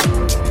theater.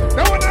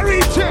 They wanna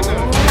reach in.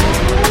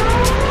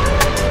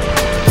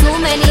 Too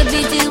many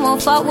bitches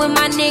won't fuck with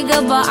my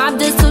nigga, but I'm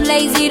just too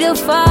lazy to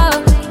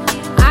fuck.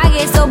 I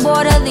get so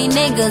bored of these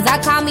niggas. I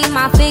call me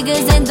my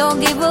figures and don't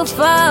give a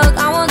fuck.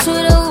 I want you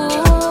to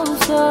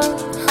lose her.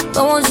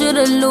 Don't want you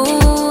to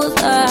lose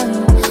her.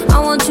 I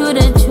want you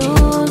to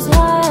choose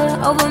her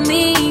over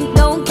me.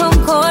 Don't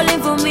come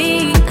calling for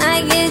me.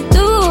 I get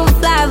too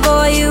fly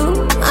for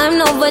you.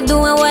 I'm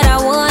overdoing what I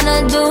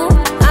wanna do.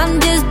 I'm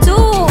just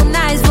too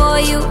nice for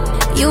you.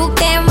 You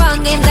can't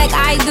run games like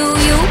I do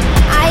you.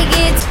 I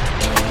get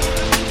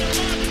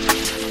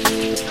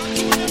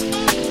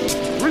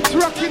Rich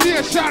Rocky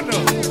Nation,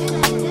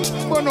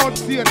 burn out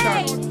theater.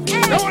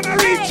 They wanna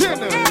reach in.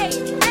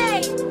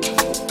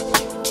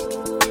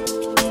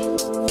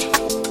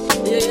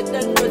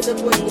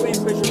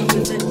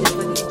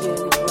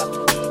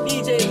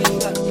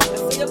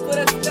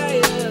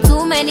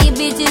 Too many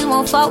bitches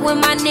won't fuck with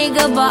my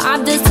nigga, but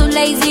I'm just too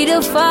lazy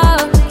to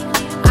fuck.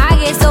 I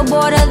get so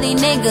bored of these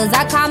niggas.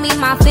 I call me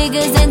my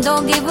figures and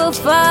don't give a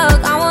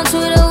fuck. I want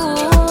you to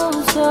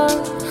lose her.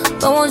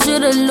 Don't want you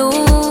to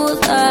lose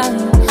her.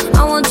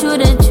 I want you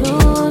to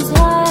choose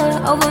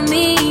her over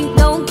me.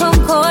 Don't come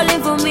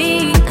calling for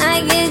me.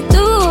 I get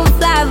too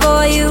fly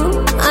for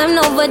you. I'm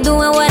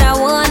overdoing what I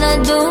wanna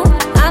do.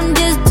 I'm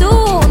just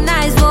too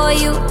nice for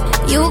you.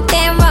 You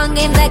can't run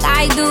games like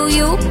I do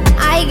you.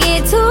 I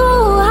get too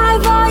high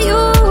for you.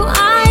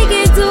 I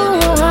get too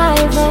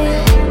high for you.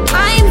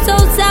 I'm so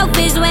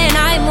selfish when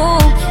I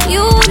move.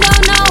 You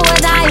don't know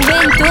what I've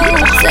been through.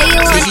 Say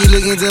you want. She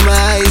look into my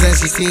eyes and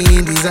she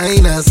seen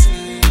designers.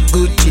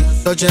 Gucci,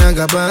 Dolce &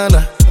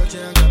 Gabbana.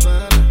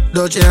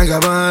 Dolce &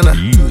 Gabbana.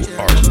 You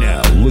are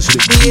now listening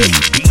to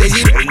DJ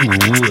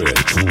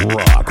Rich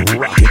Rock,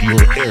 rocking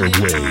your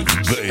airwaves,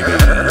 baby.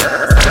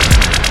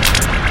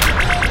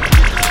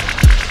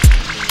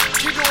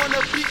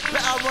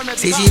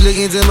 Say she look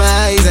into my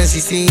eyes and she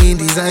seen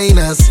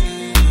designers.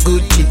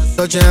 Gucci,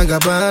 Dolce &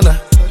 Gabbana.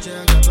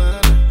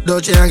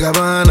 Dolce &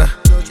 Gabbana.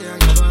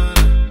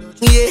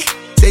 Yeah.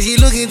 Say she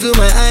look into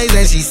my eyes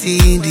and she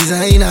seen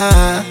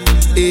designer.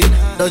 Yeah.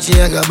 Dolce &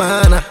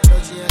 Gabbana.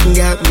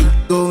 Got me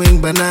going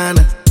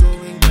banana.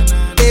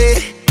 Yeah.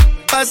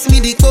 Pass me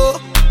the co,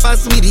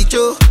 pass me the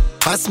cho.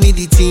 Pass me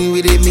the thing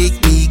where they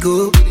make me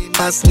go.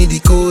 Pass me the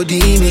code,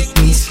 make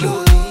me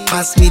slow.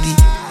 Pass me the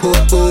ho.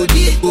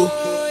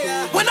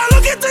 When I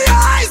look into your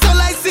eyes, all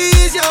I see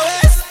is your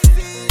waist.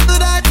 Do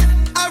that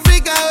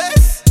Africa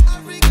waist.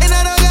 And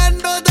I don't got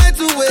no time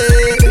to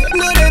wait.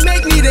 No, they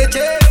make me the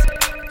chase.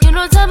 You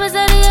know time is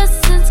of the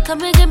essence.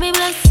 Come and give me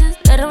blessings.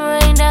 Let them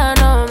rain down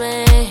on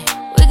me.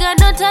 We got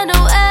no time to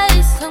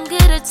waste. Come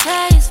get a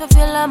taste.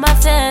 Fulfill all my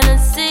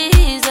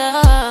fantasies.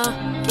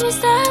 Can you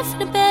start from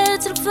the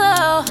bed to the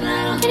floor?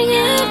 Can you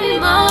give me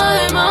more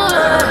and more?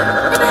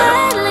 Never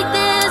had it like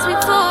this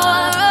before.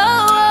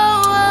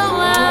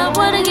 I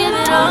wanna give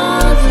it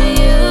all to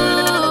you.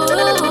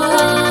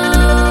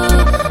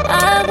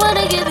 I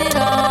wanna give it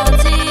all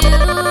to you.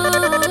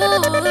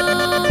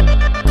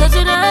 Cause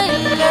tonight,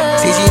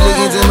 see she look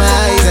into my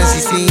eyes and she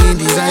seen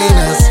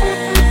designers.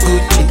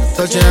 Gucci,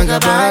 Dolce &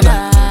 Gabbana.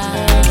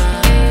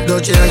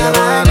 Dolce &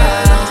 Gabbana.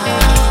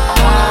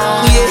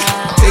 Yeah.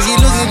 Say she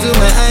look into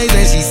my eyes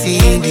and she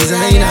seen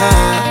designer.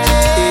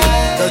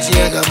 Yeah. Dolce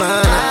 &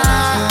 Gabbana.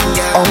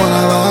 I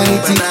wanna buy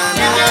it.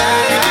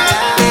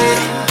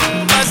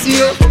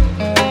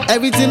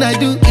 Everything I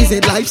do is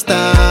a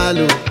lifestyle.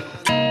 Oh.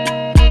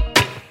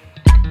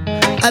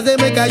 As I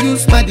make I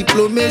use my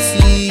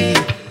diplomacy.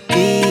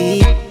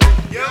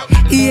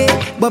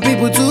 Yeah, but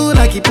people too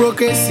like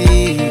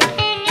hypocrisy.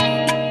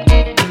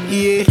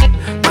 Yeah,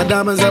 my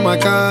diamonds and my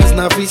cars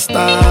now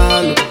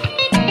freestyle.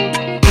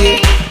 Yeah,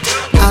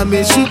 I'm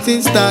a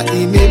shooting star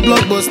in a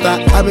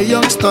blockbuster. I'm a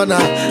young stunner,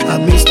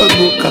 I'm a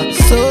stockbroker.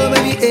 So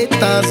many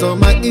haters on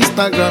my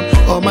Instagram,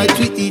 on my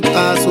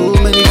Twitter, so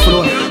many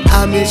followers.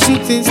 I'm a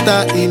shooting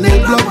star in a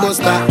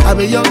blockbuster. I'm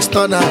a young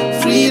stunner,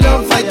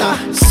 freedom fighter.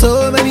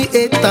 So many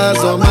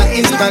haters on my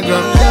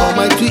Instagram, on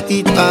my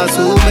Twitter,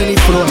 so many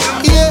followers.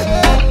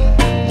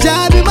 Yeah,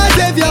 Jah be my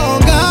savior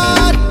on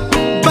God.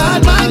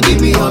 Bad man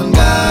give me on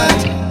God.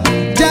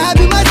 Jah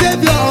be my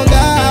savior on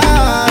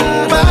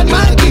God. Bad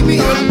man give me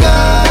on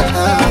God.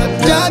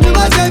 Jah be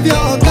my savior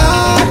on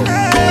God.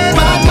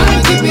 Bad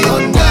man give me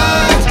on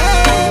God.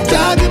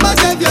 Jah be my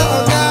savior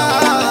on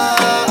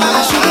God. I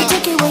should have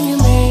took it when you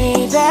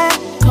made that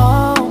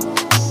call.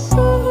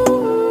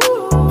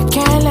 I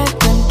can't let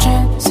them try.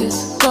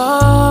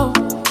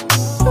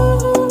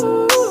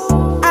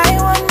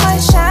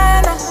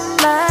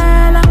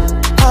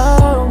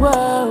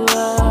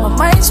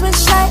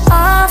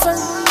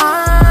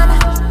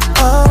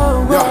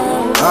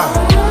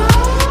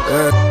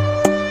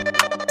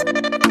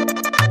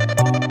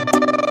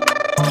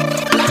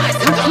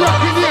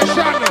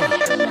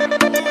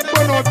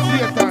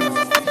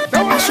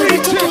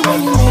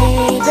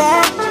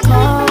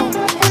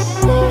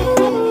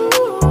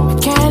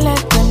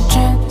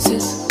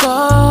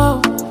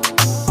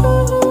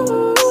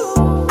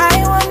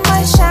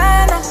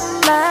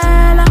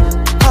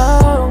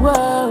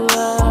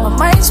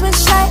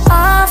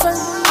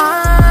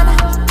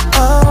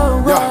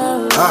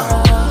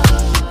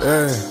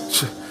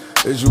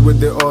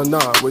 with it or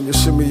not. When you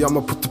see me,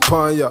 I'ma put the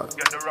pawn, yeah.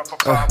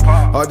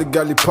 All the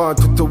galley pawn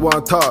put the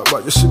one talk.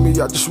 But you see me,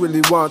 I just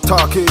really want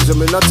talk easy. I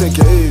mean, I think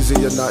it easy,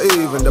 you know.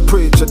 Even the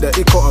preacher that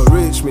he couldn't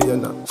reach me, you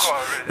know.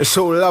 It's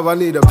so love, I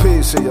need a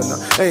piece of, you know.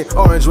 Ain't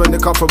orange when they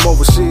come from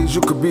overseas.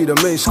 You could be the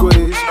main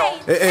squeeze.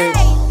 It ain't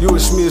you,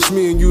 it's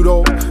me and you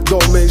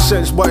don't make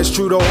sense, but it's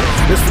true though.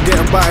 Let's forget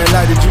about it,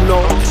 like did you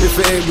know? If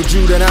it ain't with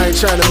you, then I ain't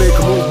trying to make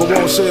a move, but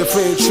won't say if it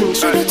ain't true.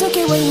 Should've took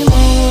it when you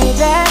made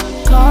that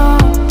call.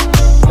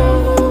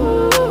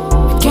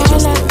 I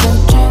can't let them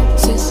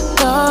chances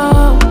go.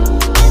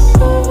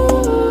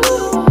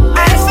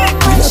 I think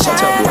my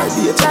shadow.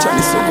 Be a touch and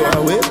it's so go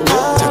away.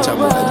 Chacha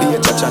boy, be a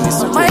touch and it's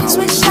so go away.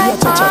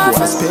 Chacha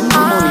boy, spend the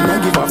money, not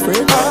give a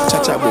freight.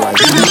 Chacha boy,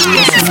 be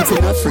a sleep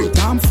in a freight.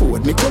 I'm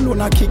forward, me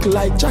cologne a kick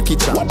like Jackie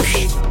Chan.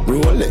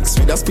 Rolex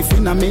with a spiff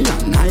in a me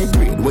and high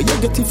grade. Where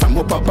you get it from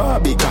up a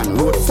Barbican.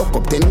 Road fuck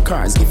up 10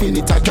 cars, giving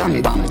it a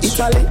gang bang.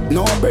 Italy,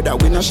 no brother,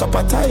 we no shop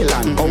at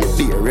Thailand. Out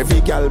there,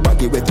 every gal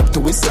baggy wet up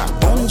to his slam.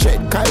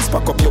 100 cars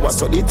pack up, you a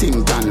so the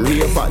thing can.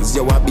 Ravers,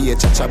 you a be a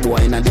chacha boy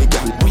in a the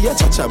gang. We a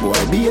chacha boy,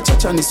 be a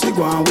chacha and it's we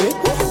go away.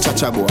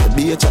 Chacha boy,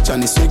 be a chacha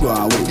and it's we go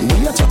away.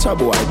 We a chacha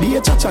boy, be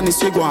a chacha and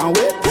it's we go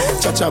away.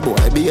 Chacha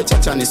boy, be a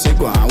chacha and it's we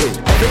go away.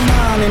 Every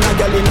morning a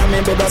gal in a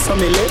me bed so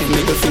me late.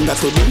 Middle finger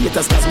to the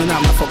haters cause me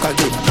nah ma fuck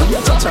again. Be a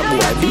chacha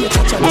boy, be a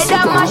chacha and it's we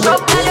go away.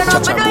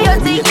 Chacha boy,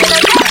 be a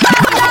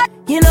chacha.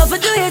 You know for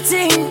do your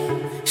thing.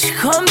 She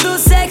come too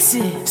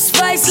sexy,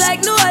 spice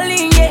like New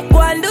Orleans. Yeah, go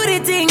and do the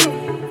thing.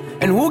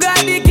 And who got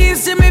the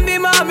keys to me, be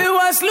mommy,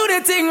 want slew the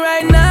thing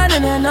right now.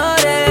 And I know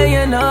that,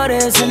 you know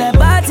this. And that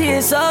body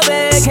is so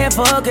big, can't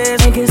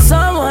focus. And can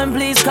someone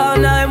please call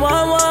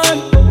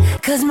 911?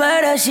 Cause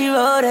murder, she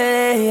wrote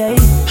it.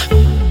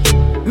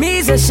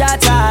 Me's a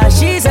shotter,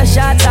 she's a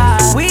shotter.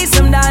 We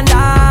some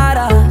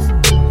dandadas.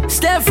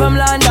 Step from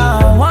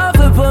London, one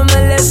foot put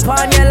my lips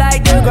on you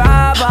like the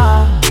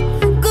grabber.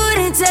 Good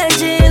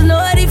intentions, no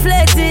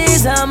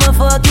deflectors. I'm a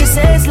fucking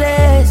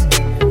senseless.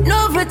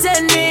 No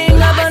pretending,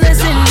 I'm gonna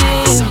sing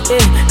yeah,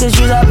 cause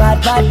you're a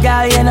bad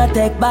girl, you know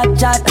take back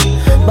chat.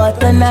 But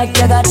tonight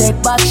you gotta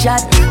take back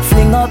shot.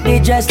 Fling up the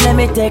dress, let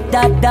me take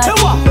that.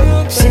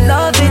 She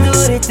love me do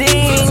the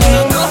thing.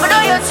 Move do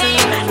your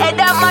thing, head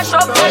that mash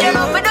up. Tell you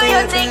move do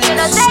your thing, you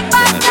know take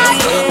back shot.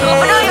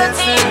 Move do your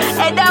thing,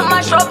 head that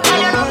mash up. Tell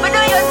you move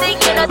do your thing,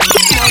 you know.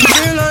 I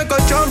feel like a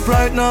champ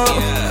right now,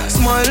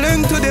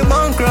 smiling to the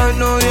bank right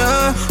now,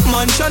 yeah.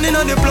 Man shining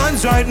on the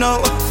plans right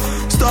now.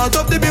 Start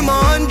up to be my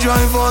hand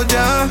drive out,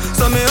 yeah.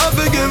 So me have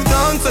to give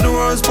thanks to the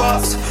worst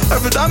pass.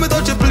 Every time I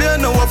touch a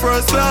plane, now a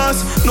first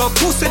class. No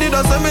pussy did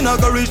I say me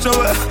not gonna reach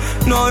nowhere.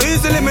 No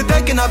easily me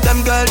taking up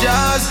them girl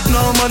jazz.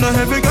 No man a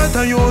heavy get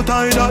and you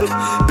tidal.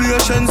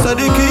 Patience are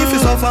the key for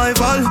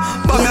survival.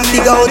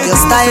 Figure out your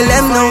style,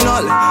 them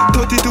now.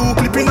 32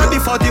 clipping at the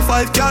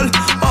 45 gal.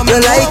 You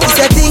like it,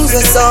 your things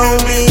are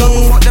sound me.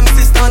 Fuck them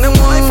sister and them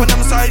wife and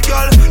them side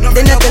girl.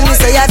 Then you tell me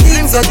say your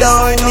things are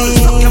down me.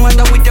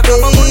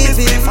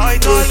 Baby,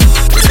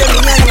 say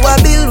me and you a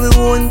bill with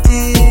one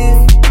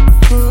team.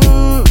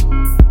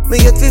 Me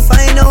yet we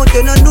find out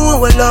you don't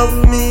know what love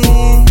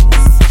means.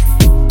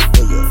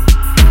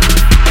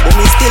 But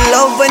me still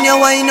love when you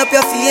wind up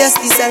your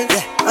fiesty self.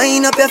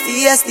 Wind up your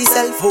fiesty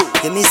self.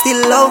 Yeah, me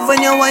still love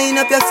when you wind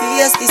up your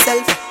fiesty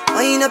self.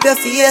 Wind up your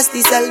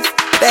fiesty self.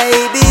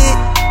 Baby,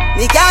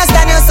 me can't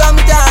stand you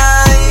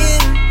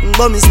sometime,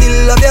 but me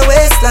still love your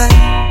waistline.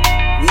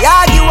 We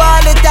argue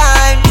all the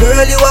time.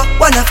 Girl, you are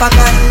one of a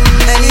kind.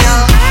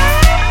 Anyhow,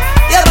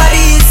 your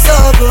body is so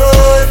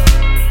good.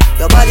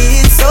 Your body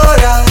is so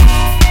right.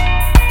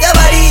 Your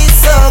body is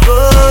so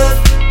good.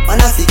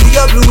 Wanna see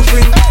your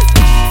blueprint.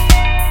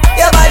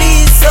 Your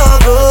body is so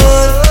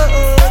good.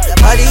 Your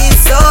body is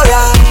so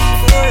right.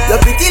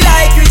 You're pretty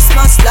like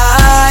Christmas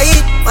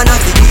light. Wanna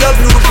see your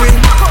blueprint.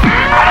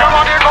 Your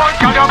body good,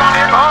 your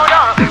body good.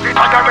 If it's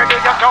not ready,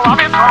 just show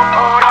me some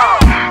good.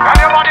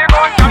 Your body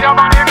good, your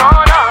body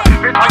good.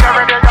 If it's not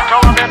ready, just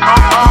show me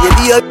some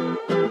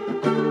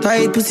good.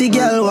 Tight pussy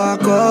girl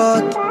walk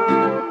out.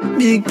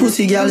 Big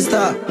pussy girl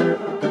stop.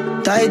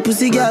 Tight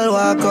pussy girl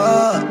walk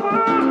out.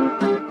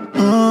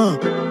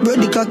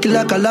 Ready cocky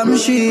like a lamb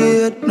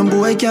shit. No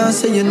boy can't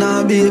say you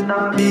nah babe.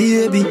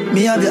 Baby,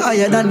 me have you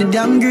higher than the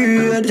damn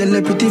grade. Tell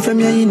the pretty from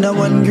you in a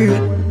one grade.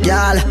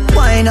 Girl,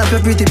 wind up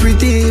your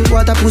pretty.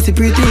 What a pussy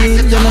pretty.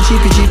 You're not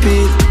cheapy.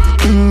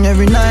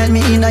 Every night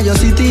me in a your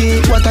city.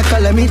 What a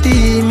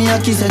calamity. Me a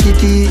kiss a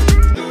titty.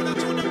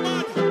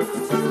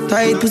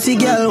 Tight pussy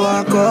girl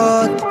walk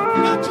out.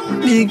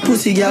 Big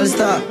pussy girl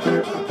stop.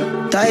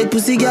 Tight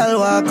pussy girl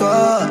walk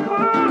out.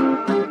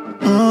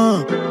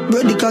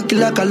 Ready cocky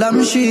like a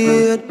lamb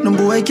shit. No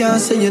boy can't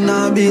say you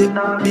nah babe.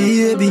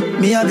 Baby,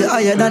 me have you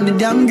higher than the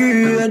damn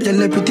grade. Tell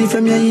the pretty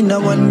from you in a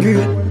one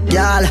grade.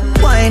 Girl,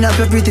 wind up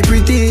your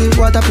pretty.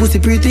 What a pussy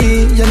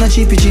pretty. You're not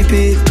cheapy.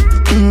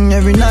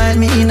 Every night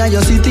me in a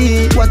your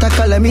city. What a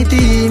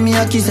calamity. Me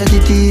a kiss a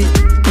titty.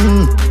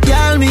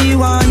 Girl, me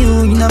want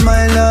you in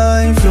my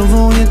life. Love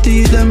on your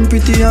teeth, them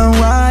pretty and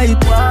white.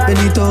 Bend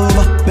it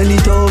over.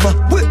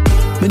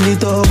 Bend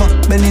it over.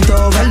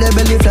 Your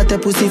belly flat, your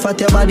pussy fat,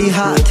 your body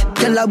hot.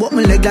 Tell her about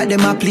my leg like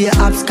them a play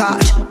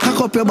hopscotch.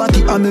 Cock up your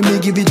body and me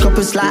give it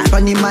couple slap.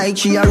 On the mic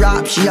she a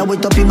rap, she a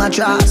wet up in my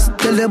tracks.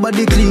 Tell her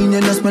body clean,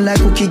 you know smell like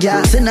cookie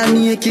gas. Send a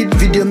naked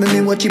video,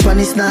 me watch it on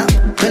the snap.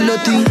 Tell her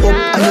thing up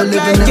and your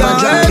level never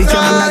drop. If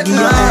you're not give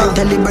your head,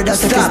 tell the brother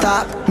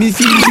stop. Me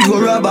feel she go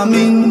rob a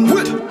me.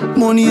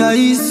 Money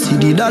eyes, see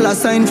the dollar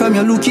sign from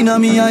you looking at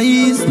me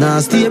eyes. Now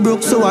stay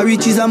broke so I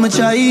riches I'm a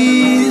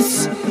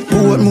choice.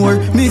 More,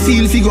 me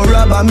feel fi go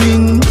rob a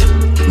mint.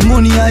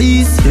 Money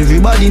eyes,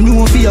 everybody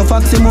know fi a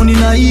fax say money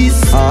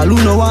nice. All who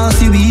no want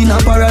see we in a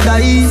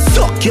paradise.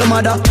 Suck your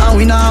mother and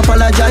we not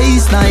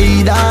apologize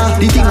neither.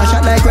 The thing a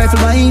shot like rifle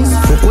mines.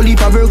 Fuck whole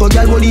heap a Virgo,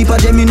 girl whole heap a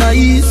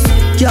Geminis.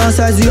 Can't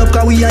size we up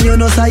cause we and you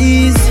no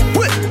size.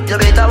 You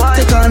better watch.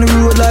 Take on the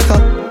road like a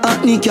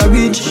Hackney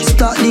cabbage,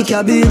 start the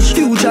cabbage.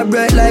 Future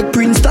bright like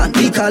Princeton,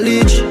 the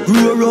college.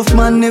 Grow rough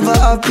man never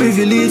have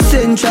privilege.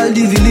 Central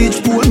the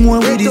village, Portmore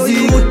with the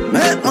zig.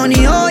 Make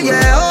money, oh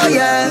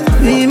yeah.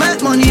 We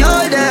make money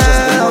all day.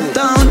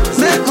 Uptown,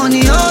 make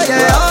money, oh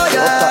yeah.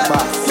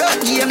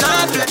 Game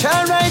not play. She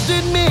right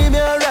with me, me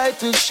right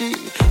with she.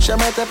 She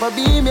my type of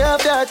B, me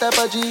have that type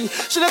of G.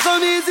 She not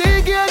come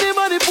easy, give the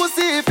money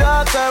pussy. If you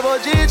ask her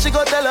about G, she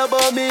go tell her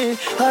about me.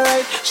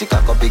 Alright, she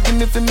cock up, give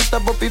me for Mr.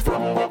 Buppy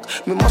from back.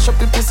 Me mash up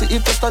the pussy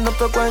if you stand up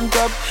your grind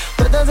up.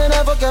 Better than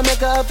ever can make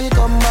her happy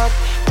come back.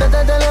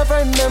 Better than her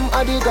friend them,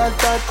 I did got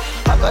that.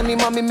 I got him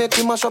mommy make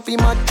him mash up him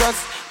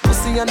mattress.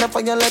 Pussy and the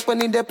fire like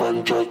when he dey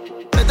punch.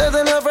 Better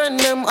than her friend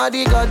them, I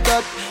did got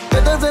that.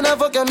 Better than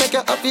ever can make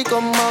her happy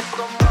come back.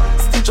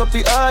 Stitch up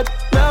the hard,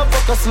 now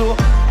fuck her slow.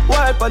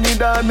 Wipe on the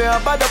down, me a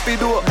bad up the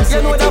door.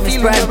 You know that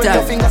feeling when your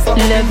fingers up.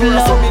 Level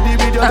up.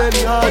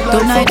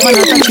 Tonight man I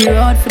touch you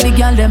hard for the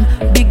girl them.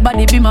 Big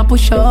body be my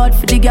push hard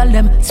for the girl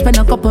them. Spend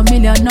a couple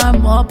million or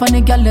more up on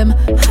the girl them.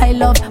 High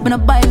love, man I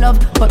buy love,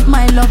 but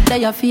my love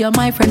they a fear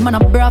my friend. Man I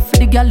bra for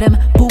the girl them.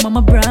 Boom I'm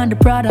a brand the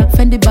product.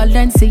 Fendi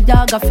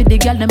Balenciaga for the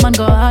girl them. Man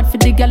go hard for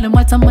the girl them.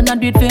 What time man I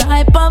do it for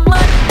hyper man. Do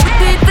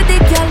it for the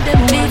girl them.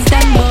 Beats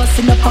them boss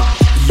in the cup.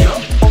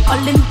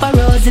 All in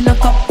Paros in the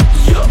cup.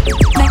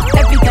 Make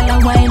every girl a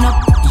wine up.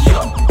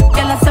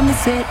 Girl I say me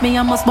sweet, me I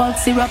must bulk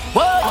syrup.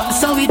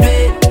 So we do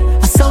it,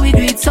 so we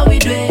do it, so we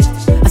do it.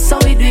 So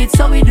we do it,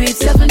 so we do it,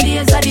 7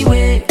 days of the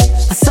way.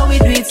 So we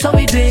do it, so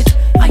we do it.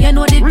 And you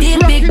know the deal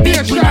big,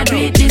 we not do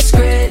it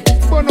discreet. We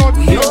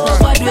overdo it.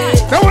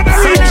 So we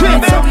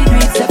do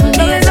it, 7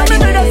 days of the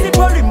way. We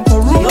overdo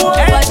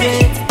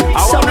it.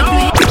 So we do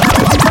it.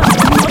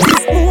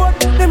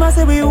 Them a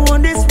say we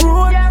own this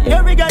road.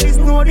 Every guy is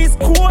know this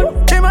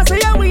code. Them a say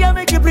yeah we a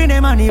make you bring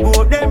them money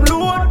boat them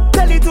load.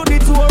 Tell it to the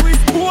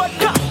tourist boat.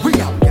 We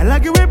have gyal a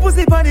give we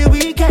pussy for the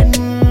weekend.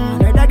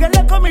 Another gyal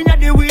a come in at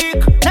the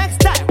week. Next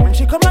time when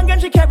she come again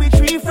she carry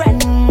 3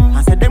 friends.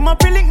 I said them a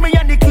link me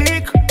and the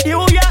click.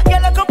 You yeah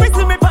gyal a come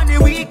visit me for the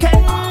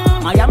weekend.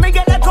 Miami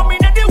gyal a come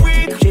in at the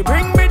week. She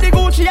bring me the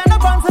Gucci and the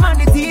pants and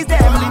the tees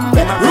them.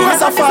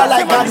 Rose a fall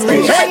like God's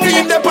rain.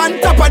 Henny the on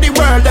top of the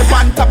world, the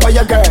on top of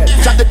your girl.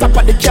 Drop the top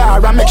of the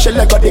car and make sure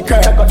leg of the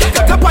curb.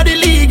 Top of the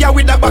league, yeah,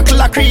 with a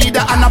buckle of creed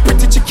and a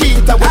pretty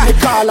chiquita with the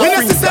collar.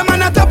 When you see some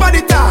man at top of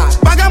the top,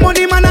 bag of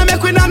money man I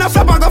make we not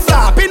flop and go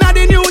flop. Inna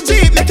the new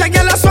Jeep, make a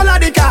girl a swallow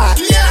the car.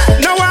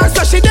 No one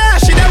so she there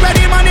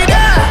ready money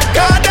there.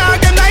 God dog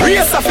them like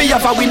race of a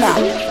for winner.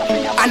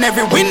 And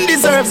every win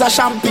deserves a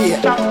champagne.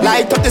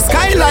 Light up the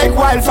sky like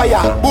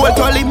wildfire. Bolt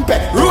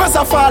Olympic, rose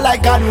a fall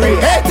like God rain.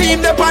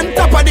 18 the on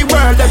top of the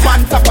world, the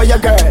on top of your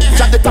girl.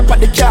 Drop the top of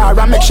the car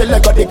and make sure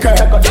leg of the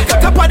curb.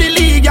 Top of the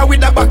league, yeah,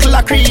 with a buckle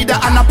of creed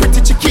and a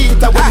pretty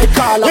chiquita with the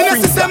collar. When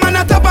you see some man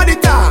at top of the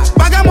top,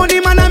 bag of money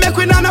man I make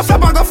we not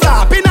flop and go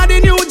flop. Inna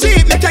the new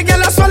Jeep, make a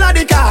girl a swallow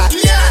the car.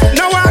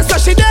 No one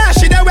so she there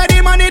where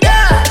the money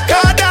there.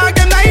 God dog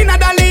them not inna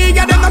the league,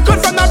 yeah, them not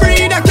good from the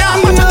breed. They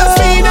can't match the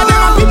speed, and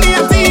them a pick me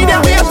a tea. Then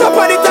we a top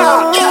of the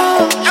top.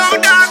 No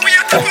dog, we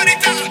a top of the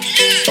top.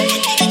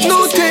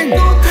 New thing,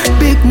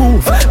 big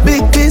move,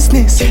 big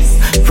business.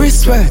 Free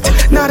sweat,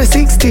 not the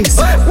 60s.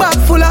 Bag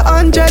full of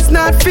hundreds,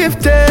 not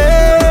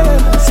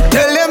 50s.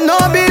 Tell them no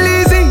be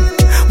lazy.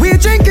 We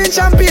drinking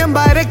champagne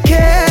by the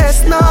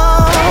case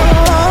now.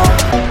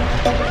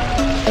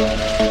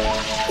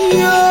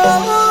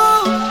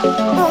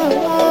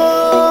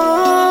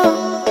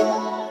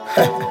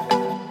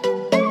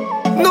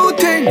 New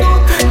thing,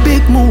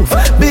 big move,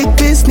 big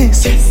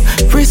business.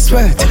 Free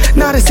sweat,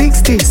 not the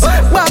 60s.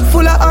 Bag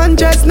full of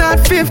hundreds, not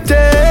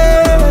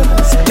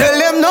 50s. Tell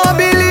them no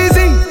be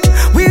lazy.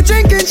 We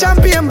drinking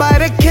champagne by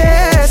the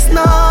case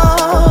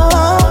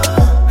now.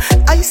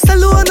 I used to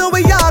know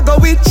where y'all go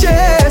with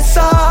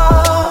chaser.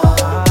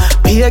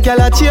 Be a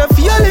girl a cheer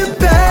for your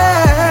Olympic.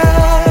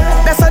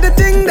 That's how the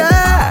thing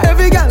there.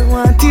 Every girl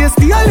want taste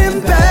the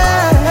Olympic.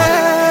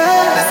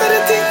 That's how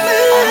the thing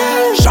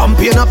there.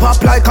 Champagne a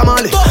pop like a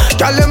molly.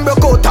 Girl them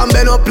broke out and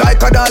bend up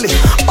like a dolly.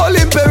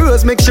 Olympic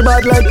rose make she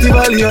bad like the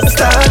valley.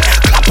 Stand,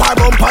 clap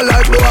her bumper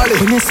like Wally.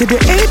 When you see the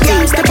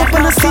 18 step up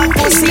on the scene,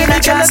 pussy in a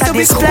glass of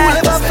this black.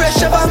 Ever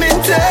fresh, ever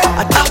minty.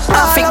 I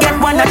forget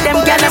one of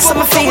them girls so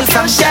me feel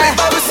from there.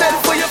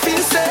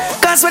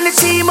 Cause when the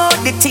team out,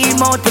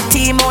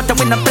 and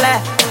we no play.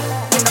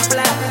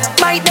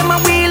 Bite them and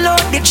wheel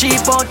out, the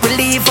cheap out, we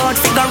leave out,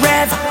 figure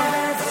rev.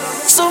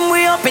 Some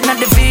way up in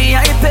the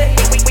VIP.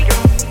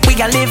 We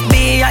a live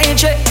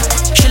B.I.J.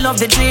 She love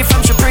the G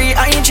from she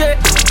pre-I.J.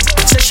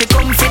 So she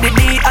come for the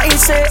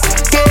D.I.C.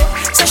 Yeah,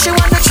 so she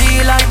want a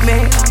G like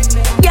me.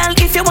 Girl,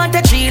 if you want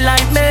a G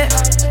like me,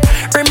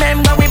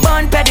 remember we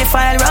born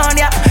pedophile round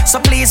ya. So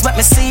please let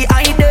me see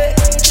I do.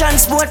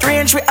 Transport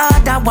range we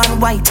order one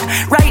white.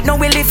 Right now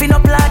we living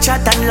up larger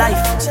than life.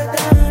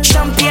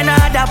 Champagne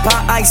order per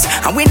ice.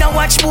 And we no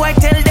watch boy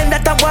tell them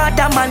that a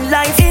waterman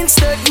life.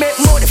 Insert make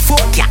more the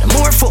fuck, yeah,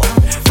 more fuck.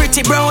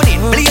 Pretty brown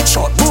in bleach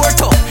out, more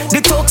top.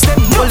 The talks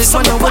them know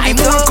some of why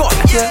more cut.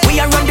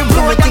 We are on the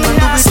road and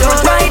last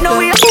right now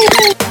we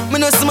me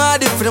no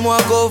smart if them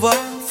walk over.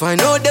 Find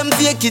out them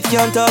fake it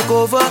can't talk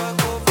over.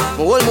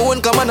 My whole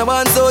moon come on a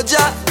man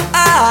soldier.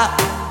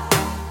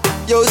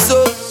 Yo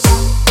so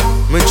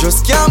me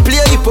just can't play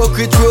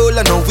hypocrite role.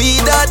 I know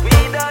we that.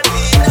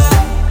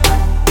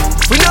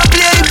 We no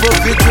play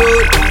hypocrite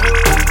role.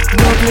 We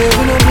no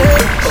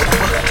play.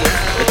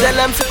 Me tell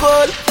them to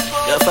call.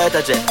 You fight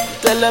a jet.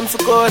 Tell them to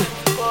call.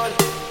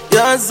 You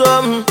want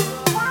something?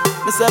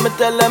 Me say me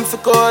tell them to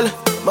call.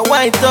 My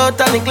white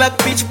out and the clock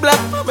pitch black.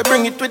 Me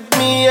bring it with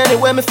me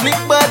anywhere me flick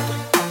back.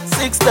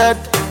 6 that.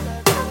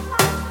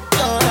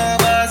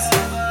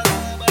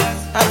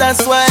 And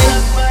that's why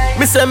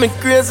me say me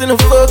crazy no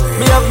fuck.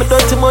 Me have me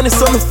dirty money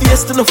so me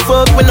face to no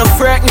fuck. When I'm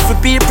frightened for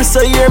people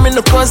so hear me no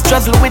cause.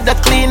 Travel with a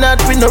clean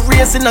heart with no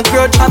raising a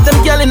grudge. Have them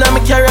gyal inna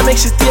me carry make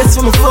she taste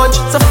for me fudge.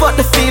 So fuck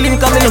the feeling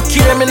cause me no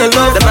care me no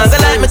love. The man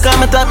go like me cause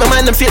me talk my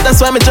mind them fake.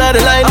 That's why me draw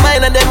the line. My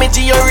mind and them me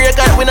G.O.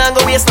 record. We not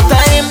go waste no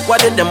time.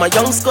 What did them a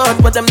young scout?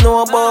 What them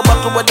know about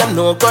back? What them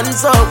know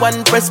guns out? One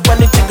press on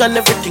the chick and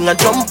everything a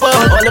jump out.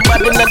 All the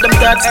body in them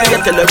thoughts me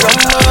get till the rum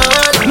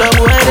out. No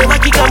boy they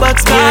want kick a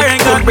box me.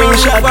 Don't bring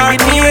shot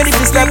with me ready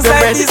to stop the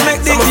breath.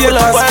 Make the deal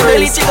of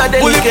space.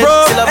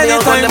 Bulletproof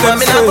anytime them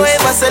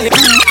say.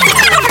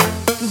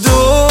 Do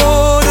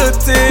the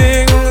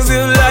things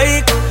you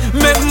like.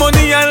 Make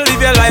money and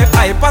live your life.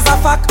 I pass a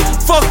fuck.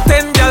 Fuck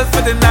 10 girls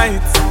for the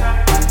night.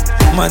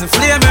 Man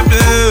flame me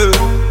blue.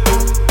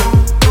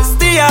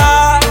 Steer.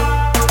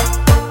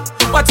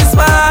 Watch the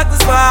spark, the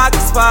spark, the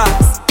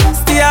sparks.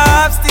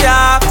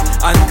 Steer,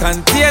 and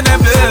contain them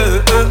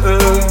blue.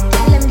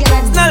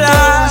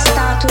 Snella. Steer.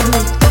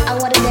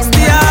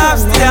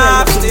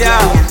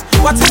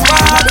 What is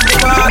bad,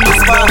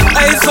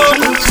 I saw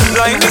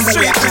line the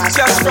street with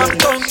cash from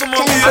town to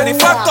money. And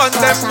if I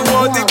condemn the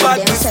world, the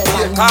bad is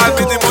here. Call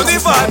me the money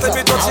part, if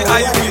it touch the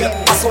highway.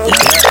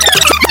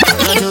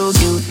 You're too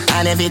cute,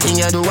 and everything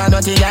you do, I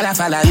don't think I'll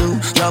follow you.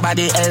 Your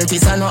body healthy,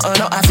 so no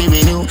happy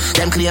with you.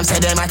 Them claims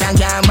say them a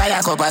tank and buy a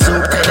cup of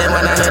soup. Tell them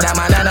one another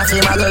man and a feel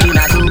my girl in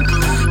a too.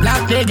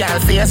 Black the girl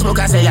Facebook,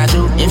 I say you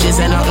true. If she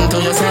say nothing to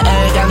you, say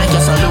hey, girl make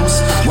you so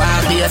loose.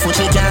 Walk barefoot,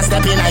 she can't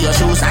step in your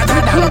shoes. I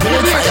got down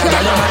big fire,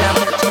 girl, you man.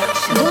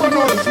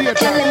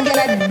 Tell them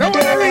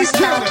girl don't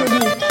start to me.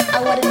 I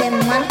want them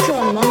man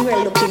clone,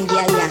 mongrel looking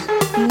girl, yeah.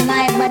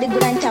 My body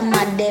good and to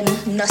mad them.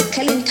 No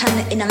skeleton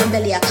in my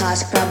belly a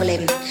cause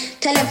problem.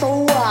 Tell them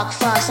for walk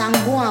fast and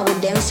go on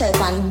with themselves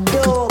and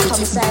don't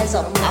come size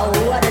up. I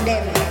want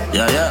them.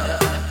 Yeah.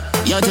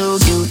 You're too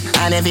cute,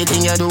 and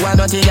everything you do, I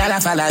don't think I'll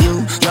follow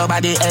you. Your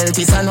body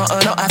healthy, so no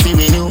happy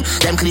with you.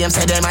 Them claims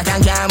say them a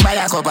tank and buy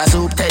a cup of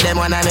soup. Tell them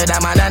one another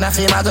man and a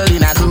feel my girl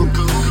in a group.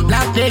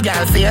 Black the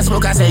girl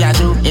Facebook, I say you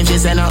true. If she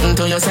say nothing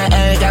to you, say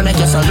hey, girl make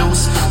you so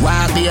loose.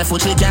 Walk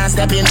barefoot, she can't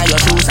step in your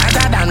shoes.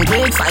 Hotter than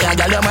great fire,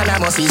 girl, your man a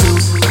must be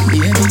Zeus.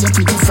 Baby, you're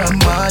pretty from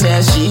Monday,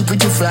 she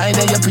pretty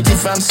Friday, you're pretty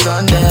from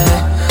Sunday.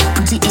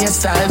 Pretty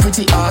hairstyle,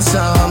 pretty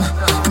awesome.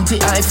 Pretty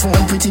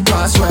iPhone, pretty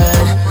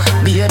password.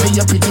 Baby,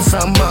 you're pretty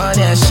from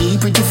Monday, she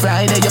pretty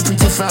Friday, you're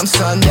pretty from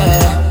Sunday.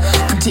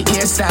 Pretty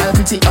hairstyle,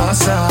 pretty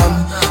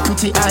awesome.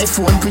 Pretty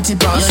iPhone, pretty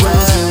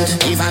password.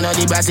 If I know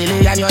the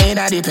Brazilian, you're in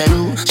the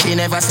Peru. She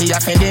never see a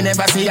Fendi,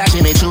 never see a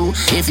Jimmy Choo.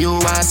 If you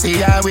want to see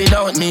her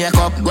without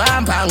makeup, go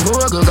and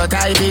Google, go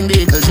type in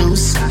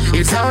Beetlejuice.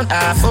 It sound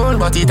awful,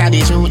 but it a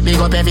the truth. Big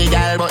up every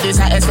girl, but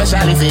this a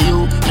especially for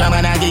you. Your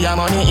man a give you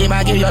money, he a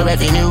give you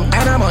revenue.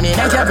 And the money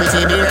that you're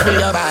pretty, baby,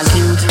 you're bad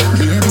cute.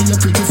 Baby, you're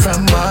pretty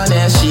from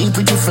Monday, she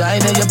pretty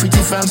Friday, you're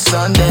pretty from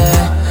Sunday.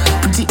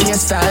 Pretty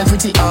hairstyle,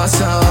 pretty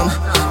awesome.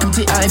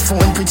 Pretty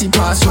iPhone, pretty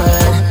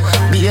password.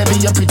 Baby,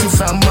 you're pretty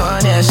from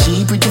Monday,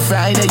 she pretty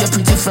Friday, you're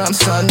pretty from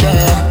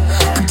Sunday.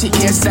 Pretty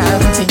hairstyle,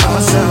 pretty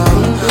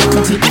awesome.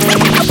 Pretty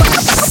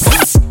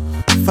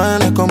fine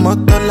like a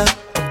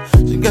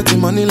 $1. She get the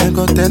money like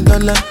a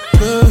 $10.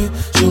 Yeah.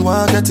 She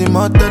want get him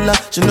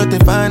 $1. She know they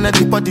find that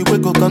the body we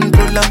go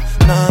control her.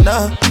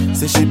 Nah,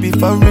 say she be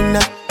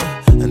foreigner.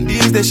 And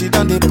these days she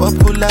done the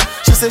popular.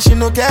 She say she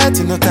no get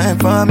no time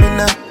for me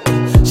now.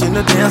 She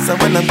know the answer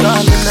when I'm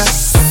calling her.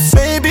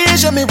 Baby,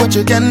 show me what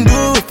you can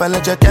do. If I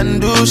let you can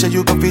do, show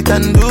you compete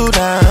and do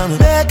that.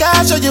 Make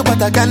I show you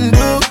what I can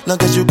do.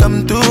 Long as you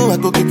come through, I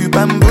go give you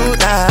bamboo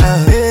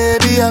now.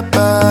 Baby, your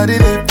body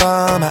they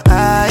for my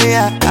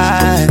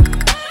eye.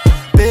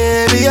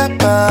 Baby, your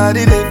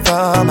body they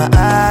for for my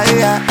eye.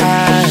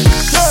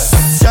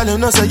 Girl, you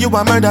know say you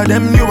a murder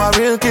them, you a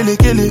real killy.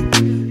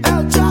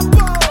 El Chapo.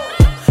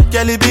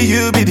 Girl, it be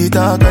you be the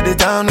talk of the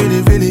town,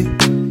 really.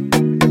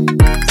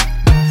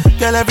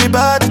 Girl,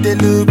 everybody they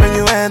look when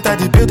you enter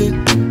the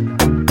building.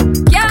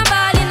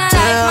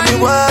 Tell me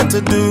what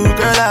to do,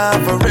 girl,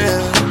 I'm for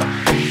real.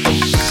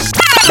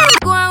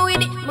 Go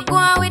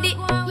on with it.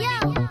 Yo,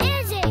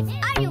 Izzy,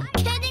 are you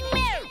kidding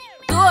me?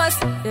 Ghost,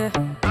 yeah.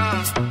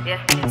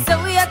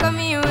 So we are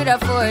coming with a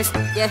force,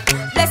 yeah.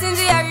 Blessings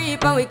we are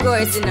reap and we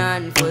coursing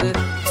on full.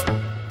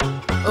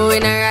 Oh, we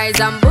not rise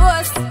and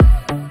boast.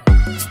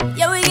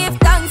 Yeah, we give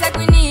thanks like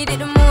we need it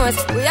the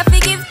most. We have to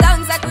give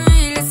thanks like we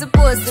really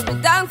supposed to be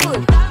thankful.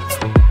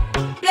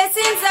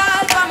 Blessings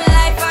all for my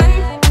life and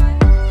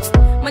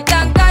my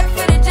thank God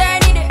for the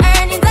journey, the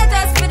earnings are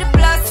just for the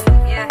plus.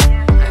 Yeah,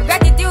 and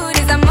gratitude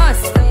is a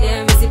must.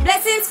 Yeah, we see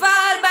blessings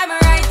fall by my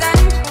right hand.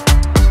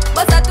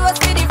 But I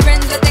toast for the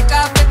friends we take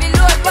off every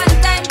load. One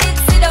time did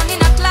sit down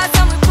in a class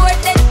and we bored.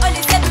 Then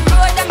only said the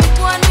road and me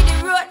go on with the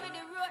road.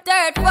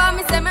 Third form,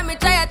 me say me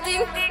try a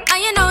thing. And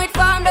you know it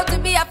formed up to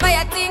be a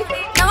fire thing.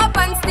 Now up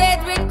on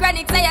stage with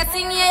chronics I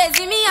sing. Yeah,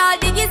 see me all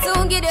diggy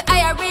soon get the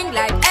higher ring.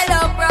 Like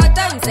hello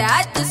brother, me say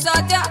I had to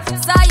shot ya.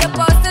 Saw your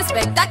poster,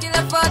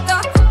 spectacular photo.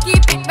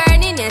 Keep it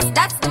burning, yes,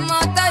 that's the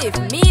motto. If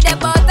me the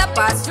butter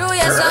pass through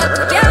your soul,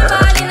 can't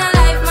fall in a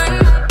life, man.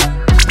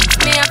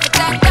 Me have to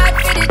thank God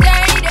for the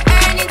journey, the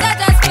earnings are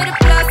just for the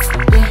plus.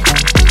 Yeah,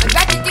 and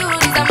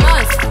gratitude is a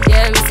must.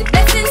 Yeah, we see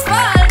blessings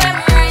fall by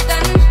my right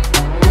hand.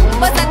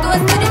 But I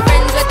toast to the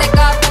friends we take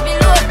off every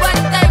load. One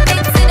time they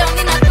sit down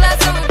in a class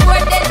and we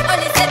bored. Then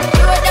only said the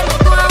road and we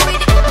go on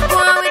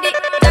with it.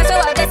 That's how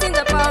our blessings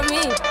upon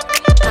me.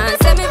 And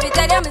send me to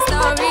tell them my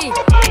story.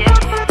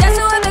 That's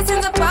how our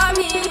blessings upon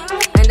me.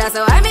 And that's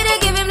how I made to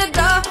give him the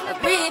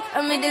glory.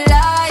 I'm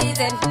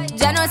delighted.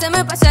 Jano say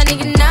my passion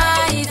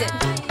ignited.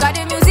 Got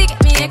the music get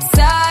me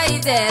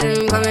excited.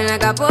 I'm coming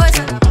like a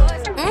potion.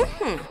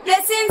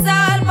 Blessings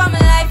all for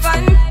my life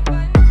and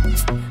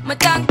my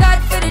thank God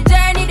for the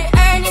journey, the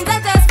earnings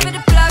are just for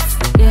the plus.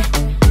 Yeah,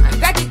 and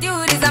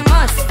gratitude is a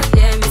must.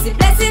 Yeah, me see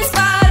blessings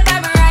fall by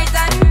my right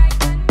hand.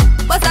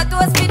 But I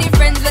toast for the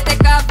friends we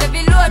take off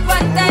every load.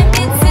 One time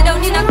did sit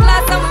down in a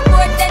class and we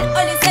bored. Then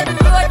only said the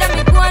road and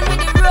we go on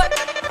with the road.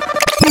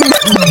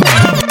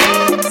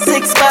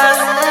 6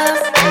 bars.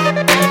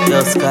 Yo,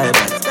 Sky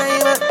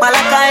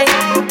Malakai.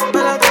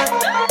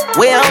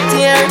 Way out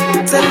here.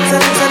 Tell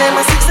them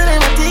a 6 and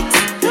them a ticks.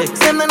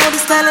 Them don't know the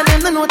style and them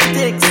don't know the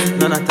ticks.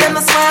 None of them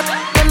are smart,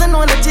 them don't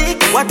know the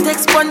ticks. What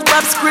takes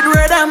SpongeBob,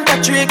 Squidward and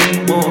Patrick?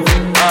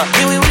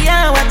 Here we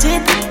are, watch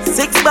it.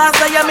 6 bars,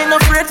 I am in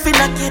afraid for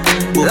knock it.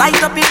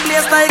 Light up in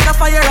place like a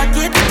fire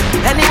rocket.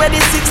 Anyway,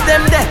 the 6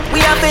 them there, we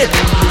have it.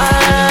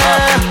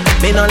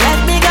 Me no let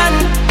me gun.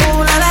 Ooh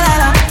la la la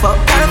la. Fuck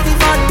therapy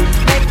fun,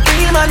 make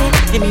real money.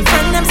 Give me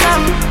friend them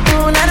some.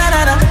 Ooh la la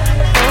la la.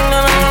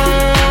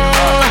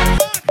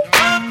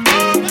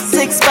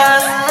 6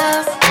 bars.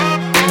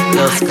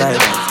 Yo, Sky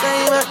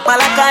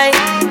Malakai.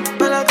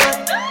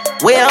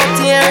 Way out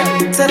here.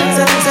 Tell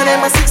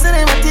them a 6 and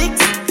them a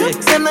ticks.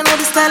 Them don't know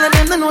the style and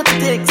them don't know the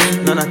ticks.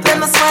 None of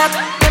them are smart,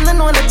 them don't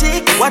know the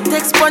ticks. What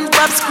takes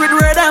SpongeBob,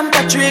 Squidward and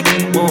Patrick?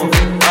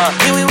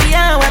 Here we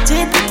are, watch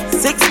it.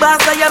 6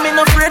 bars, I am in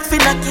afraid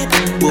for knock it.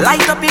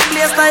 Light up in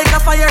place like a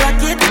fire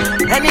rocket.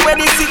 Anyway,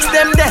 the 6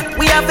 them there,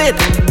 we have it.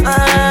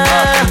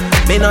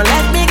 Me no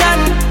let me gun.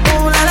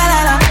 Ooh la la la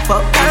la.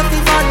 Fuck therapy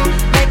fun,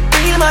 make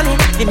real money.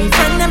 Give me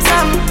friend them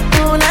some.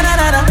 Ooh la la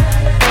la la.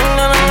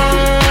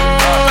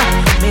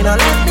 Me no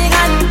let me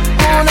gun.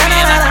 Ooh la la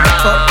la la.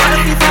 Fuck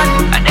therapy fun.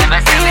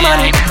 Real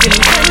money. Give me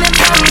friend them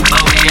some.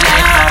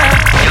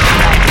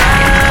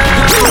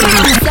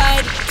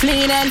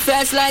 Clean and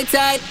fresh like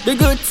tide. The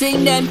good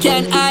thing them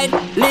can't hide.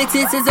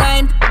 Latest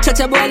design. Touch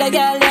a boy like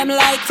girl them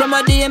like. From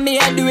a day me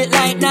I do it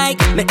like Nike.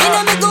 Me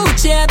inna me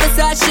Gucci and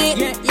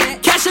Versace.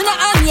 Cash in the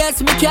hand,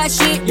 yes me cash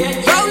it.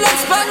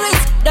 Rolex,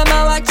 Paris, them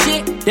I watch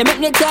it. They make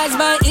me touch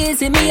my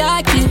easy me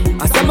hockey.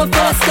 I summer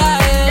full of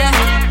style.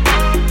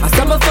 I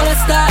summer full of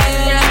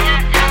style.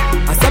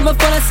 I summer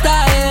full of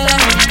style.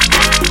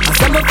 I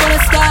summer full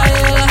of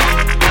style.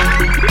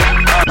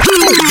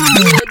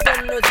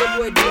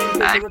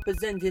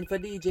 Representing for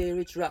DJ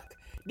Rich Rock.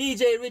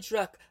 DJ Rich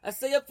Rock, I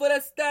say you for the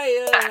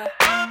style.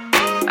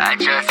 I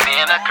just me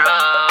in a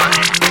crowd.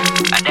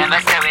 I never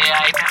say we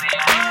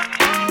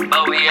hype,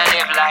 but we a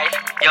live life.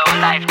 Yo,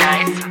 life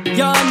nice.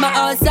 You're on my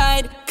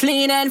outside,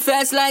 clean and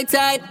fresh like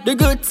tide. The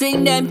good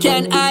thing them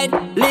can't hide.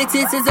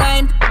 Latest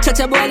design, touch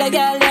a boy like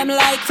girl them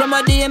like. From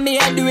a day me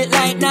I do it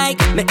like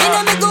Nike. Me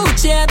inna me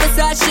Gucci and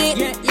Versace.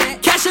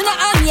 Cash in the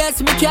hand, yes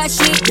me cash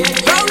it.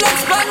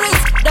 Rolex,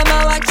 Paris, them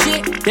I watch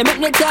it. They make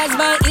me touch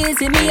my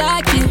easy me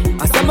hockey.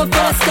 I summer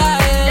full of style.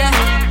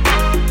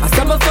 I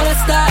summer full of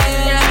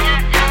style.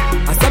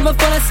 I summer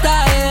full of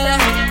style.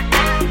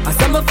 I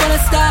summer full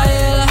of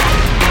style.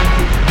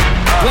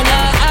 When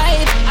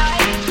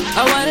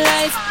I want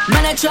life,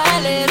 man I try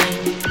live,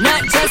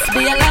 not just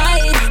be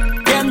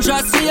alive. Them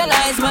just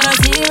realize, man I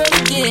zero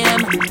the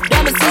game.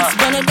 Them a 6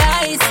 bunny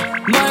dice,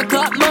 more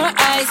cup, more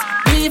ice.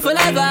 We we full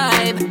of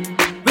vibe.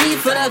 We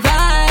full of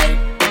vibe.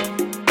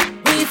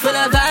 We full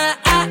of vibe.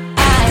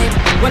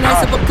 When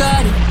I sip a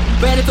Bacardi,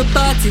 ready for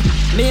party.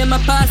 Me and my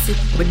posse,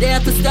 we're there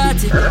to start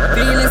it.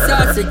 Feeling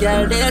saucy,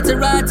 girl, there to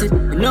rot it.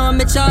 You know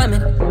me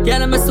charming,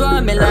 girl, I'm a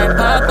swarming like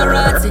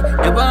paparazzi.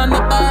 They want my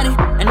body,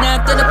 and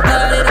after the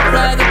party, the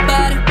private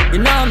party.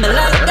 You know me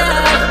like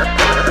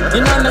that,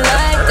 you know me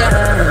like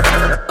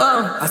that.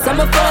 Oh, I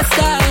summer full of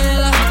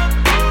style,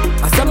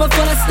 I summer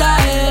full of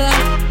style,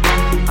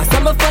 I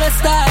summer full of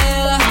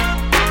style,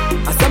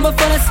 I summer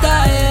full of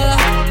style.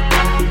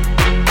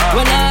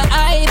 When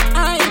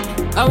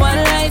I want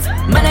life,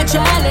 man, I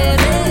try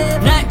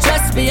live, not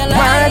just be alive.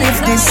 What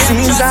if this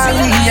is our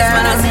real?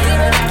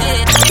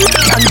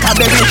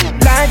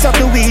 Lights up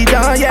the weed,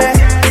 oh yeah.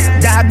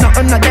 Dog,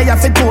 nothing not there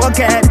for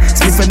cocaine.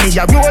 Split for me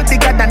a roll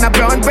bigger than a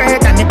brown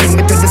bread, and it bring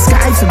me to the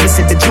sky, so we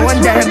see the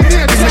drone them.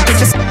 Bring me to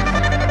the sky.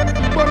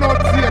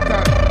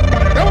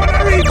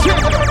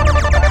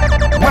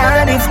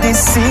 What if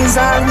this is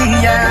our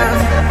real?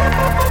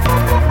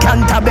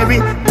 Canterbury,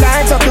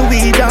 lights up the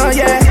weed, oh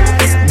yeah.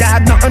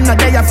 Dog, nothing not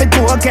there for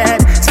cocaine.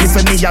 Split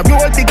for me a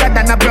roll bigger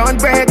than a brown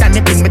bread, and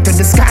it bring me to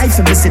the sky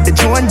for me see the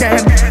drone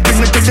them. Bring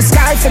me to the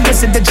sky for me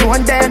see the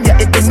drone them.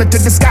 Yeah, it bring me to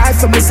the sky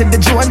for me see the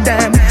drone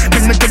them.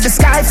 Bring me to the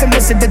sky for me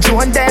see the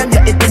drone them.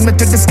 Yeah, it bring me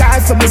to the sky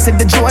for me see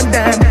the drone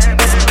them.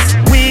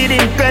 Weed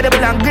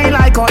incredible and green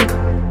like Hulk.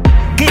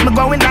 Keep me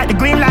going like the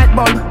green light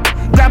bulb.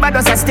 Grab a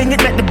dust, I sting it,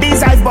 make the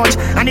bees eyes budge.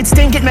 And it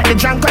stink it, make the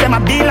drunk call them a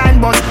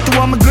beeline buzz.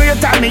 To all my great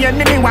time, me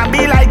enemy want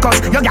be like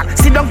us. Yo, gal,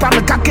 sit down from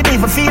the cock, it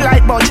even feel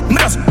like budge. Me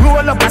just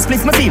roll up and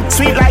split my feel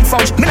sweet like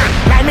fudge. Me not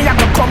lie, me have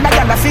to come back,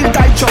 gal, I feel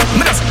tight chug.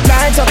 Me just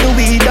light up the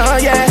weed, oh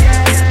yeah.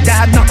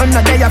 Dad, nothing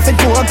not there for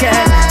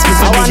cocaine. Split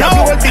for me a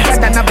roll bigger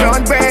than a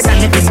brown bread, and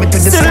it bring me to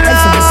the sky,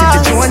 so me see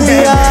the drone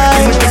there.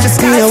 Bring me to the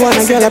sky, I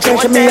wanna girl, I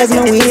pressure me as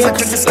my weed.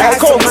 Like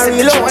how my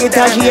real love, it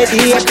has you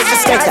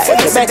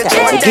better,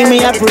 give me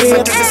a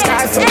break.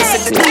 Cause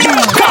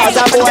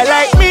a boy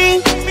like me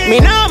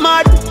not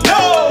mad.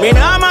 No. Me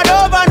not mad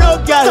over no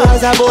girl.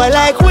 Cause a boy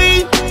like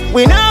we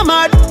not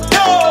mad.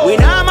 No. We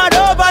not mad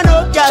over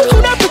no girl.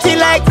 Coulda pretty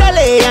like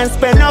Dolly and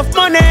spend enough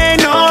money.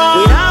 No.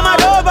 We not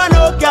mad over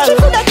no girl.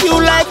 Coulda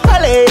cute like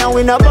Dolly and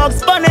we no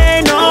box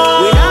bunny.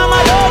 No. We not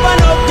mad over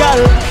no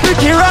girl.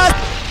 Pretty Ross,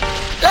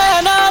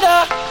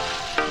 Leonardo.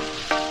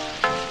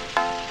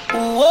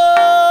 Whoa.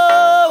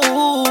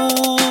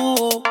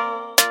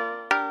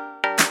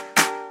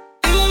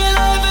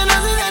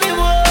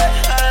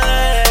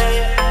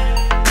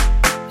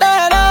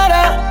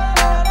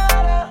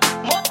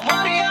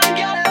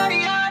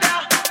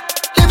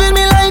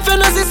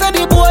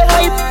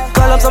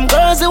 Some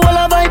girls who will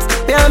have vibes,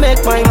 they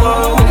make my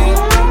money.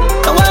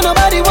 Don't want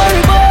nobody worry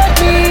about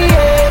me,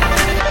 yeah.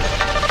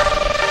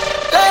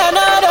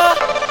 Leonardo.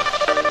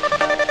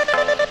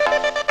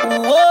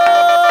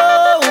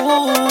 Whoa.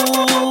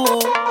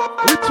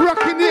 It's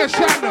rocking the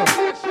shadow.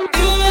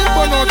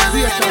 But not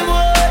theater.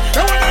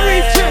 Don't want to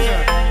reach it.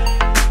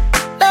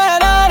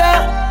 Leonardo.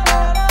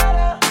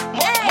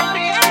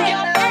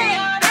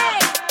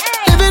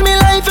 Living me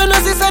life and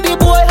as I the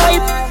boy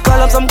hype.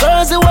 Call up some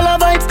girls who will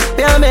have vibes,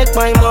 they make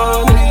my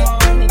money.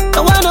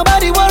 Don't want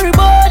nobody worry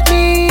about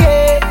me,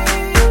 yeah.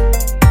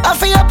 I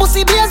feel your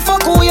pussy base,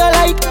 fuck who you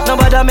like.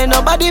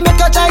 Nobody make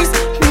a choice,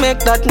 make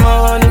that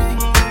money.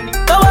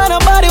 Don't want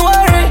nobody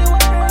worry.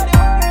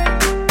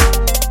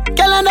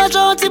 Girl and a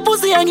shorty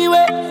pussy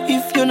anyway.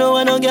 If you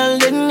know no girl,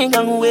 then you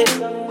can wait.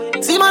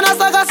 See man a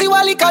saga, see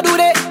what liquor do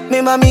they.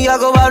 Me mommy a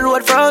go a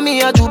road from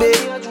me a Jube.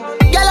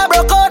 Girl a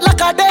broke out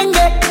like a dengue.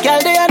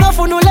 Girl they enough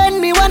who no lend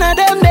me one of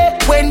them day.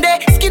 When they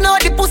skin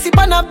out the pussy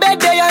pan a bed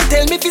day and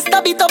tell me fi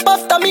stab it up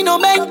after me no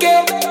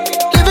menke.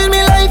 Living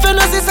me life and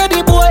as I say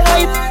the boy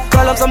hype.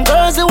 Call up some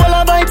girls who will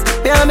have vibes,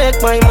 they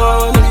make my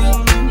money.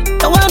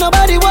 Don't want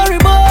nobody worry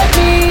about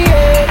me,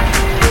 yeah.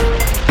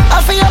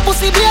 I feel your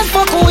pussy base,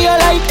 fuck who you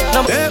like.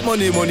 Make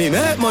money,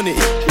 make money.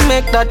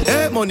 Make that.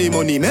 Make money,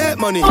 make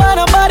money. Don't want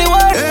nobody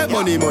worry. Make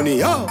money,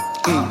 yo.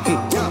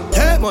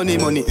 Make money,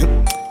 yeah. Make money,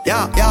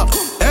 yeah.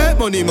 Make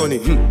money,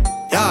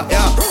 yeah.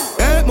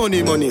 Make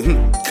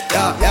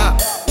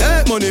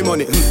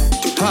money,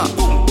 ha.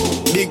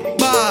 Big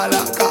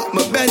baller, got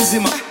my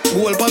Benzema.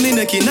 Gold pa me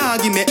neck, nah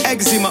give me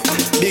eczema.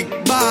 Big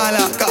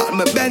baller, got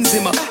my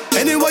Benzema.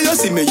 Anyway you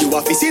see me, you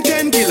a see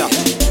 10 killer.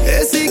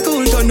 AC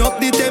cool, turn up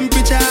the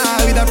temperature.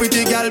 With a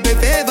pretty girl, be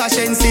favor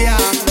Shensia.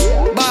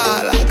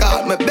 Baller,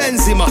 got my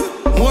Benzema.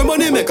 More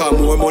money make her,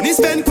 more money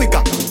spend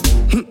quicker.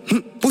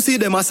 Pussy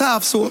them a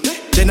soft soap.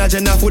 Jenna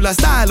full of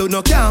style who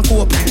no can't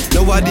cope.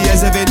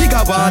 Nowadays every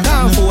nigga want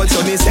and forth.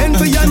 So me send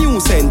for your new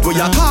scent for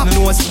your cop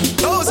nose.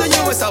 Those of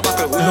you is a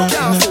buckle who no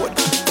can't afford.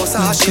 Bust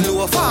a she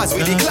low fast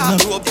with the clap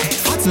rope.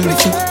 Hot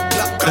split,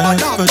 black crab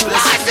dog.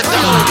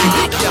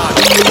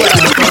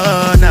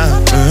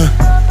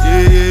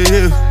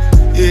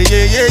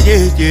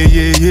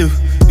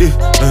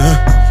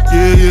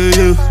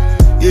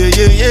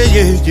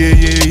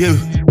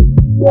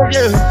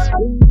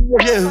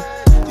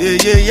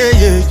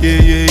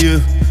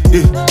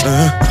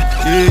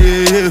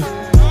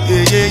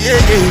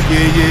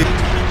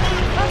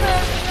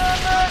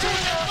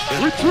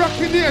 Rich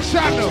Rocky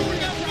Nation.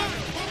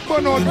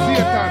 But not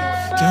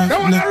Satan. They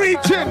wanna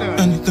reach in.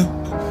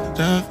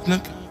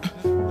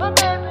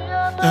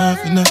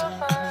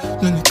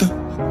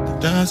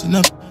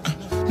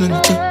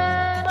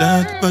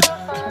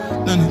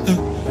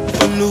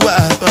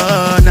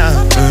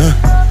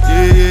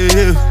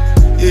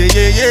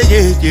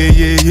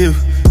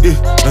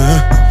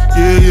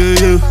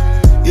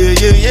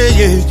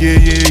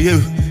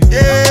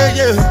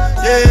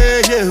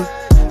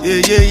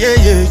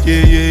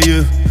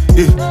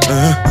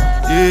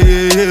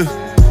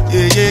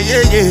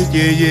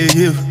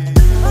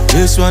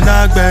 This one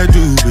I better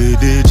do with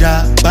the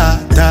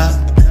jabata.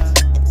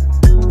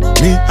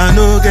 Me, I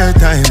no get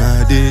time,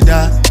 I did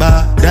that,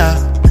 da.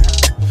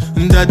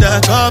 Dada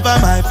cover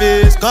my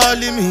face,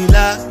 calling me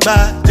la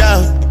bada.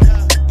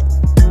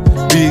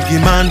 Biggie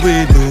man,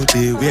 we know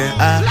they wear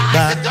a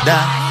bada.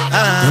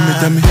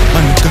 Tell me,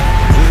 my nigga,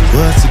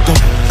 what's it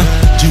come?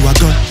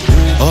 G-Wagon,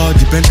 all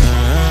depend.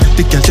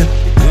 The girl them,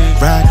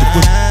 ride the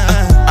whip.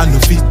 I no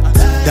fit,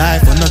 die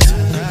for nothing.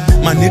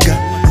 My nigga,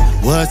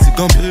 what's it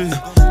come?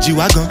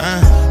 G-Wagon,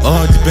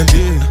 all depend.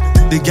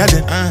 The girl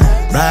them,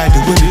 ride the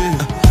whip.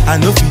 I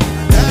no fit,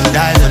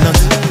 die for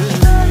nothing.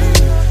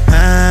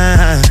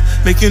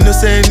 Make you no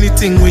say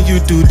anything when you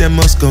do, them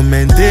must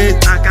commend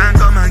it. I can't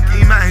come and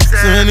keep myself.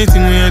 So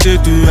anything when they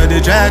do, I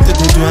they try to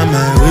go to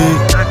my way.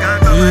 I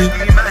can't come and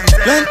keep myself.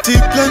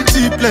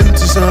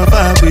 Plenty so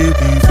far baby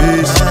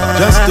face.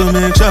 Just to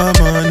make sure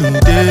money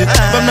day.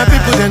 But my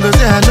people then go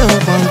say I know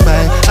one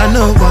fight, I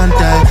know one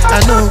die,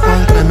 I know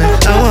one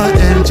payment. I want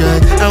enjoy,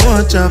 I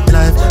want job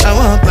life, I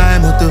want buy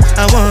motor,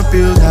 I want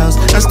build house,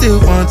 I still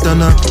want to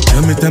know.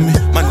 Tell me,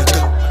 my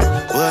nigga,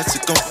 what's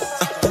it come?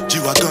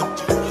 G-Wagon,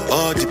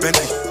 all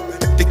depending.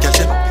 The girl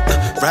them,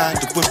 ride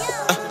the whip,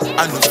 I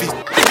know feet.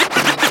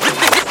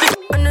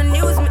 On the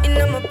news, me in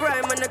my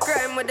prime, on the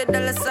crime with the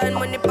dollar sign,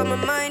 money for my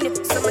mind.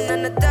 Someone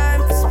on the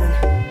time for spend.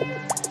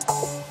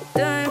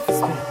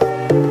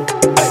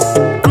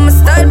 I'm a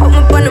style, put me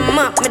on the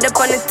map, me up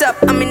on the top.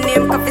 I'm in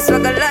name, coffee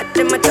swag a lot,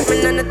 them a chat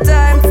me on the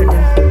time for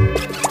them.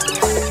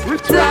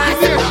 Time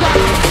for them.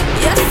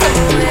 Yes,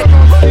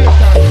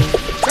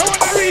 I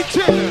wanna reach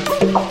in.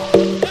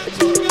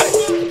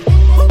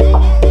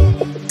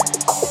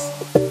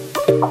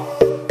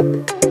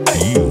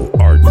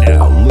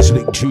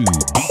 To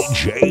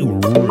DJ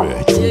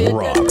Rich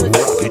Rock,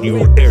 rocking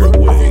your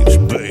airwaves,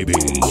 baby.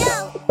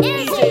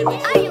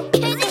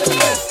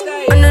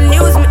 On the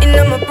news, me in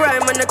my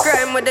prime, on the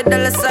crime with the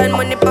dollar sign,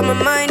 money for my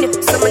mind.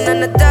 Someone on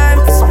the time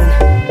for spend.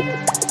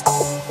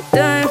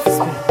 Time for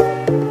spend.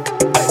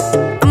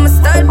 I'm a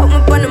style, put me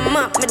on the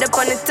map, me up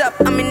on the top.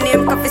 I'm in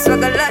name, coffee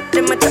swag a lot,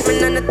 them a chat me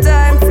on the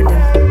time for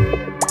them.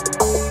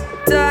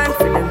 Time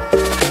for them.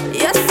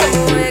 Yes, I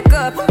wake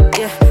up,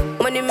 yeah.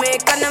 Money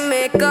make and I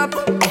make up.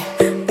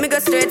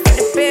 Straight for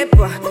the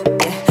paper,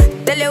 yeah.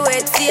 Tell you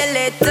wait, see you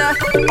later.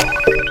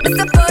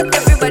 Mr. Port,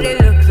 everybody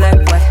look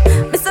like what?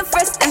 Mr.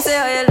 Fresh, them say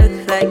how you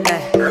look like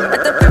that. I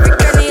top every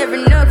cranny,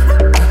 every nook.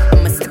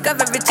 I'm a stick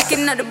of every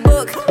chicken out the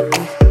book.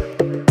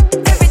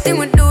 Everything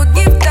we do,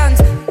 give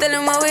thanks. Tell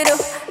them what we do.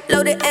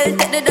 Load the L,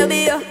 take the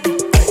W.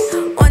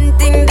 One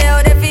thing they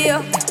out there for you.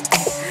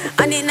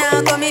 And it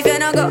now come if you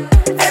not go.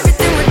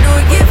 Everything we do,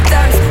 give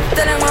thanks.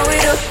 Tell them what we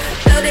do.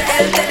 Load the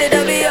L, take the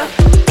W.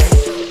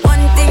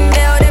 One thing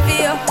they out there for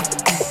you.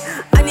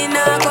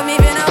 Come if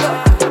you go.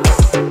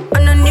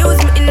 On the news,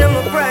 me in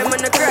my prime, on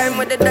the crime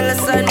with the dollar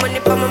sign, money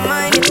for my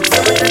mind.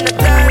 Someone on the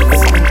time.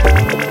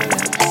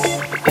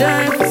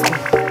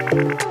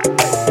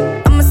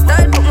 I'm a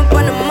style, put me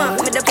on the map,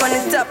 me up on the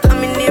top.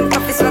 I'm in name,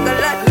 coffee swag a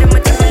lot, them a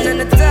jumping on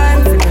the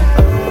time.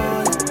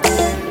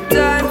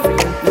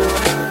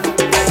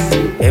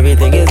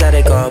 Everything is how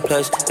they call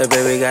plush. The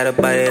baby got a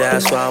body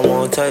that's why I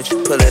won't touch.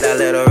 Pull it out,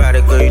 let her ride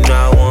it, girl, you know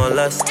I want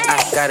lust.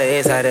 I got it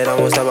inside that I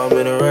won't stop, I'm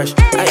in a rush.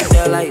 I eat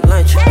that like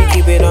lunch, we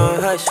keep it on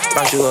hush.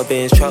 Brought you up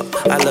in his truck,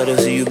 I love to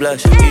see you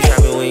blush. You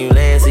shopping when you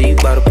land, so you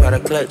bought a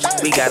product clutch.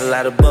 We got a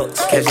lot of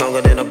bucks, catch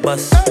longer than a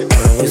bus.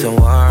 We some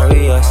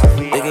warriors,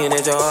 looking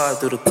at your heart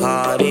through the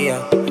cardio.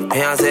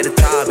 Hands at the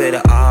top of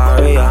the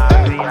aria.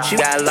 She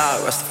got a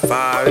lot,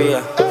 Rastafari.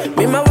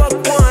 Me my walk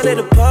one at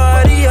the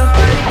party,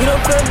 We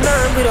don't feel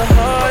none, we the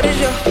hardest,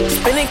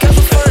 Spinning cash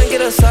for fun,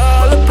 get us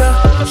all a pair.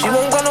 She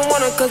won't gonna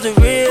want it cause the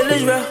real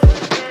is real.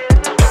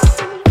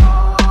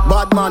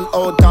 Bad man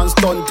out and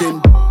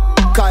stunting.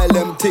 Kyle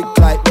them tick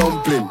like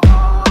dumpling.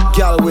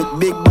 Girl with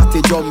big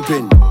body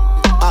jumping.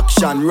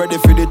 Action ready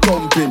for the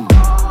thumping.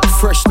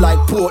 Fresh like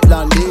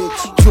Portland,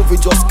 Juvie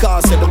just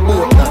cast at the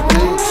boat now,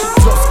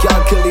 Just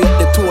calculate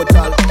the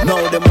total.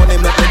 Now the money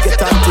make me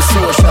get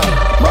anti-social.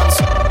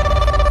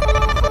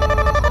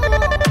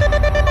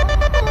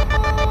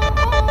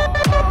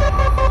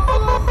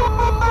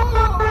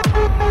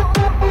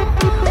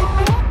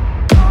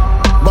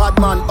 Bad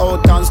man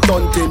out and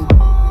stunting.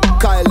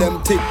 Kyle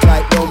them tick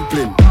like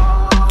dumpling.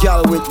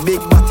 Girl with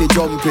big body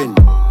jumping.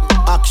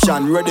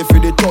 Action ready for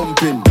the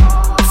thumping.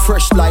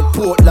 Fresh like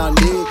Portland,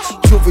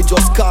 Juvie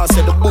just cast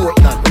at the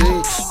boatland,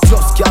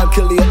 Just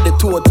calculate the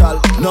total.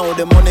 Now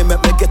the money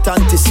make me get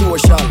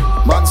antisocial.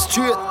 Man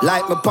straight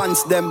like my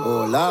pants them.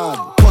 Oh Lord,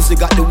 pussy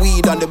got the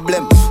weed and the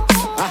blem.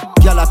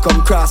 Girl I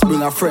come cross,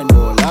 bring a friend.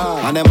 Oh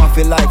Lord, and them I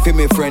feel like for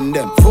me friend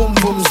them. Boom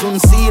boom zoom,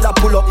 see I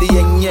pull up the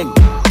yeng yeng.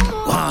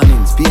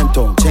 Warnings, paint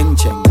on, cheng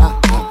cheng.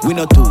 We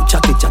no too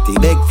chatty chatty,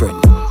 big friend.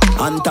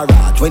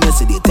 Entourage, when you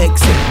see the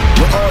text,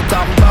 we out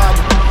and bad,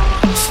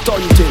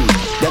 stunting.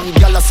 Them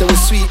gala say we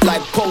sweet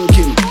like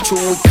pumpkin.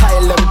 True, we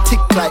Kyle them thick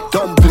like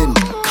dumpling.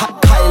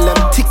 Kyle them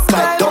thick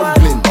like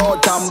dumpling.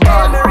 Out and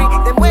bad.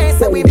 Them ways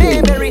say we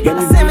Burberry.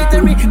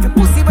 Cemetery, the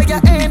pussy by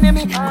your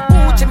enemy.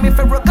 Pooch me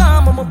for a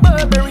gum, I'm a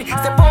Burberry.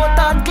 Step out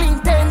and clean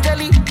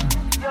tenderly.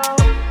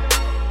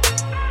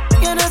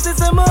 You know,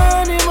 it's a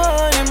money,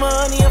 money,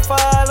 money, you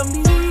follow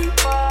me.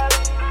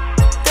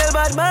 Tell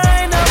bad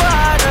mind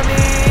about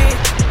me.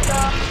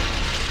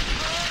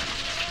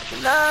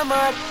 Nah,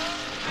 man.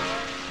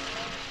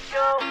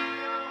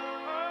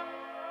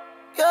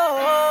 Yo,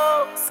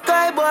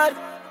 Skyboard,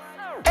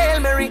 Hail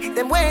Mary,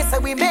 them ways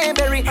that we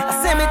Mayberry, a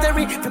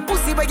cemetery, for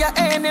pussy by your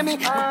enemy.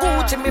 My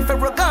Gucci, me for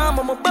a gum,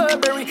 I'm a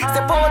Burberry.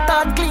 Step out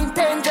and clean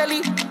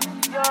tenderly.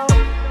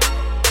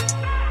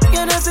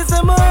 You know, it's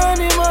a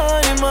money,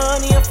 money,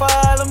 money, you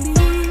follow me.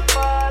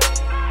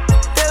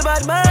 Tell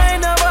bad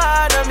mind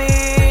about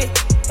me.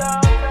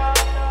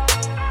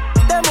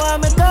 Them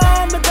want me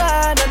gone, I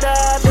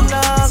die, them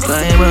now.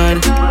 Skyboard,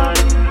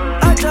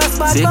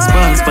 6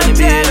 pounds for the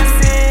beer.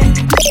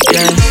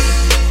 Yeah.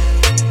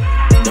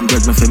 Them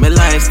judge me for my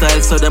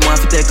lifestyle, so them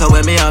want to take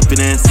away my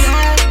happiness.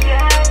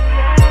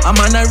 I'm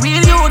on a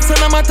real youth, so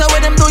no matter what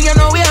them do, you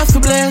know we have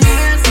to bless.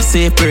 You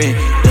say pray,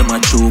 them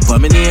a troop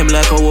on my name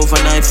like a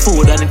overnight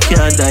food and it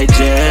can't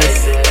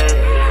digest.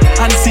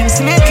 And since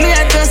lately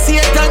I just see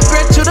it and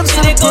great to them. She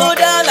dey go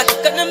down like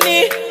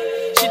economy.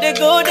 She dey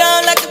go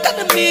down like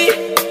economy.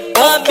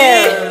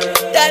 Okay,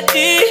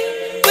 daddy,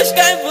 which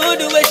kind of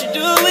voodoo where she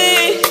do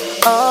it?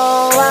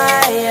 Oh,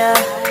 I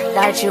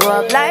light you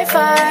up like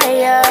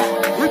fire.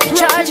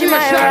 Charging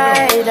my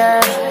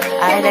rider.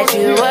 I let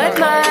you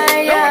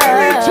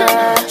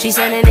admire. She's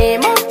sending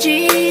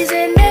emojis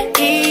in the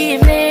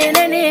evening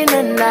and in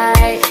the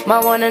night. My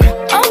one and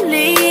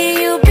only,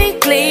 you be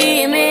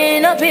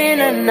gleaming up in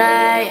the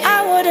night.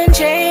 I wouldn't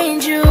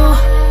change you.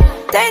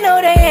 They know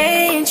they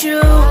ain't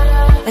you.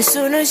 As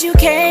soon as you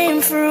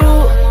came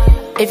through,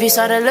 if you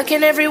started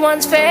looking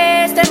everyone's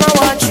face, then I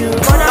want you.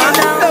 Go down,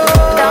 down,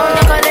 down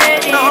like a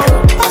lady,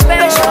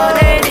 special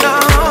lady. Go down,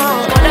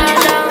 down,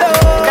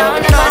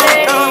 down like a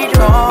lady,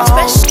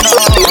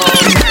 special.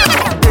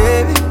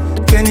 Baby,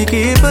 can you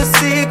keep a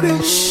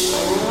secret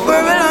for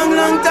a long,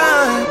 long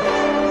time?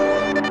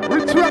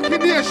 We're trucking the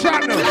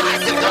channel.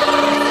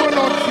 We're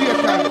not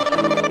theater.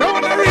 No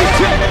one to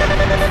reach it.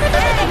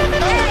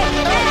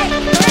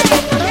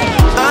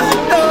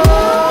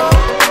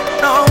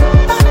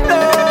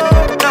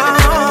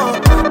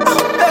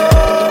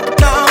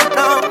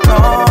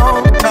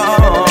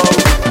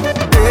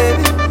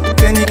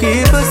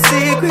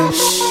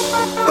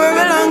 For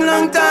a long,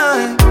 long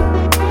time.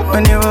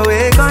 When you're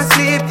awake or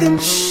sleeping,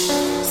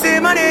 say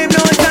my name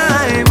no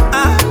time.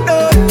 I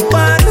don't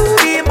want to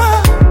be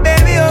my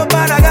baby, oh,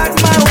 but I got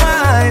my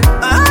wife.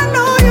 I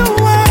know you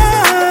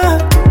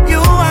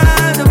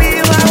want to be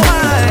my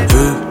wife.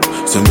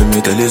 So let me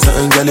tell you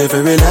something, girl, if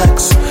you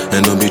relax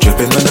and don't be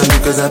tripping on them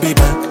because I'll be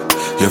back.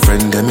 Your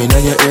friend, them in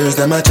your ears,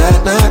 them a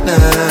chat, nah.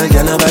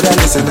 Girl, nobody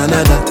listen, none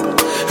of that.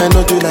 I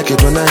know you like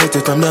it when I hit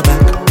it from the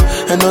back.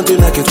 I know you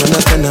like it when I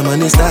spend the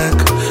money stack.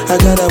 I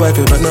got a wife,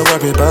 but no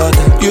worry about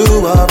that. You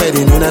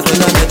already knew that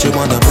when I met you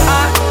on the block. I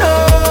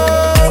know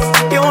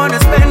you wanna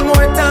spend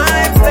more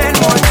time, spend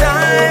more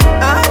time.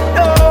 I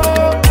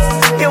know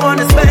you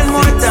wanna spend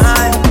more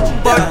time.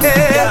 But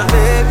hey,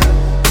 baby,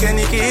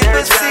 can you keep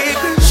a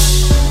secret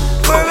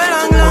for a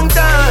long, long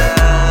time?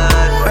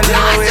 When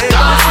you're away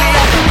from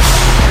sleep,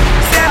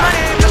 say my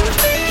name.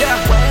 Yeah,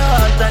 why you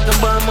all talk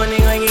about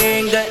money when you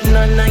ain't got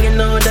none? Now you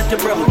know that you're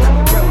broke.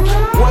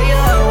 Why you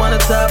all wanna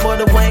talk about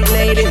the white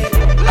lady?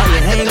 And you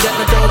ain't got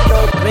no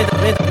dope, middle.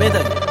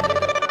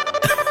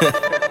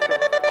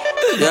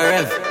 You're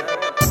Rev.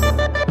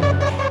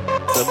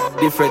 It's a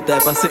different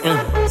type of sitting.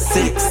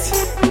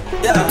 6.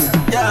 Yeah.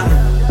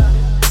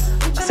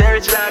 Sarah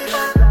Jack.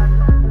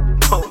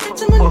 Oh,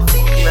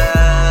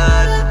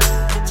 man.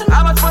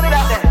 How much money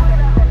that there?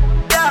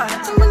 Yeah.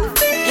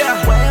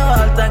 Why you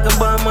all talk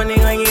about money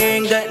when you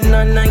ain't got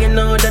none? Now you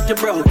know that you're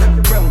broke.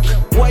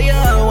 Why you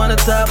all wanna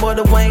talk about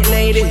the white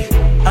lady?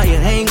 Oh, you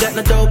ain't got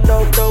no dope.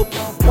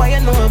 Why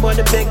you know about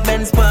the big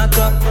Benz park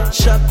up?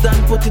 Shopped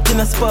and put it in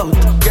a spot.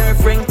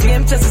 Girlfriend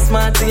claim just as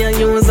smart to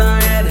use her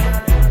head.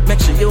 Make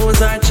sure you use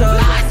her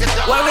child.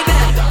 Why we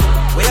there?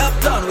 We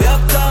uptown.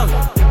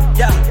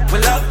 Yeah, we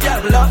love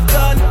gun.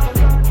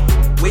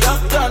 We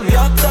uptown.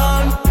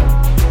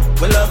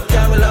 We love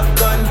gun.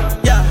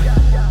 Yeah.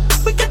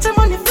 We get your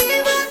money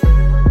fever.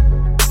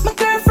 My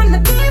girlfriend a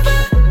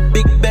diva.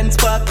 Big Benz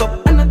park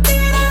up. And a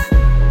diva.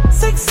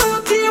 6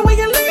 out here where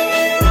you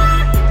live.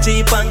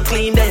 Cheap and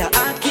clean, they are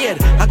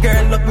arcade. A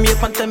girl look me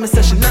up and tell me say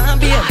so she not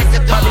be here.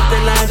 Bobby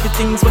tell her the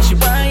things what she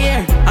want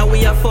here. And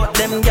we afford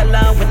them gyal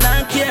and we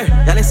not care.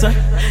 Yeah, listen,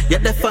 you're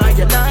the fire,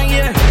 you're not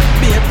here.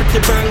 Be a pretty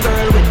burn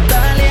girl with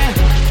doll hair.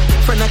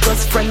 Friend of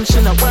us, friend,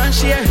 she not want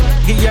share.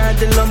 Give her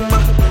the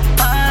lumber.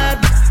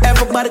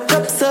 Everybody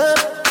cups up.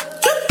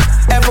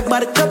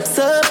 Everybody cups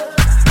up.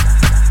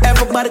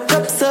 Everybody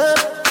cups up.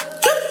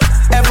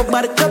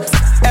 Everybody cups.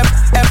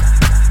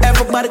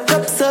 Everybody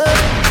cups up.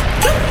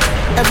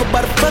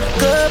 Everybody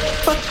fuck up,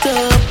 fuck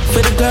up.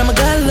 For the girl my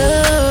God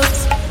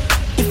loves.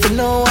 If you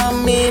know what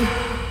I mean.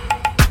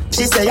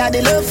 She say I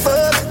the love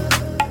fuck.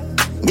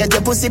 Get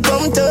your pussy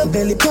pumped up,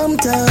 belly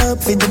pumped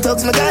up. Feed the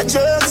dogs, my got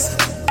drugs.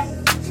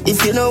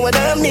 If you know what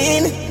I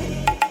mean.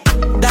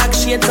 Dark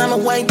shades on my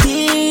white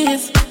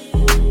tees.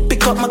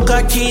 Pick up my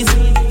car keys.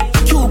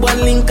 Cuban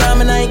link on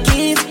my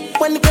Nikes.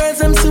 When the girls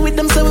them see with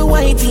them, so we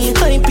whitey,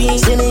 hypey.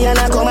 See me and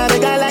I come and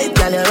make a light,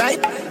 girl, you're right.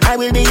 I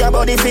will be your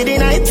body for the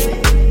night.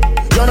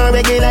 You're not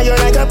regular, you're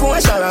like a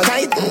Porsche or a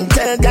kite.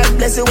 Tell God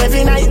bless you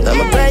every night,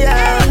 I'm a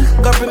prayer.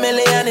 Got $1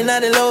 million in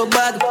the low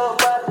bag.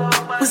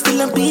 We still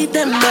don't beat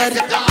them bad.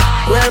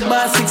 Well,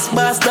 boss, 6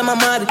 bars, them a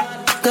mad.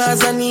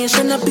 Cause a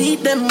nation a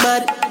beat them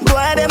bad. Go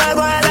on, them a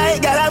go on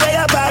like, girl, I wear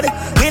your bad.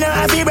 We know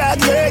how to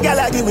brag, your girl,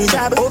 I give me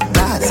job. Oh,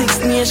 God. 6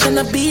 nation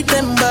a beat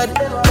them bad.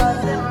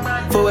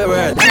 For a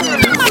word.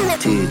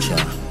 Teacher,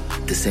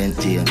 the St.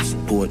 James,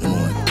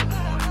 Portmore.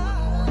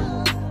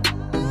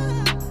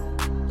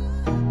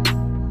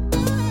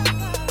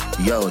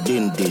 Yo,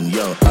 din,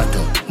 yo,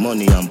 atto.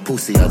 Money and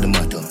pussy are the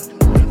matter.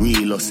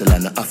 Real hustle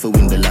and I have to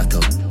win the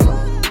lotto.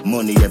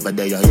 Money ever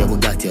there, yeah, we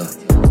got ya.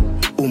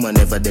 Woman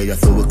ever there,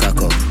 so we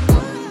cock up.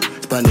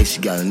 Spanish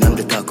girl, name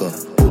the taco.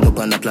 Put me up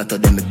on a platter,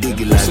 then me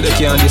dig it like so they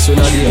can't this one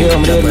again. Here,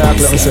 I'm there, knock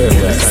them say.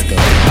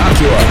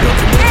 Knock you out.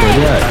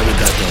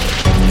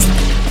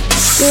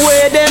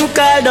 Where them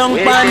call down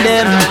pan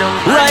them.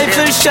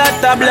 Rifle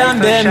shot a blam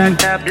them.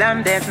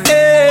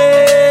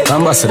 Hey.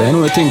 Ambassador, you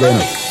know what thing going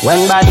on?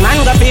 When bad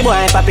man go fi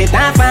boy, pop it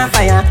off on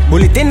fire.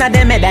 Bullet in a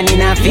them head and in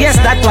a face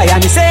that wire.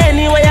 Me say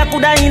anyway I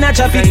coulda in a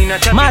traffic.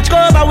 Match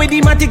cover with the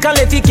matical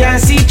if you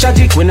can't see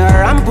tragic. When a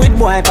ramp with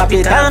boy, pop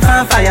it off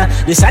on fire.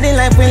 This is the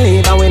life we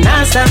live and we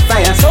not stop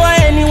fire. So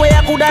anyway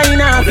I coulda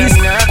in a office,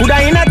 coulda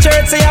in a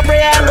church, say a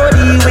prayer and go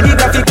deal with the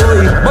graphic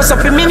boy. Bust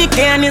up a mini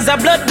can is a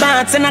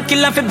bloodbath. And a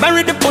killer fi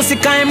bury the pussy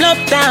cause him love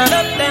down.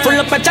 Full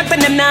up a jack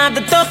and them now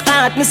the talk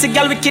heart. Me see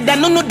gal wicked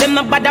and none of them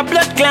a bad a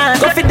blood clan.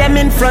 Go fi them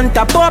in front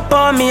of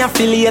Papa. Me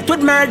affiliate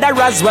with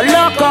murderers well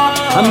loco.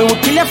 And me will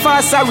kill you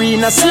fast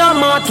arena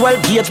slow-mo.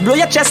 12 gauge blow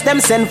your chest them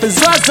send for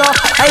Zozo.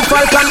 I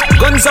Falcon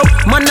guns out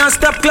man now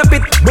stop clap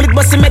it. Bullet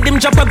bust made them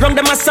drop a ground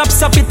them a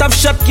stop it. Have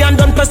shot can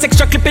done plus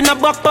extra clip in a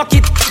back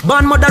pocket.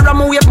 Born mother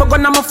I'm wait but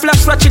gun I'm a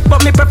flash ratchet.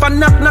 But me prefer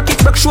knock it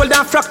break shoulder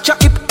and fracture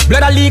hip.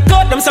 Blood a leak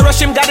out them so rush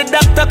him got the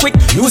doctor quick.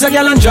 Use a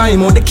gal and dry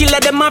him out. The killer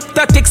them up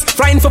tactics.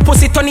 Frying for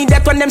pussy Tony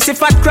that when them see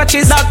fat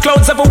crutches. Dark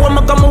clouds of a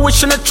woman come a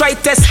wish on a try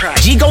test.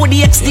 G go with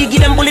the XD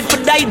give them bullet for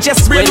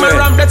digest. Bring my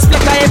ram blood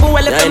split I ever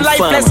well left them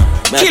lifeless.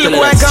 Kill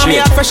boy call me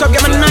out fresh up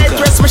give me night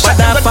rest. Me shot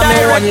them for me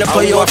run you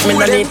for you up me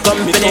no need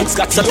company.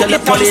 So tell the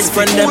police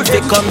friend them fi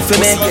come for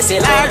me.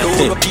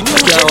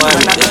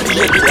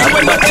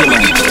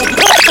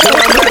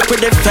 I work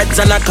with the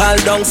feds and I call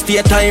down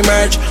state I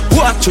emerge.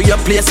 Walk through your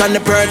place on the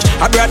purge.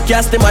 I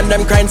broadcast them and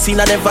them crime scene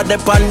and never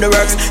depend the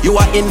works. You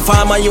are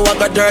informer, you are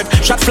got dirt.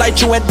 Shot fly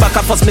through head back,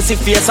 I first me see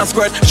face a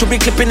squirt. Should be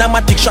clipping a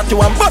matic shot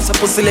you and bust a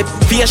pussy lip.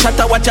 Fear shot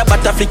a watch a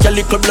batter flick your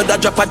little blood a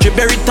drop a drip.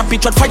 Bury tap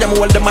it, fire me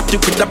hold the matic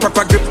with the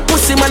proper grip.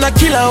 Pussy man a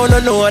killer, I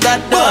don't know that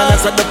done.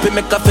 As a dopey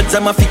make a feds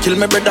them a fi kill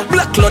me brother.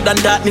 Black cloud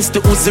and darkness to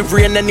ooze the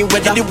rain any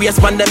weather. The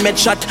waistband them head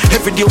shot,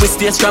 every day we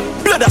stay strapped.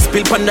 Blood a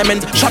spill pan them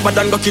end. Shabba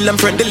done go kill them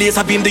friend, the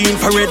laser beam the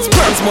infrared.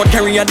 Sperms more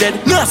carry a dead.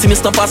 Nah see me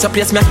stop pass your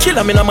place, me a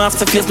killer, me no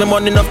masterpiece. Me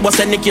money enough, boss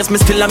any case, me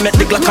still a make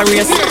the Glock a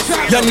race.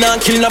 You not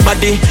kill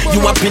nobody,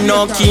 you a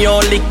Pinocchio,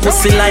 lick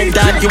pussy like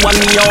that. You want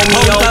me out,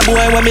 a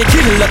boy when me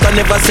kill like I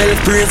never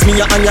self-praise.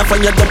 Me a hang ya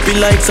from your dumpy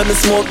like so me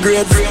smoke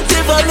grades.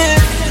 Tiffany,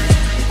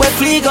 where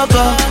flea go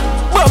go?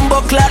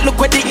 Bumbo clock, look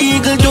what the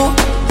eagle do.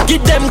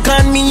 Give them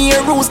can me a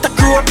rooster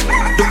crow.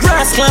 The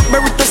grass clamp,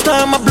 Beretta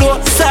storm a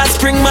blow. Sad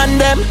spring man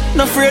them,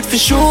 no afraid for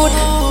shoot.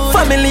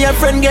 Family and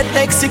friend get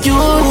execute.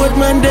 Old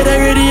man dead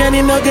already and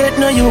he no get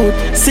no youth.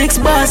 6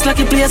 bars like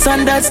a place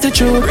and that's the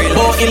truth.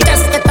 Oh,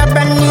 just get a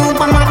brand new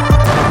mama.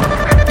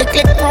 The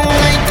click wrong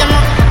like a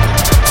man.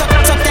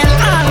 So tell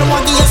all the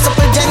one give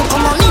supple gen.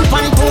 Come on in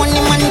pan to one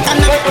man can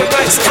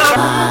stop.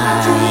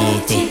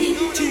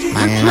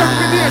 Man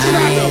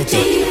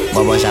mighty,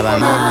 Bobo Shabba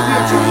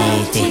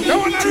mighty.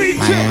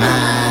 Man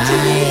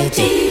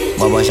mighty,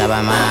 Bobo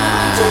Shabba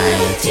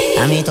mighty.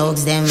 And me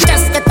talks them.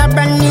 Just get a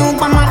brand new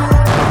mama.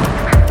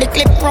 The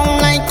clip wrong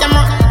like a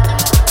man.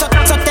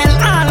 So tell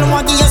all the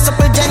one give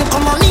supple gen.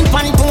 Come on in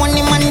pan to one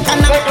man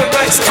can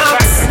stop.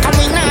 Can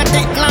we not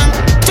take long?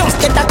 Just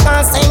get a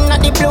car sign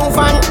at the blue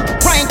van.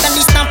 Right at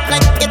the stop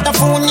like get a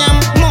phone yam.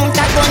 Mount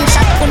a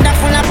gunshot put a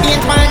full of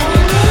paint pan.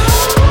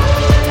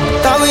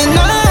 Cause we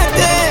not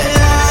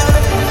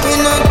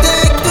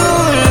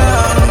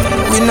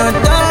we not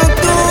talk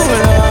too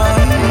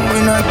long. We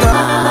not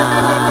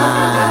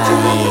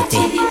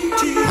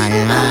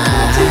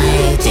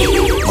mighty.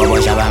 Bobo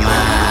Shabba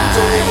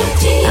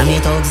mighty. And me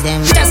thugs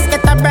them just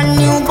get a brand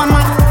new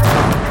bomber.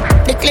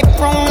 The clip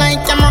wrong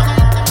like camera.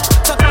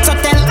 So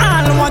tell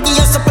all who give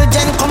you supple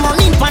gen. Come on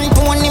in pan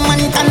to one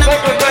Montana.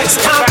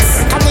 Stop,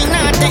 and we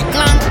not take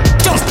long.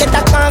 Just get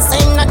a car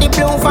sign at the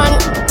blue van.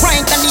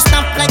 Right at the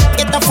stop like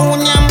get a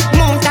phone yam.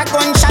 Mount a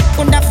gunshot,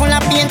 put a full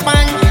of paint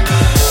pan.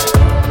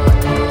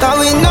 Cause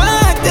we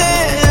not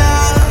take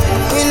long.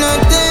 We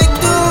not take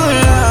too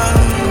long.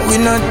 We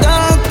not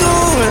talk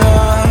too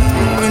long.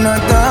 We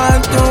not talk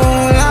too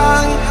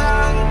long.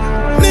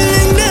 Me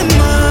link them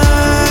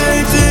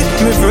mighty.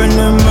 Me friend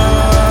them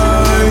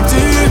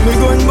mighty. Me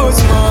gun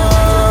bust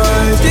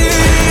mighty.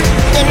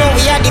 You know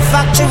we are the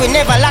factory, we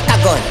never lack a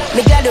gun.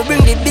 Me glad to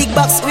bring the big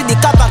box with the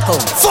copper cone.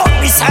 Fuck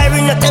this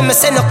siren, not them me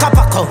say no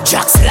copper cone.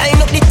 Jacks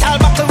line up the tall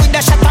buckle with the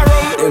shatter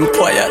rum. Them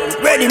quiet,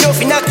 ready enough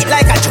to knock it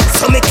like a drum.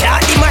 So me clear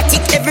the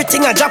matic,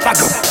 everything a drop a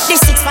go.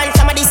 This 6 5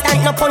 some of this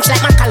stand no punch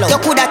like Macalon. You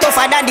coulda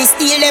tougher than the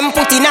steel them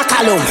put in a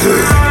column.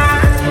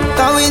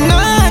 Cause we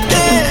not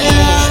take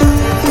long.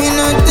 We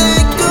not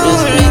take too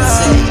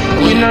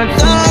long. We not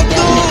talk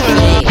too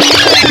long.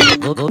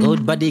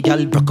 Good body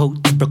gal broke out.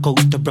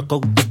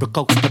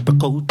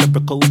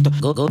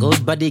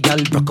 Good body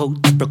gal broke out.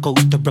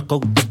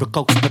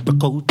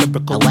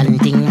 One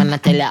thing when I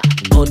tell ya,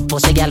 good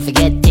pussy gal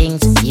forget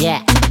things,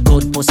 yeah.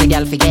 Good pussy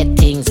gal forget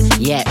things,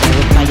 yeah.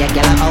 Good buy a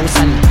gal a house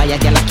and buy a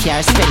gal a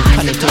car, spend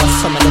money to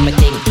us some of them a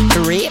thing.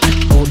 Three,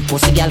 good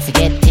pussy gal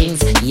forget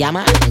things, yeah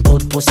man.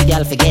 Good pussy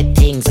gal forget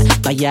things.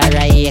 Buy a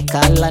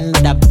acre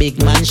and a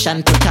big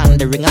mansion, put on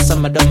the ring of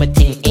some of them a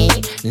thing, eh.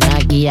 Nah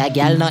give a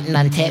gal nothing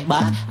and take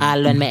back.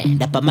 All on me,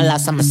 that put my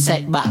last I'm a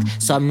setback.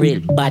 Some real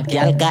bad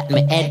gal got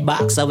me head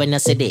back. So when you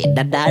see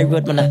that I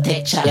road when I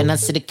take shot, you not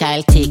see the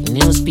Kyle take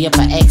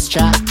newspaper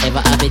extra. Ever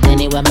have it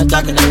anywhere me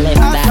go gonna left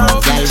back.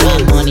 Gal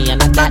want money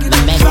and I got me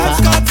make back.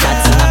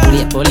 That's in a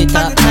plate, pull it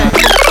up. Body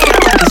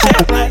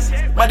shape nice,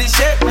 body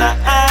shape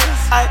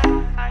nice.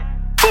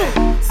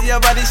 See your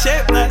body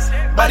shape nice,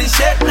 body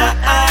shape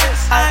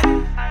nice.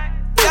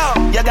 Yo,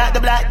 you got the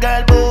black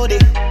girl booty,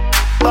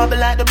 bubble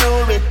like the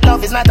brewery.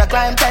 Love is not a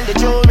crime, tell the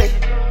jury.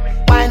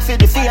 Wine for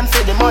the fame,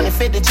 for the money,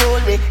 for the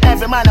jewelry.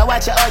 Every man I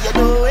watch you how you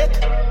do it.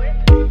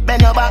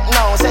 Bend your back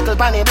now, settle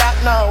pan the black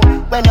now.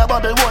 When your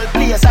bubble whole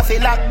place I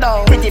feel locked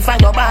down. Pretty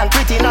find your band,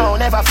 pretty now,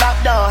 never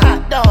flop down.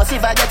 Hot down, see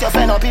if I get your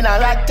friend up in a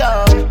rack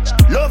down.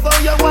 Love how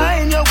you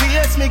wine, your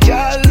waist me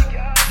girl.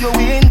 You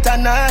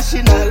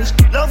international.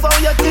 Love how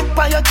you tip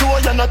on your toe,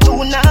 you're not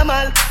too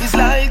normal. It's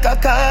like a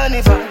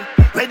carnival.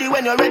 Ready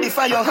when you're ready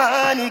for your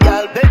honey,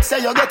 girl. Bet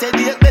say you get a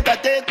date, better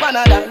take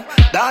Panadol.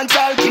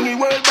 Dancehall king,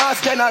 world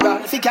boss general.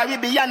 Fi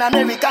Caribbean,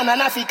 American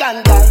and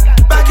African girl.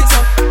 Back it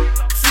up,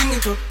 fling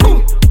it up,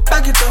 boom.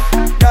 Back it up,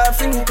 girl,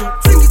 fling it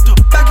up,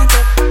 back it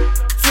up,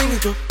 fling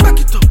it up, back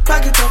it up,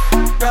 back it up,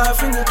 girl,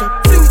 fling it up,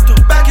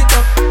 back it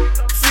up,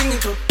 fling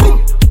it up, boom.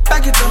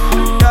 Back it up,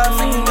 girl,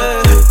 fling it up,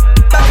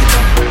 back it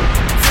up,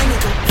 fling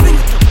it up,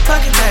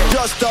 back it up.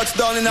 Just touched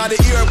down in the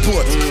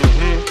airport.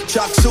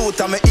 Track suit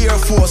and my Air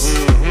Force.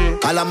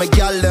 All of my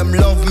gal them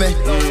love me.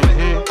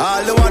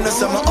 All the ones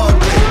say me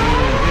ugly.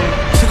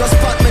 She gon'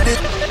 spot me this.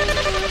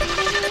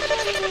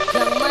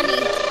 Young Money,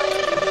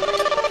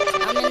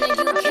 I'm in the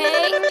UK.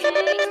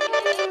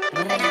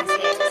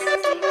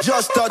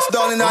 Just touched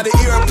down in the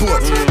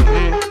airport.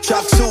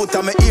 Track suit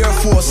and my Air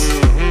Force.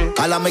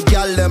 All of my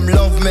gal them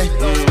love me.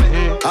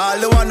 All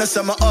the ones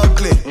say me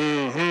ugly.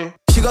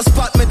 She gon'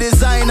 spot me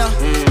designer.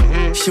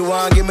 She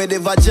wanna give me the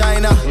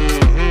vagina.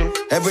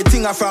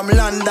 Everything I from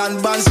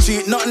London, Bond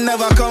Street. Nothing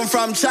ever come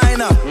from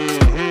China.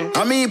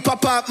 I mean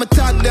pop up, me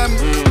tag them.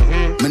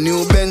 My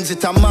new Benz,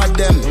 it a mad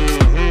them.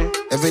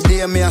 Every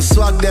day me a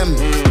swag them.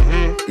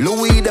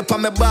 Louis up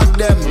on me back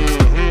them.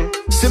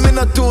 See me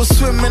not too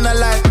swim, me not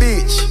like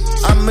beach.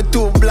 And me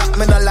too black,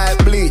 me not like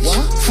bleach.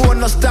 Phone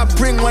no stop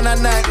ring when I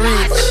night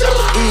reach.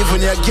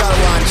 Even your girl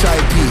want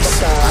try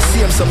peace. I see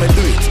him so me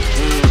do it.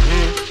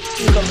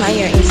 Look up on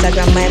your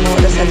Instagram, my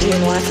mouth does a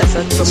dream water,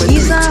 so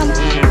Jesus.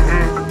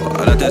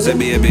 That is a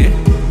baby.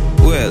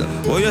 Well,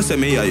 oh you say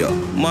me yo,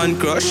 man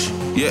crush,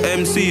 your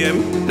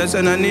MCM. That's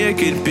an a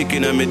naked pic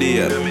in a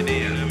media.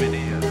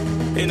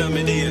 In a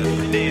media.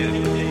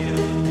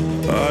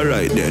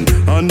 Alright then,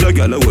 and the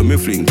gyal when me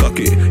fling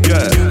cocky.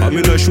 Yeah, I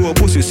mean I show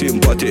pussy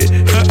sympathy.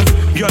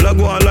 Gyal a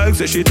go on like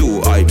say she too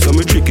hype, so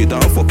me trick it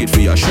and fuck it for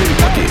your shrimp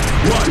patty.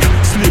 One,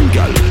 slim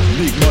gyal,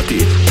 big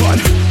body.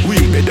 One,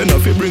 weak bed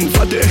enough to bring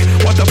fatty.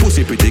 What a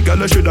pussy pretty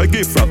gyal, I should I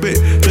give frappe.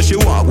 So she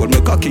walk with me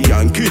cocky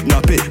and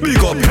kidnap it.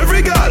 Big up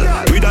every gyal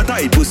with a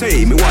tight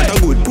pussy. Me want a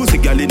good pussy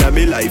gyal in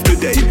me life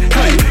today.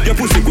 Hey, your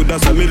pussy good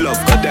as me love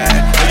today.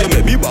 And you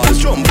make me balls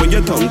jump when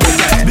your tongue go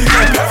there. Big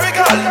up every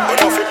gyal, when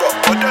I feel broke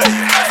today.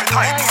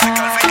 Tight pussy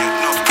gyal fi get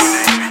enough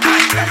today. Hey,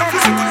 your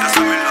pussy good as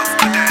me love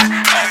today.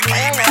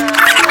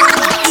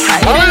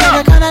 I feel like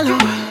a canaloo.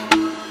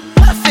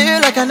 I feel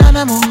like an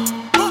animal.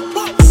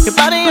 Your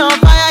body on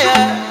fire,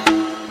 yeah.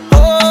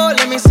 Oh,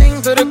 let me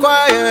sing to the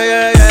choir,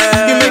 yeah,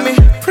 yeah. You make me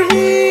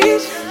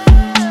preach.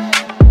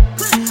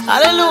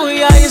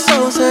 Hallelujah, your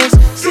soul says,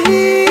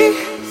 see.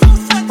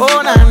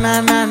 Oh, na na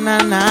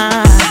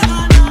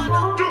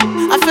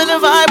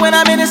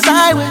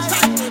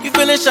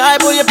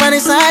when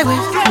it's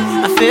sideways.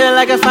 I feel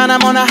like I find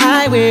I'm on a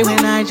highway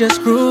when I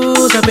just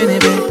cruise up in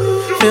it, babe.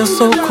 Feel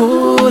so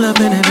cool up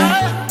in it, babe.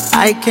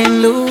 I can't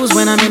lose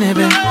when I'm in it,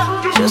 babe.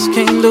 Just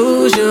can't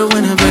lose you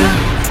when I'm in.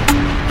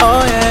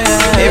 Oh yeah,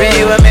 yeah. Baby,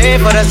 you were made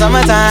for the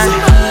summertime.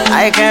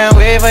 I can't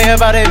wait for your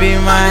body to be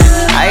mine.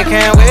 I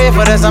can't wait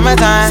for the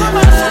summertime.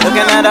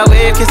 Looking at a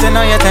wave, kissing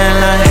on your tan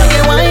line.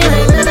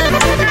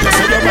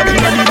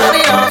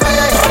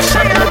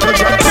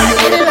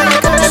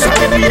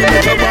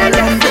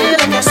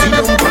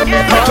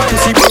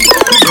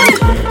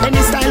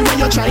 Any style when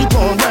you try it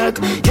won't work.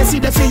 You see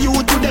the for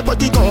you today,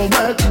 but it gon'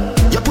 work.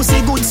 Your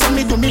pussy good, so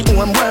me do me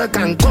own work.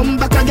 And come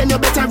back again, you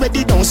better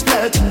ready, don't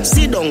splurt.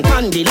 Sit down,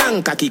 pandy,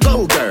 long cocky,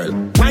 go girl.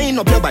 Wind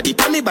up your body,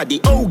 pan me body,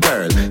 oh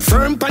girl.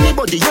 Firm pan the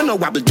body, you know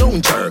wobble,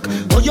 don't jerk.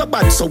 Oh, your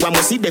bad, so I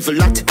must see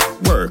devil at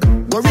work.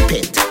 Go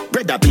repent,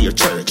 brother be your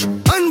church.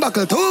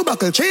 Unbuckle, two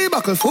buckle, three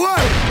buckle, four.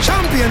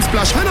 Champion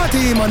splash, when a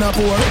team on a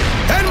pour.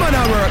 10 man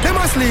a work, them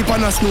a sleep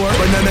and a snore.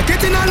 But then they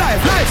get in a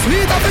life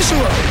sweet up for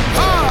sure.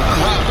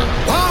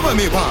 Wow with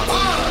me, wow.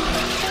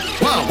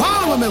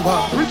 Wow with me,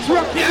 wow.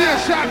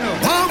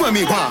 Wow with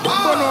me, wow.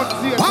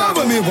 Wow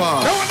with me,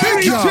 wow.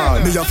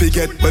 Yeah, me a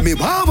forget when me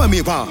wow with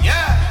me, wow.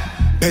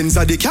 Benz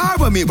a the car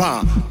with me,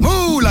 wow.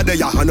 Moolah the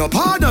ya, no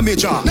part of me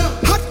jaw.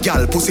 Hot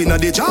gal pussy na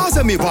the jaws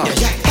of me, wow.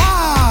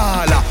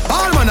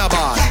 Ball man a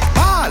ball.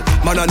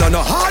 Man a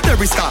no hard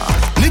every star.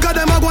 Nigga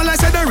them a go like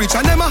say they rich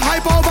and them a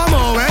hype over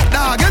more wet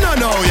dog. You don't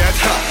know yet.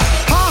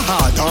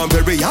 Ha don't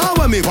bury ya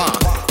with me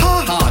want.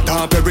 Ha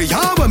don't bury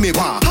ya with me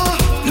want.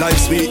 Life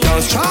sweet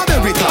down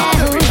strawberry top.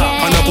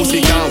 And a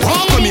pussy can't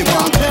walk with me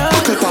want.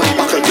 Buckle pop,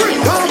 buckle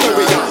drink, don't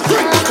bury ya.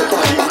 Buckle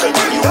pop, buckle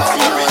drink, don't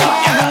bury ya.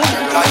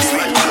 Life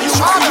sweet down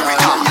strawberry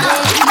top.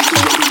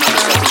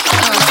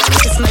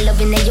 It's my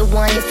loving that you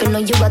want. If you know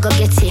you, I go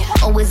get it.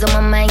 Always on my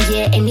mind,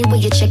 yeah. Anyway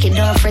you check it,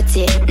 don't fret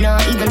it. No,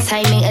 even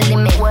timing a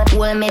limit.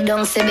 Well, me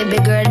don't say,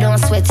 baby girl, don't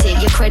sweat it.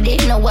 Your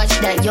credit, no watch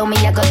that. Yo, me,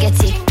 I go get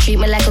it. Treat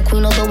me like a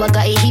queen, although I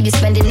got it. He be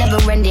spending, never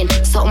ending.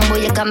 Something,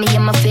 boy, you got me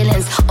in my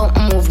feelings. Up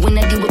move, when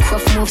I do with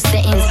rough move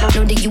settings.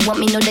 Know that you want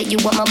me, know that you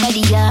want my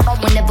body, yeah.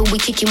 Whenever we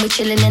kicking, we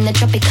chilling in the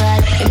tropical.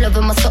 You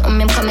loving my something,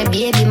 I'm coming,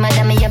 baby.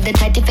 Madam, me have the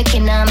tight if I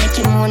can, make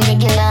you moon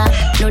regular.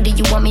 Know that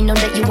you want me, know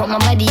that you want my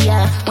body,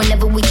 yeah.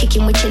 Whenever we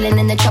kicking, we chilling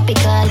in the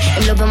tropical.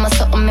 You loving my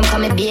something, I'm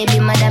coming,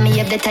 baby. Madam, me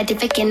have the tight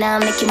if I can,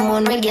 make you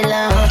moon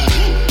regular.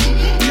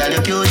 Girl,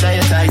 you cute and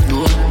you tight,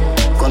 though.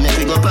 Come make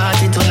we go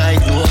party tonight,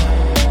 though.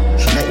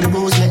 Make the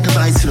booze, make the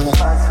vibes flow.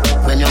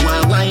 When you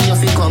want wine, you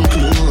feel come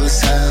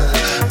closer.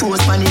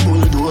 Post on the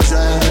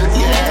bulldozer,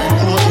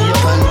 yeah. Open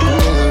up and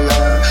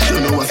door. You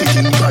know what you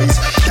think price.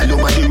 Tell your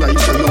body right,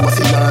 so you what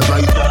feel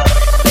alright.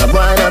 You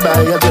wanna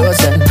buy your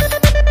clothes and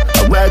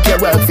I work your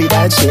work for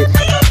that shit.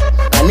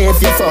 And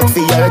if you fuck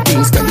for your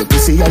things, can you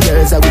pussy your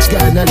girls, which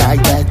girl not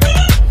like that?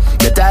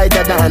 You're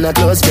tighter than a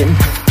clothespin.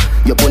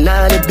 You put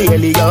on it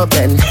barely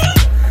open.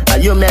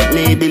 And you make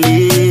me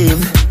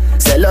believe,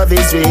 say love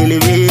is really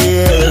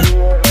real.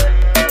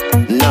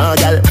 No,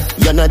 girl,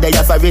 you know they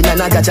are foreign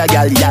and I catch a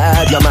girl,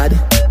 yeah, you're mad.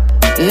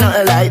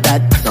 Nothing like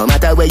that, no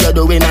matter what you're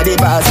doing at the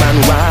boss, man,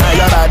 why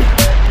you're bad.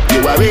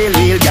 You a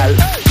real girl,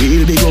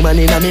 real big woman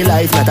in my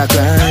life, not a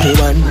cranny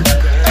one.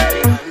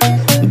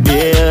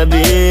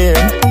 Baby,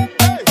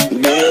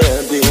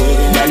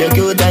 girl, you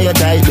cute and you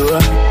tight, though.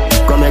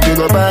 Come make you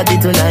go party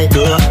tonight,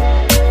 though.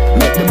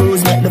 Make the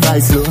booze, make the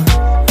vibes slow.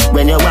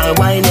 When you want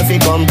wine, if you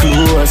come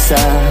closer.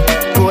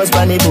 Post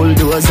on the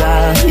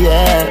bulldozer,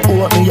 yeah.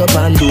 Open your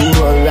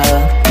Pandora.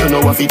 You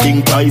know what you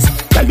think twice.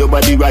 Tell your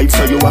body right,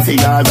 so you want to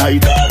feel alright.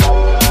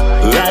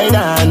 Ride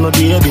on, my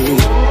baby.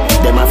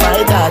 Them a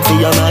fight hard for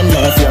your man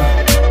left you.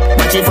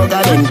 But you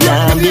forgot them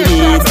can't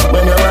believe.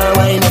 When you want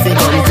wine, if you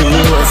come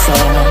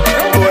closer.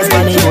 Post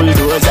on the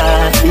bulldozer,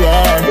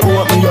 yeah.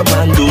 Open your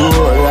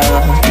Pandora.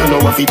 You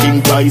know what you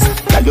think twice.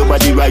 Tell your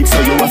body right, so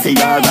you want to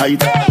feel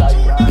alright.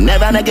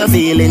 Never make you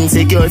feel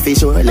insecure for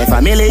sure. Left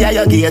family at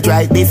your gate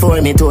right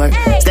before me tour.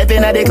 Step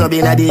in at the club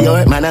in at the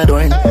yard, man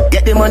adorn.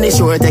 Get the money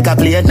sure, take a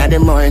plate na the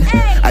morn.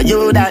 Are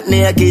you that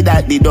naked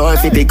at the door?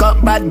 Fi pick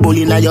up bad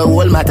bully na your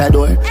whole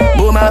matador.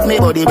 Boom off me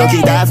body, broke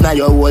it off na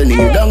your whole knee.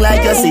 Down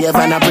like you safe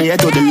and I pray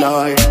to the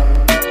Lord.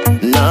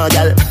 No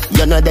girl,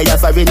 you know they are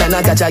foreign and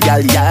I catch a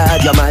girl,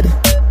 yeah, you're mad.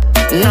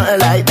 Nothing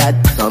like that,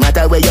 no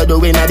matter what you're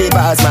doing at the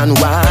boss, man,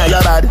 why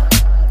you're bad.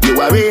 You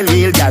a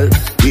real girl,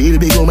 real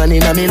big woman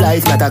in my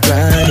life, not a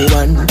cranny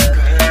one.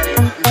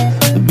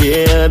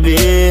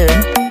 Baby,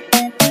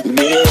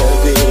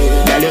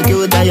 girl you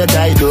cute and you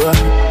tight, though.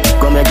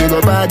 Come make you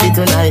go party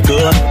tonight,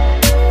 though.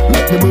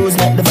 Make the booze,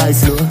 make the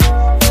vibes slow.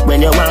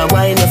 When you want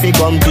wine, if you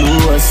come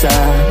closer.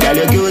 Girl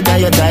you cute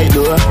and you tight,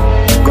 though.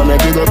 Come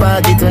make you go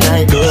party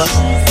tonight, though.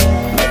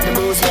 Make the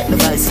booze, make the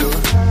vibes slow.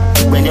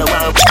 When you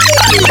want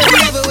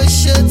never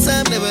waste your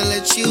time, never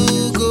let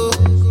you go.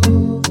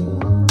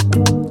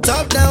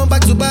 Top down,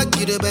 back to back,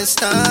 you the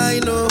best I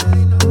know.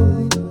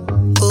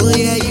 Oh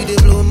yeah, you dey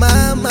blow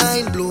my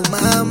mind, blow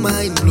my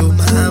mind, blow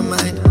my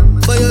mind.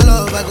 For your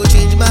love, I go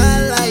change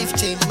my life,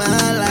 change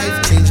my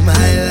life, change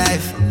my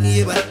life.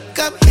 Yeah, but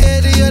come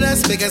here to your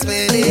dance, make us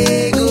my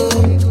ego.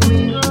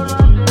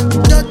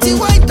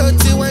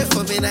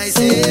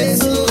 say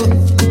so.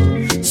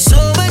 So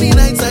many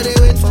nights I dey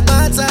wait for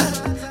my time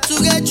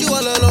to get you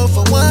all alone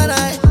for one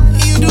night.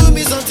 You do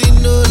me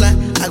something no lie,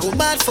 I go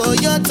mad for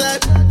your time.